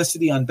 chain of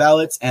custody on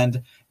ballots,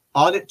 and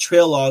audit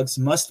trail logs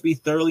must be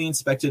thoroughly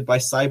inspected by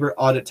cyber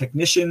audit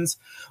technicians.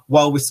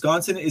 While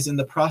Wisconsin is in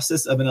the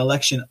process of an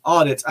election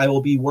audit, I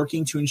will be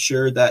working to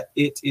ensure that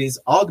it is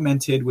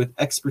augmented with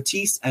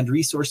expertise and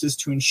resources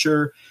to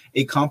ensure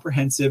a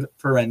comprehensive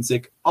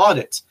forensic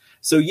audit.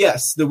 So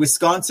yes, the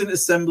Wisconsin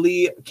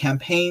Assembly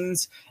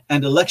Campaigns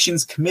and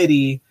Elections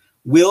Committee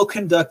will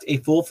conduct a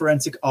full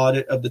forensic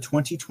audit of the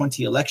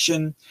 2020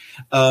 election.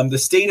 The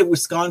state of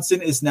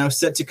Wisconsin is now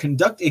set to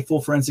conduct a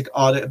full forensic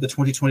audit of the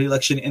 2020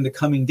 election in the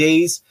coming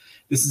days.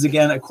 This is,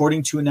 again,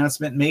 according to an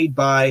announcement made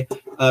by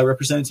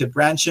Representative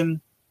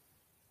Branchen.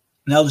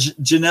 Now,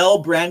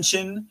 Janelle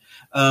Branchen,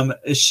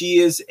 she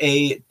is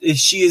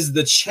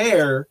the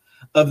chair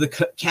of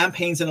the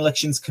Campaigns and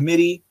Elections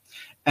Committee,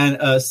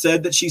 and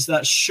said that she's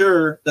not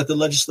sure that the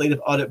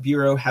Legislative Audit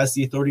Bureau has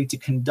the authority to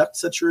conduct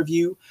such a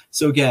review.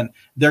 So again,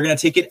 they're going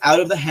to take it out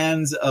of the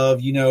hands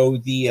of the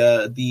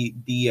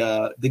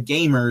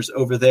gamers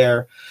over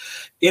there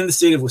in the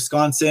state of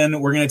Wisconsin.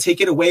 We're going to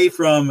take it away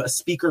from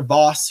Speaker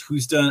Voss,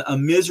 who's done a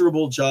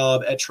miserable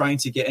job at trying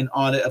to get an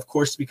audit, of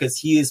course, because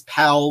he is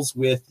pals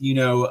with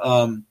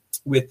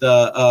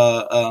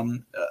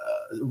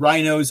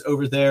rhinos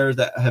over there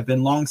that have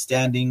been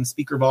long-standing,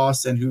 Speaker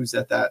Voss, and who's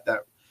at that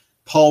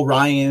Paul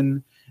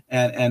Ryan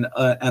and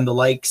the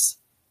likes.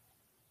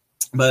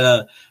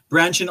 But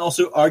Branchen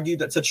also argued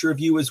that such a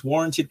review is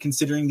warranted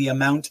considering the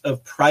amount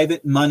of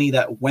private money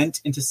that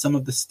went into some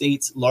of the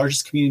state's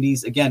largest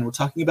communities. Again, we're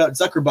talking about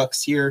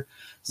Zuckerbucks here.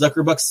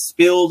 Zuckerbucks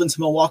spilled into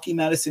Milwaukee,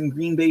 Madison,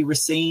 Green Bay,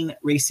 Racine,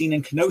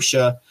 and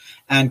Kenosha.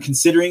 And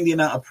considering the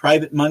amount of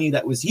private money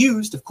that was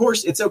used, of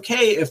course, it's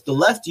okay if the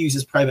left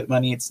uses private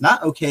money. It's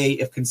not okay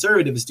if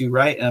conservatives do,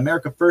 right? And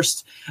America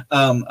First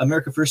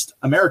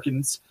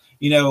Americans,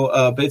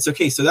 but it's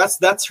okay. So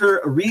that's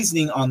her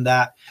reasoning on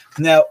that.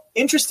 Now,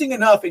 interesting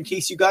enough, in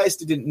case you guys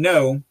didn't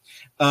know,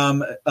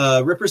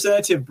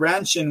 Representative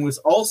Branchen was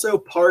also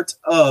part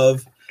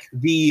of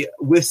the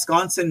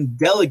Wisconsin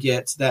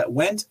delegate that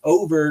went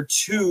over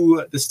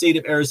to the state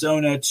of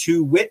Arizona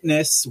to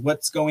witness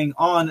what's going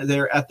on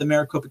there at the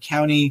Maricopa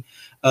County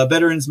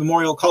Veterans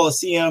Memorial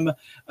Coliseum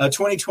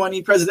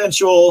 2020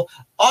 presidential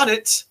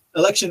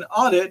election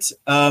audit.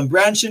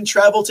 Branchen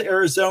traveled to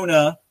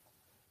Arizona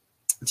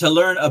to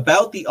learn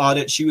about the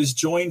audit. She was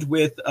joined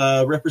with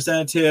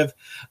Representative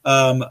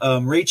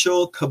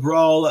Rachel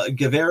Cabral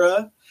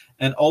Guevara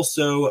and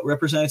also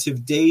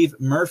Representative Dave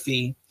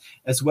Murphy,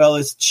 as well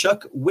as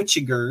Chuck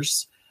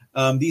Witchigers.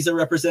 These are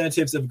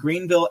representatives of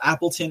Greenville,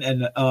 Appleton,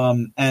 and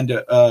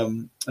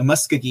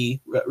Muskogee,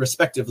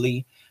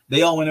 respectively.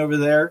 They all went over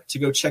there to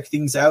go check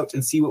things out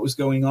and see what was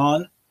going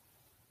on.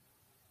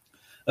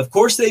 Of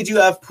course, they do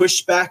have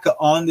pushback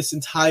on this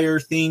entire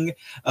thing,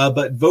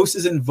 but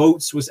Voces and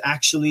Votes was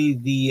actually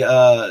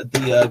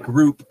the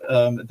group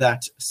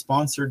that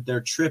sponsored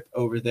their trip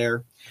over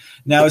there.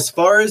 Now, as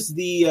far as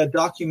the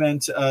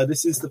document,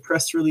 this is the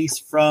press release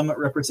from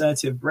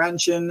Representative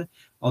Branchen.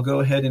 I'll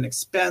go ahead and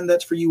expand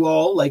that for you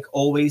all, like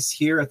always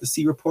here at the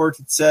C Report.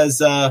 It says,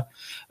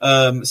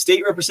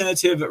 State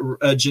Representative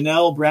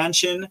Janelle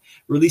Branchen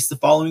released the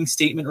following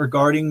statement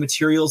regarding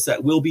materials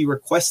that will be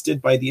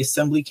requested by the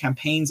Assembly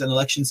Campaigns and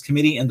Elections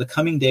Committee in the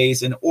coming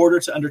days in order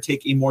to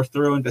undertake a more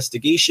thorough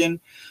investigation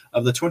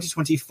of the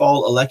 2020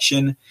 fall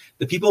election.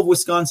 The people of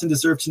Wisconsin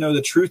deserve to know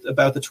the truth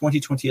about the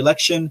 2020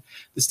 election.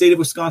 The state of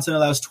Wisconsin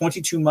allows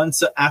 22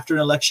 months after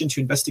an election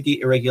to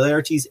investigate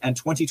irregularities, and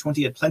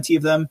 2020 had plenty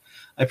of them.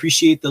 I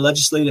appreciate the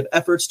legislative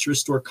efforts to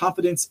restore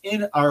confidence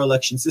in our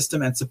election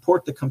system and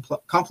support the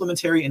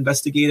complementary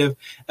investigative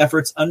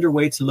efforts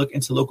underway to look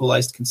into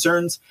localized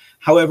concerns.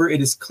 However,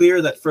 it is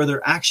clear that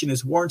further action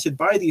is warranted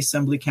by the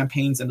Assembly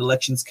Campaigns and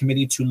Elections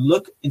Committee to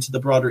look into the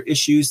broader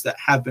issues that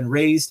have been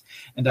raised,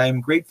 and I am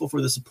grateful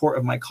for the support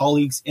of my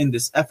colleagues in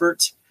this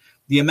effort.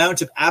 The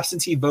amount of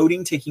absentee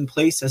voting taking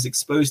place has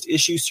exposed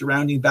issues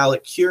surrounding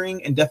ballot curing,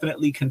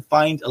 indefinitely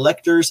confined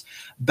electors,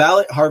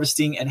 ballot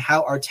harvesting, and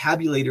how our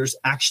tabulators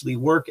actually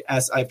work.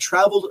 As I've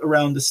traveled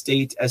around the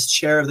state as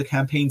chair of the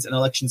Campaigns and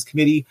Elections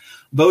Committee,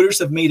 voters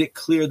have made it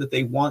clear that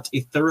they want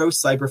a thorough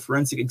cyber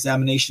forensic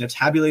examination of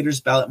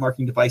tabulators, ballot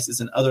marking devices,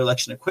 and other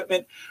election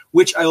equipment,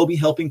 which I will be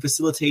helping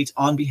facilitate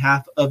on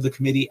behalf of the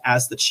committee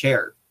as the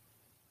chair.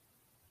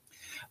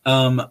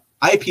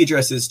 IP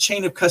addresses,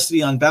 chain of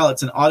custody on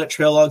ballots, and audit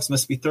trail logs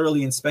must be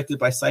thoroughly inspected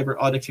by cyber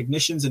audit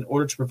technicians in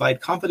order to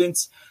provide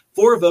confidence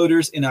for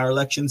voters in our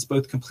elections,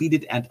 both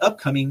completed and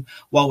upcoming.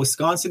 While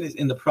Wisconsin is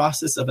in the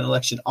process of an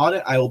election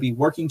audit, I will be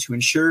working to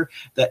ensure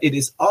that it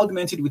is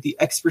augmented with the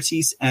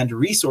expertise and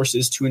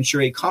resources to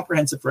ensure a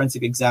comprehensive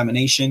forensic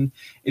examination.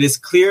 It is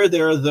clear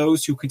there are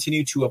those who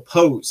continue to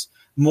oppose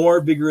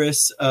more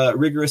rigorous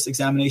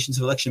examinations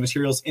of election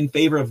materials in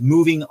favor of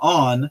moving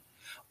on,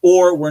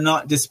 or were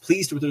not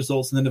displeased with the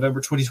results in the November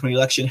 2020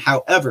 election.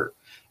 However,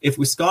 if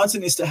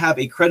Wisconsin is to have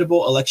a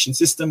credible election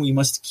system, we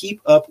must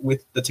keep up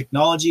with the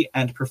technology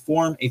and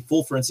perform a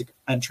full forensic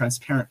and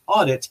transparent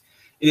audit.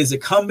 It is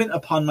incumbent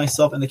upon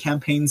myself and the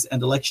Campaigns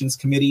and Elections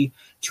Committee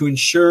to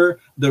ensure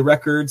the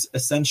records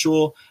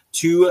essential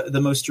to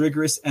the most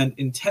rigorous and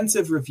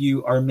intensive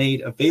review are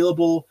made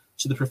available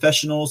to the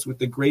professionals with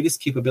the greatest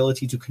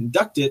capability to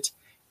conduct it,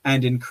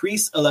 and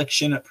increase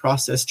election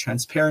process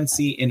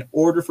transparency in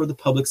order for the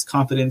public's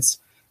confidence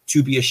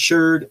to be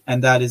assured.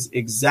 And that is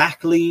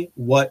exactly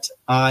what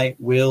I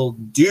will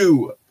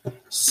do.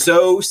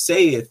 So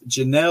saith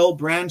Janelle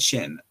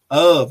Branchen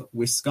of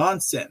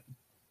Wisconsin.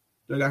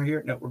 Do I got her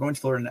here? No, we're going to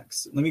Florida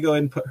next. Let me go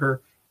ahead and put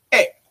her. Hey,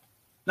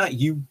 not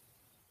you.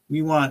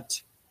 We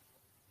want,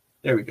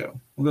 there we go.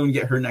 We're going to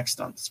get her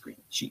next on the screen.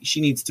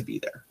 She needs to be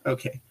there.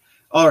 Okay.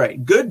 All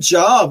right. Good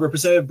job,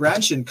 Representative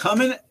Branston,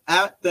 coming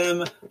at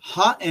them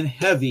hot and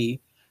heavy.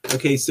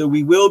 Okay, so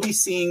we will be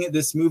seeing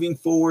this moving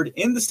forward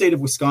in the state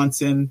of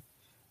Wisconsin.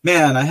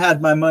 Man, I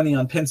had my money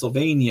on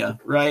Pennsylvania,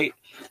 right?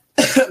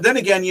 Then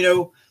again,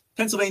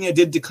 Pennsylvania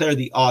did declare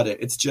the audit.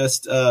 It's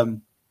just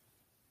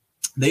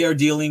they are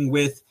dealing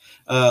with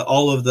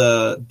all of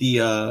the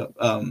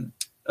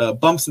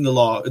bumps in the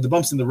law, the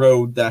bumps in the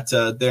road that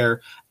their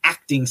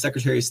acting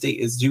Secretary of State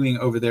is doing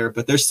over there.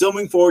 But they're still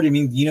moving forward. I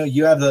mean,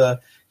 you have the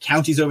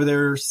counties over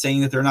there saying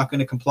that they're not going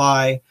to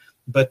comply,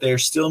 but they're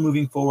still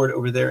moving forward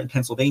over there in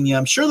Pennsylvania.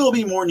 I'm sure there'll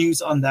be more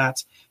news on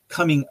that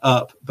coming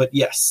up. But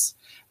yes,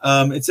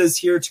 it says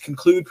here, to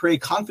conclude, per a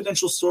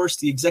confidential source,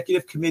 the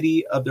executive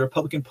committee of the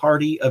Republican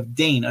Party of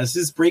Dane. This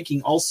is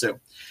breaking also.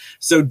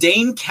 So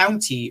Dane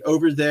County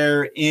over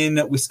there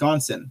in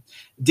Wisconsin,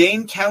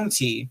 Dane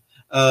County,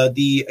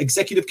 the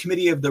executive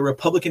committee of the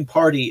Republican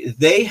Party,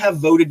 they have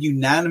voted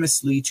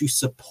unanimously to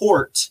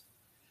support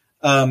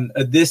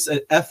this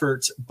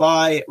effort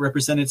by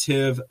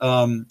Representative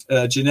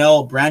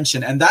Janelle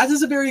Branston. And that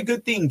is a very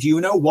good thing. Do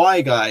you know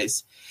why,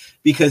 guys?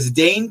 Because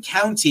Dane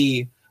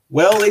County,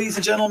 well, ladies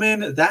and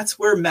gentlemen, that's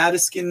where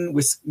Madison,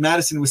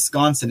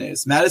 Wisconsin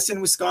is. Madison,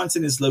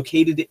 Wisconsin is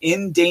located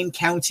in Dane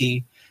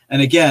County.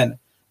 And again,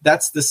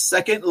 that's the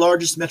second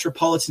largest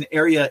metropolitan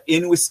area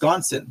in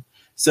Wisconsin.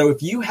 So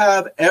if you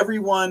have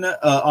everyone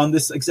on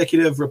this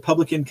executive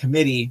Republican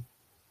committee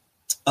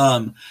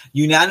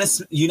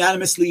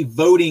unanimously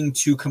voting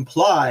to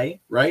comply,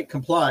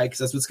 because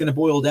that's what's going to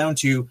boil down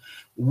to,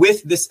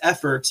 with this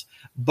effort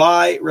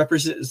by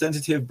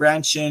Representative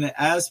Branston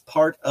as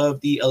part of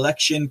the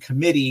election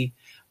committee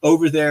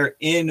over there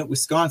in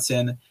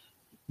Wisconsin.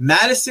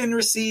 Madison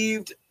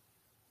received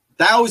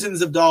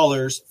thousands of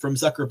dollars from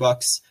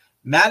Zuckerbucks.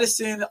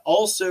 Madison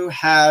also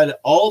had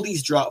all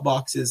these drop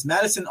boxes.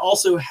 Madison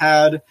also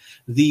had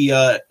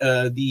the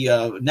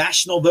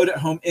National Vote at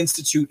Home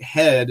Institute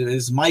head,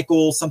 is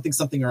Michael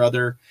something or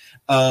other,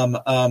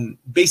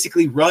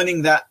 basically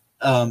running that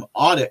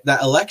audit,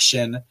 that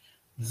election.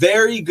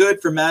 Very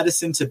good for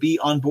Madison to be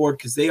on board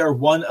because they are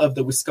one of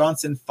the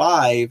Wisconsin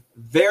 5.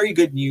 Very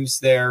good news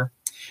there.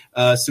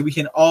 So we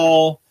can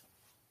all,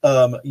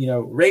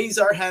 raise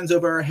our hands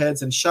over our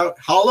heads and shout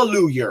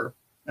hallelujah,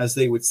 as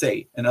they would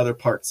say in other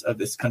parts of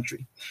this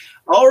country.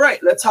 All right,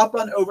 let's hop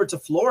on over to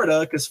Florida,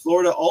 because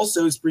Florida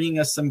also is bringing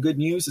us some good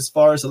news as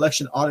far as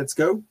election audits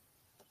go.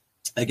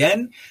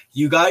 Again,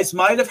 you guys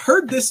might have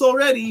heard this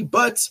already,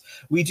 but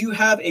we do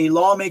have a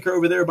lawmaker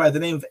over there by the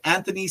name of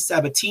Anthony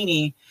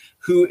Sabatini,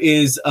 who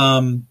is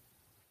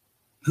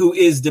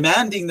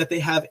demanding that they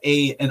have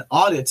an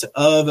audit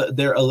of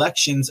their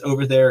elections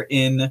over there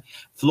in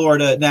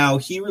Florida. Now,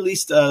 he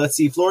released,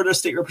 Florida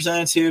State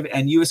Representative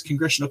and U.S.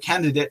 congressional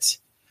candidate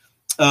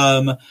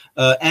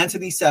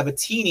Anthony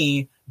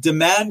Sabatini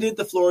demanded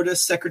the Florida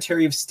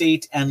Secretary of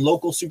State and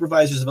local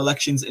supervisors of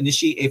elections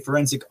initiate a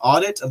forensic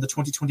audit of the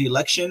 2020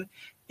 election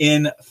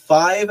in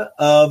 5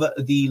 of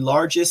the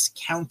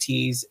largest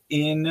counties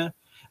in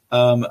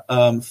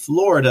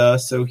Florida.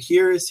 So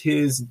here's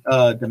his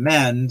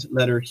demand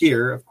letter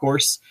here, of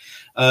course.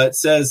 It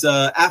says,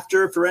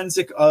 after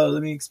forensic,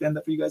 let me expand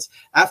that for you guys.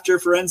 After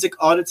forensic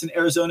audits in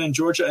Arizona and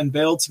Georgia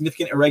unveiled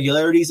significant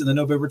irregularities in the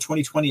November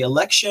 2020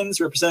 elections,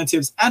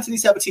 Representatives Anthony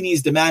Sabatini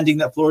is demanding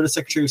that Florida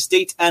Secretary of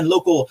State and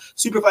local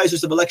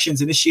supervisors of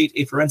elections initiate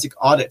a forensic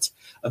audit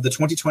of the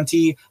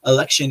 2020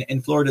 election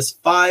in Florida's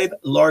 5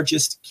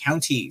 largest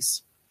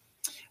counties.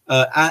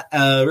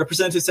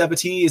 Representative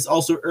Sabatini is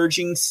also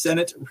urging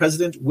Senate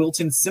President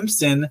Wilton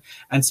Simpson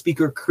and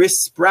Speaker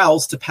Chris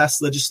Sprouse to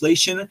pass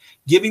legislation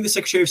giving the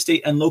Secretary of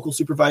State and local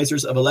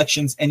supervisors of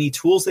elections any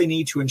tools they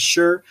need to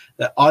ensure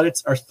that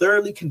audits are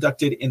thoroughly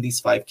conducted in these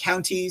 5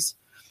 counties.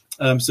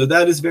 So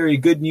that is very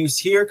good news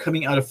here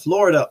coming out of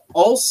Florida.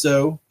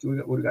 Also, what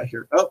do we got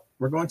here? Oh,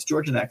 we're going to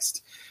Georgia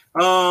next.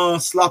 Oh,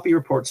 sloppy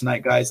report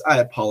tonight, guys.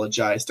 I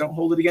apologize. Don't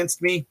hold it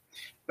against me.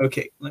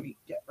 Okay, let me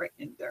get right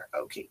in there.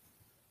 Okay.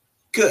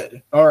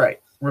 Good. All right.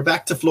 We're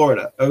back to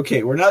Florida.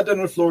 Okay. We're not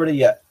done with Florida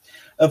yet.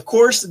 Of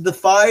course, the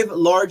 5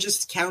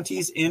 largest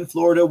counties in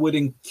Florida would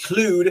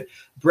include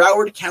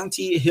Broward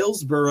County,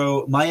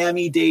 Hillsborough,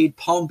 Miami-Dade,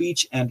 Palm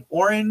Beach, and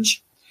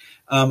Orange.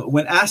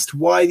 When asked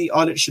why the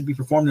audit should be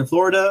performed in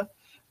Florida,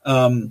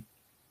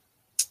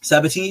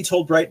 Sabatini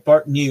told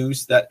Breitbart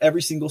News that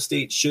every single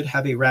state should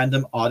have a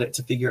random audit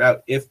to figure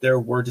out if there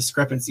were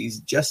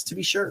discrepancies, just to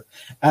be sure.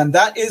 And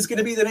that is going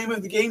to be the name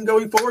of the game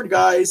going forward,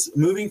 guys.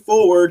 Moving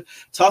forward,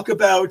 talk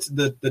about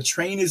the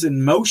train is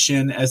in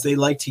motion, as they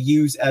like to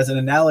use as an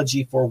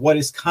analogy for what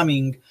is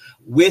coming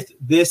with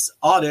this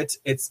audit.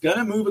 It's going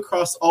to move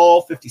across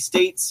all 50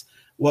 states.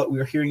 What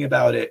we're hearing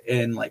about it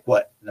in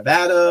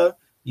Nevada,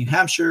 New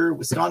Hampshire,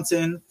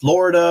 Wisconsin,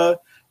 Florida,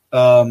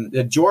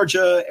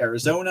 Georgia,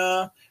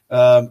 Arizona.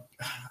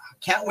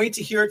 Can't wait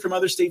to hear it from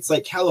other states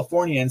like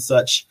California and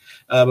such.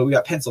 But we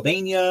got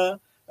Pennsylvania,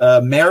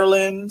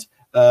 Maryland,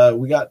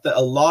 We got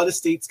a lot of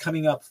states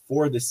coming up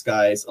for this,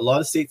 guys. A lot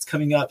of states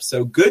coming up.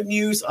 So good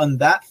news on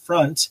that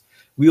front.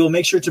 We will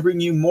make sure to bring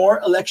you more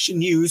election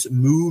news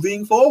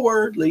moving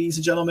forward, ladies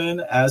and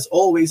gentlemen. As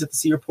always at the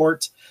C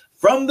Report,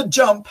 from the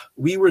jump,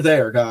 we were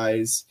there,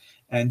 guys.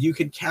 And you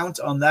can count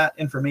on that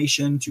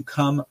information to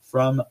come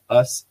from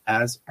us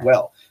as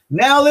well.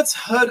 Now let's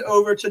head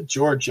over to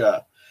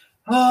Georgia.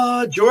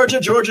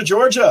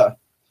 Georgia.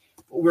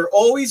 We're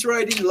always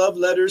writing love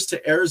letters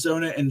to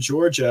Arizona and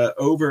Georgia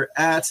over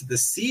at the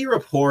C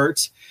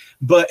Report,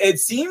 but it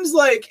seems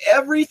like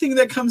everything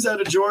that comes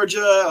out of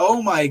Georgia,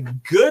 oh my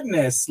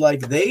goodness,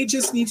 like they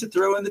just need to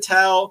throw in the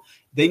towel.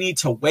 They need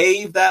to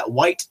wave that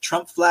white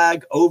Trump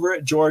flag over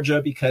at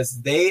Georgia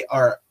because they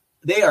are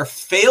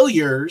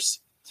failures,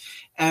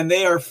 and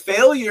they are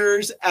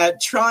failures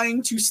at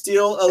trying to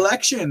steal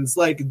elections.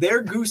 Like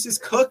their goose is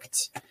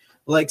cooked.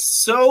 Like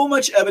so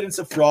much evidence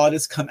of fraud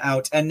has come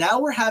out, and now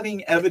we're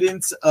having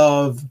evidence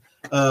of,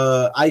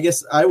 I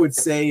guess I would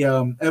say,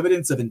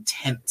 evidence of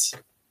intent.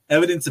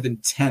 Evidence of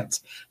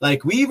intent.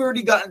 Like we've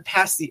already gotten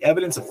past the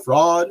evidence of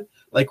fraud.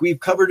 Like we've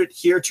covered it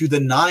here to the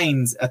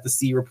nines at the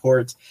C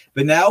Report,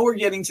 but now we're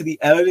getting to the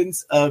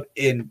evidence of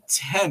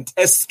intent.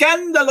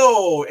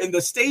 Escandalo in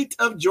the state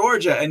of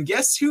Georgia, and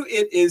guess who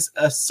it is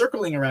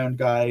circling around,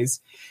 guys?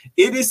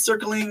 It is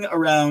circling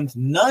around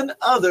none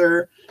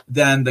other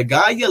than the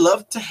guy you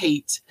love to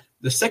hate,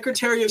 the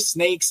Secretary of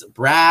Snakes,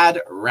 Brad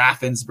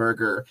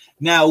Raffensperger.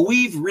 Now,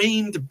 we've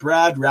reamed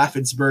Brad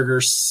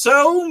Raffensperger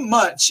so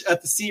much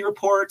at the C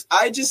Report.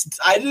 I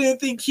didn't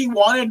think he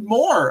wanted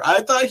more.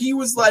 I thought he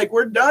was like,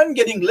 we're done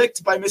getting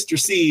licked by Mr.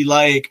 C.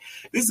 Like,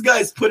 this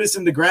guy's put us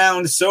in the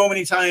ground so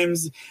many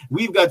times.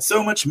 We've got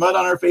so much mud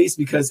on our face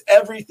because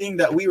everything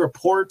that we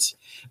report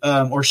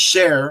or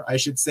share, I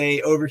should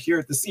say, over here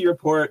at the C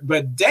Report.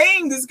 But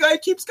dang, this guy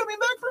keeps coming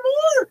back for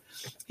more.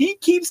 He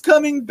keeps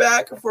coming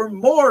back for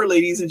more,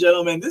 ladies and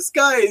gentlemen. This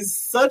guy is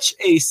such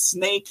a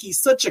snake. He's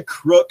such a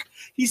crook.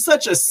 He's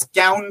such a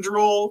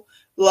scoundrel.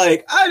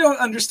 Like, I don't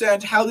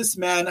understand how this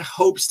man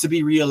hopes to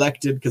be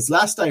reelected, because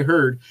last I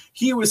heard,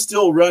 he was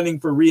still running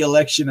for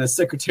reelection as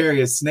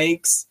Secretary of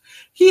Snakes.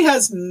 He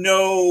has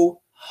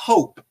no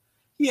hope.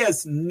 He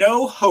has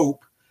no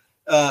hope.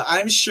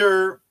 I'm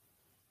sure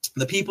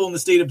the people in the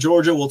state of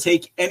Georgia will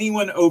take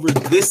anyone over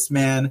this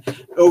man,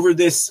 over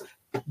this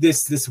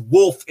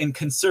wolf in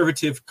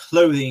conservative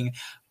clothing.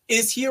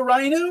 Is he a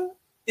rhino?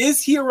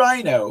 Is he a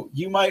rhino?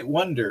 You might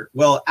wonder.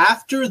 Well,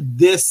 after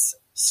this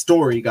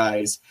story,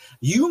 guys,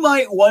 you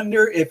might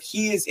wonder if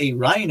he is a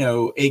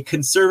rhino, a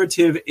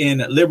conservative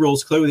in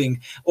liberals'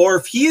 clothing, or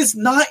if he is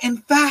not, in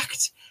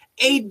fact,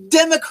 a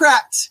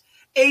Democrat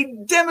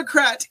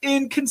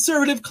in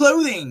conservative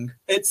clothing.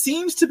 It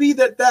seems to be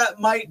that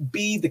might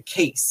be the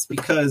case,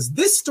 because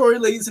this story,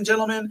 ladies and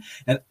gentlemen,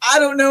 and I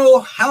don't know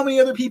how many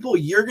other people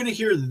you're going to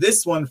hear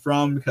this one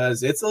from,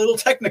 because it's a little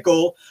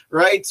technical,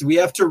 right? We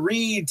have to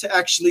read to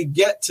actually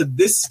get to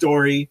this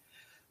story.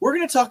 We're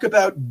going to talk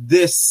about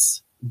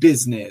this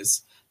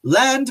business.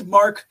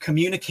 Landmark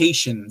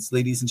Communications,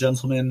 ladies and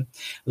gentlemen.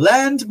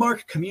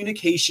 Landmark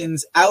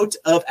Communications out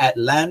of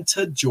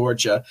Atlanta,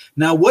 Georgia.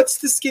 Now, what's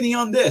the skinny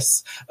on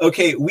this?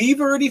 Okay, we've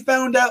already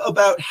found out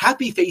about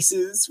Happy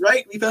Faces,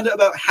 right? We found out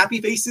about Happy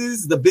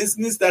Faces, the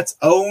business that's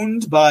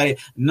owned by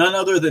none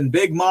other than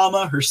Big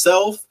Mama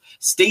herself,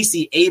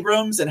 Stacey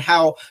Abrams, and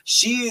how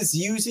she is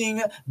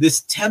using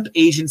this temp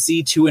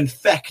agency to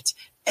infect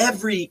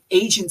every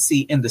agency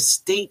in the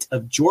state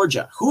of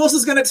Georgia. Who else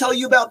is going to tell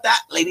you about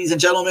that, ladies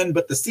and gentlemen,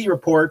 but the C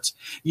Report?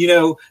 You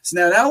know,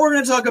 so now we're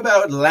going to talk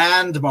about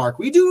Landmark.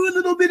 We do a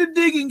little bit of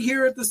digging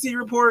here at the C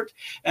Report,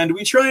 and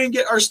we try and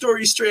get our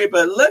story straight,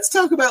 but let's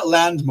talk about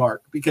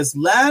Landmark, because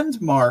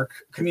Landmark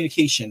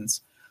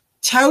Communications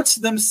touts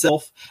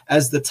themselves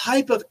as the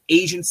type of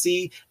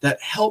agency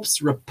that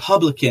helps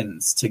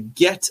Republicans to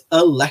get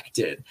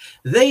elected.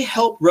 They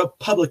help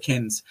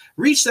Republicans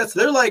reach that.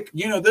 They're like,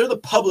 you know, they're the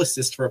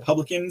publicist for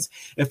Republicans.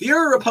 If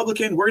you're a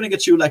Republican, we're going to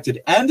get you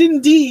elected. And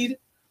indeed,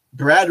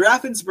 Brad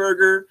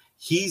Raffensperger,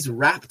 he's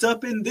wrapped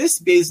up in this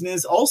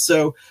business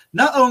also.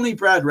 Not only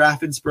Brad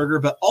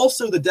Raffensperger, but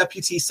also the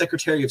Deputy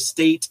Secretary of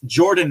State,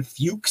 Jordan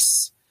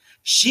Fuchs.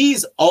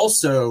 She's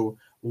also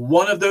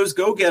one of those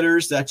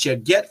go-getters that you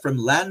get from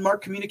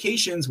Landmark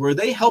Communications, where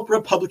they help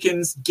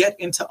Republicans get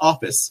into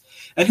office.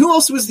 And who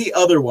else was the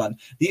other one?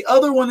 The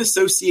other one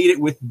associated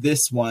with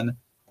this one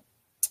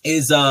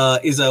is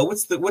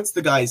what's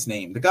the guy's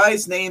name? The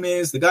guy's name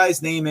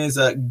is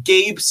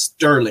Gabe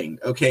Sterling.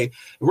 Okay,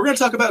 we're going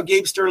to talk about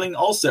Gabe Sterling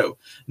also.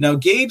 Now,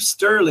 Gabe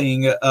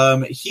Sterling,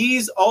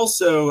 he's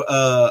also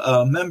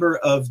a member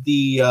of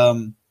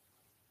the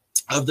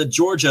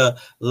Georgia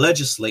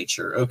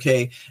legislature,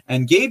 okay?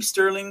 And Gabe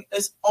Sterling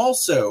is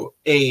also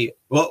a,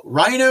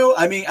 rhino.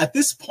 I mean, at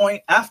this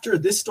point, after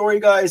this story,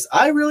 guys,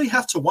 I really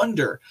have to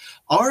wonder,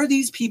 are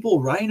these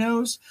people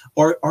rhinos,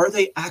 or are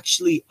they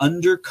actually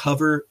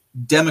undercover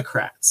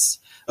Democrats?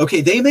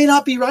 Okay, they may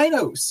not be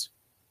rhinos.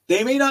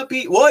 They may not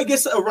be. Well, I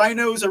guess a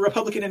rhino is a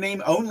Republican in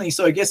name only.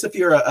 So I guess if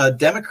you're a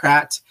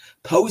Democrat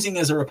posing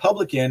as a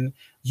Republican,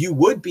 you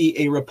would be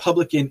a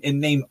Republican in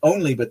name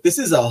only. But this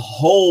is a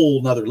whole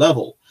nother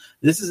level.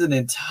 This is an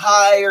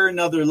entire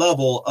another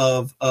level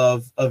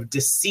of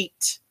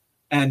deceit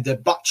and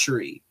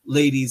debauchery,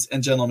 ladies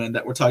and gentlemen,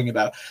 that we're talking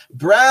about.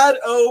 Brad,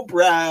 oh,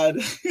 Brad.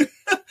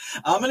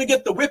 I'm going to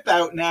get the whip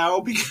out now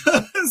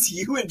because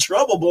you in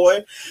trouble,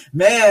 boy.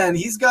 Man,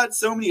 he's got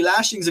so many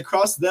lashings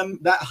across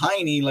that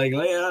hiney. Like,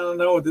 I don't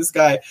know what this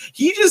guy,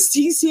 he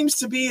seems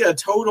to be a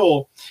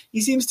total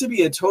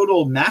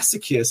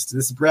masochist,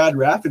 this Brad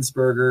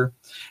Raffensperger.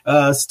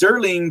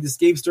 Sterling, this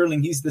Gabe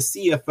Sterling, he's the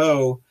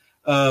CFO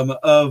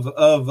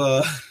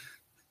of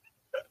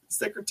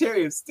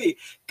Secretary of State.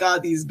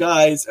 God, these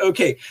guys.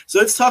 Okay, so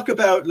let's talk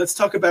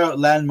about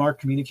Landmark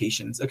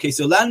Communications. Okay,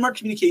 so Landmark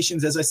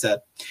Communications, as I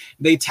said,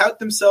 they tout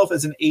themselves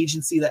as an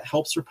agency that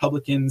helps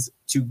Republicans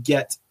to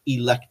get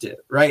elected,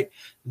 right?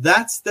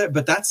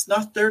 But that's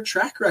not their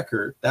track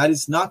record. That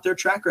is not their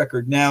track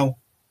record. Now,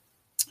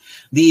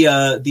 the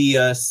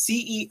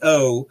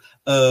CEO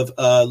of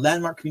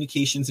Landmark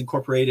Communications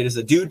Incorporated is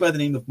a dude by the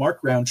name of Mark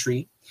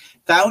Roundtree.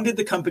 Founded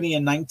the company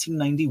in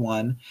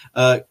 1991.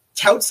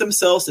 Touts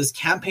themselves as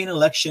campaign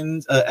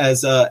elections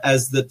as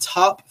the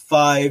top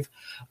 5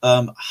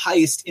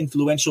 highest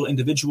influential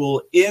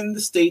individual in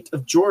the state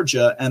of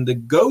Georgia and the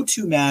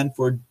go-to man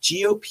for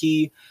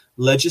GOP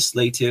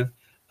legislative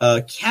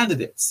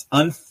candidates.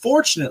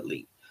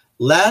 Unfortunately,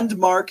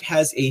 Landmark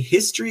has a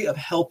history of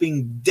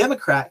helping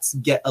Democrats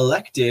get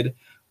elected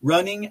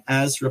running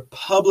as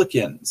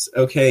Republicans.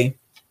 Okay.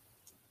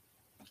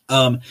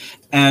 And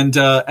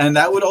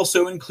that would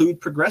also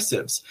include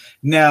progressives.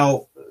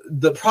 Now,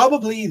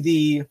 probably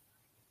the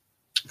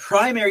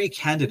primary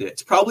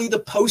candidate, probably the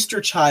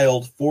poster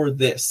child for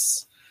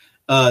this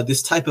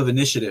type of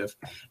initiative,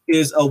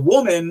 is a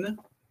woman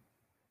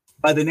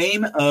by the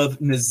name of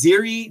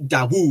Naziri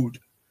Dawood.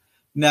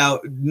 Now,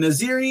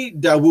 Naziri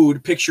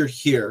Dawood, pictured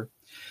here,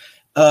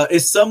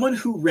 is someone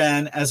who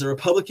ran as a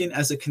Republican,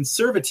 as a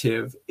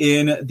conservative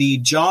in the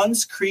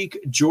Johns Creek,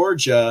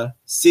 Georgia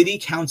city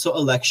council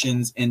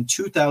elections in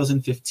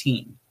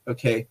 2015.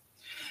 Okay.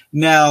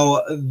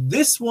 Now,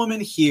 this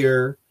woman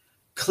here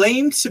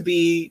claimed to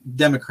be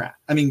Democrat.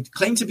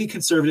 Claimed to be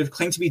conservative,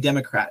 claimed to be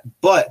Democrat,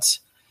 but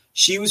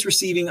she was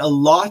receiving a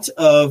lot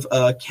of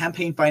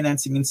campaign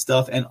financing and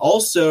stuff, and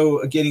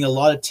also getting a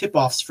lot of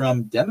tip-offs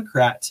from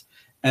Democrat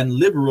and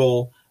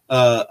liberal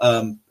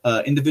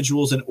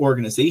individuals and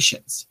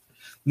organizations.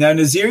 Now,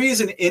 Naziri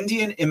is an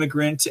Indian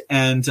immigrant,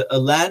 and a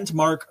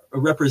Landmark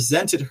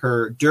represented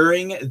her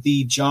during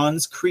the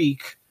Johns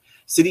Creek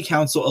City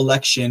Council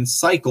election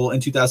cycle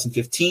in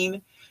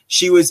 2015.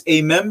 She was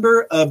a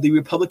member of the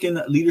Republican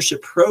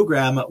leadership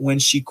program when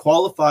she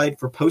qualified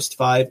for Post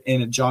 5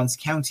 in Johns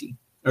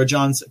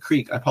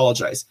Creek. I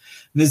apologize.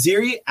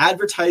 Naziri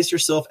advertised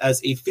herself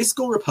as a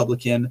fiscal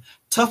Republican,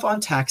 tough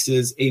on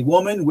taxes, a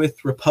woman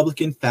with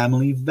Republican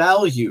family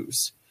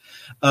values.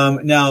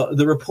 Now,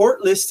 the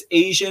report lists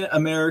Asian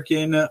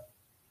American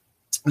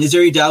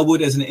Naziri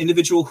Dawood as an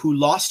individual who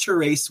lost her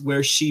race,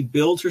 where she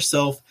billed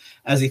herself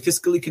as a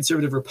fiscally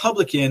conservative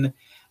Republican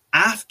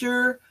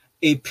after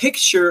a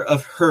picture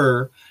of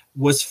her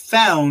was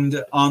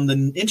found on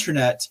the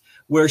internet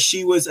where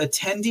she was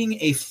attending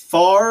a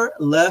far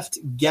left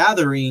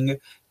gathering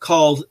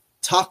called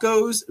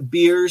Tacos,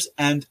 Beers,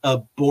 and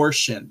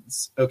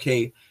Abortions.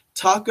 Okay,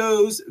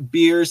 Tacos,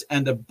 Beers,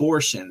 and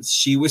Abortions.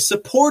 She was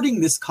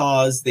supporting this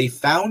cause. They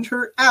found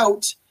her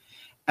out,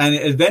 and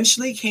it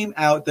eventually came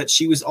out that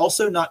she was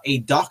also not a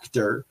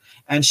doctor,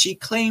 and she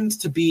claimed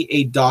to be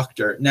a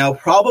doctor. Now,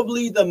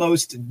 probably the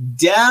most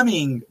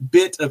damning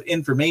bit of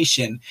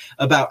information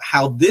about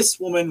how this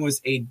woman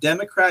was a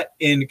Democrat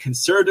in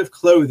conservative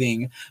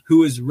clothing who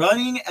was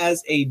running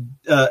as a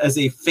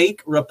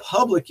fake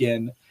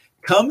Republican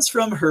comes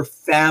from her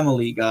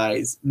family,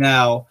 guys.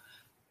 Now,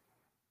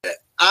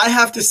 I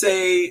have to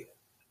say,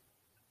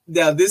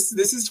 now this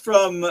is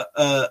from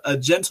a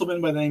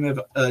gentleman by the name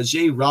of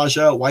J.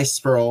 Raja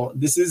Weisperl.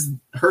 This is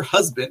her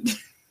husband.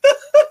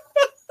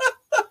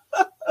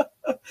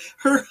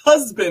 Her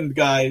husband,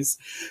 guys.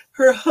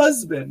 Her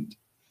husband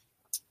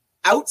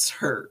outs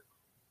her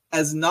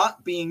as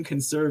not being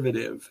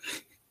conservative,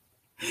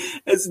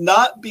 as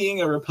not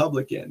being a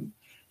Republican.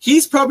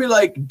 He's probably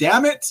like,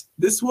 damn it,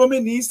 this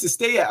woman needs to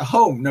stay at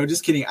home. No,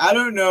 just kidding. I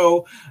don't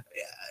know.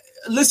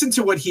 Listen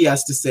to what he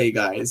has to say,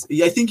 guys.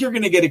 I think you're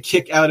going to get a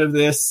kick out of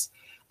this.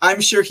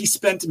 I'm sure he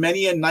spent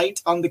many a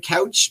night on the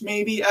couch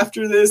maybe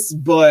after this,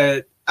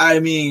 but I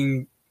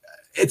mean,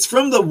 it's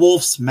from the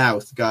wolf's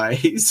mouth,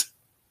 guys.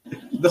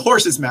 The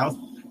horse's mouth.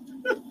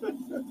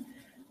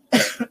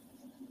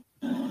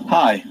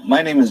 Hi,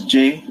 my name is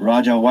J.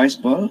 Raja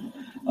Weisperl.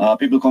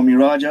 People call me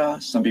Raja.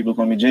 Some people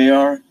call me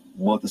JR.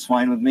 Both is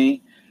fine with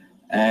me.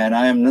 And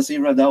I am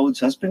Nazira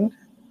Dawood's husband.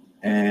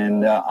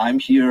 And I'm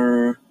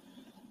here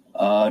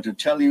to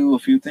tell you a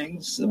few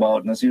things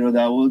about Nazira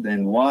Dawood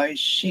and why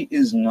she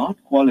is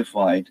not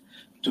qualified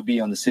to be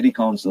on the city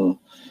council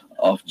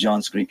of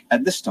Johns Creek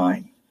at this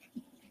time.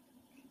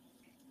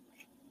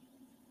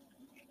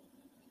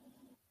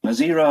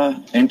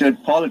 Nazira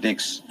entered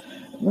politics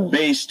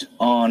based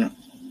on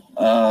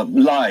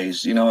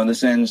lies, in the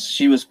sense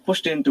she was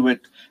pushed into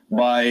it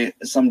by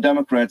some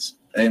Democrats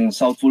in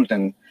South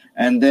Fulton.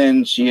 And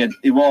then she had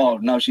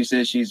evolved. Now she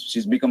says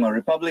she's become a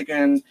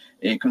Republican,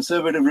 a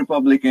conservative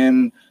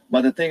Republican.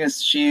 But the thing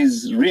is,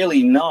 she's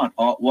really not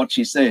what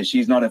she says.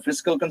 She's not a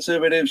fiscal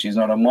conservative. She's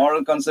not a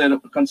moral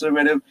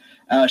conservative.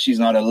 She's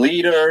not a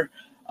leader.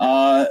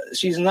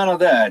 She's none of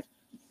that.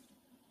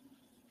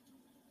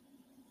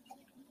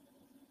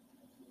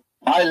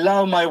 I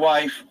love my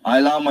wife. I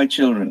love my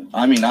children.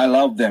 I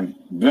love them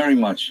very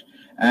much.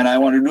 And I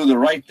want to do the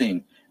right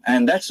thing.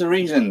 And that's the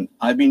reason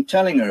I've been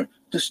telling her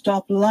to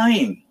stop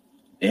lying.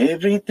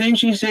 Everything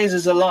she says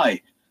is a lie.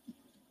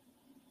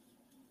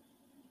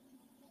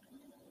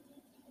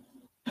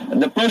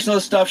 The personal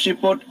stuff she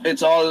put,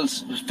 it's all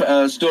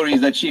stories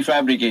that she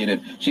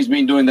fabricated. She's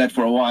been doing that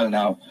for a while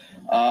now.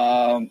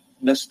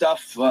 The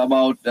stuff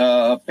about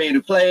pay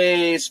to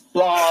play,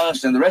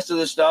 plus, and the rest of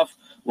the stuff,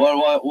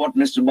 what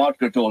Mr.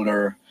 Bodker told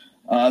her.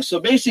 So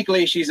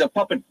basically, she's a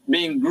puppet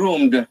being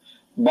groomed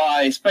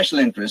by special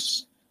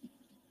interests.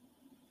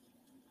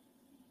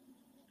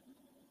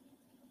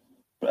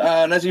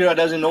 Nazira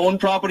doesn't own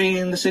property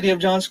in the city of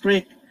Johns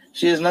Creek.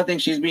 She has nothing.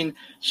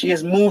 She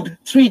has moved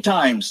 3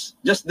 times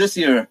just this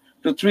year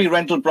to 3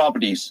 rental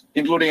properties,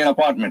 including an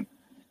apartment.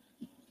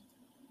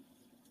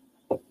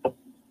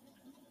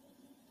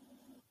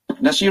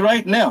 Does she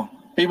write? No.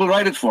 People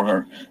write it for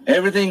her.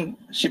 Everything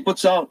she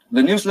puts out,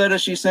 the newsletter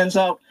she sends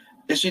out,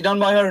 is she done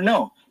by her?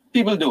 No.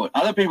 People do it.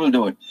 Other people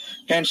do it.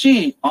 Can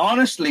she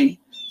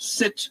honestly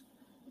sit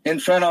in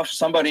front of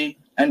somebody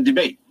and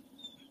debate?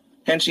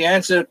 Can she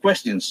answer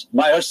questions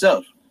by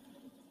herself?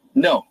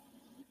 No.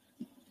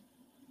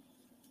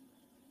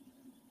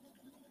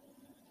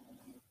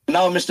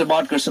 Now Mr.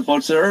 Bodker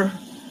supports her,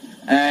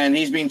 and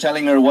he's been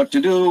telling her what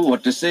to do,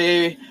 what to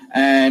say,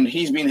 and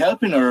he's been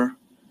helping her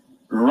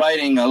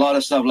writing a lot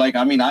of stuff.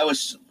 I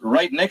was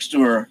right next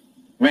to her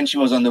when she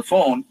was on the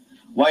phone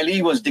while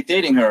he was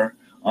dictating her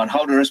on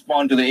how to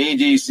respond to the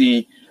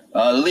AJC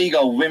League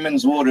of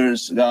Women's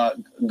Voters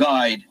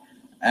guide.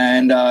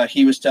 And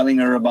he was telling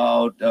her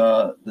about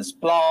the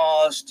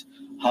SPLOST,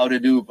 how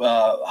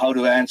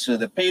to answer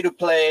the pay to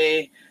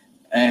play,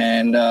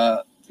 and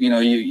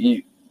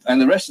and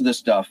the rest of the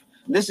stuff.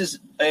 This is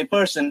a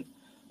person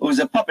who is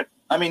a puppet.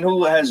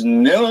 Who has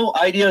no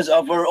ideas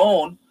of her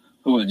own,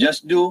 who will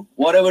just do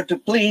whatever to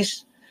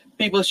please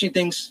people she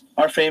thinks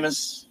are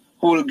famous,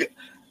 who will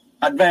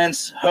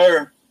advance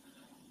her,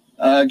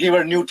 give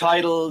her new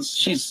titles.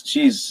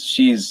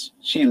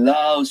 She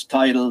loves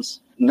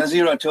titles.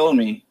 Nazira told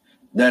me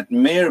that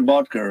Mayor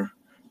Bodker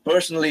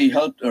personally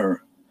helped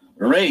her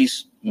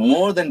raise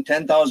more than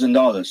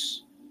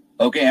 $10,000.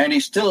 Okay, and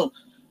he's still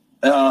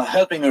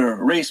helping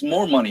her raise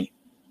more money.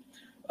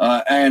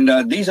 And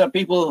these are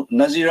people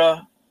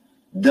Nazira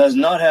does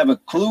not have a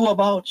clue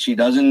about. She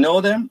doesn't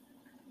know them,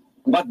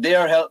 but they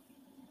are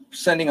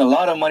sending a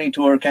lot of money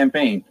to her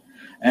campaign.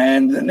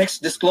 And the next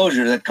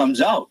disclosure that comes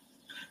out,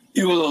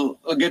 you will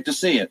get to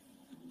see it.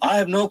 I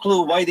have no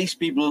clue why these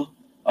people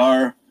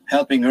are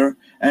helping her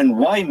and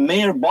why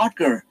Mayor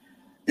Bodker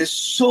is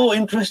so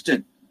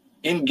interested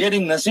in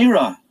getting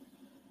Nazira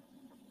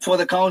for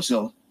the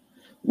council.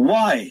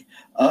 Why?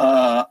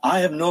 I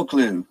have no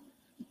clue.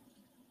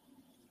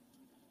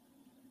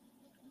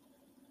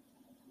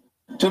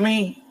 To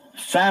me,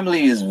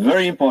 family is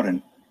very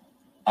important.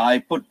 I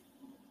put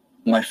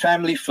my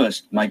family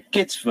first, my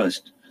kids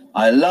first.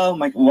 I love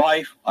my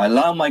wife, I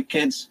love my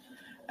kids,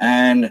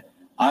 and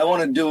I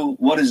want to do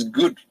what is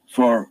good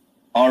for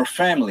our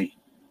family.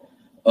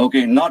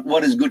 Okay, not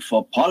what is good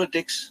for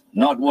politics,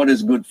 not what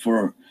is good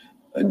for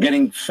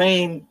getting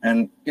fame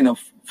and,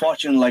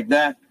 fortune like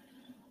that.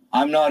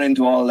 I'm not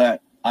into all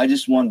that. I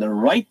just want the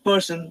right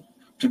person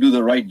to do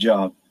the right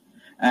job.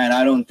 And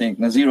I don't think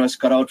Nazira is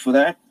cut out for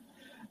that.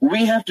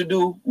 We have to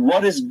do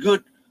what is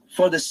good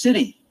for the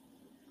city.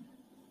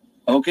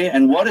 Okay,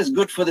 and what is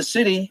good for the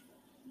city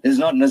is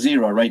not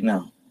Nazira right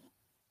now.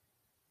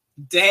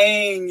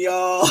 Dang,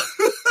 y'all.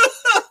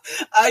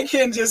 I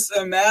can just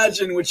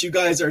imagine what you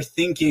guys are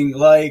thinking.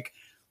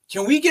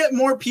 Can we get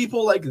more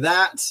people like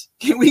that?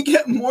 Can we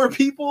get more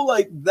people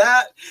like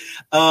that?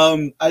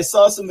 I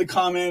saw some of the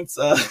comments.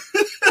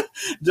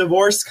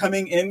 Divorce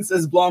coming in,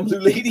 says Blonde Blue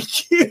Lady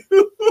Q.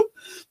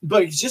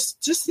 But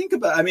just think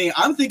about it.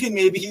 I'm thinking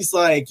maybe he's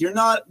like, you're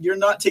not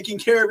taking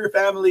care of your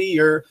family.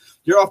 You're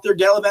off there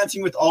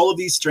gallivanting with all of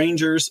these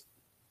strangers.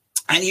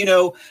 And,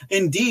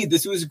 indeed,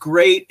 this was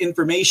great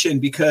information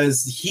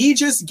because he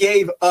just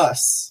gave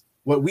us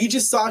what we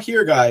just saw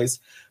here,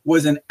 guys,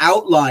 was an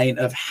outline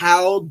of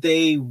how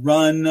they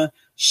run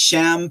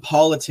sham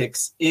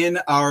politics in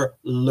our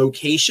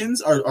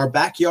locations, our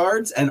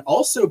backyards, and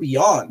also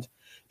beyond.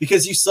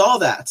 Because you saw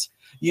that,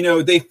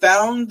 they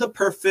found the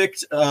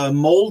perfect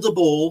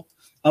malleable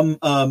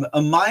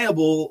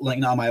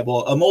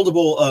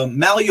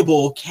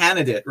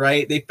candidate,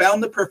 right? They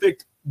found the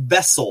perfect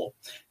vessel.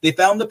 They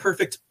found the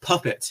perfect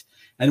puppet.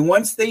 And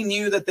once they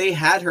knew that they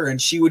had her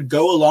and she would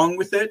go along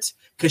with it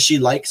because she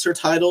likes her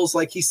titles,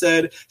 like he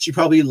said, she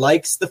probably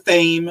likes the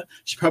fame,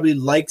 she probably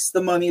likes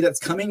the money that's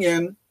coming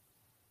in.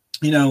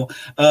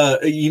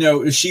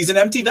 She's an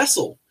empty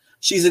vessel.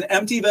 She's an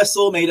empty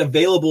vessel made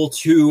available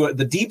to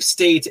the deep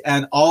state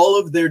and all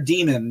of their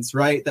demons,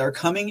 right, that are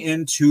coming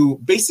in to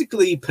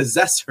basically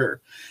possess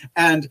her.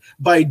 And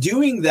by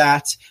doing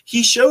that,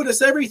 he showed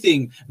us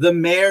everything. The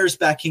mayor's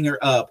backing her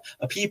up.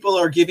 People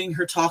are giving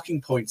her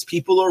talking points.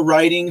 People are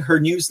writing her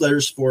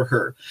newsletters for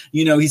her.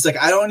 He's like,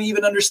 I don't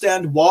even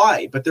understand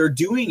why, but they're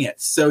doing it.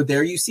 So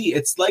there you see,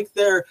 it's like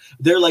they're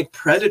like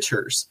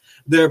predators.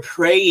 They're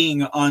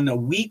preying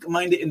on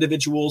weak-minded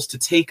individuals to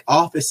take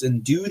office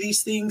and do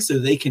these things so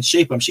they can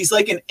shape them. She's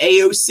like an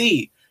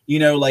AOC,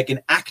 like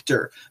an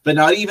actor, but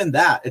not even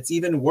that. It's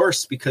even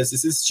worse because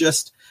this is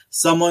just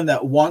someone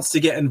that wants to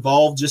get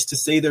involved just to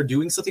say they're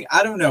doing something.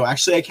 I don't know.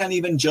 Actually, I can't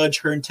even judge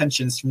her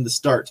intentions from the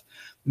start,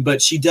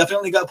 but she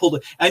definitely got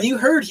pulled. And you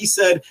heard he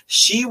said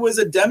she was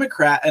a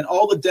Democrat and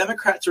all the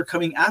Democrats were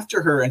coming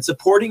after her and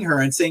supporting her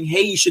and saying,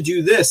 hey, you should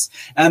do this.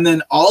 And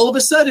then all of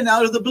a sudden,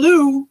 out of the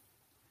blue,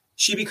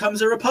 she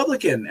becomes a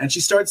Republican and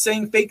she starts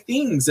saying fake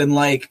things. And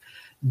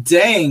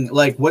dang,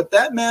 what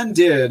that man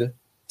did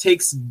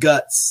takes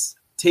guts.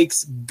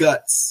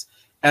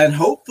 And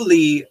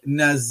hopefully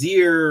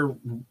Nazir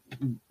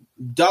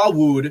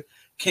Dawood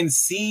can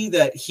see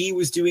that he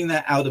was doing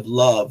that out of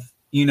love.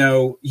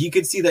 He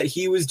could see that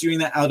he was doing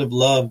that out of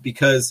love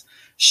because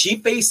she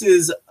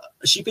faces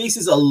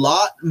a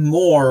lot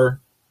more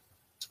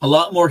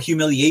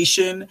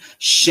humiliation,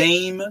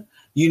 shame,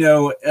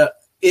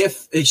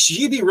 if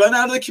she'd be run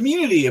out of the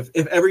community,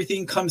 if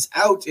everything comes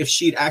out, if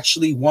she'd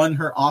actually won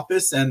her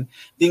office and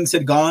things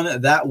had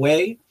gone that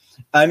way.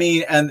 I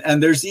mean,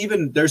 and there's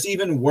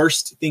even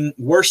worse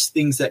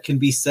things that can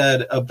be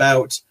said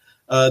about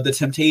the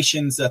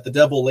temptations that the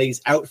devil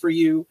lays out for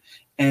you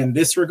in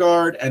this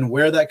regard and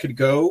where that could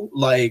go.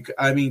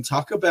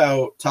 Talk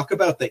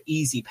about the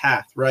easy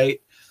path,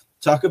 right?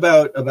 Talk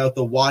about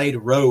the wide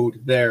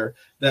road there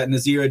that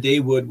Nazira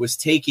Dawood was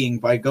taking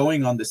by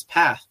going on this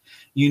path.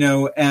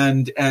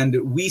 And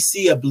we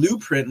see a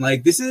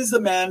blueprint. This is the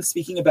man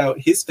speaking about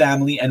his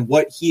family and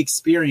what he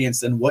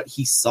experienced and what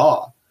he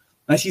saw.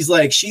 And she's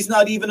like, she's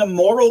not even a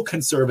moral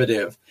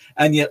conservative.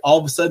 And yet all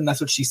of a sudden,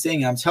 that's what she's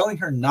saying. I'm telling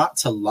her not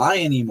to lie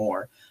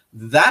anymore.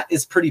 That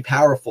is pretty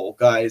powerful,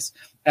 guys.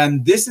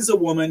 And this is a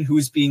woman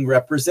who's being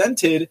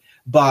represented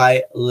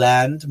by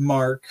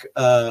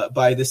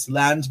by this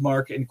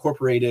Landmark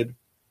Incorporated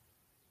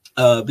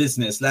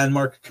business,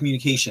 Landmark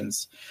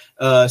Communications.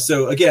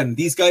 So again,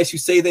 these guys who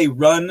say they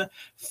run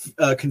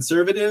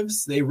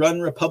conservatives, they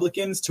run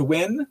Republicans to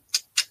win,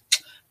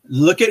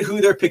 look at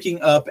who they're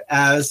picking up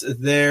as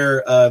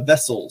their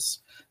vessels.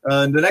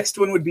 The next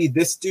one would be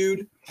this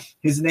dude.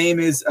 His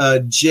name is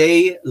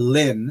Jay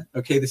Lin.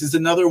 Okay, this is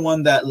another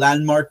one that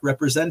Landmark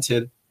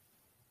represented.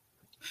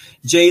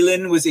 Jay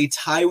Lin was a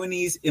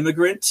Taiwanese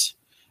immigrant.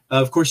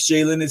 Of course,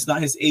 Jay Lin is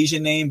not his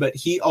Asian name, but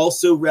he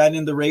also ran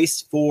in the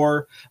race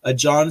for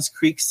Johns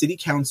Creek City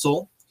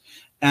Council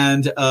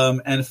and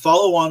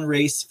follow-on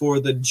race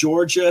for the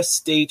Georgia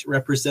State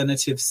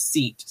Representative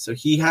seat. So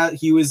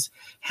he was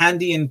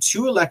handy in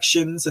 2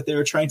 elections that they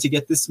were trying to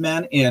get this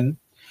man in.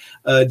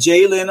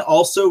 Jay Lin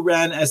also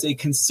ran as a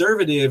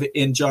conservative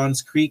in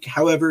Johns Creek.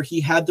 However,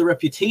 he had the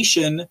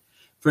reputation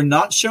for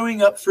not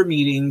showing up for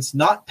meetings,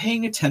 not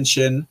paying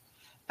attention,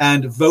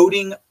 and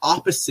voting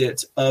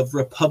opposite of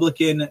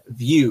Republican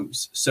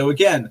views. So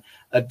again,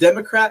 a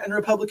Democrat in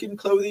Republican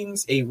clothing,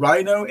 a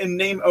rhino in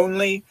name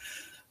only,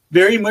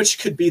 very much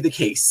could be the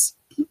case.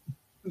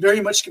 Very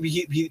much could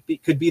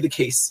be the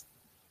case.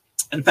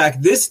 In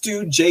fact, this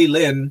dude, Jay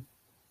Lin,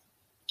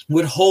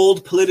 would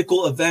hold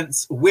political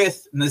events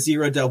with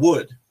Nazira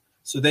Dawood.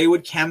 So they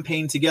would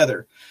campaign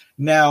together.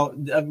 Now,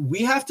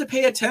 we have to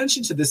pay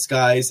attention to this,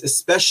 guys,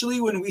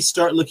 especially when we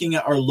start looking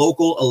at our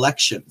local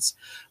elections,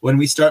 when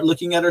we start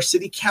looking at our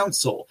city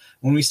council,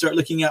 when we start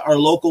looking at our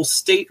local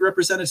state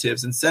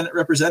representatives and Senate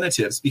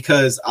representatives,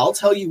 because I'll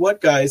tell you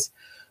what, guys,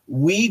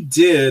 we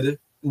did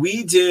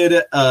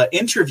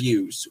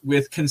interviews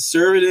with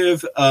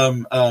conservative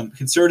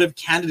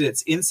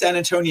candidates in San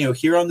Antonio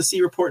here on the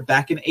C Report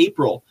back in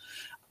April.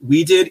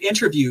 We did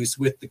interviews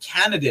with the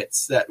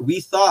candidates that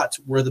we thought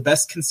were the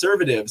best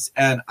conservatives.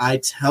 And I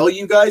tell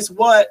you guys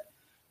what,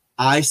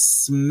 I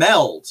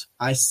smelled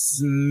a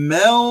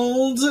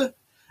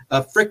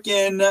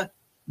freaking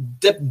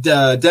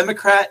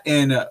Democrat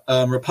in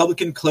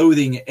Republican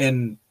clothing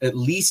in at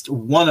least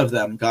one of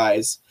them,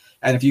 guys.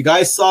 And if you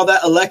guys saw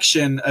that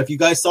election, if you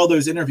guys saw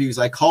those interviews,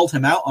 I called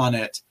him out on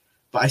it,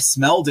 but I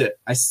smelled it.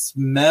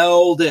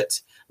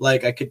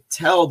 Like I could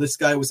tell this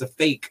guy was a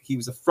fake. He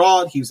was a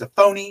fraud. He was a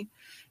phony.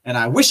 And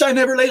I wish I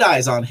never laid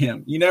eyes on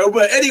him,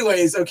 But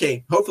anyways,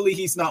 okay, hopefully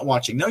he's not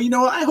watching. No,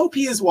 I hope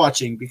he is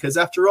watching because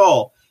after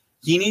all,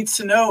 he needs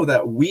to know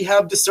that we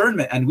have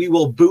discernment and we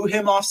will boo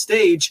him off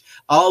stage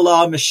a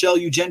la Michelle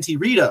Ugenti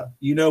Rita.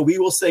 We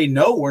will say,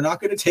 no, we're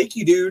not going to take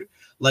you, dude.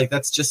 Like,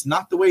 that's just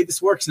not the way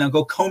this works. Now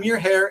go comb your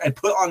hair and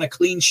put on a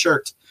clean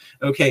shirt.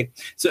 Okay.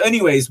 So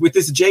anyways, with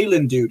this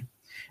Jalen dude,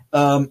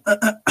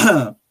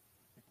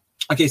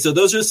 okay, so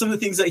those are some of the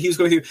things that he was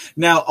going through.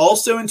 Now,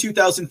 also in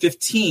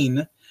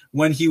 2015,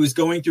 when he was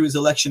going through his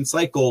election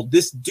cycle,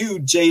 this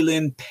dude,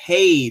 Jalen,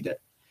 paid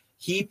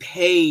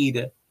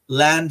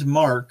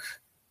Landmark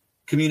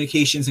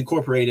Communications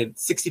Incorporated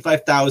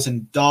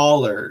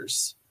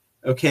 $65,000.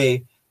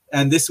 Okay,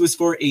 and this was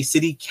for a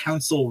city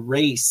council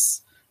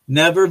race.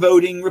 Never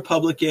voting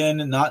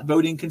Republican, not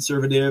voting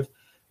conservative,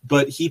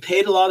 but he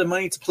paid a lot of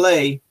money to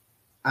play.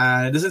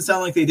 It doesn't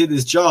sound like they did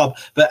his job,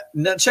 but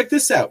now check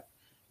this out.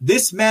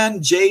 This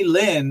man, Jay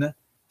Lin,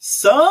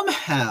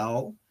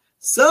 somehow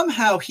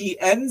he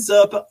ends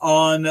up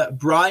on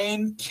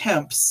Brian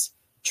Kemp's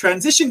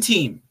transition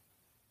team.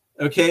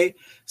 Okay,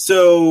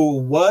 so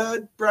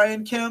what,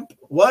 Brian Kemp?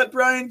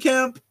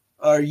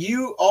 Are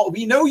you all?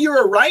 We know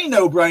you're a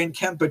rhino, Brian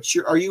Kemp, but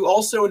are you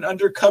also an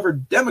undercover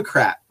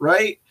Democrat,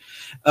 right?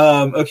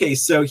 Okay,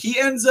 so he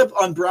ends up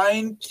on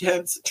Brian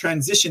Kemp's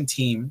transition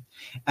team,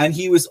 and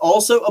he was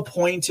also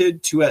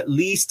appointed to at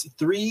least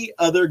 3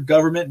 other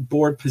government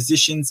board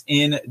positions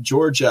in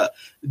Georgia.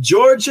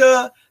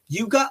 Georgia,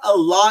 you got a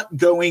lot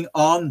going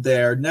on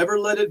there. Never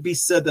let it be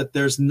said that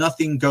there's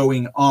nothing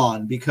going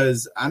on,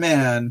 because,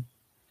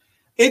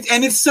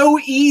 it's so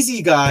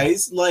easy,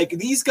 guys. Like,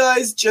 these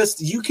guys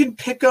you can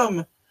pick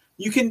them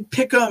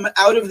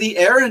out of the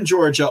air in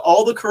Georgia.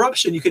 All the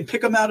corruption, you can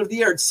pick them out of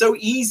the air. It's so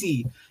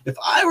easy. If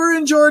I were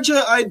in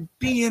Georgia, I'd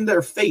be in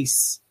their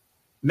face.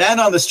 Man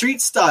on the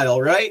street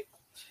style, right?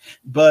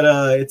 But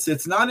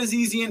it's not as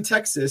easy in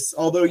Texas.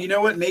 Although, you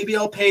know what? Maybe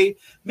I'll pay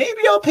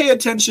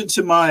attention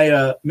to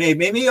my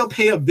maybe I'll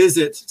pay a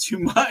visit to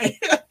my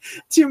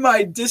to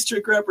my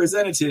district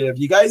representative.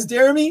 You guys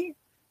dare me?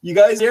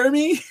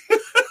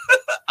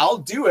 I'll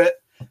do it.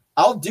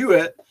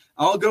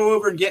 I'll go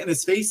over and get in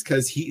his face,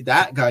 because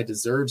that guy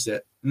deserves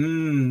it.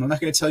 I'm not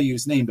going to tell you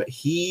his name, but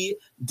he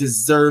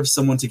deserves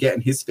someone to get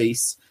in his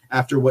face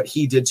after what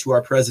he did to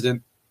our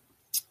president.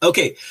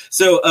 Okay,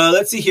 so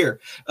let's see here.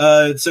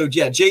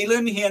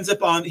 Jalen,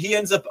 he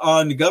ends up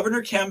on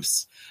Governor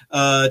Kemp's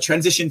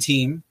transition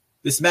team.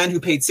 This man who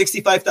paid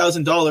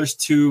 $65,000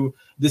 to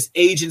this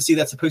agency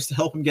that's supposed to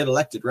help him get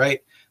elected,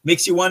 right?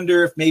 Makes you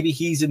wonder if maybe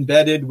he's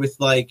embedded with,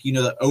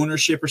 the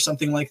ownership or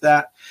something like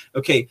that.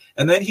 Okay,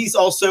 and then he's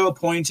also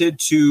appointed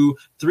to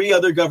 3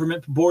 other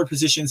government board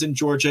positions in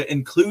Georgia,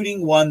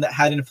 including one that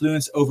had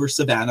influence over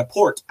Savannah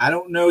Port. I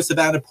don't know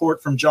Savannah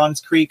Port from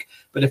Johns Creek,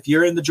 but if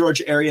you're in the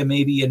Georgia area,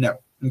 maybe you know.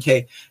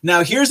 Okay,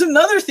 now here's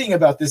another thing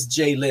about this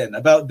Jay Lin,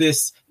 about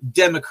this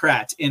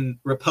Democrat in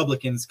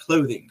Republicans'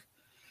 clothing.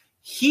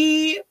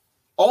 He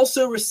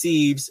also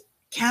receives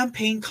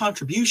campaign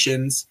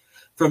contributions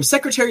from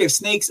Secretary of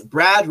Snake's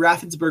Brad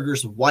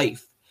Raffensperger's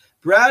wife.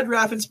 Brad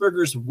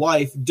Raffensperger's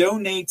wife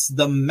donates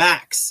the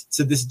max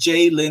to this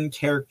Jay Lin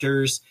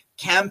character's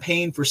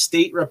campaign for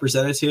state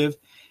representative,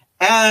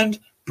 and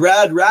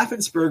Brad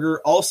Raffensperger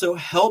also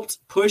helped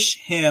push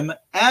him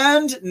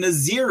and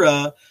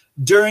Nazira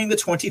during the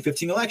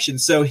 2015 election.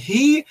 So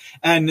he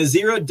and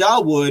Nazira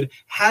Dawood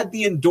had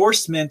the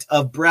endorsement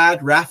of Brad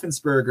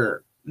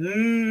Raffensperger.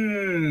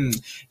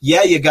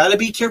 Yeah, you got to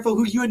be careful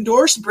who you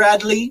endorse,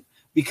 Bradley,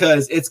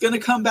 because it's going to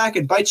come back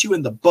and bite you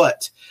in the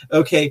butt.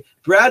 Okay,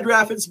 Brad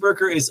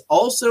Raffensperger is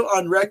also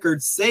on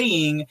record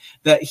saying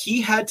that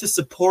he had to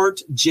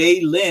support Jay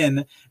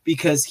Lin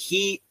because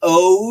he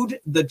owed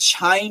the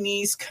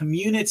Chinese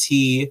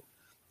community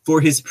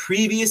for his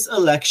previous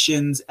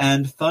elections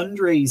and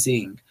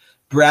fundraising.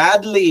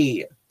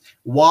 Bradley,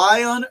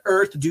 why on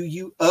earth do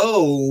you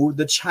owe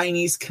the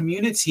Chinese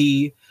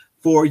community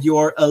for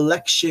your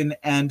election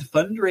and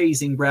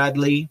fundraising,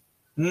 Bradley?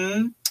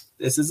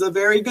 This is a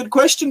very good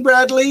question,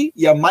 Bradley.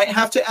 You might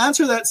have to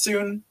answer that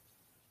soon.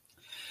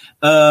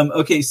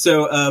 Okay,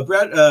 so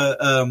Brad.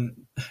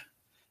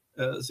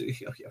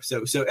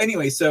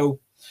 Anyway,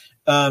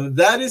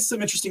 that is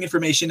some interesting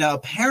information. Now,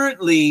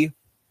 apparently,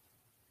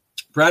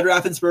 Brad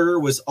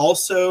Raffensperger was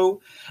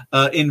also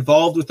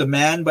involved with a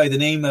man by the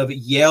name of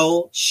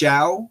Yale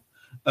Zhao.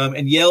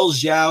 And Yale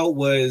Zhao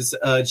was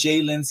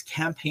Jay Lin's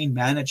campaign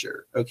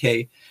manager.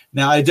 Okay,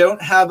 now I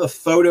don't have a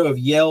photo of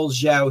Yale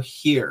Zhao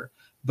here,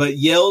 but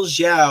Yale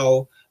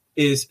Zhao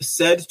is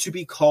said to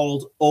be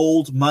called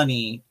Old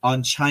Money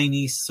on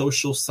Chinese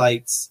social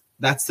sites.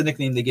 That's the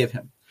nickname they give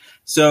him.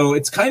 So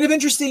it's kind of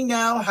interesting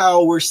now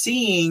how we're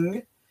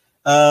seeing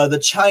the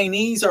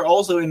Chinese are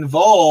also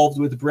involved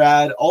with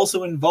Brad,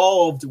 also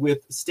involved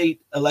with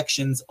state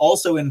elections,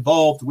 also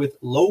involved with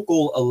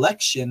local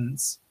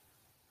elections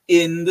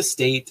in the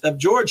state of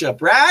Georgia.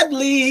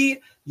 Bradley,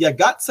 you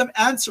got some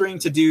answering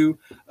to do.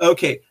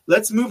 Okay,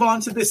 let's move on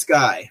to this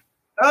guy.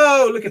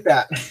 Oh, look at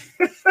that.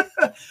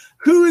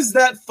 Who's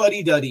that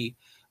fuddy-duddy?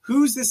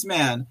 Who's this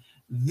man?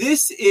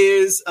 This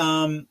is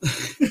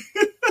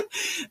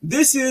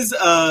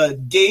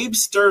Gabe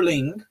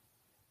Sterling.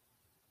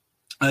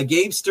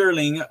 Gabe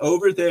Sterling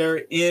over there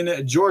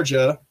in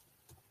Georgia.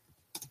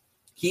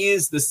 He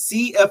is the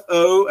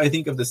CFO, I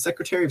think, of the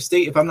Secretary of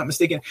State, if I'm not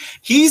mistaken.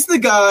 He's the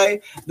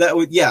guy that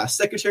would,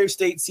 Secretary of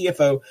State,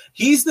 CFO.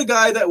 He's the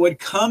guy that would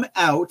come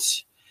out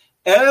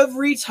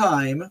every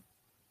time,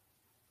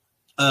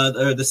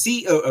 or the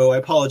COO, I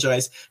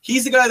apologize.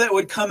 He's the guy that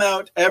would come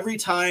out every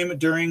time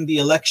during the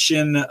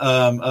election,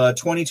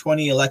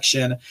 2020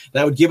 election,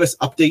 that would give us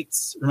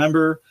updates.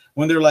 Remember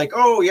when they're like,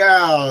 oh,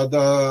 yeah,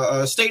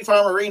 the State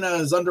Farm Arena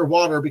is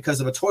underwater because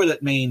of a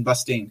toilet main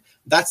busting.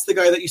 That's the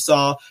guy that you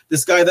saw.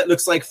 This guy that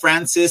looks like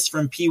Francis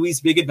from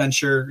Pee-wee's Big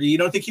Adventure. You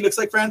don't think he looks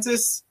like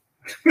Francis?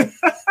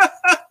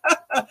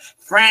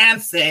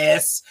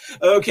 Francis.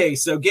 Okay,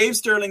 so Gabe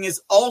Sterling is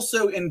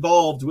also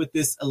involved with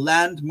this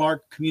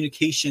Landmark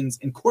Communications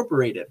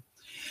Incorporated.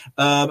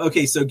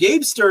 Okay, so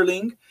Gabe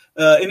Sterling,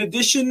 in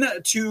addition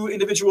to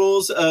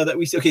individuals that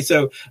we see, okay,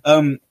 so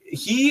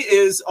he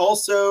is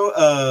also,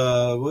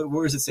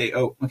 where does it say?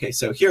 Oh, okay,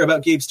 so here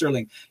about Gabe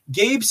Sterling.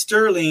 Gabe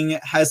Sterling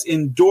has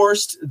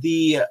endorsed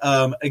the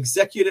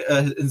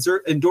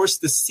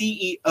endorsed the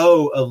CEO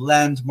of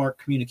Landmark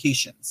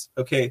Communications.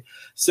 Okay,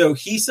 so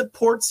he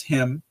supports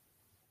him.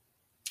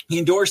 He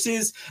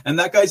endorses, and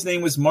that guy's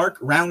name was Mark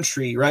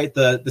Roundtree, right?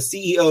 The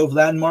CEO of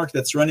Landmark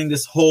that's running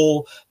this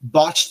whole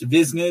botched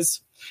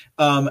business.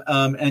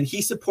 And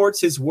he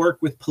supports his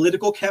work with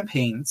political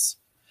campaigns.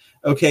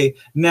 Okay,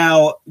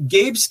 now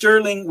Gabe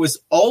Sterling was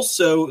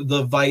also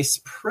the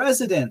vice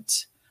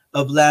president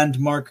of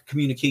Landmark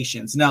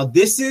Communications. Now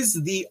this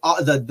is the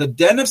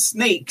den of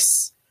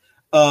snakes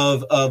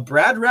of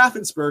Brad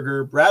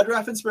Raffensperger. Brad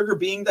Raffensperger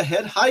being the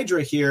head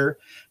Hydra here.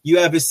 You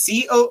have his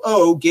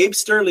COO, Gabe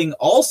Sterling,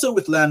 also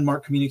with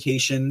Landmark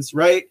Communications,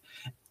 right?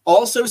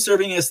 Also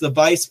serving as the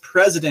vice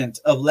president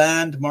of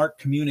Landmark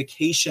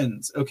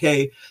Communications.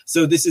 Okay,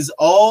 so this is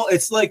all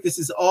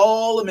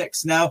a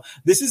mix. Now,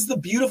 this is the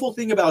beautiful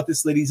thing about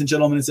this, ladies and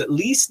gentlemen, is at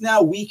least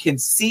now we can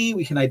see,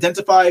 we can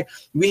identify,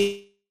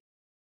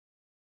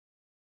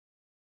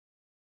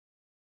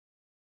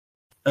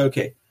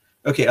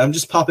 Okay, I'm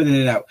just popping in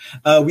and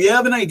out. We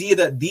have an idea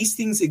that these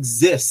things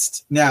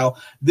exist. Now,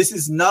 this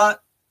is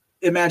not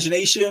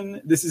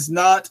imagination. This is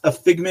not a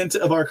figment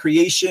of our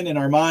creation in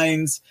our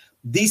minds.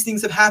 These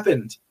things have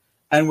happened,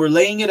 and we're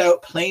laying it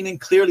out plain and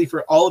clearly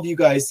for all of you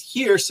guys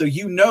here, so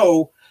you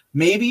know,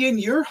 maybe in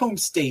your home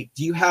state,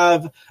 do you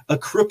have a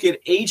crooked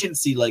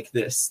agency like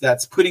this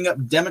that's putting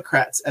up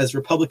Democrats as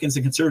Republicans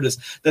and conservatives,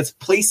 that's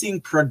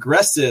placing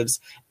progressives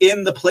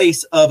in the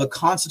place of a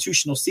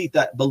constitutional seat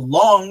that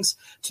belongs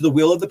to the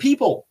will of the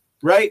people,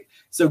 right?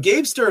 So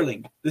Gabe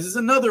Sterling, this is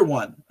another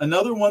one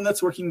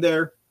that's working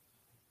there.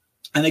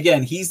 And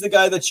again, he's the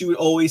guy that you would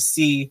always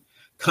see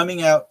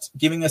coming out,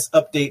 giving us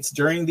updates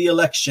during the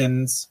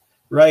elections,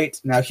 right?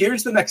 Now,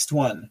 here's the next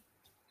one.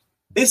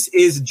 This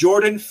is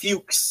Jordan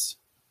Fuchs.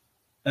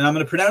 And I'm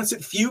going to pronounce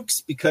it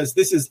Fuchs because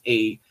this is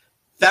a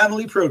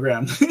family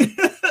program,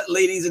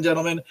 ladies and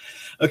gentlemen.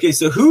 Okay,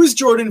 so who's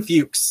Jordan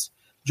Fuchs?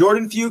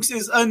 Jordan Fuchs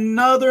is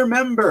another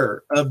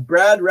member of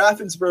Brad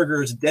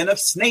Raffensperger's Den of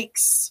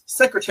Snakes,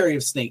 Secretary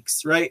of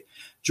Snakes, right?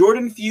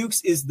 Jordan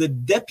Fuchs is the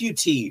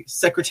Deputy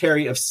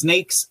Secretary of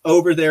Snakes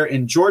over there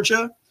in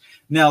Georgia.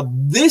 Now,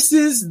 this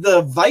is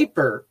the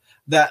Viper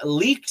that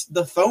leaked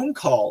the phone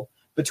call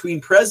between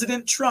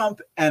President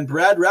Trump and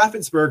Brad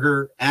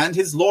Raffensperger and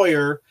his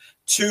lawyer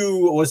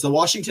to, was the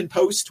Washington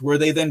Post, where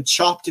they then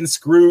chopped and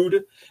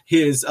screwed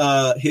his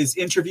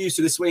interview.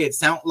 So this way it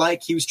sounded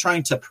like he was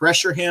trying to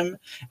pressure him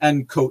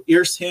and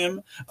coerce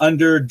him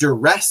under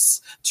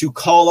duress to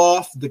call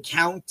off the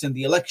count and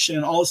the election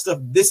and all this stuff.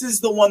 This is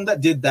the one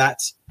that did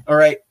that. All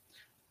right.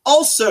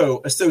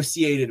 Also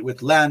associated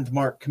with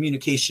Landmark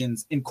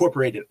Communications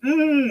Incorporated.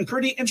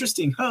 Pretty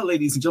interesting, huh,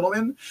 ladies and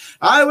gentlemen?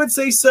 I would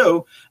say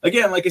so.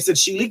 Again, like I said,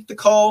 she leaked the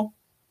call.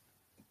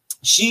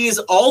 She is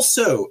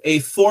also a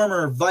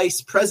former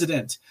vice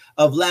president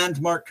of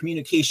Landmark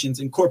Communications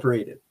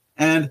Incorporated.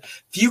 And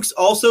Fuchs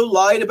also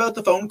lied about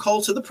the phone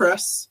call to the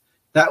press.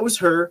 That was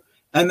her.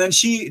 And then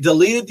she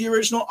deleted the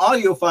original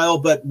audio file,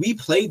 but we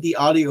played the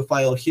audio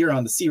file here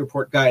on the C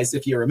Report, guys,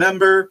 if you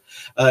remember.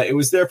 It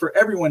was there for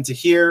everyone to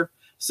hear.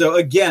 So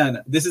again,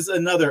 this is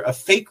a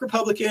fake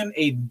Republican,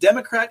 a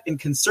Democrat in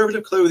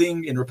conservative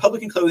clothing, in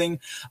Republican clothing,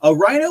 a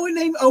rhino in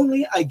name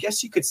only, I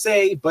guess you could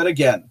say. But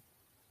again,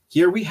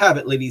 here we have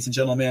it, ladies and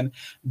gentlemen.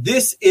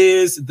 This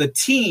is the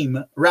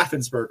Team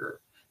Raffensperger.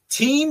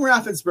 Team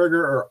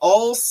Raffensperger are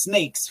all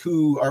snakes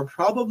who are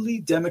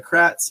probably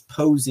Democrats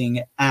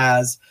posing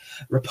as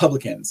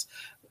Republicans.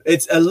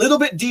 It's a little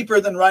bit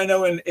deeper than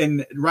Rhino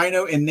in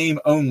Rhino in name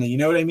only. You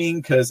know what I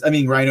mean?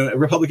 Rhino,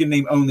 Republican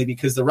name only,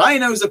 because the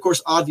Rhinos, of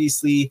course,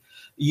 obviously,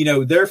 you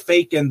know, they're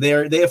fake and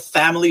they have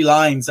family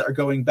lines that are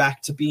going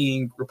back to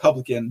being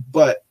Republican.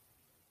 But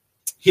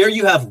here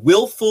you have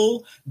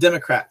willful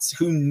Democrats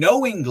who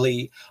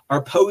knowingly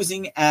are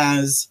posing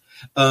as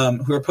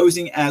who are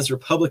posing as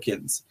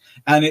Republicans.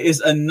 And it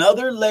is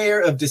another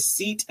layer of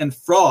deceit and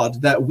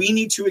fraud that we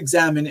need to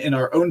examine in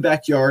our own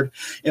backyard,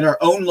 in our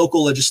own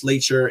local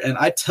legislature. And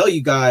I tell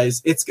you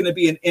guys, it's going to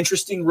be an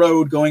interesting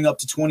road going up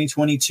to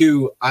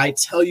 2022. I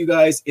tell you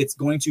guys, it's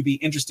going to be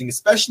interesting,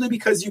 especially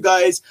because you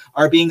guys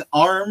are being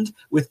armed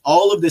with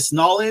all of this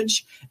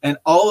knowledge and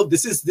all of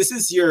this is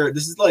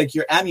like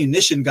your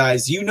ammunition,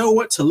 guys. You know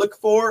what to look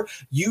for.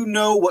 You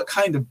know what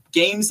kind of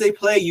games they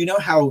play. You know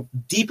how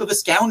deep of a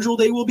scoundrel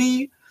they will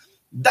be.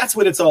 That's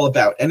what it's all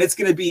about. And it's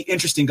going to be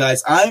interesting,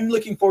 guys. I'm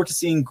looking forward to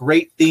seeing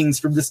great things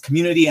from this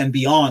community and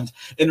beyond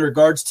in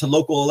regards to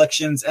local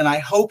elections. And I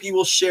hope you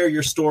will share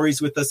your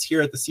stories with us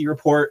here at the C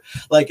Report.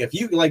 Like if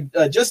you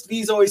Just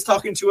V's always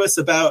talking to us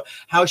about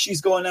how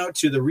she's going out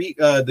to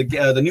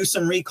the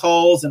Newsom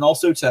recalls and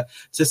also to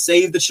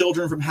save the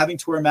children from having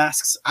to wear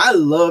masks. I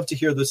love to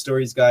hear those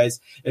stories,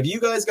 guys. If you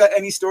guys got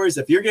any stories,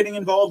 if you're getting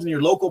involved in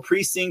your local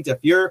precinct, if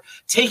you're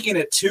taking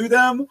it to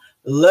them,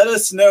 let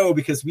us know,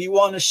 because we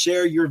want to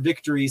share your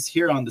victories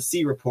here on the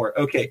C Report.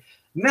 Okay,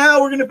 now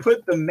we're going to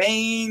put the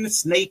main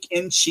snake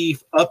in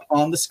chief up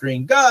on the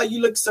screen. God, you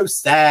look so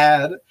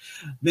sad.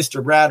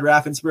 Mr. Brad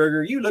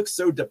Raffensperger, you look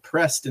so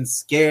depressed and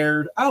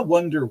scared. I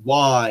wonder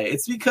why.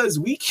 It's because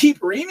we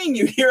keep reaming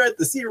you here at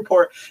the C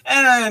Report.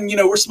 And,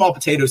 we're small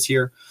potatoes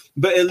here.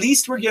 But at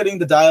least we're getting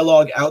the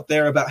dialogue out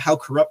there about how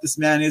corrupt this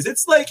man is.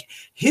 It's like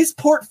his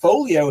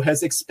portfolio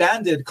has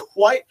expanded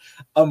quite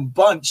a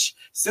bunch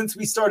since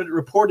we started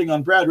reporting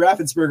on Brad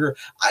Raffensperger.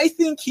 I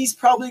think he's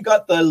probably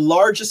got the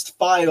largest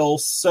file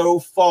so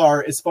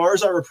far as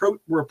our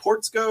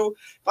reports go.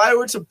 If I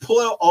were to pull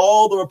out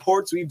all the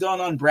reports we've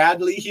done on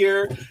Bradley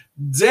here,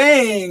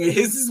 dang,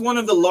 his is one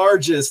of the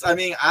largest. I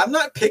mean, I'm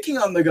not picking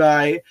on the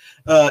guy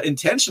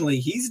intentionally.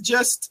 He's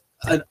just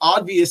an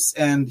obvious,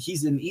 and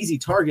he's an easy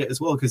target as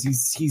well because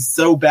he's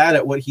so bad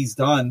at what he's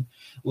done.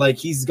 Like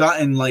he's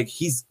gotten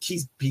he's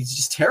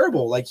just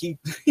terrible. Like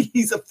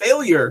he's a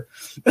failure.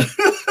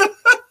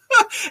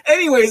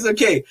 Anyways,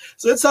 okay,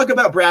 so let's talk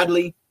about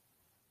Bradley.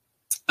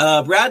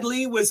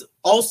 Bradley was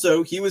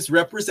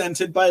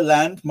represented by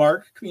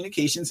Landmark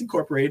Communications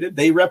Incorporated.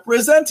 They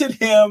represented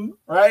him,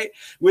 right,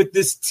 with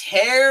this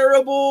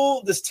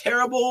terrible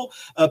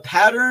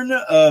pattern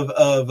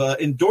of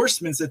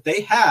endorsements that they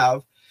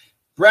have.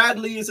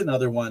 Bradley is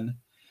another one.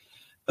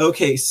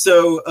 Okay,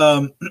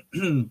 so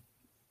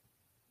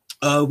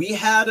we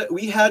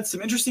had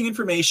some interesting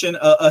information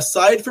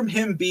aside from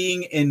him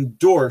being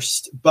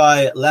endorsed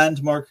by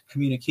Landmark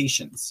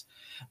Communications.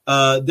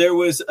 There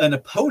was an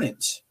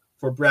opponent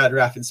for Brad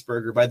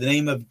Raffensperger by the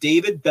name of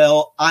David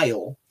Bell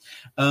Isle.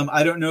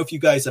 I don't know if you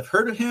guys have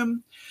heard of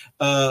him,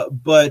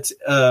 but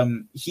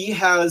he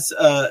has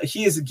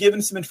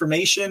given some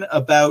information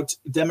about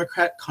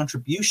Democrat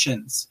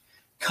contributions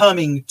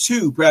coming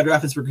to Brad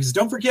Raffensperger. Because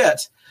don't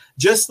forget,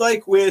 just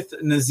like with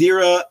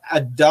Nazira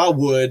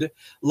Dawood,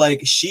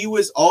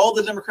 all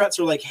the Democrats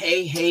were like,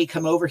 hey,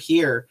 come over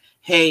here.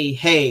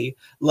 Hey,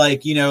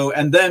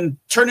 and then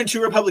turn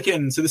into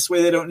Republican. So this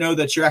way they don't know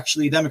that you're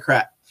actually a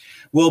Democrat.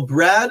 Well,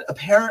 Brad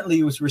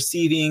apparently was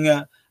receiving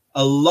a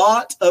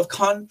lot of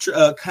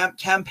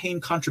campaign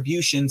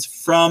contributions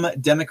from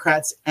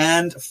Democrats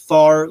and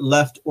far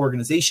left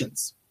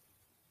organizations.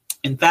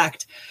 In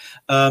fact,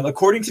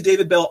 according to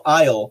David Bell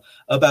Isle,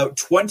 about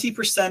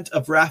 20%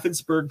 of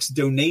Raffensperger's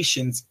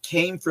donations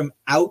came from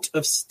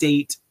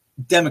out-of-state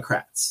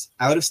Democrats.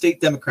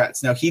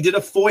 Now, he did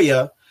a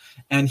FOIA,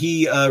 and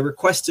he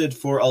requested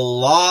for a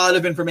lot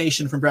of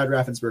information from Brad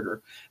Raffensperger.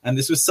 And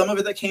this was some of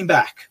it that came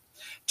back.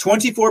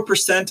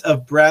 24%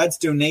 of Brad's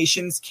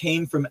donations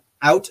came from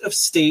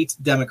out-of-state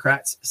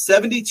Democrats.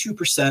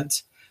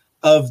 72%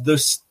 of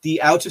the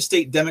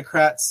out-of-state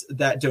Democrats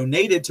that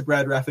donated to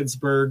Brad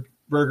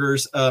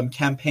Raffensperger's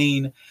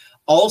campaign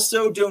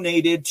also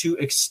donated to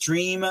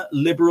extreme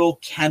liberal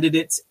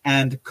candidates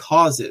and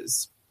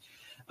causes.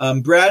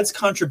 Brad's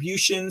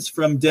contributions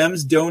from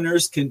Dems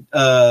donors totaled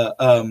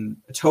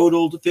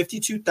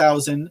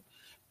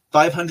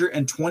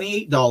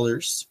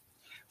 $52,528.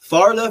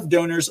 Far left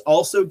donors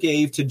also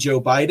gave to Joe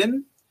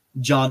Biden,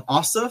 John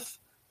Ossoff,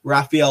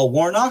 Raphael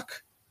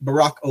Warnock,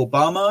 Barack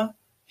Obama,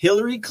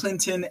 Hillary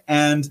Clinton,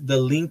 and the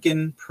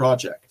Lincoln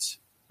Project.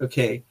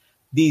 Okay.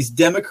 These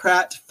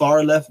Democrat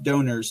far-left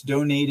donors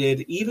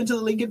donated even to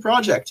the Lincoln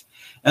Project.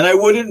 And I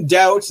wouldn't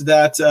doubt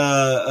that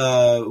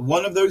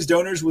one of those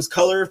donors was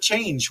Color of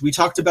Change. We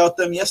talked about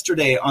them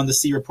yesterday on the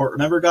C Report.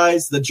 Remember,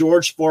 guys, the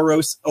George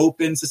Soros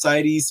Open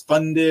Societies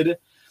funded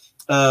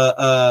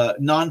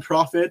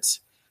nonprofit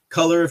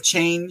Color of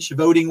Change,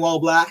 Voting While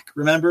Black.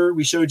 Remember,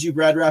 we showed you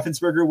Brad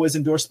Raffensperger was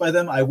endorsed by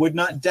them. I would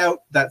not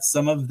doubt that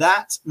some of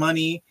that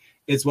money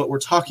is what we're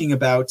talking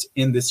about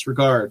in this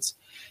regards.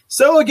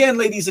 So again,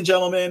 ladies and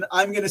gentlemen,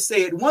 I'm going to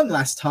say it one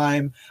last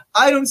time.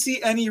 I don't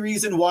see any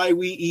reason why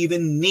we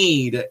even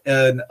need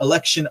an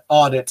election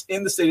audit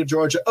in the state of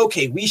Georgia.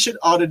 Okay, we should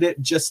audit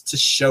it just to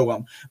show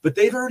them. But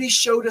they've already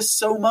showed us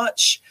so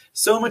much.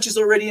 So much is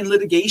already in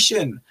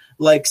litigation.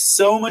 Like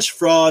so much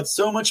fraud,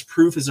 so much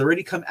proof has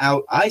already come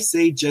out. I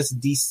say just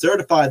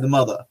decertify the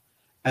mother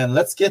and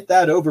let's get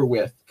that over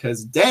with.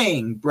 Because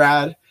dang,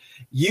 Brad,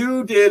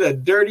 you did a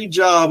dirty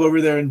job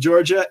over there in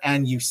Georgia,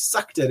 and you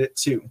sucked at it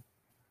too.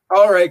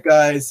 All right,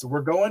 guys,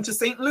 we're going to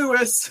St.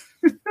 Louis.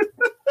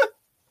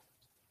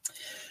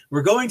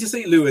 We're going to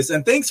St. Louis,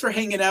 and thanks for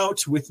hanging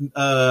out with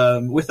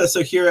us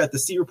here at the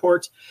C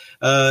Report.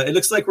 It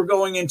looks like we're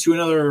going into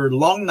another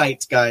long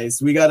night,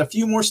 guys. We got a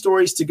few more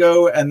stories to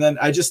go, and then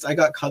I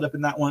got caught up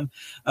in that one.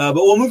 But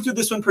we'll move through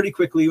this one pretty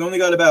quickly. We only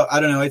got about,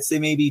 I'd say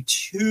maybe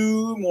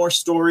 2 more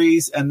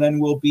stories, and then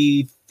we'll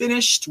be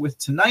finished with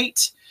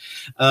tonight.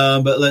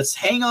 But let's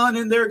hang on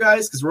in there,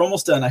 guys, because we're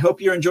almost done. I hope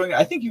you're enjoying it.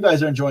 I think you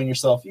guys are enjoying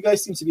yourself. You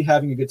guys seem to be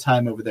having a good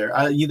time over there.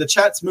 The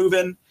chat's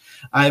moving.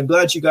 I'm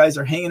glad you guys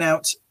are hanging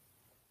out.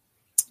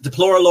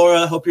 Deplora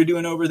Laura, hope you're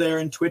doing over there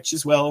in Twitch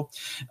as well.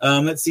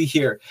 Let's see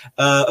here.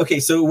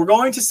 Okay, so we're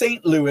going to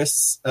St.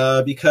 Louis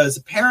because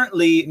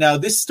apparently, now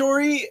this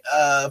story,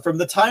 from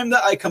the time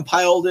that I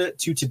compiled it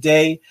to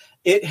today,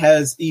 it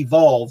has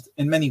evolved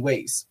in many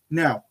ways.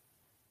 Now,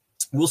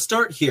 we'll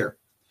start here.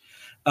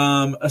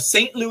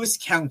 St. Louis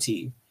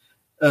County,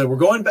 now we're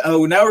going to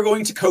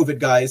COVID,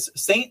 guys.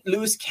 St.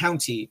 Louis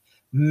County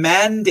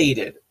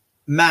mandated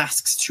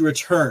masks to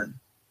return.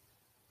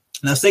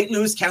 Now, St.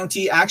 Louis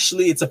County,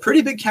 actually, it's a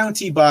pretty big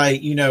county by,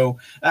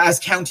 as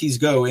counties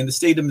go in the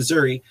state of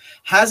Missouri,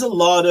 has a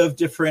lot of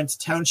different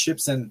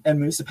townships and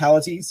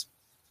municipalities,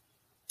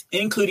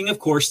 including, of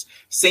course,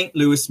 St.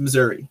 Louis,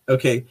 Missouri.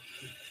 Okay,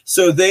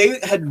 so they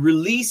had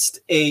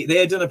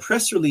done a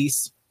press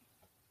release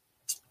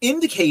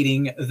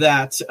indicating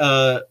that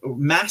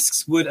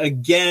masks would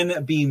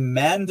again be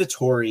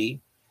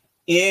mandatory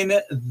in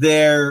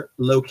their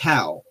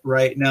locale.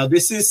 Right now,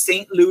 this is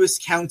St. Louis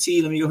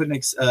County. Let me go ahead and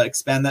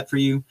expand that for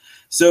you.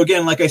 So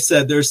again, like I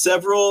said, there's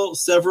several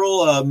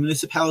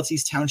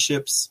municipalities,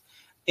 townships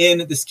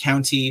in this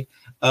county.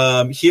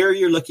 Here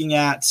you're looking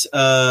at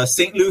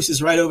St. Louis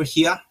is right over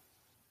here.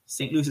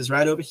 St. Louis is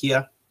right over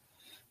here.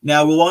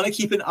 Now we'll want to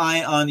keep an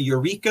eye on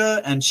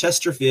Eureka and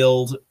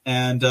Chesterfield,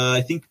 and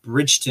I think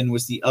Bridgeton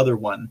was the other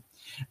one.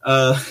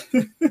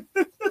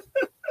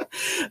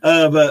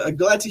 But I'm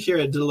glad to hear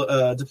it,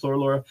 Deplora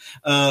Laura.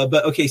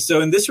 But okay,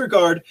 so in this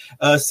regard,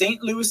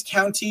 St. Louis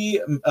County,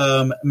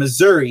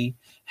 Missouri,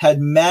 had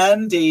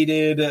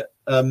mandated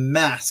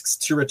masks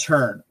to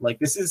return. Like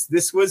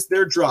this was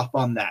their drop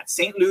on that.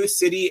 St. Louis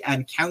City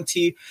and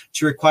County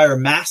to require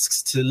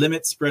masks to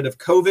limit spread of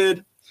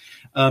COVID.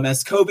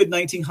 As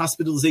COVID-19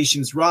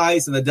 hospitalizations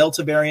rise and the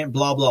Delta variant,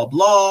 blah, blah,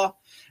 blah.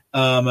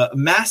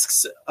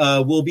 Masks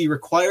will be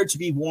required to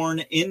be worn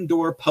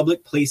indoor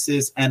public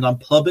places and on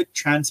public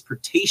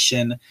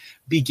transportation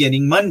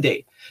beginning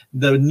Monday.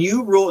 The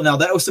new rule, now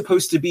that was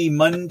supposed to be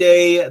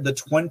Monday the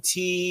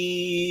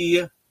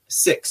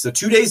 26th, so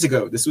 2 days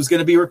ago. This was going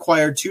to be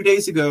required 2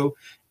 days ago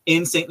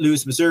in St.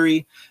 Louis,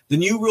 Missouri. The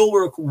new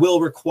rule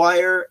will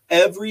require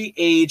every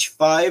age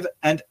 5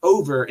 and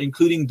over,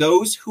 including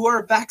those who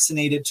are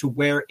vaccinated, to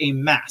wear a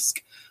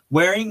mask.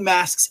 Wearing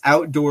masks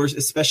outdoors,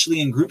 especially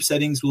in group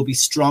settings, will be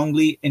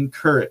strongly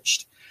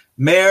encouraged.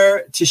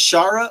 Mayor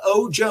Tishara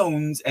O.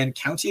 Jones and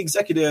County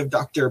Executive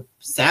Dr.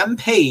 Sam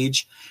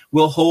Page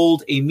will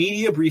hold a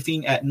media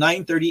briefing at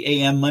 9:30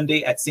 a.m.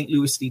 Monday at St.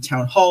 Louis City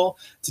Town Hall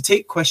to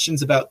take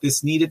questions about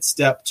this needed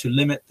step to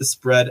limit the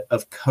spread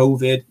of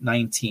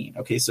COVID-19.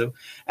 Okay, so,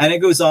 and it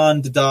goes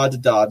on,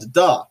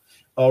 da-da.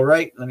 All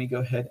right, let me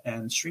go ahead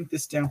and shrink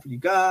this down for you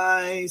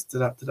guys.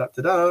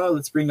 Da-da.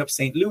 Let's bring up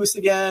St. Louis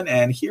again,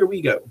 and here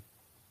we go.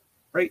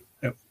 Right?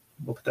 No,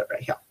 we'll put that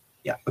right here.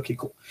 Yeah, okay,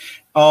 cool.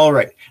 All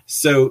right,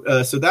 so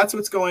that's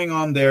what's going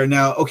on there.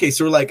 Now, okay,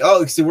 so we're like,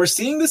 so we're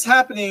seeing this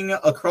happening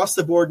across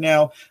the board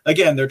now.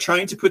 Again, they're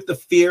trying to put the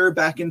fear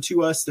back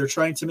into us. They're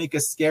trying to make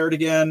us scared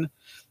again.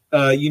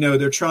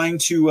 They're trying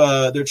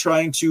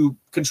to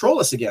control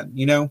us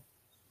again,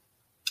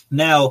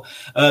 Now,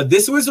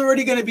 this was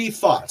already going to be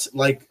fought.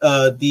 Like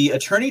the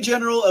Attorney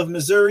General of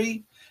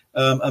Missouri,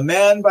 a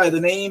man by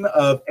the name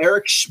of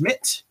Eric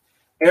Schmidt.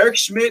 Eric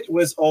Schmidt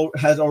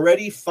has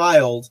already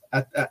filed,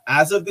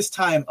 as of this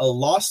time, a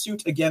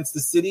lawsuit against the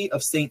city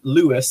of St.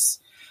 Louis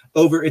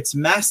over its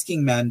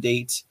masking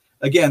mandate,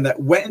 again, that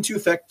went into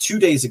effect 2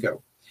 days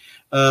ago.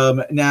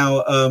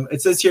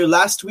 It says here,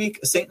 last week,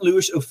 St.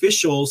 Louis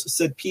officials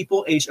said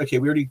people aged, okay,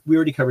 we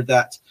already covered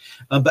that.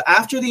 But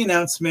after the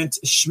announcement,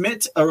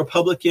 Schmidt, a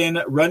Republican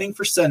running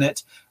for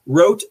Senate,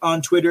 wrote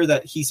on Twitter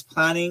that he's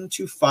planning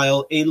to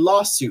file a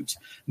lawsuit.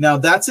 Now,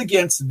 that's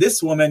against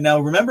this woman. Now,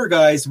 remember,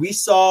 guys, we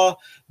saw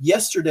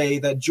yesterday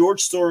that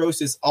George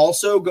Soros is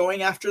also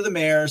going after the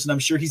mayors, and I'm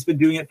sure he's been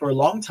doing it for a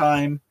long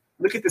time.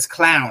 Look at this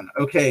clown.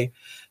 Okay.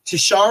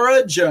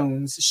 Tishara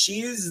Jones,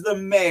 she is the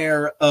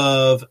mayor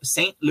of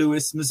St.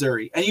 Louis,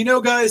 Missouri.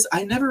 And guys,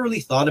 I never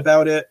really thought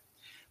about it,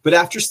 but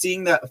after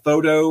seeing that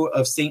photo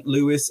of St.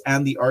 Louis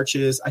and the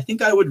arches, I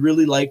think I would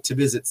really like to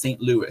visit St.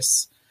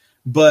 Louis.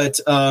 But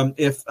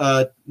if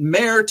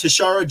Mayor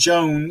Tishara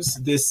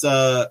Jones, this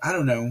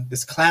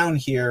this clown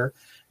here,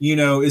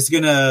 is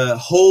going to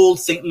hold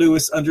St.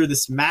 Louis under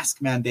this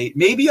mask mandate,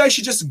 maybe I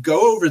should just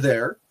go over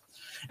there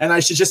and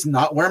I should just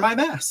not wear my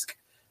mask.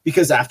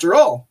 Because after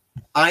all,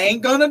 I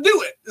ain't gonna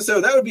do it.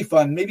 So that would be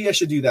fun. Maybe I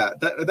should do that.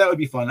 That would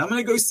be fun. I'm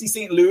gonna go see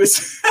St.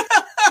 Louis.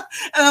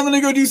 And I'm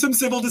gonna go do some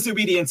civil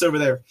disobedience over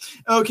there.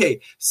 Okay,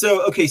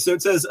 so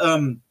it says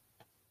the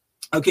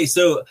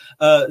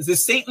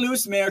St.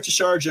 Louis Mayor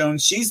Tashara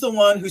Jones, she's the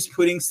one who's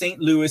putting St.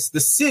 Louis, the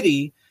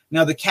city.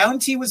 Now the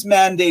county was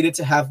mandated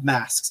to have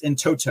masks in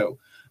toto,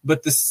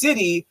 but the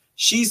city,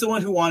 she's the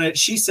one who wanted it.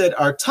 She said,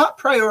 our top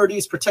priority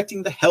is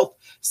protecting the health,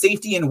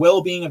 safety, and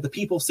well-being of the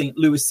people of St.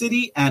 Louis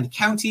City and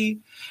County.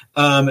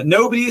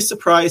 Nobody is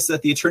surprised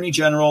that the Attorney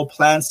General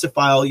plans to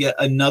file yet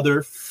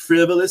another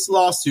frivolous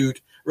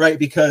lawsuit, right?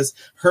 Because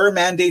her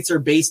mandates are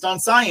based on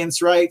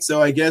science, right?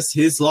 So I guess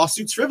his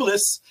lawsuit's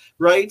frivolous,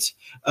 right?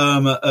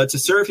 To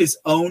serve his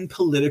own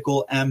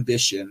political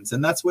ambitions.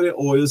 And that's what it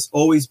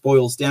always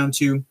boils down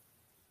to.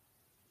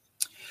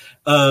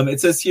 It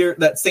says here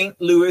that St.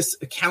 Louis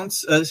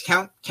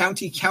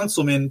County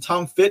Councilman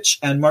Tom Fitch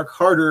and Mark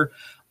Harder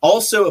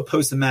also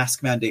opposed the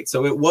mask mandate.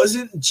 So it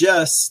wasn't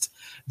just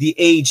the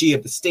AG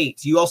of the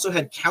state. You also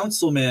had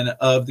councilmen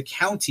of the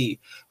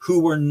county who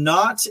were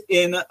not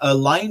in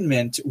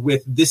alignment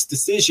with this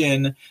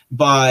decision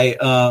by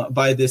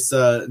this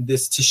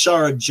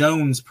Tashara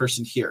Jones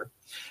person here.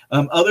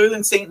 Other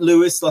than St.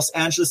 Louis, Los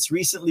Angeles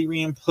recently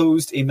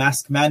reimposed a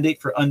mask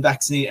mandate for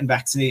unvaccinated and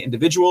vaccinated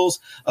individuals.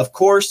 Of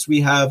course,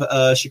 we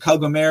have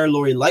Chicago Mayor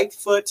Lori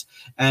Lightfoot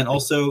and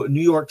also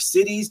New York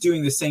City's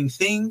doing the same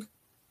thing.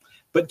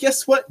 But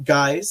guess what,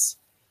 guys?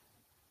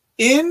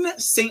 In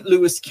St.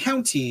 Louis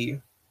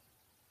County,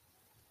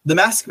 the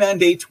mask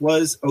mandate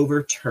was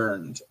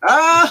overturned.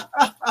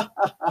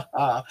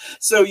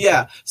 So,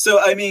 yeah. So,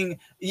 I mean,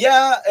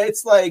 yeah,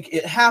 it's like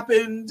it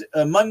happened.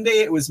 Monday,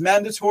 it was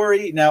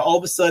mandatory. Now, all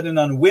of a sudden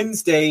on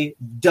Wednesday,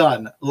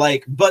 done.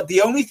 But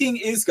the only thing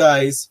is,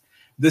 guys,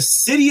 the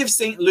city of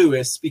St.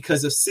 Louis,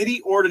 because of city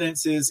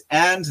ordinances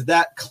and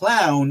that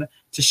clown,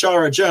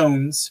 Tashara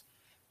Jones,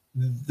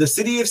 the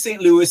city of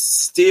St. Louis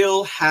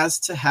still has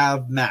to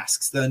have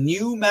masks. The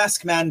new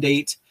mask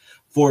mandate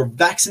for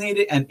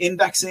vaccinated and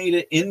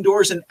unvaccinated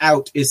indoors and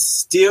out is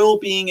still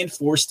being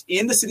enforced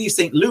in the city of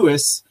St.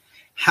 Louis.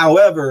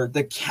 However,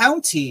 the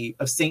county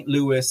of St.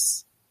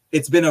 Louis,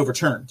 it's been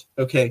overturned.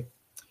 Okay.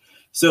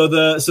 So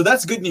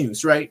that's good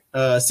news, right?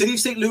 City of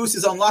St. Louis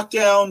is on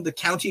lockdown. The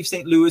county of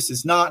St. Louis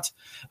is not.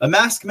 A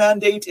mask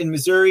mandate in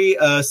Missouri,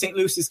 St.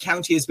 Louis's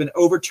county has been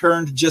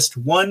overturned just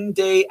one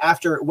day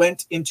after it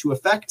went into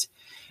effect.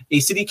 A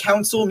county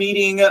council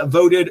meeting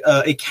voted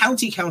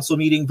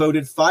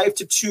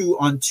 5-2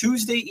 on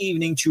Tuesday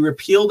evening to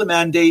repeal the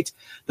mandate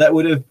that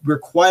would have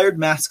required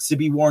masks to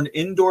be worn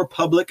indoor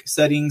public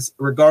settings,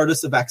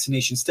 regardless of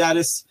vaccination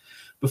status.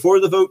 Before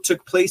the vote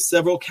took place,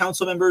 several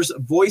council members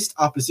voiced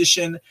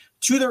opposition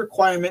to the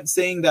requirement,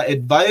 saying that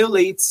it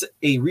violates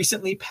a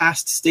recently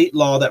passed state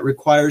law that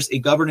requires a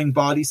governing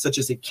body such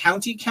as a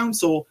county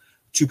council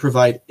to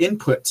provide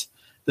input.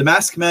 The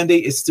mask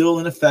mandate is still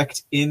in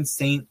effect in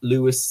St.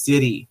 Louis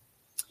City.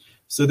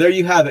 So there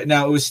you have it.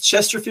 Now, it was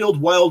Chesterfield,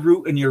 Wild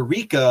Root, and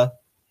Eureka.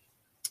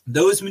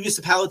 Those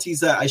municipalities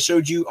that I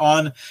showed you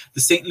on the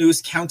St.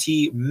 Louis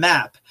County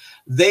map,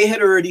 they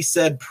had already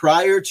said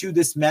prior to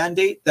this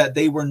mandate that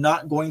they were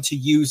not going to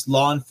use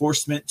law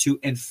enforcement to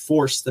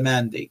enforce the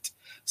mandate.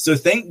 So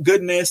thank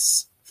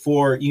goodness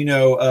for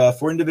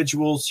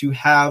individuals who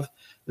have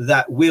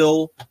that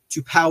will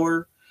to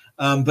power.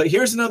 But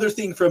here's another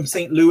thing from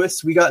St.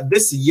 Louis. We got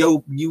this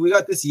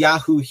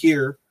Yahoo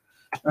here.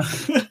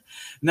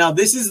 Now,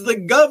 this is the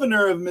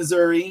governor of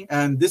Missouri,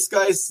 and this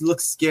guy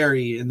looks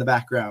scary in the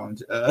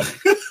background.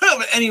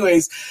 But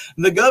anyways,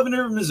 the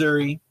governor of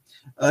Missouri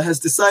has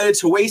decided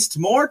to waste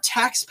more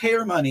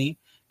taxpayer money,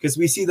 because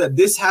we see that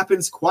this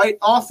happens quite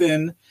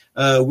often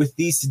with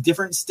these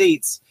different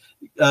states.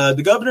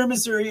 The governor of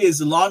Missouri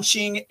is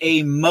launching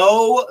a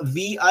Mo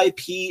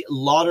VIP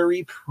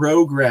lottery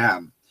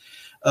program,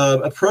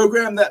 a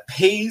program that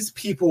pays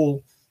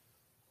people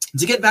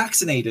to get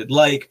vaccinated.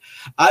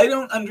 I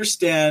don't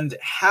understand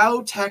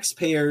how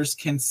taxpayers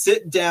can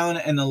sit down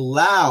and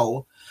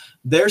allow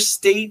their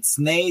states,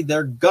 nay,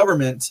 their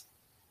government,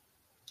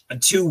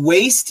 to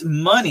waste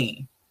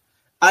money.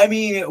 I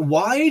mean,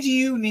 why do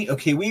you need?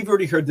 Okay, we've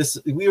already heard this.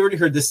 We already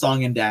heard this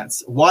song and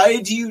dance.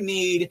 Why do you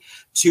need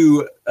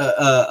to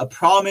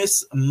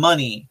promise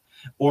money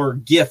or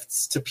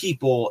gifts to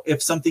people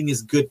if something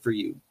is good for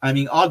you? I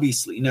mean,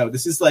 obviously, no.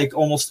 This is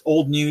almost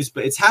old news,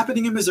 but it's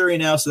happening in Missouri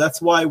now, so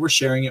that's why we're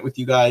sharing it with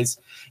you guys.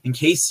 In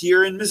case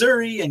you're in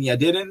Missouri and you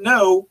didn't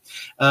know,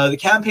 the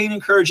campaign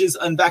encourages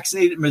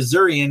unvaccinated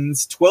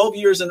Missourians 12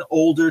 years and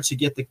older to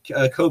get the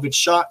COVID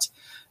shot.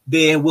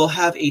 They will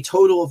have a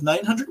total of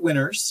 900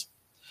 winners.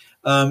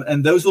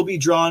 And those will be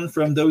drawn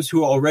from those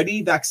who are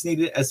already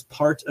vaccinated as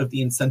part of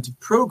the incentive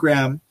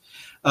program.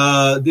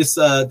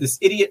 This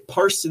idiot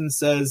Parson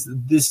says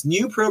this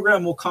new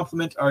program will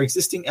complement our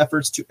existing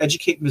efforts to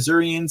educate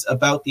Missourians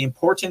about the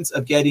importance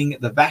of getting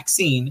the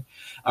vaccine.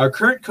 Our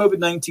current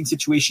COVID-19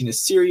 situation is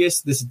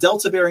serious. This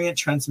Delta variant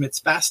transmits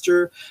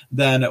faster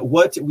than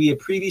what we have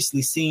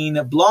previously seen.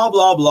 Blah,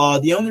 blah, blah.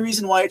 The only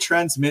reason why it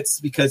transmits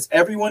is because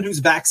everyone who's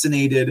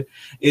vaccinated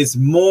is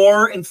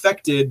more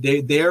infected.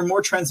 They are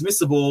more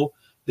transmissible.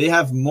 They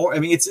have more. I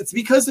mean, it's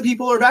because the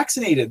people are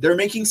vaccinated. They're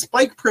making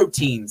spike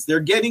proteins.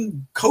 They're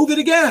getting COVID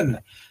again.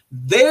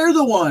 They're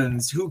the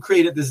ones who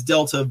created this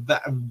Delta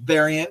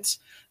variant.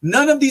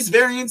 None of these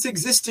variants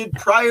existed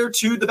prior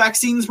to the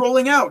vaccines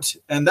rolling out.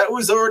 And that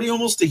was already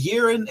almost a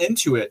year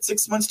into it,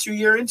 6 months to a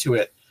year into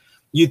it.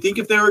 You'd think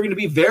if there were going to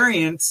be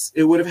variants,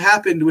 it would have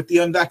happened with the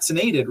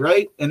unvaccinated,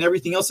 right? And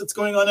everything else that's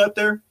going on out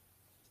there.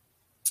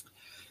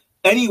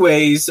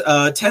 Anyways,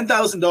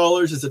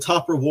 $10,000 is the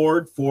top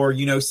reward for,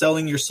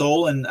 selling your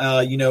soul and,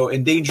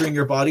 endangering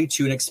your body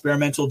to an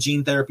experimental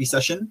gene therapy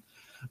session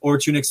or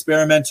to an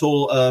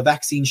experimental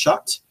vaccine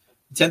shot.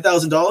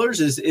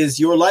 $10,000 is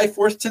your life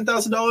worth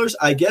 $10,000?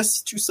 I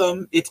guess to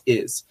some it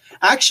is.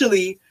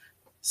 Actually,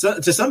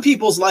 to some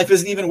people's life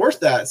isn't even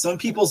worth that. Some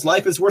people's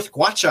life is worth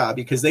guacha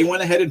because they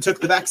went ahead and took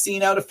the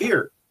vaccine out of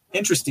fear.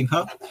 Interesting,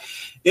 huh?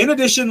 In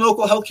addition,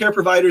 local healthcare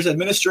providers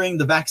administering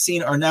the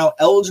vaccine are now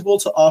eligible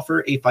to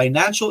offer a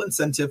financial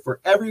incentive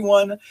for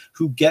everyone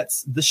who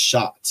gets the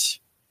shot.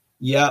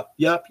 Yep.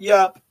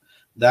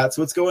 That's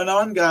what's going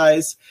on,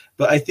 guys.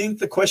 But I think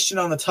the question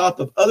on the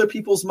top of other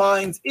people's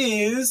minds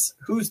is,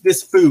 who's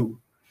this foo?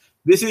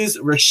 This is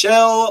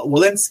Rochelle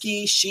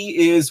Walensky.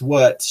 She is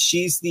what?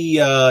 She's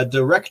the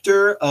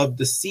director of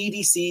the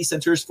CDC,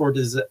 Centers for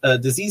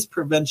Disease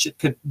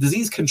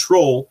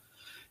Control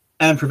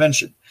and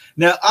Prevention.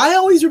 Now, I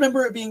always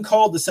remember it being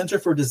called the Center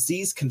for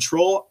Disease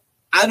Control.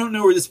 I don't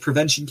know where this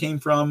prevention came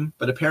from,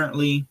 but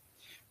apparently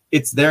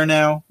it's there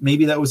now.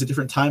 Maybe that was a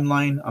different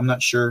timeline. I'm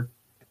not sure.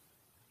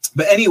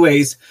 But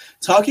anyways,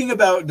 talking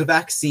about the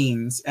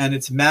vaccines and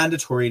its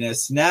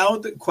mandatoriness, now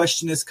the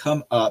question has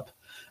come up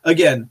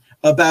again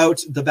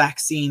about the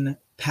vaccine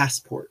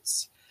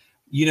passports.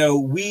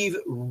 We've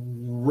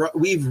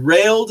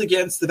railed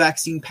against the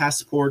vaccine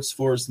passports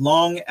for as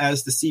long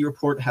as the C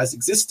report has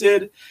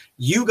existed.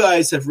 You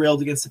guys have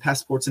railed against the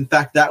passports. In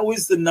fact, that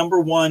was the number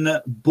one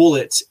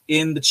bullet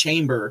in the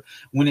chamber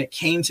when it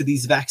came to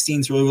these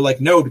vaccines, where we were like,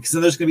 no, because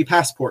then there's going to be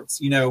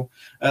passports.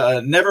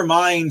 Never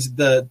mind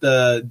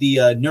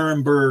the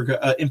Nuremberg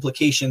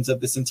implications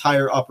of this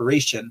entire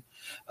operation.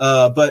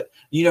 But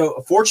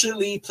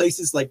fortunately,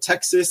 places like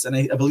Texas and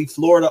I believe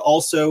Florida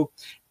also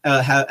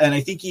and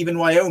I think even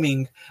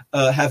Wyoming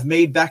have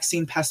made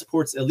vaccine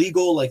passports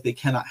illegal, like they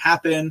cannot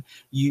happen.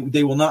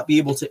 They will not be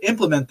able to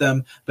implement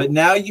them. But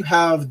now you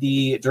have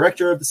the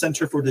director of the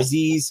Center for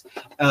Disease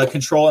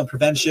Control and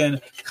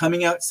Prevention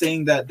coming out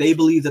saying that they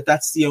believe that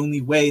that's the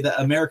only way that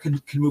America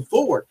can move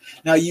forward.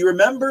 Now, you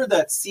remember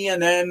that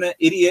CNN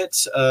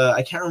idiot,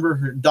 I can't remember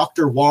her,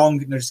 Dr. Wong.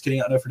 No, just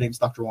kidding. I don't know if her name's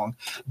Dr. Wong.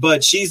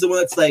 But she's the one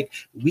that's like,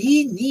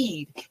 we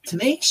need to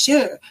make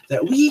sure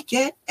that we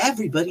get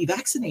everybody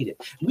vaccinated.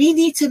 We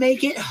need to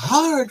make it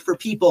hard for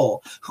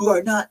people who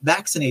are not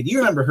vaccinated. You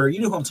remember her. You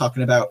know who I'm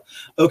talking about.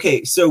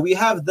 Okay, so we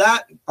have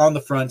that on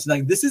the front.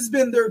 Like, this has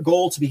been their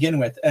goal to begin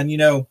with. And,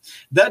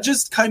 that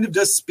just kind of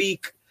does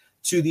speak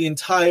to the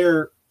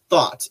entire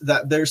thought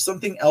that there's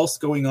something else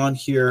going on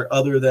here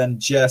other than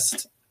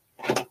just,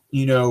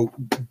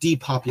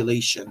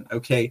 depopulation.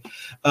 Okay.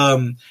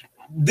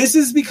 This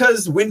is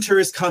because winter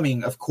is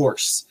coming, of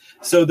course.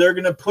 So they're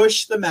going to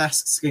push the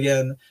masks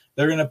again.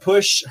 They're going to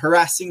push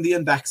harassing the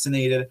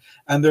unvaccinated,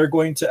 and they're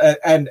going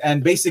to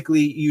and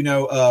basically,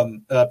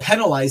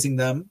 penalizing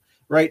them,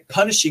 right?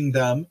 Punishing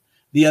them,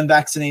 the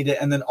unvaccinated,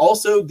 and then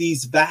also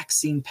these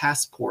vaccine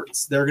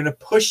passports. They're going to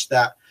push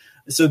that.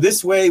 So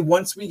this way,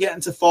 once we get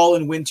into fall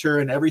and winter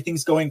and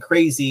everything's going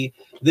crazy,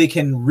 they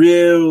can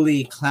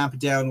really clamp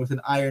down with an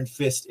iron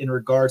fist in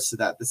regards to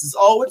that. This is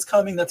all what's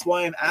coming. That's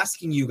why I'm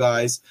asking you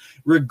guys,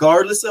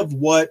 regardless of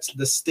what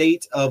the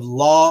state of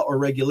law or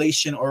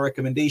regulation or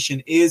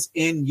recommendation is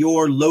in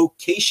your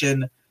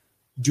location,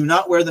 do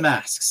not wear the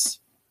masks.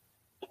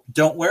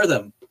 Don't wear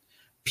them.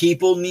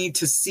 People need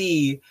to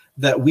see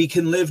that we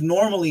can live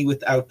normally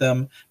without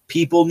them.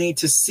 People need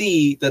to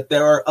see that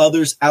there are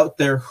others out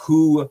there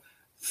who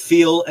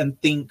feel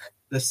and think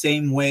the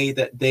same way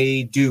that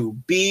they do.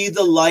 Be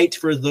the light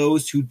for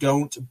those who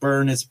don't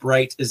burn as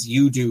bright as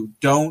you do.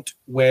 Don't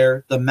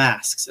wear the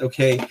masks,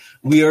 okay?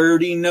 We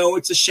already know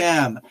it's a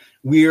sham.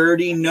 We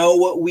already know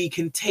what we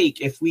can take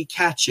if we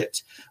catch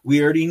it.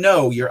 We already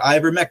know your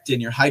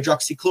ivermectin, your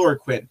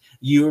hydroxychloroquine.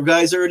 You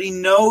guys already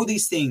know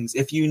these things.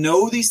 If you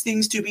know these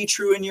things to be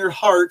true in your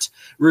heart,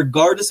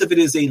 regardless if it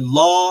is a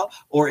law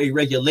or a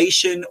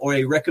regulation or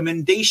a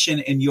recommendation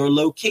in your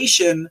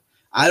location,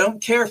 I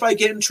don't care if I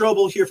get in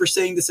trouble here for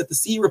saying this at the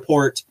C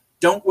report.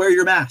 don't wear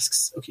your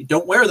masks. Okay,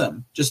 don't wear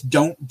them. Just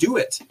don't do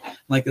it.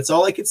 Like, that's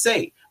all I could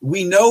say.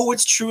 We know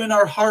what's true in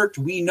our heart.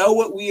 We know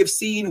what we have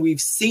seen.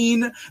 We've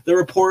seen the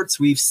reports.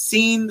 We've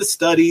seen the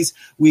studies.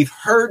 We've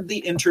heard the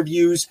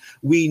interviews.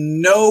 We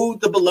know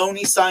the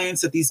baloney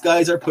science that these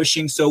guys are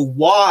pushing. So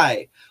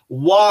why,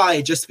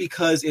 just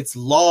because it's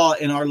law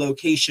in our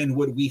location,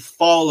 would we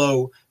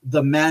follow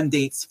the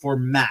mandates for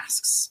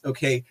masks?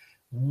 Okay,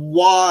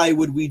 why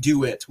would we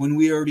do it when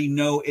we already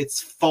know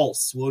it's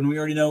false, when we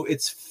already know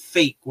it's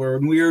fake,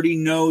 when we already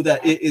know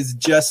that it is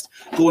just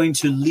going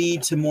to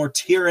lead to more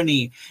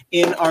tyranny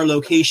in our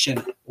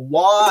location?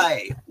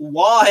 Why,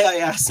 I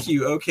ask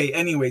you? Okay,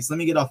 anyways, let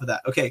me get off of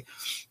that. Okay,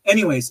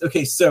 anyways,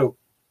 okay, so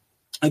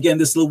again,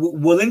 this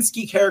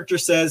Walensky character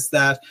says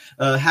that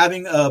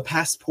having a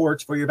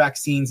passport for your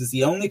vaccines is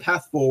the only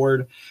path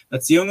forward.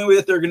 That's the only way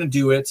that they're going to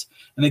do it.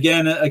 And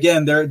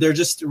again, they're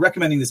just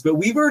recommending this. But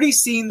we've already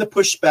seen the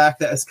pushback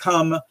that has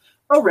come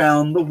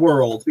around the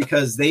world,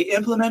 because they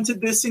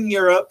implemented this in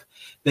Europe,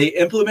 they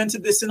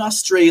implemented this in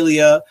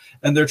Australia,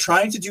 and they're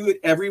trying to do it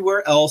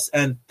everywhere else.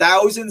 And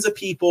thousands of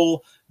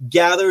people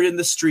gathered in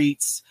the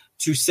streets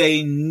to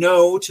say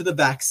no to the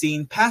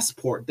vaccine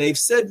passport. They've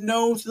said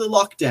no to the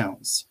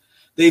lockdowns.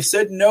 They've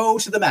said no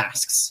to the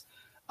masks.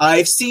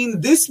 I've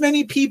seen this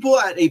many people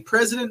at a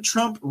President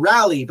Trump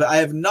rally, but I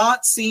have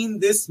not seen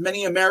this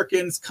many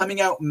Americans coming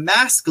out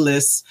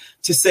maskless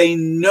to say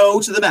no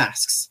to the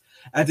masks,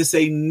 and to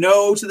say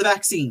no to the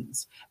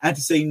vaccines, and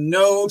to say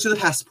no to the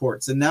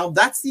passports. And now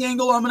that's the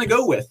angle I'm going to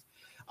go with.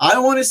 I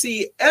want to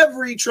see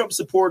every Trump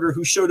supporter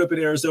who showed up in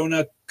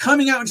Arizona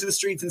coming out into the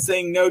streets and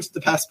saying no to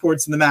the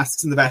passports and the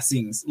masks and the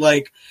vaccines.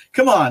 Like,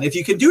 come on. If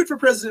you can do it for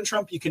President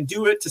Trump, you can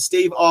do it to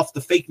stave off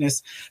the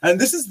fakeness. And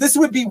this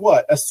would be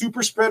what? A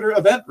super spreader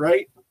event,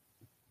 right?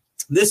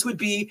 This would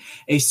be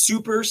a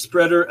super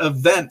spreader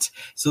event.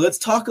 So let's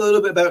talk a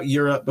little bit about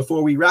Europe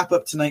before we wrap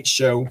up tonight's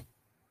show.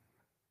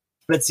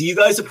 Let's see, you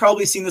guys have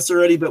probably seen this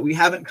already, but we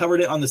haven't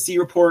covered it on the C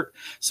Report.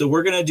 So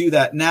we're going to do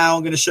that now.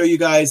 I'm going to show you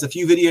guys a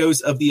few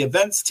videos of the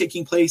events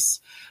taking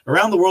place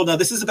around the world. Now,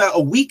 this is about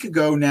a week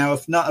ago now,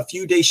 if not a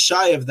few days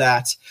shy of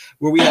that,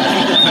 where we had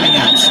people coming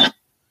out.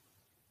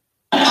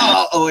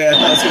 Oh, yeah, I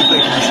thought I was going to play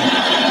a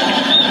commercial.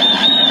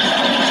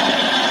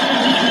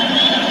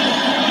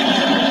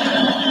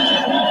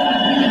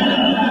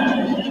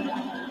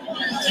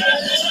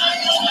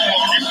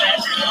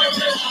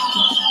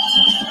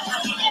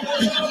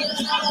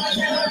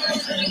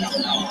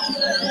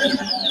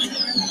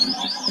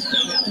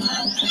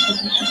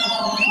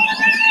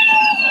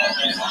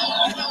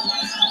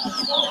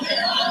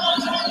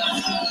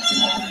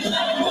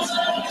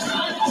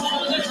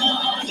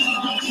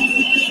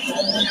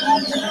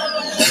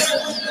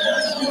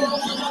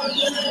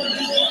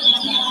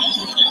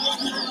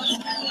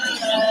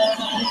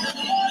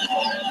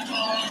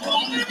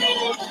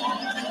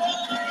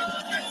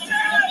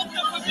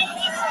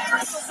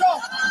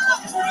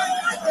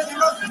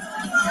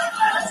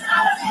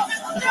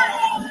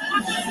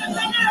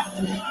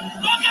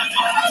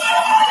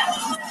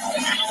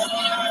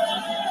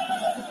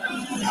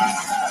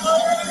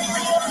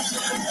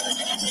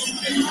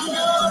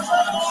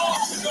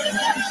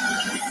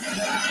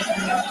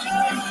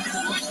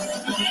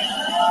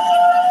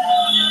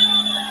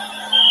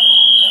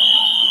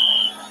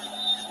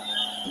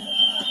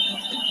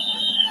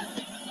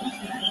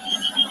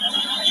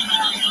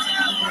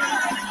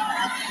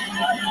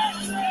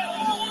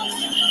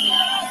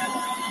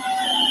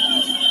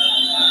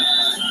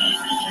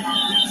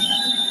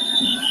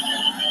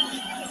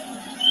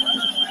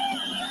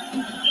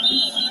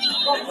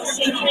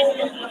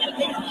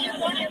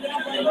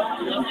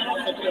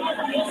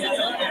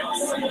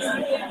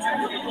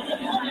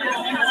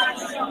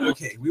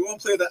 Okay, we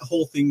won't play that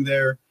whole thing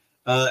there.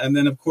 And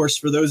then, of course,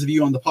 for those of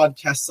you on the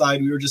podcast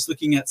side, we were just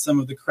looking at some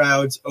of the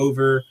crowds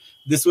over.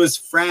 This was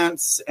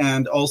France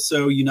and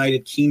also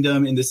United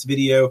Kingdom in this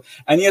video.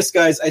 And yes,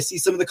 guys, I see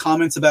some of the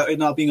comments about it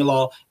not being a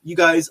law. You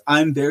guys,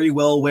 I'm very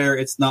well aware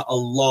it's not a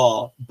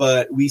law,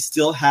 but we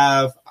still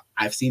have,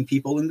 I've seen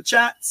people in the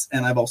chats,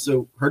 and I've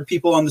also heard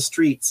people on the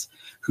streets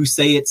who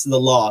say it's the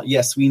law.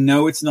 Yes, we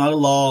know it's not a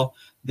law.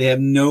 They have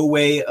no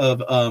way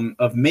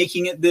of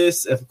making it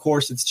this. Of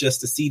course, it's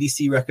just a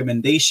CDC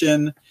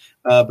recommendation.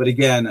 But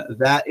again,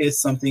 that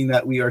is something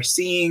that we are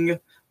seeing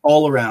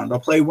all around. I'll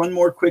play one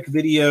more quick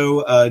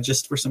video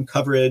just for some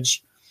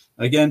coverage.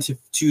 Again,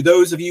 to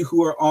those of you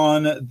who are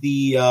on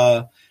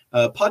the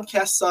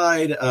podcast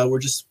side, we're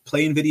just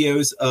playing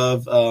videos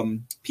of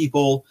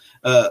people,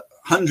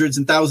 hundreds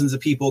and thousands of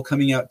people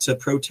coming out to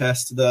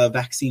protest the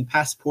vaccine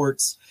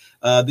passports.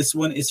 This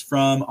one is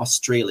from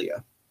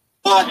Australia.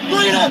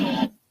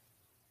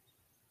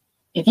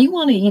 If you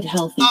want to eat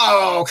healthy.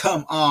 Oh,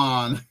 come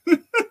on.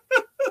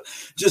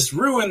 Just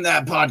ruin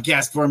that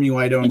podcast for me,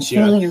 why don't you?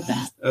 Feel your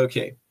best.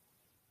 Okay.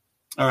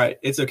 All right.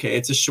 It's okay.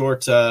 It's a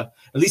short, at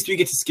least we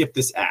get to skip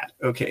this ad.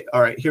 Okay.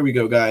 All right. Here we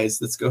go,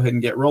 guys. Let's go ahead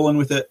and get rolling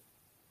with it.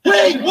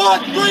 We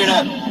want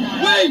freedom!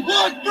 We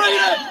want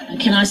freedom!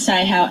 Can I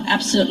say how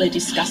absolutely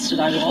disgusted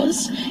I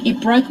was?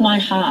 It broke my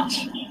heart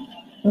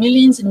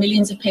Millions and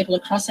millions of people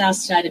across our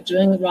state are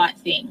doing the right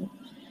thing.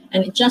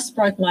 And it just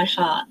broke my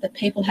heart that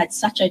people had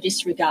such a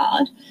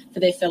disregard for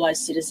their fellow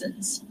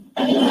citizens.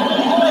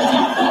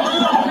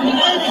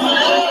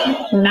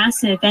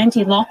 Massive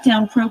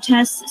anti-lockdown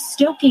protests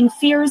stoking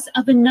fears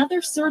of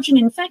another surge in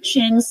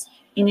infections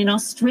in an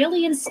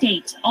Australian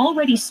state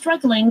already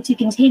struggling to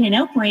contain an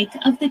outbreak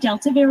of the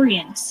Delta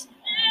variant.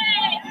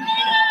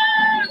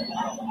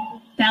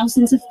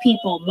 Thousands of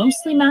people,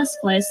 mostly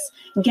maskless,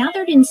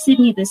 gathered in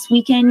Sydney this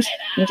weekend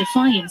in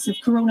defiance of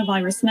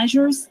coronavirus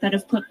measures that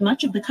have put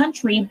much of the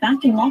country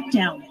back in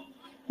lockdown.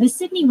 The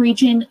Sydney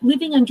region,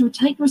 living under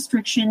tight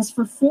restrictions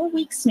for 4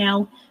 weeks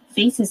now,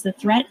 faces the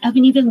threat of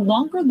an even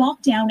longer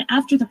lockdown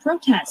after the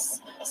protests,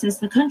 says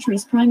the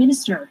country's Prime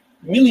Minister.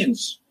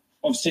 Millions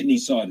of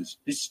Sydney-siders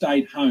who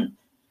stayed home.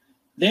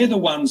 They're the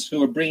ones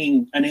who are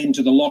bringing an end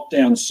to the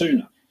lockdown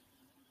sooner,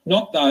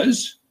 not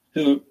those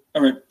who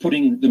are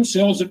putting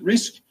themselves at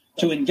risk.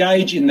 To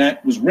engage in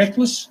that was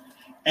reckless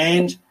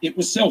and it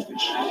was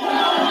selfish.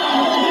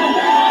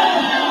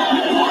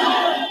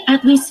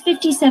 At least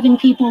 57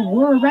 people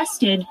were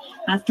arrested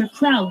after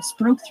crowds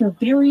broke through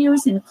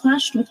barriers and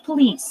clashed with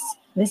police.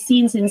 The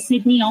scenes in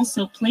Sydney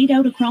also played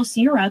out across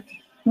Europe,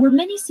 where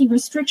many see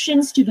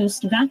restrictions to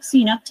boost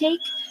vaccine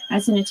uptake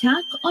as an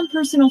attack on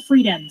personal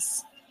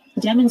freedoms.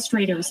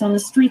 Demonstrators on the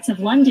streets of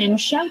London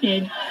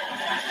shouted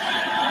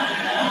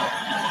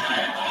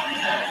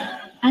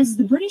as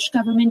the British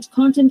government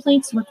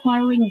contemplates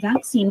requiring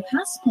vaccine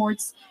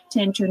passports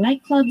to enter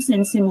nightclubs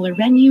and similar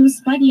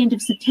venues by the end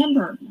of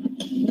September.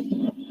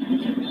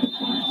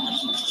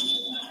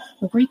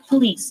 Greek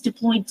police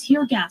deployed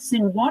tear gas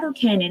and water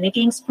cannon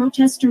against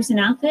protesters in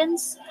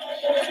Athens,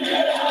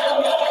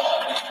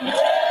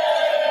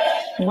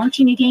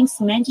 marching against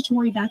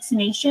mandatory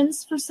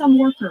vaccinations for some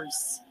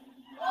workers.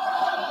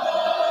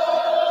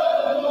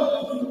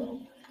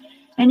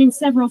 And in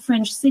several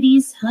French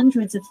cities,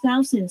 hundreds of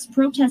thousands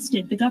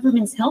protested the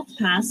government's health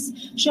pass,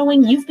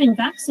 showing you've been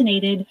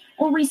vaccinated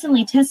or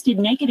recently tested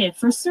negative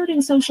for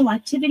certain social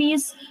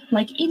activities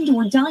like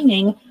indoor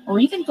dining or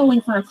even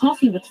going for a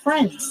coffee with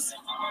friends.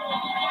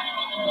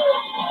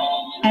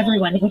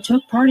 Everyone who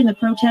took part in the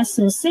protests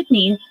in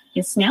Sydney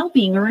is now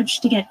being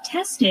urged to get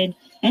tested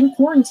and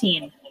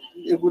quarantined.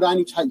 It would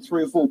only take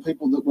 3 or 4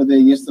 people that were there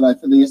yesterday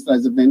for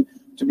yesterday's event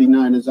to be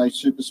known as a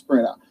super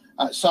spreader.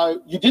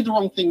 So you did the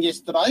wrong thing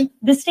yesterday.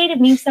 The state of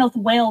New South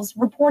Wales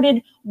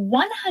reported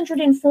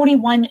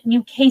 141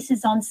 new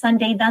cases on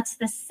Sunday. That's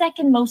the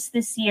second most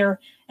this year,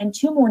 and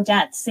 2 more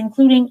deaths,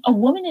 including a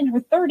woman in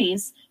her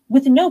 30s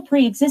with no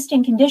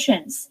pre-existing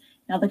conditions.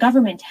 Now, the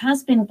government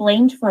has been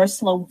blamed for a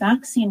slow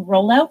vaccine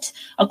rollout.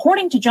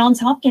 According to Johns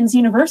Hopkins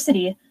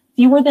University,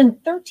 fewer than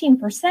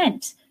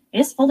 13%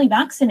 is fully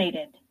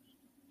vaccinated.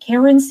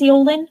 Karen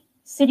Ciolin,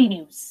 City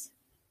News.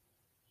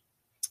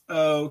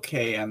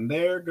 Okay, and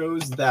there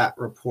goes that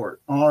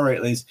report. All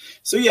right, ladies.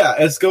 So, yeah,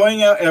 it's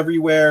going out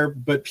everywhere,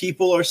 but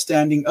people are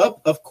standing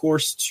up, of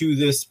course, to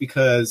this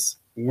because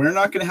we're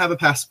not going to have a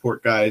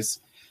passport,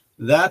 guys.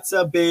 That's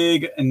a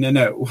big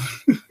no-no.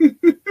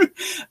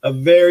 A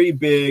very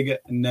big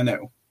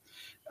no-no.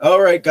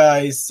 All right,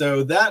 guys.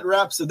 So that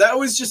wraps. So that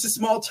was just a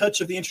small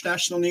touch of the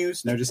international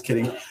news. No, just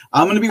kidding.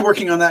 I'm going to be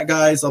working on that,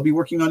 guys. I'll be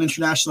working on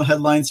international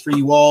headlines for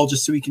you all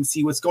just so we can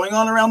see what's going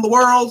on around the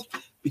world,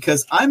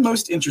 because I'm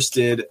most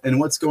interested in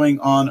what's going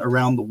on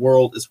around the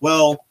world as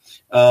well.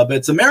 But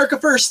it's America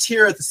first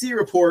here at the C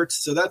Report,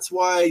 so that's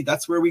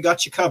where we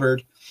got you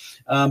covered.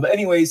 But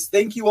anyways,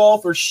 thank you all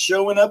for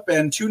showing up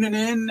and tuning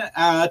in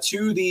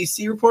to the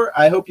C Report.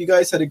 I hope you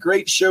guys had a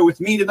great show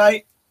with me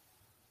tonight.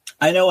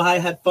 I know I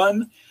had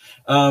fun.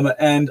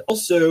 And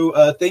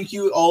also, thank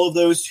you all of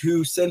those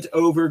who sent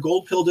over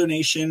Gold Pill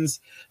donations.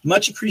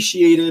 Much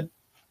appreciated.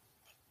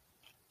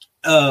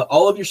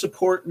 All of your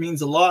support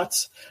means a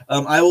lot.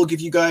 I will give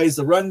you guys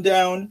a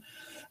rundown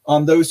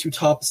on those who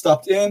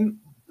stopped in.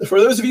 For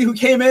those of you who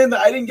came in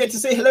that I didn't get to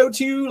say hello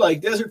to,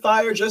 like Desert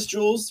Fire, Just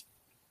Jules,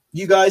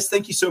 you guys,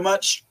 thank you so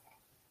much.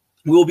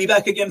 We'll be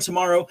back again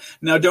tomorrow.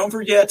 Now, don't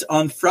forget,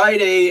 on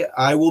Friday,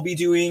 I will be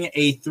doing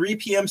a 3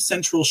 p.m.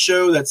 Central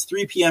show. That's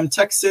 3 p.m.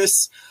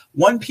 Texas,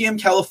 1 p.m.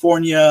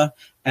 California,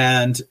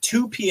 and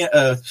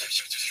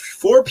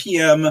 4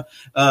 p.m.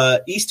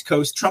 East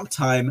Coast Trump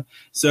time.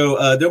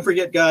 So don't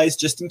forget, guys,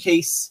 just in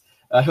case.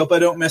 I hope I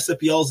don't mess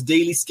up y'all's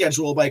daily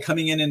schedule by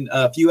coming in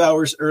a few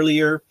hours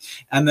earlier.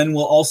 And then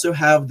we'll also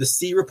have the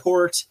C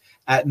Report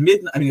at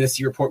midnight. The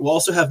C Report. We'll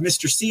also have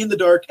Mr. C in the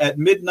Dark at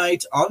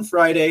midnight on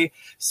Friday.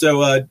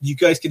 So you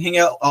guys can hang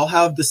out. I'll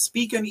have the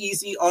Speak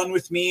Uneasy on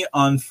with me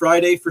on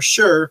Friday for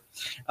sure.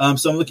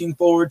 So I'm looking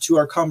forward to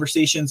our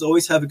conversations.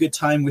 Always have a good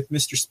time with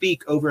Mr.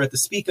 Speak over at the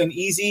Speak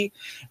Uneasy.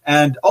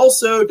 And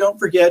also don't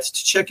forget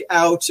to check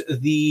out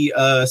the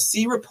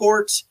C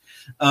Report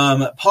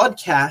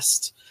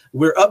podcast.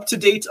 We're up to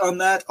date on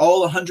that.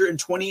 All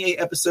 128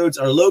 episodes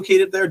are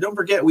located there. Don't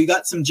forget, we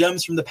got some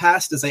gems from the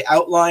past, as I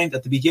outlined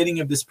at the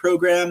beginning of this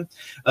program.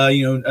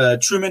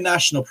 Truman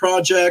National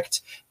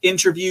Project,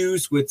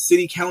 interviews with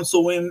city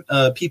council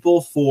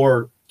people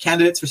for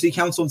candidates for city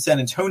council in San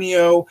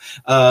Antonio,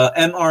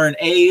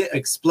 mRNA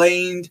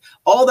explained,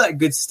 all that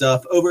good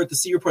stuff over at the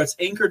C Report's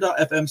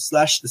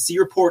anchor.fm/the C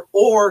Report,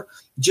 or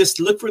just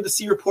look for the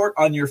C Report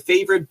on your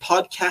favorite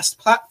podcast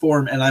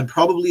platform, and I'm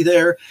probably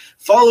there.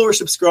 Follow or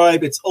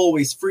subscribe. It's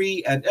always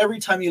free, and every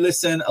time you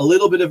listen, a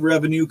little bit of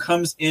revenue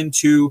comes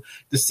into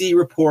the C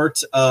Report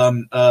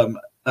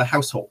a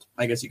household,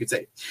 I guess you could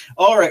say.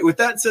 All right, with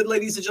that said,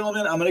 ladies and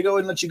gentlemen, I'm going to go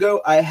and let you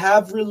go. I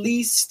have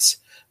released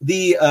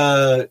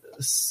the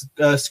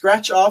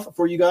scratch off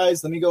for you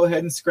guys. Let me go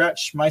ahead and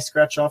scratch my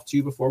scratch off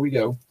too before we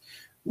go.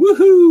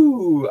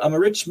 Woohoo! I'm a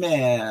rich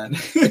man.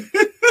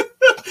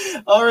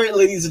 All right,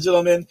 ladies and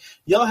gentlemen,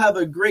 y'all have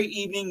a great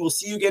evening. We'll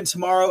see you again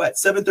tomorrow at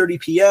 7:30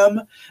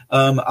 p.m.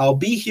 I'll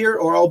be here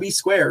or I'll be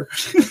square.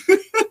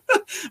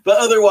 But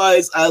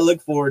otherwise, I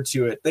look forward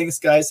to it. Thanks,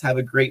 guys. Have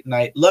a great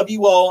night. Love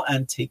you all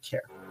and take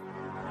care.